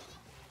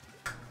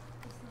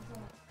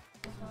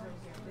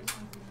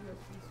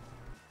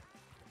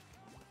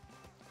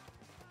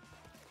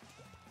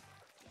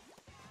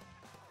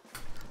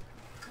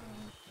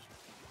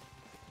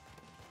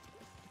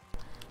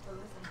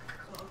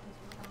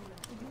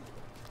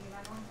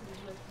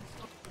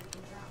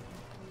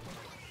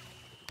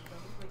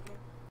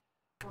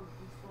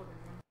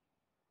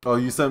Oh,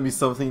 you sent me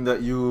something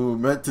that you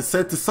meant to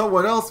send to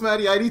someone else,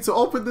 Maddie. I need to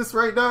open this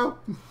right now.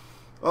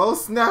 Oh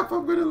snap,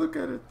 I'm gonna look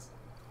at it.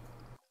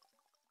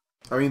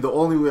 I mean, the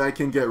only way I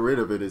can get rid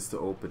of it is to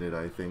open it,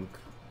 I think.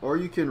 Or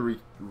you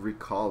can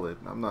recall it.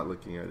 I'm not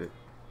looking at it.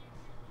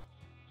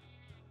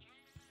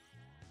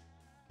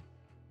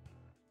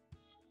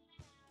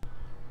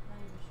 Not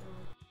even sure.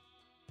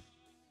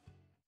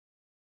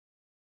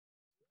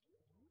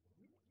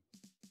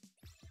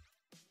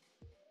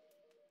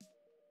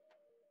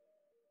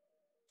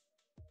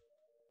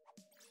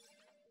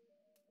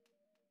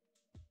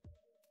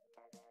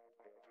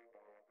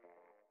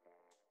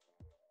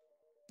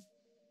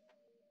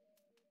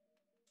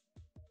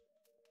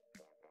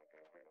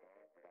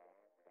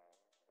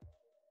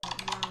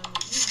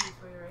 The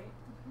easiest way, right?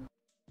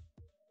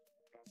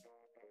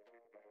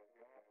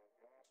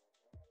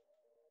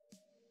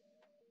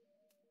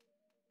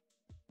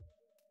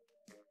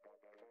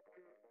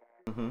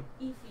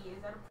 EFI,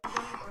 is that a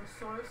program or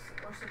source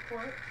or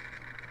support?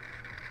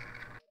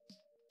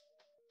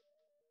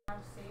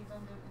 I've saved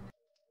under in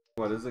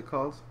What is it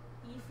called?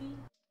 EFI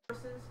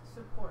sources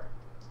support.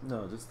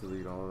 No, just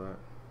delete all of that.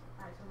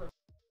 Alright, so look.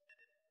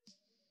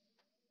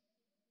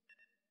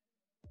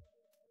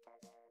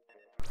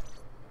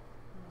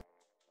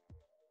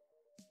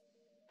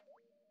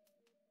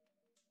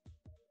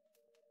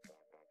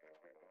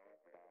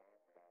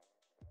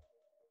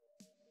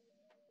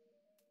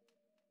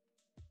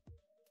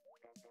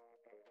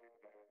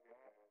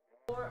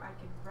 Or I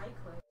can right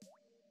click.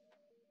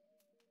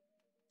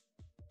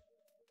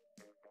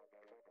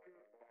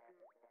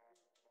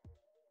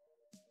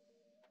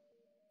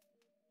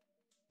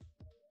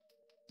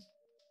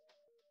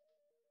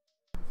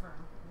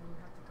 Confirm. And then you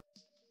have to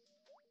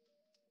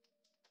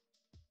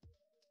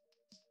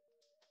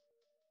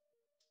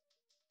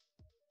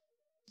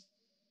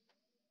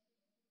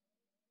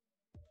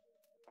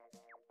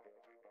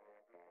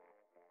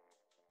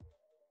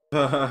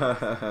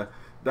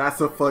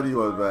That's a funny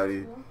one,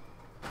 Maddie.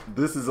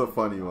 This is a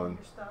funny one.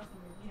 your stuff and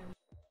you know.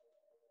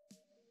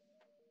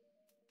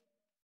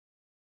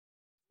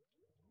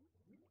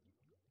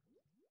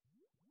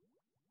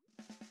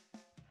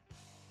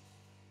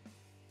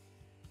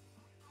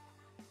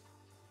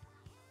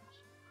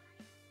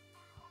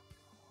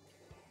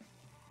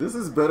 This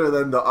is better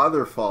than the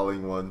other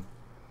falling one,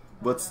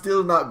 but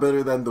still not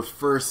better than the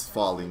first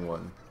falling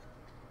one.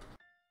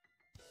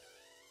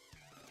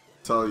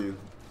 Tell you,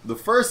 the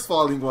first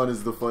falling one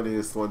is the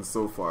funniest one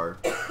so far.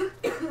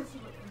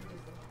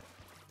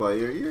 But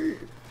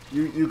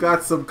you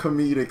got some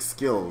comedic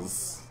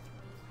skills.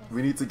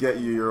 We need to get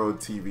you your own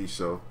TV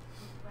show.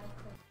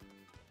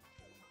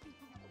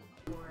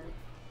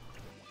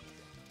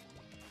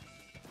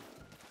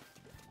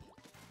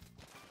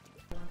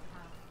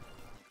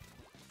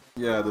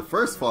 Yeah, the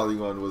first falling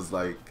one was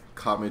like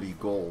comedy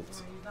gold.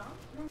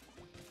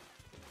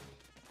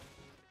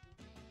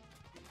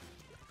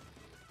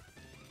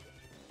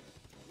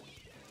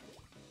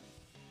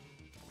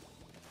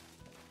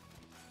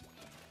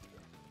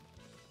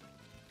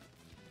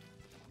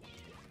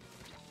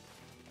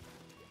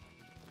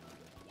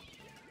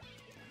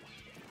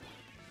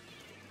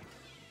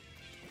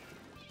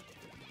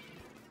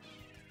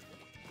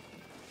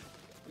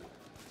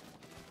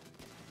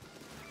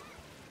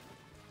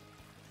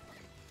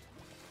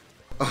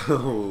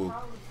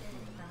 Oh,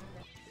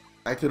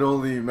 I can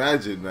only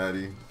imagine,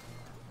 Maddie.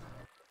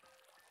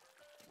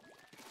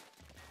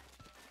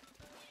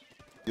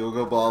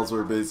 Yoga balls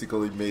were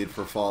basically made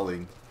for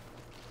falling.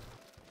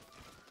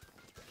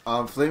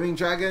 Flaming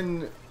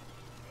Dragon,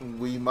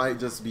 we might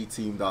just be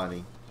Team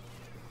Donnie.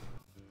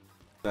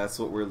 That's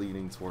what we're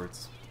leaning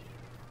towards.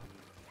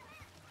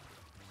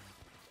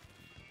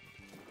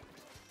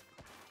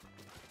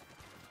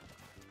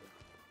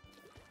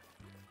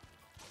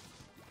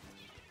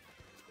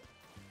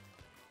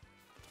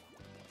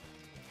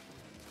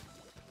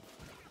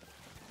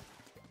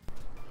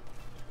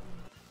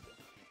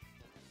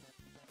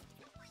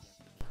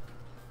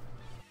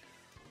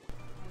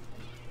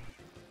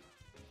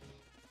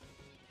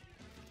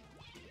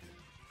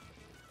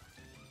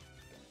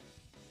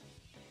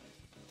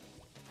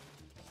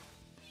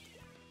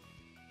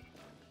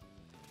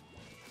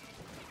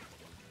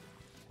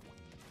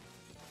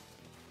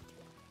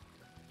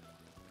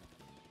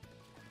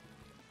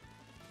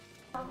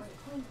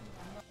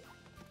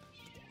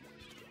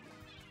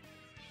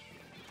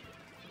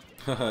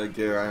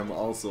 Gare, I am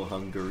also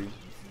hungry.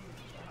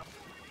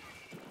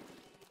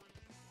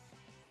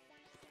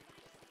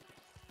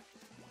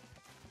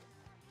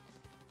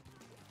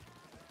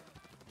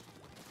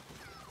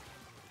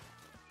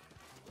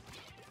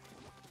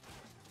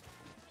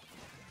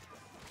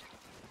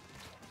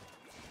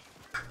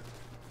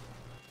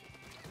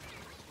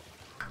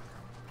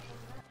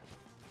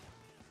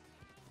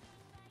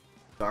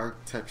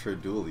 Dark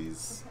Tetra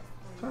Dualies.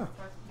 Huh.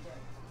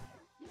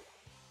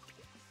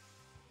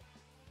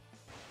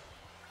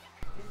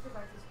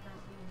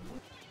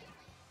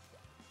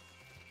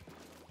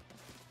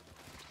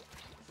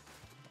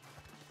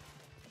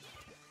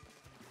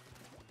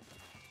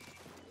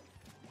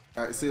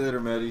 Alright, see you later,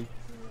 Maddie.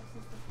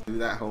 Do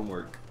that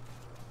homework.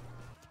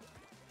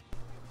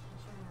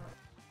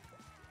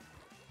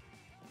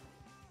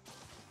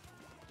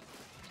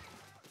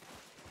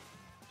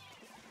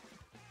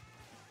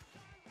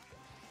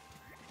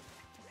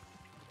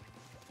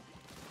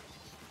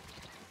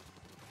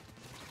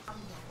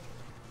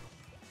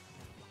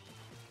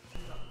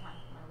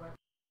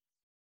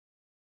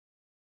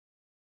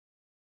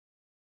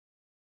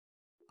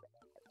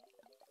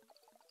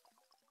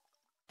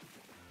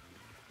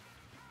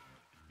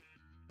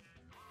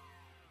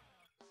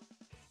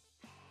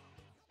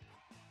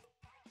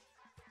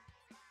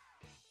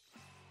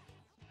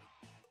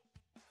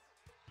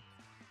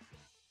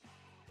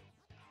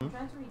 I'm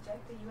trying to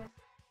reject the US.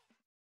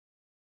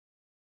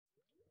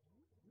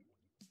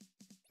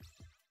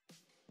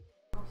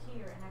 Go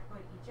here and I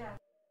put eject.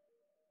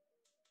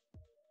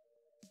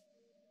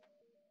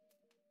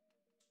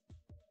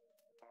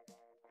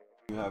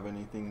 Do you have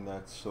anything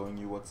that's showing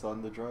you what's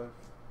on the drive?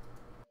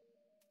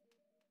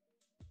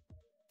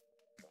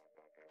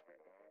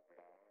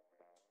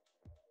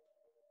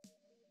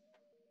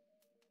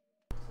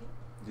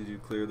 Did you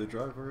clear the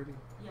drive already?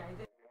 Yeah, I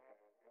did.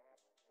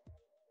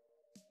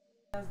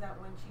 Does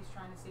that when she's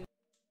trying to save?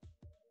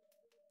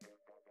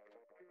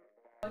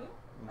 I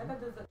thought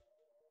there's a.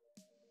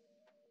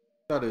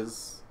 That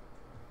is.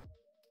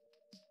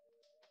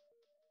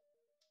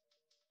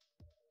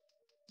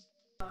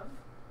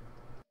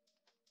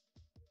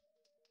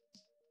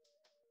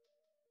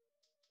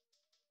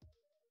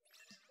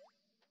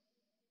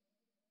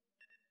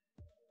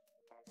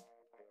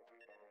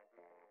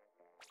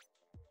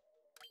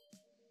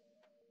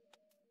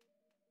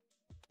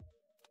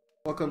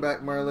 Welcome back,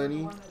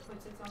 Marlene. One that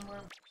puts it somewhere.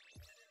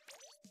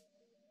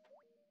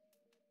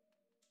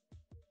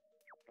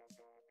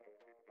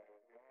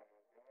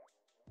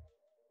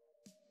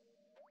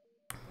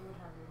 It would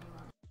have your name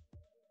on it.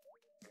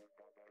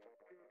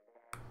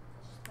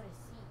 Just put a C.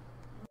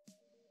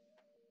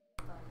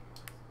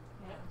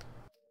 Yeah.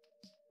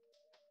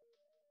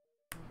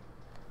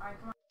 Alright,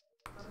 come on.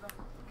 Go to bed.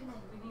 Good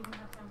night. We didn't even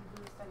have time to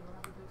do the study. We'll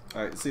have to do it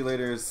tomorrow. Alright, see you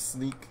later,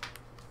 Sneak.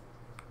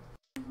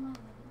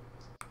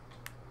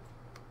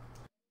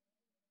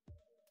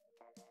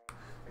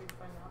 Ready to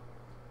find out?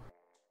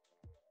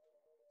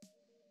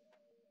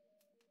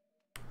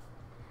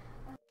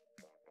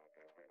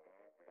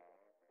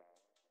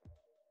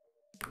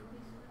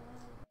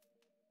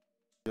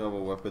 You have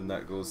a weapon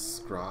that goes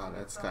scraw.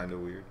 That's kind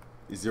of weird.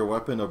 Is your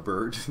weapon a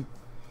bird?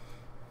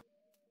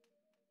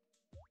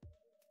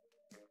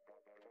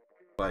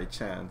 By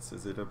chance,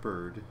 is it a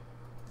bird?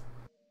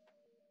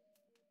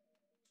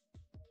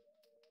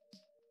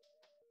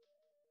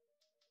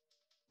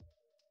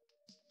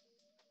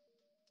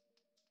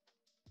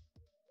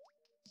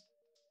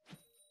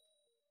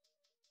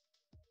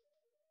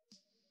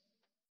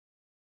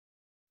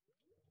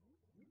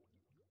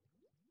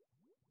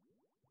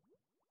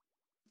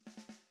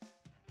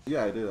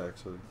 Yeah, I did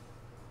actually.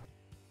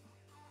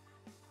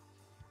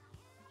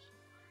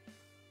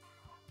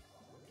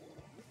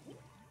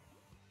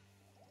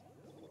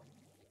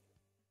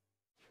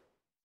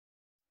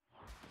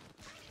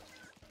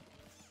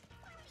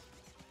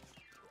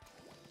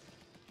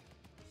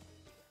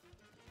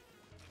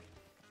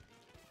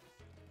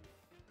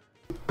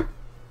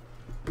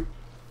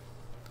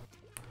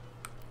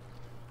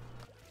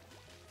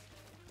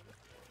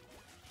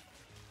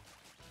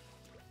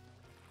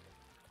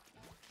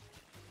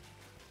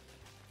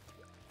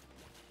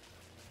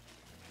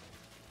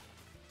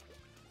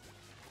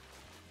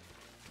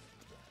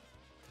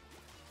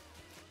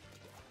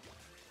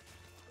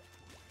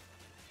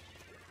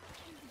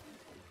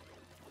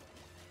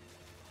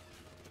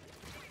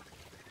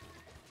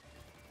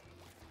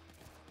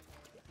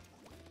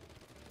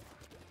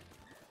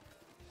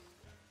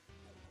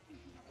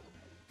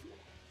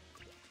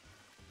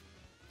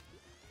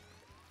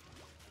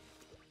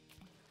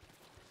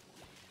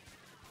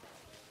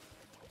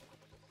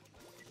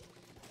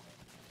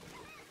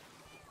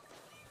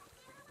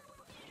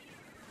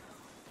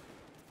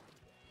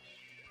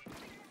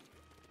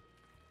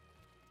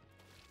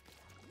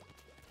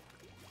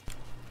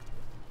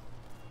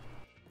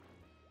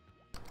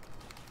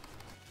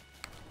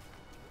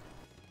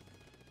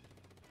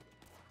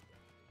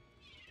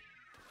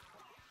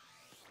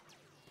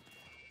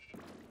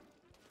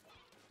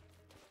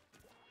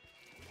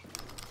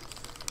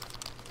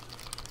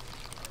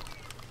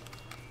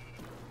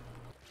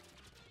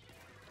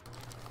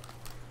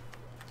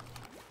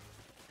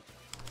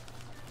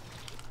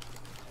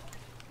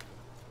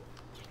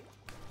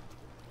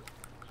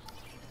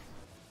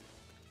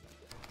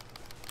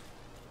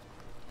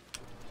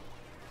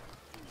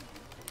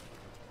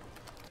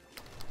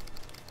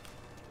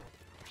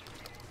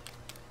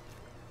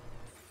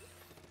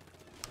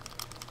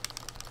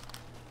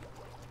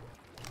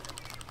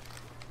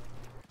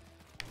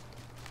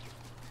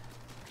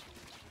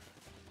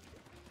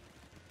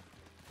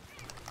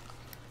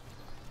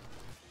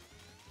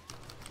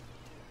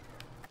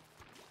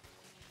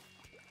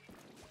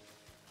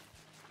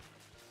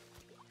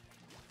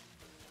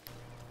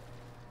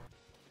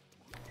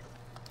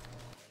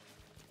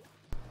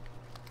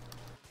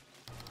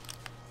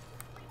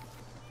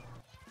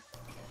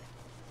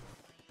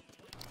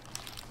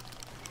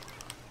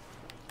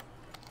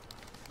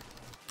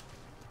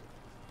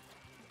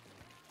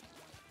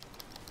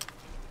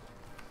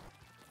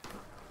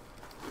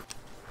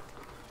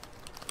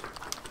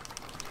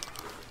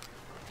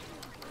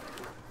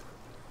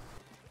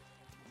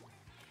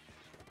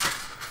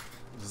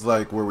 It's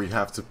like where we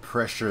have to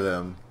pressure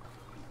them.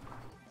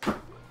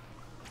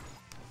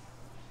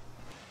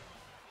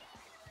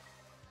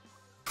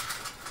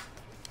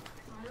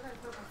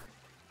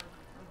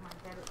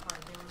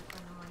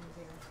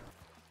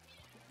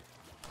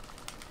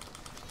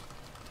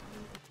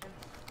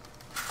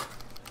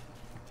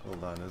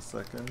 Hold on a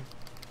second.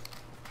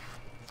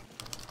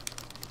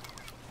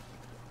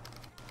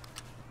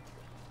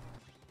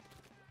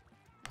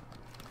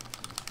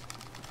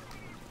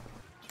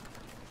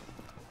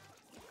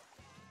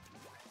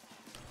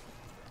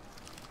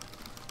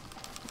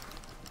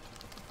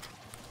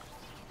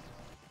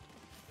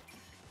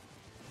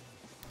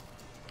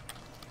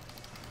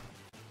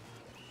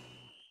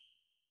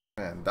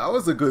 Man, that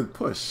was a good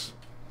push.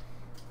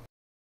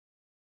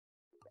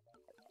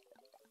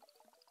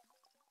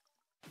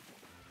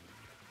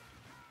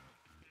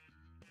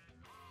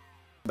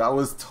 That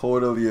was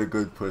totally a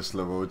good push,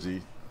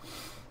 Lavoji.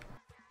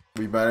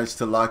 We managed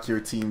to lock your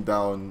team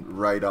down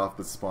right off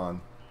the spawn.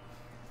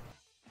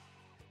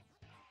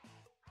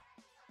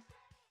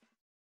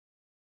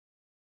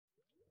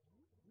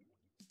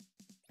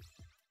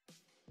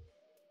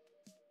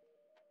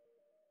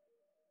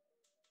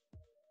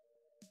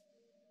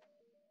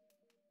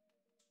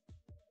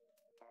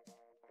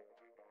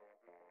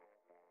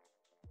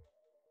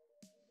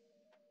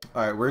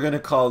 Alright, we're gonna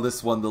call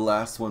this one the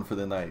last one for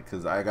the night,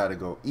 because I gotta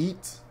go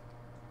eat.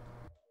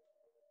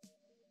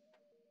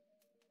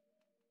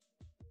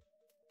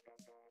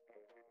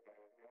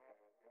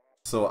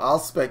 So I'll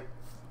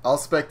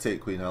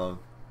spectate, Queen Helen.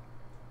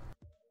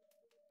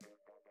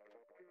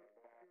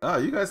 Ah,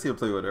 you guys can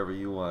play whatever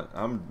you want.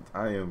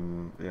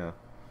 Yeah.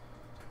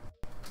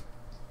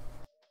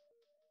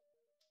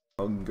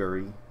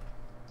 Hungary.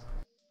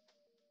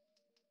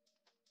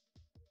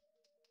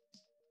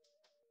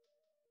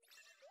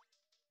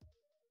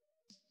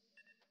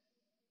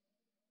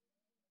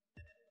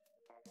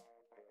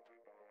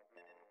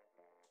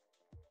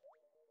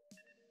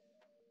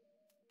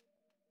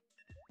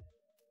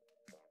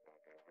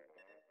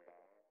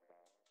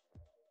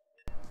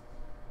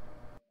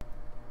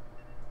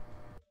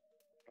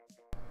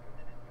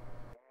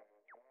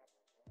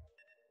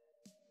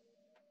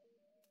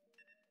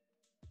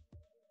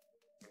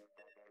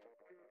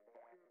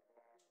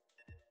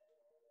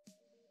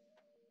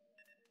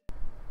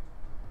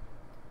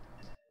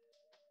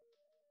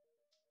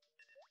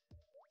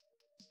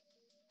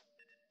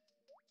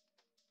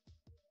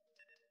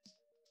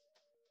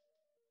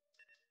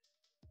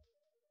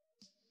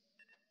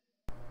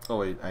 Oh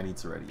wait, I need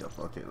to ready up.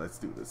 Okay, let's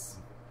do this.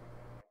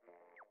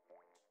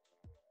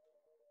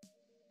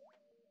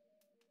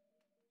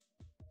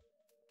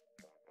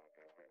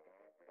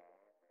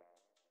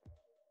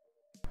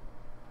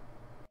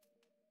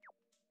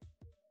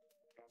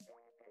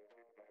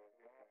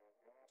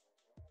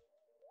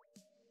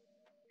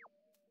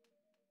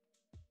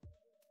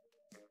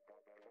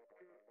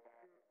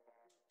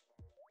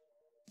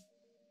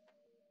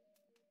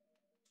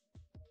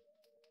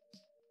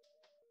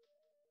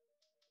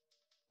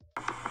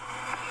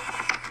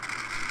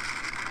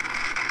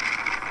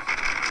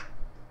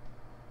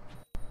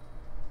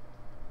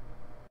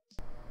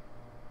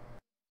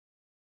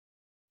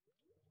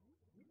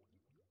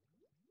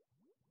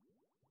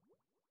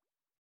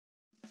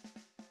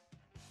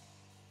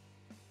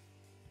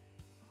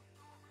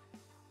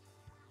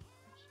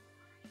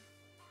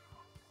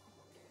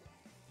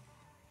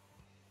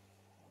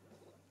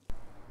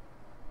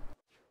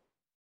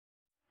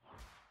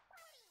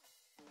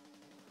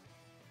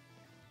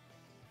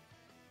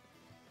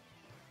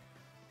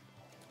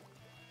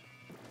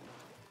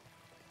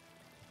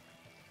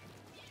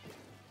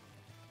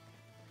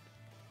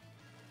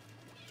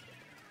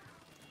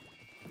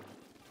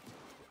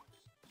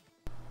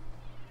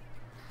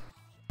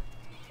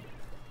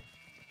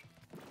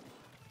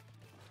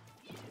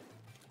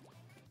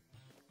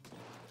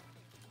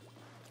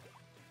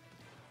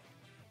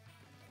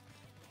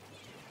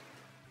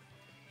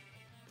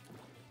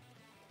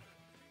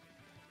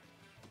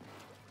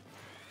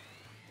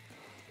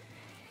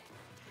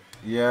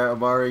 Yeah,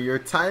 Amari, your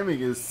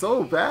timing is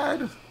so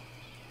bad.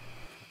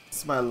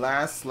 It's my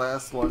last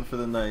one for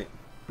the night.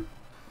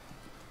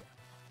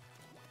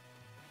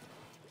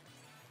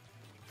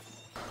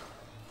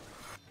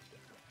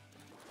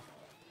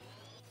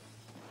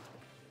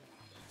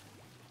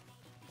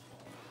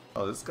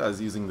 Oh, this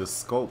guy's using the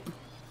scope.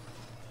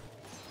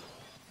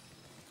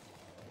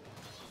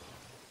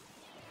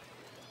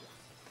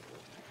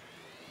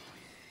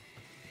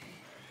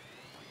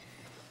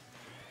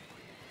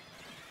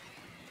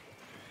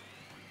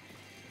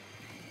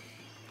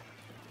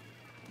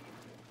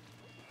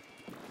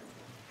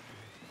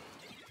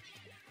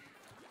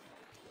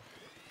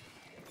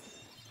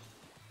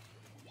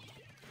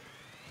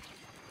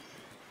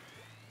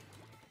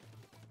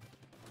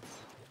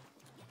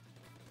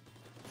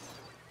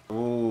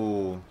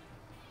 Oh,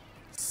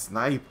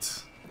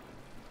 sniped.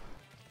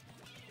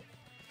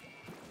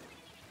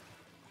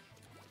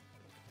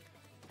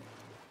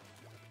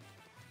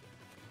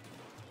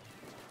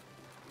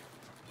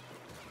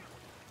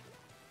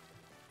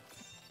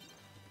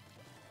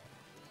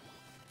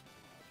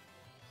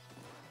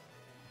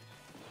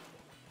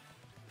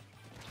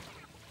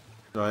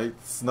 Right?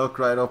 Snuck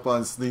right up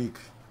on Sneak.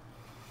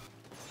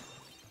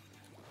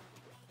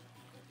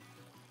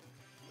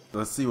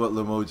 Let's see what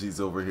Limoji's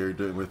over here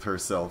doing with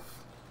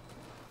herself.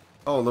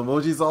 Oh,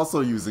 Limoji's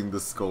also using the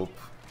scope.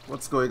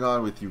 What's going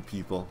on with you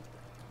people?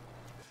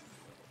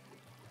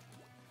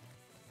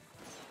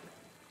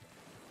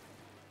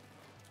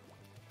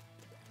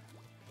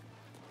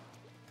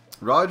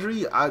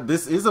 Rodri,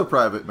 this is a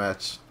private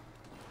match.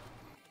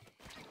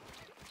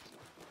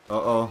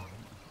 Uh-oh.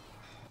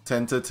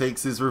 Tenta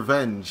takes his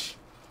revenge.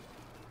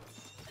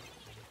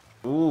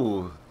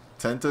 Ooh,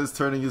 Tenta is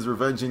turning his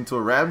revenge into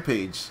a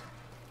rampage.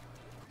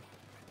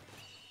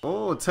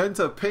 Oh,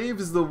 Tenta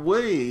paves the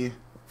way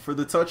for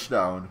the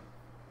touchdown.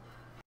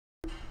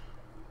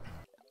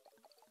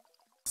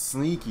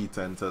 Sneaky,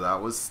 Tenta.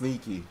 That was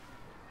sneaky.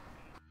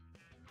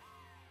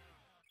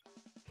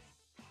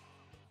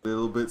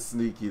 Little bit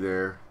sneaky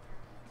there.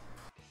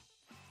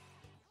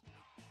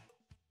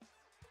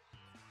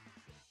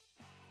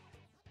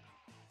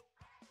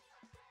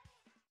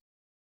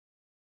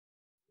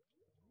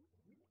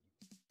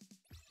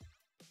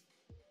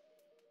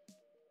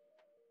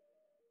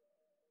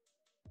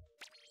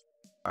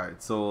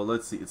 Alright, so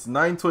let's see. It's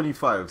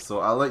 9:25, so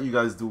I'll let you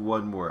guys do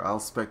one more. I'll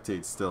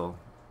spectate still.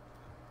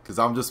 Because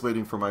I'm just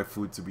waiting for my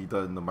food to be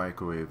done in the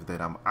microwave.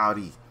 Then I'm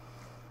outie.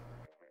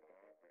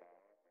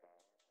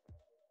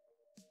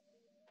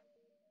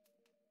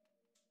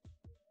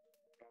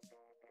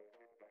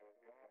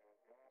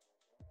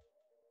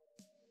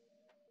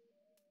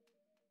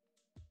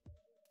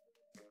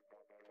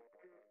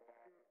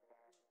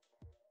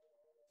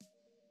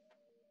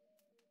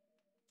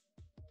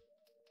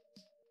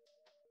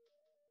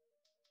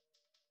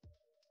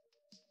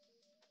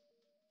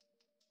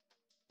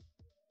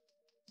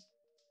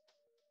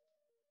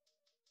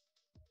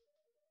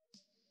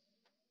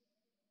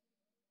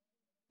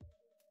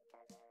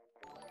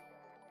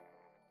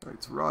 Alright,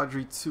 it's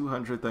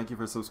Rodri200. Thank you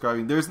for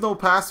subscribing. There's no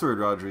password,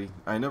 Rodri.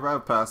 I never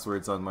have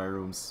passwords on my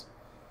rooms.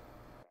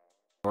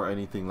 Or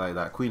anything like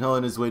that. Queen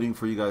Helen is waiting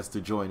for you guys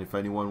to join if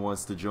anyone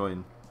wants to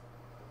join.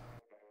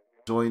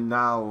 Join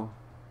now.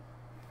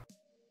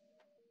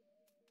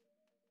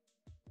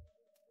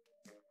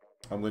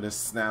 I'm gonna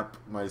snap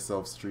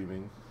myself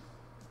streaming.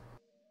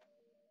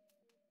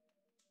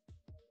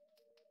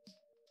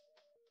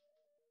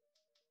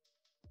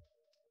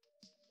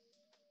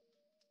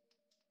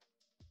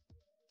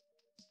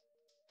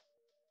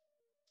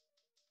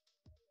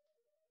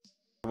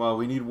 Come on,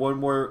 we need one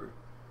more.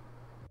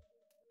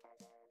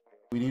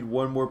 We need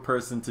one more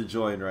person to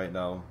join right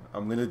now.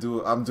 I'm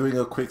doing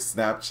a quick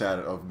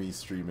Snapchat of me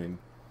streaming.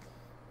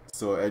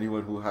 So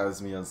anyone who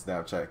has me on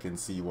Snapchat can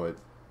see what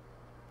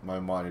my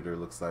monitor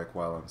looks like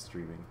while I'm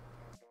streaming.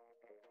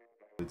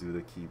 I do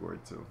the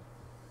keyboard too.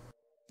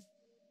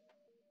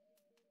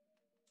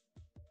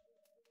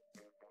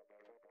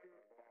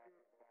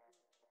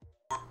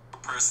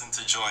 Person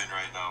to join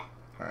right now.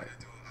 Alright.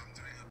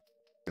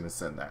 I'm gonna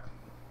send that.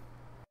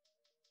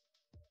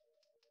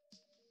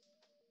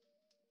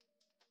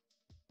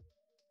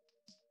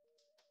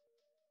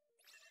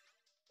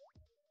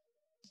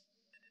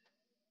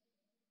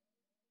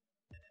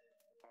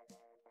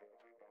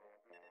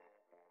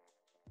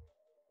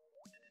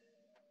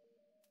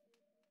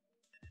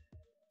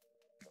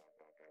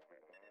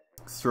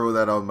 Throw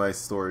that on my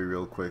story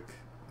real quick.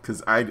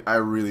 Because I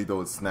really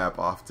don't snap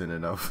often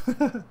enough.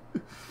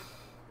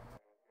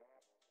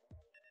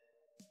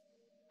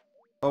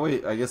 Oh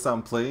wait, I guess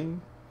I'm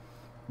playing?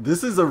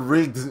 This is a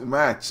rigged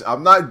match.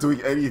 I'm not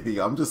doing anything.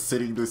 I'm just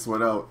sitting this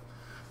one out.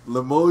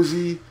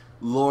 Limoji,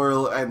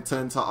 Laurel, and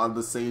Tenta on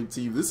the same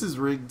team. This is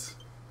rigged.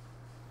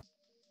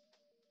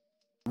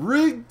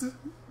 Rigged!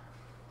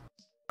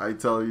 I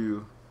tell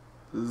you.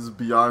 This is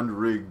beyond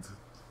rigged.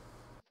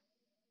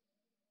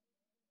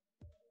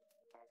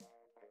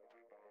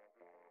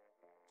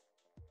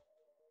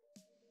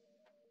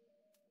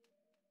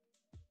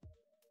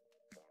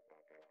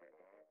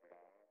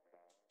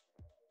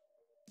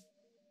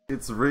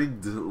 It's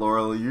rigged,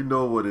 Laurel. You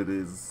know what it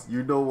is.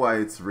 You know why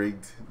it's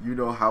rigged. You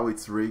know how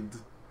it's rigged.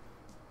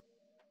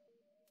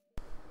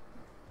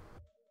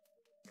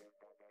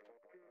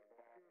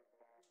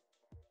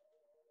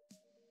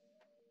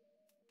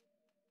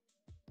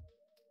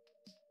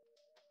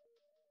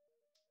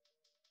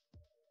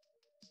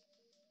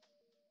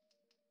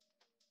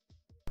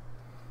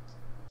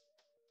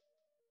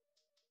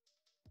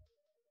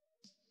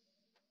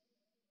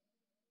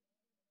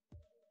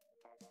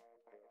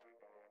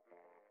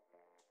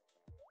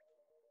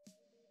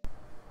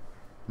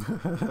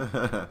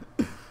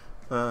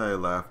 I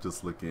laugh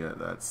just looking at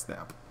that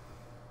snap.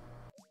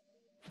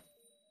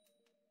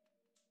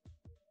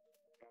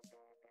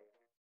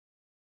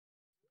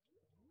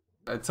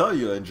 I tell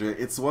you, Andre,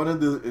 it's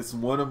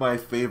one of my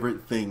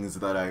favorite things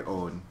that I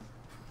own.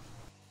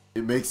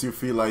 It makes you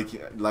feel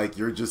like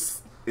you're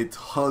just, it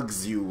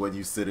hugs you when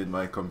you sit in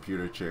my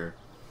computer chair.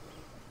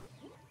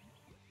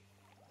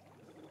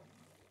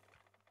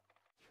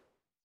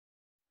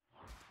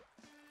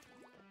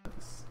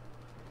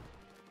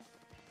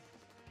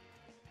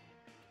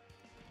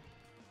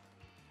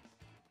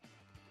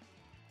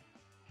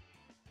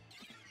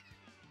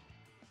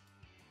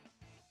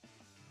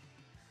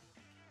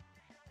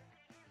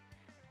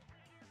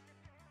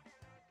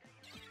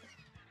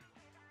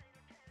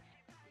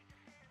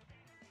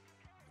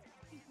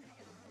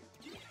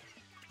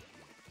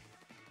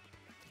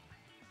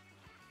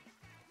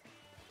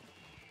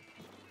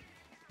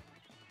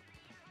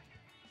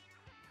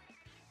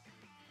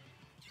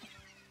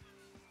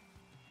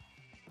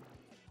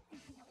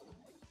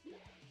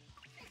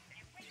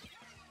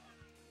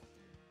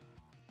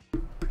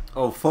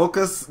 Oh,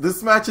 focus.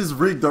 This match is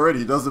rigged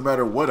already. Doesn't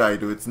matter what I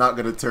do. It's not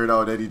going to turn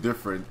out any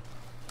different.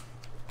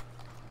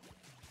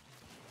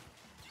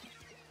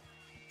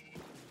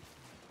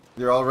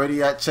 You're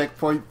already at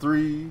checkpoint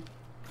 3.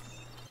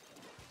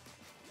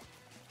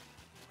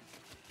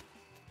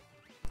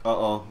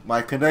 Uh-oh.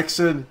 My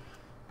connection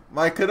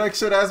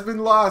has been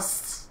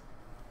lost.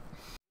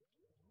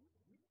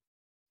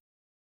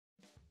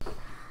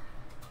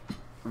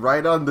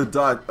 Right on the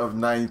dot of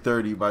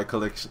 9:30,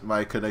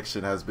 my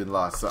connection has been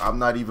lost, so I'm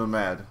not even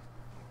mad.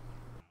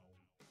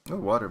 Oh,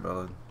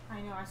 watermelon.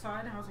 I know, I saw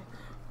it and I was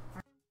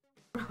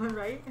like,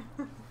 right?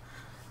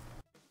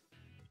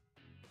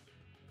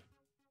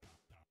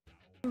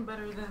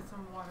 Better than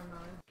some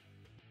watermelon.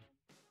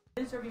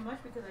 Didn't serve you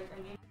much because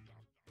I gave.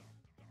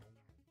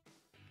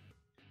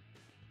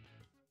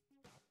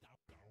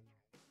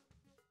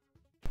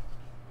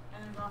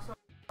 And there's also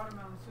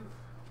watermelon soup.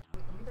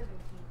 You guys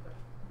didn't eat,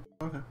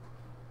 but. Okay.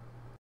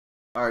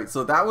 Alright,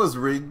 so that was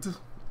rigged.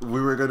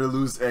 We were gonna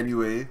lose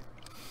anyway.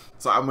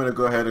 So I'm gonna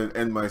go ahead and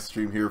end my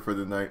stream here for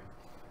the night.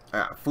 I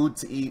got food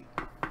to eat.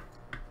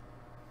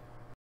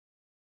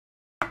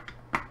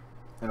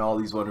 And all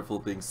these wonderful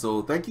things.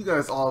 So thank you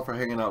guys all for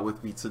hanging out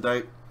with me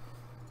tonight.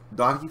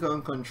 Donkey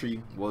Kong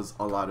Country was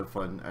a lot of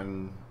fun,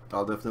 and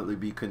I'll definitely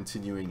be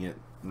continuing it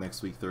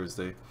next week,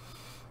 Thursday.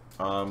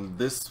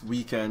 This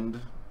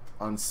weekend,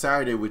 on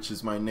Saturday, which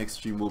is my next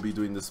stream, we'll be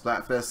doing the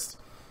Splatfest.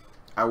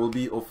 I will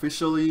be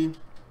officially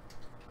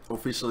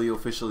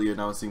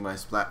announcing my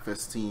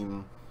Splatfest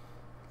team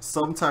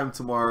sometime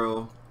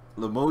tomorrow.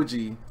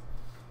 Limoji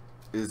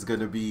is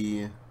gonna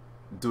be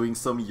doing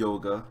some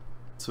yoga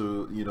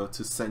to, you know,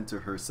 to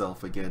center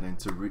herself again and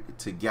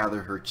to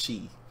gather her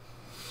chi.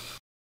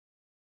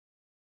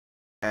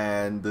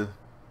 And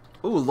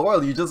oh,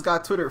 Laurel, you just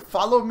got Twitter.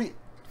 Follow me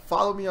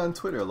on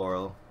Twitter,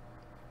 Laurel.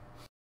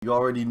 You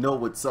already know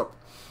what's up.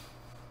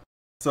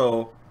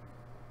 So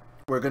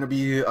I'm gonna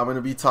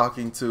be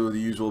talking to the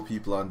usual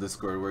people on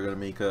Discord. We're gonna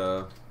make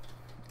a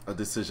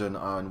decision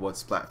on what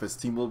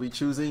Splatfest team we'll be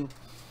choosing.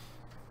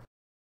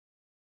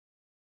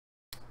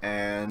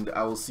 And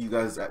I will see you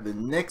guys at the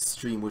next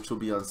stream, which will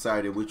be on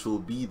Saturday, which will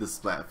be the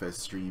Splatfest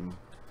stream.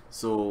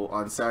 So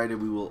on Saturday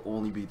we will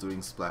only be doing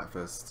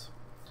Splatfest,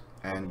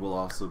 and we'll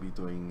also be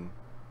doing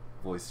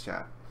voice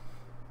chat.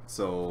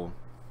 So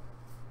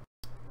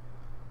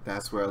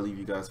that's where I'll leave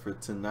you guys for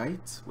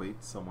tonight.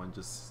 Wait, someone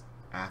just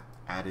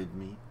added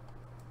me.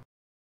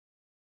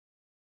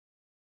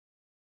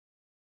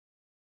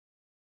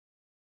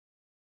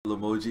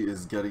 Emoji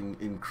is getting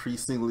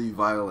increasingly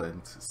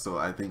violent, so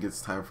I think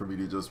it's time for me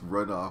to just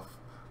run off.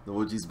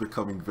 Emoji's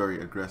becoming very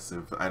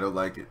aggressive. I don't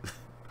like it.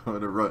 I'm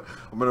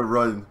gonna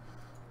run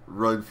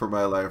for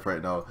my life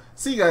right now.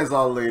 See you guys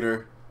all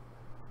later.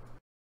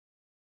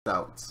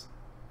 Out.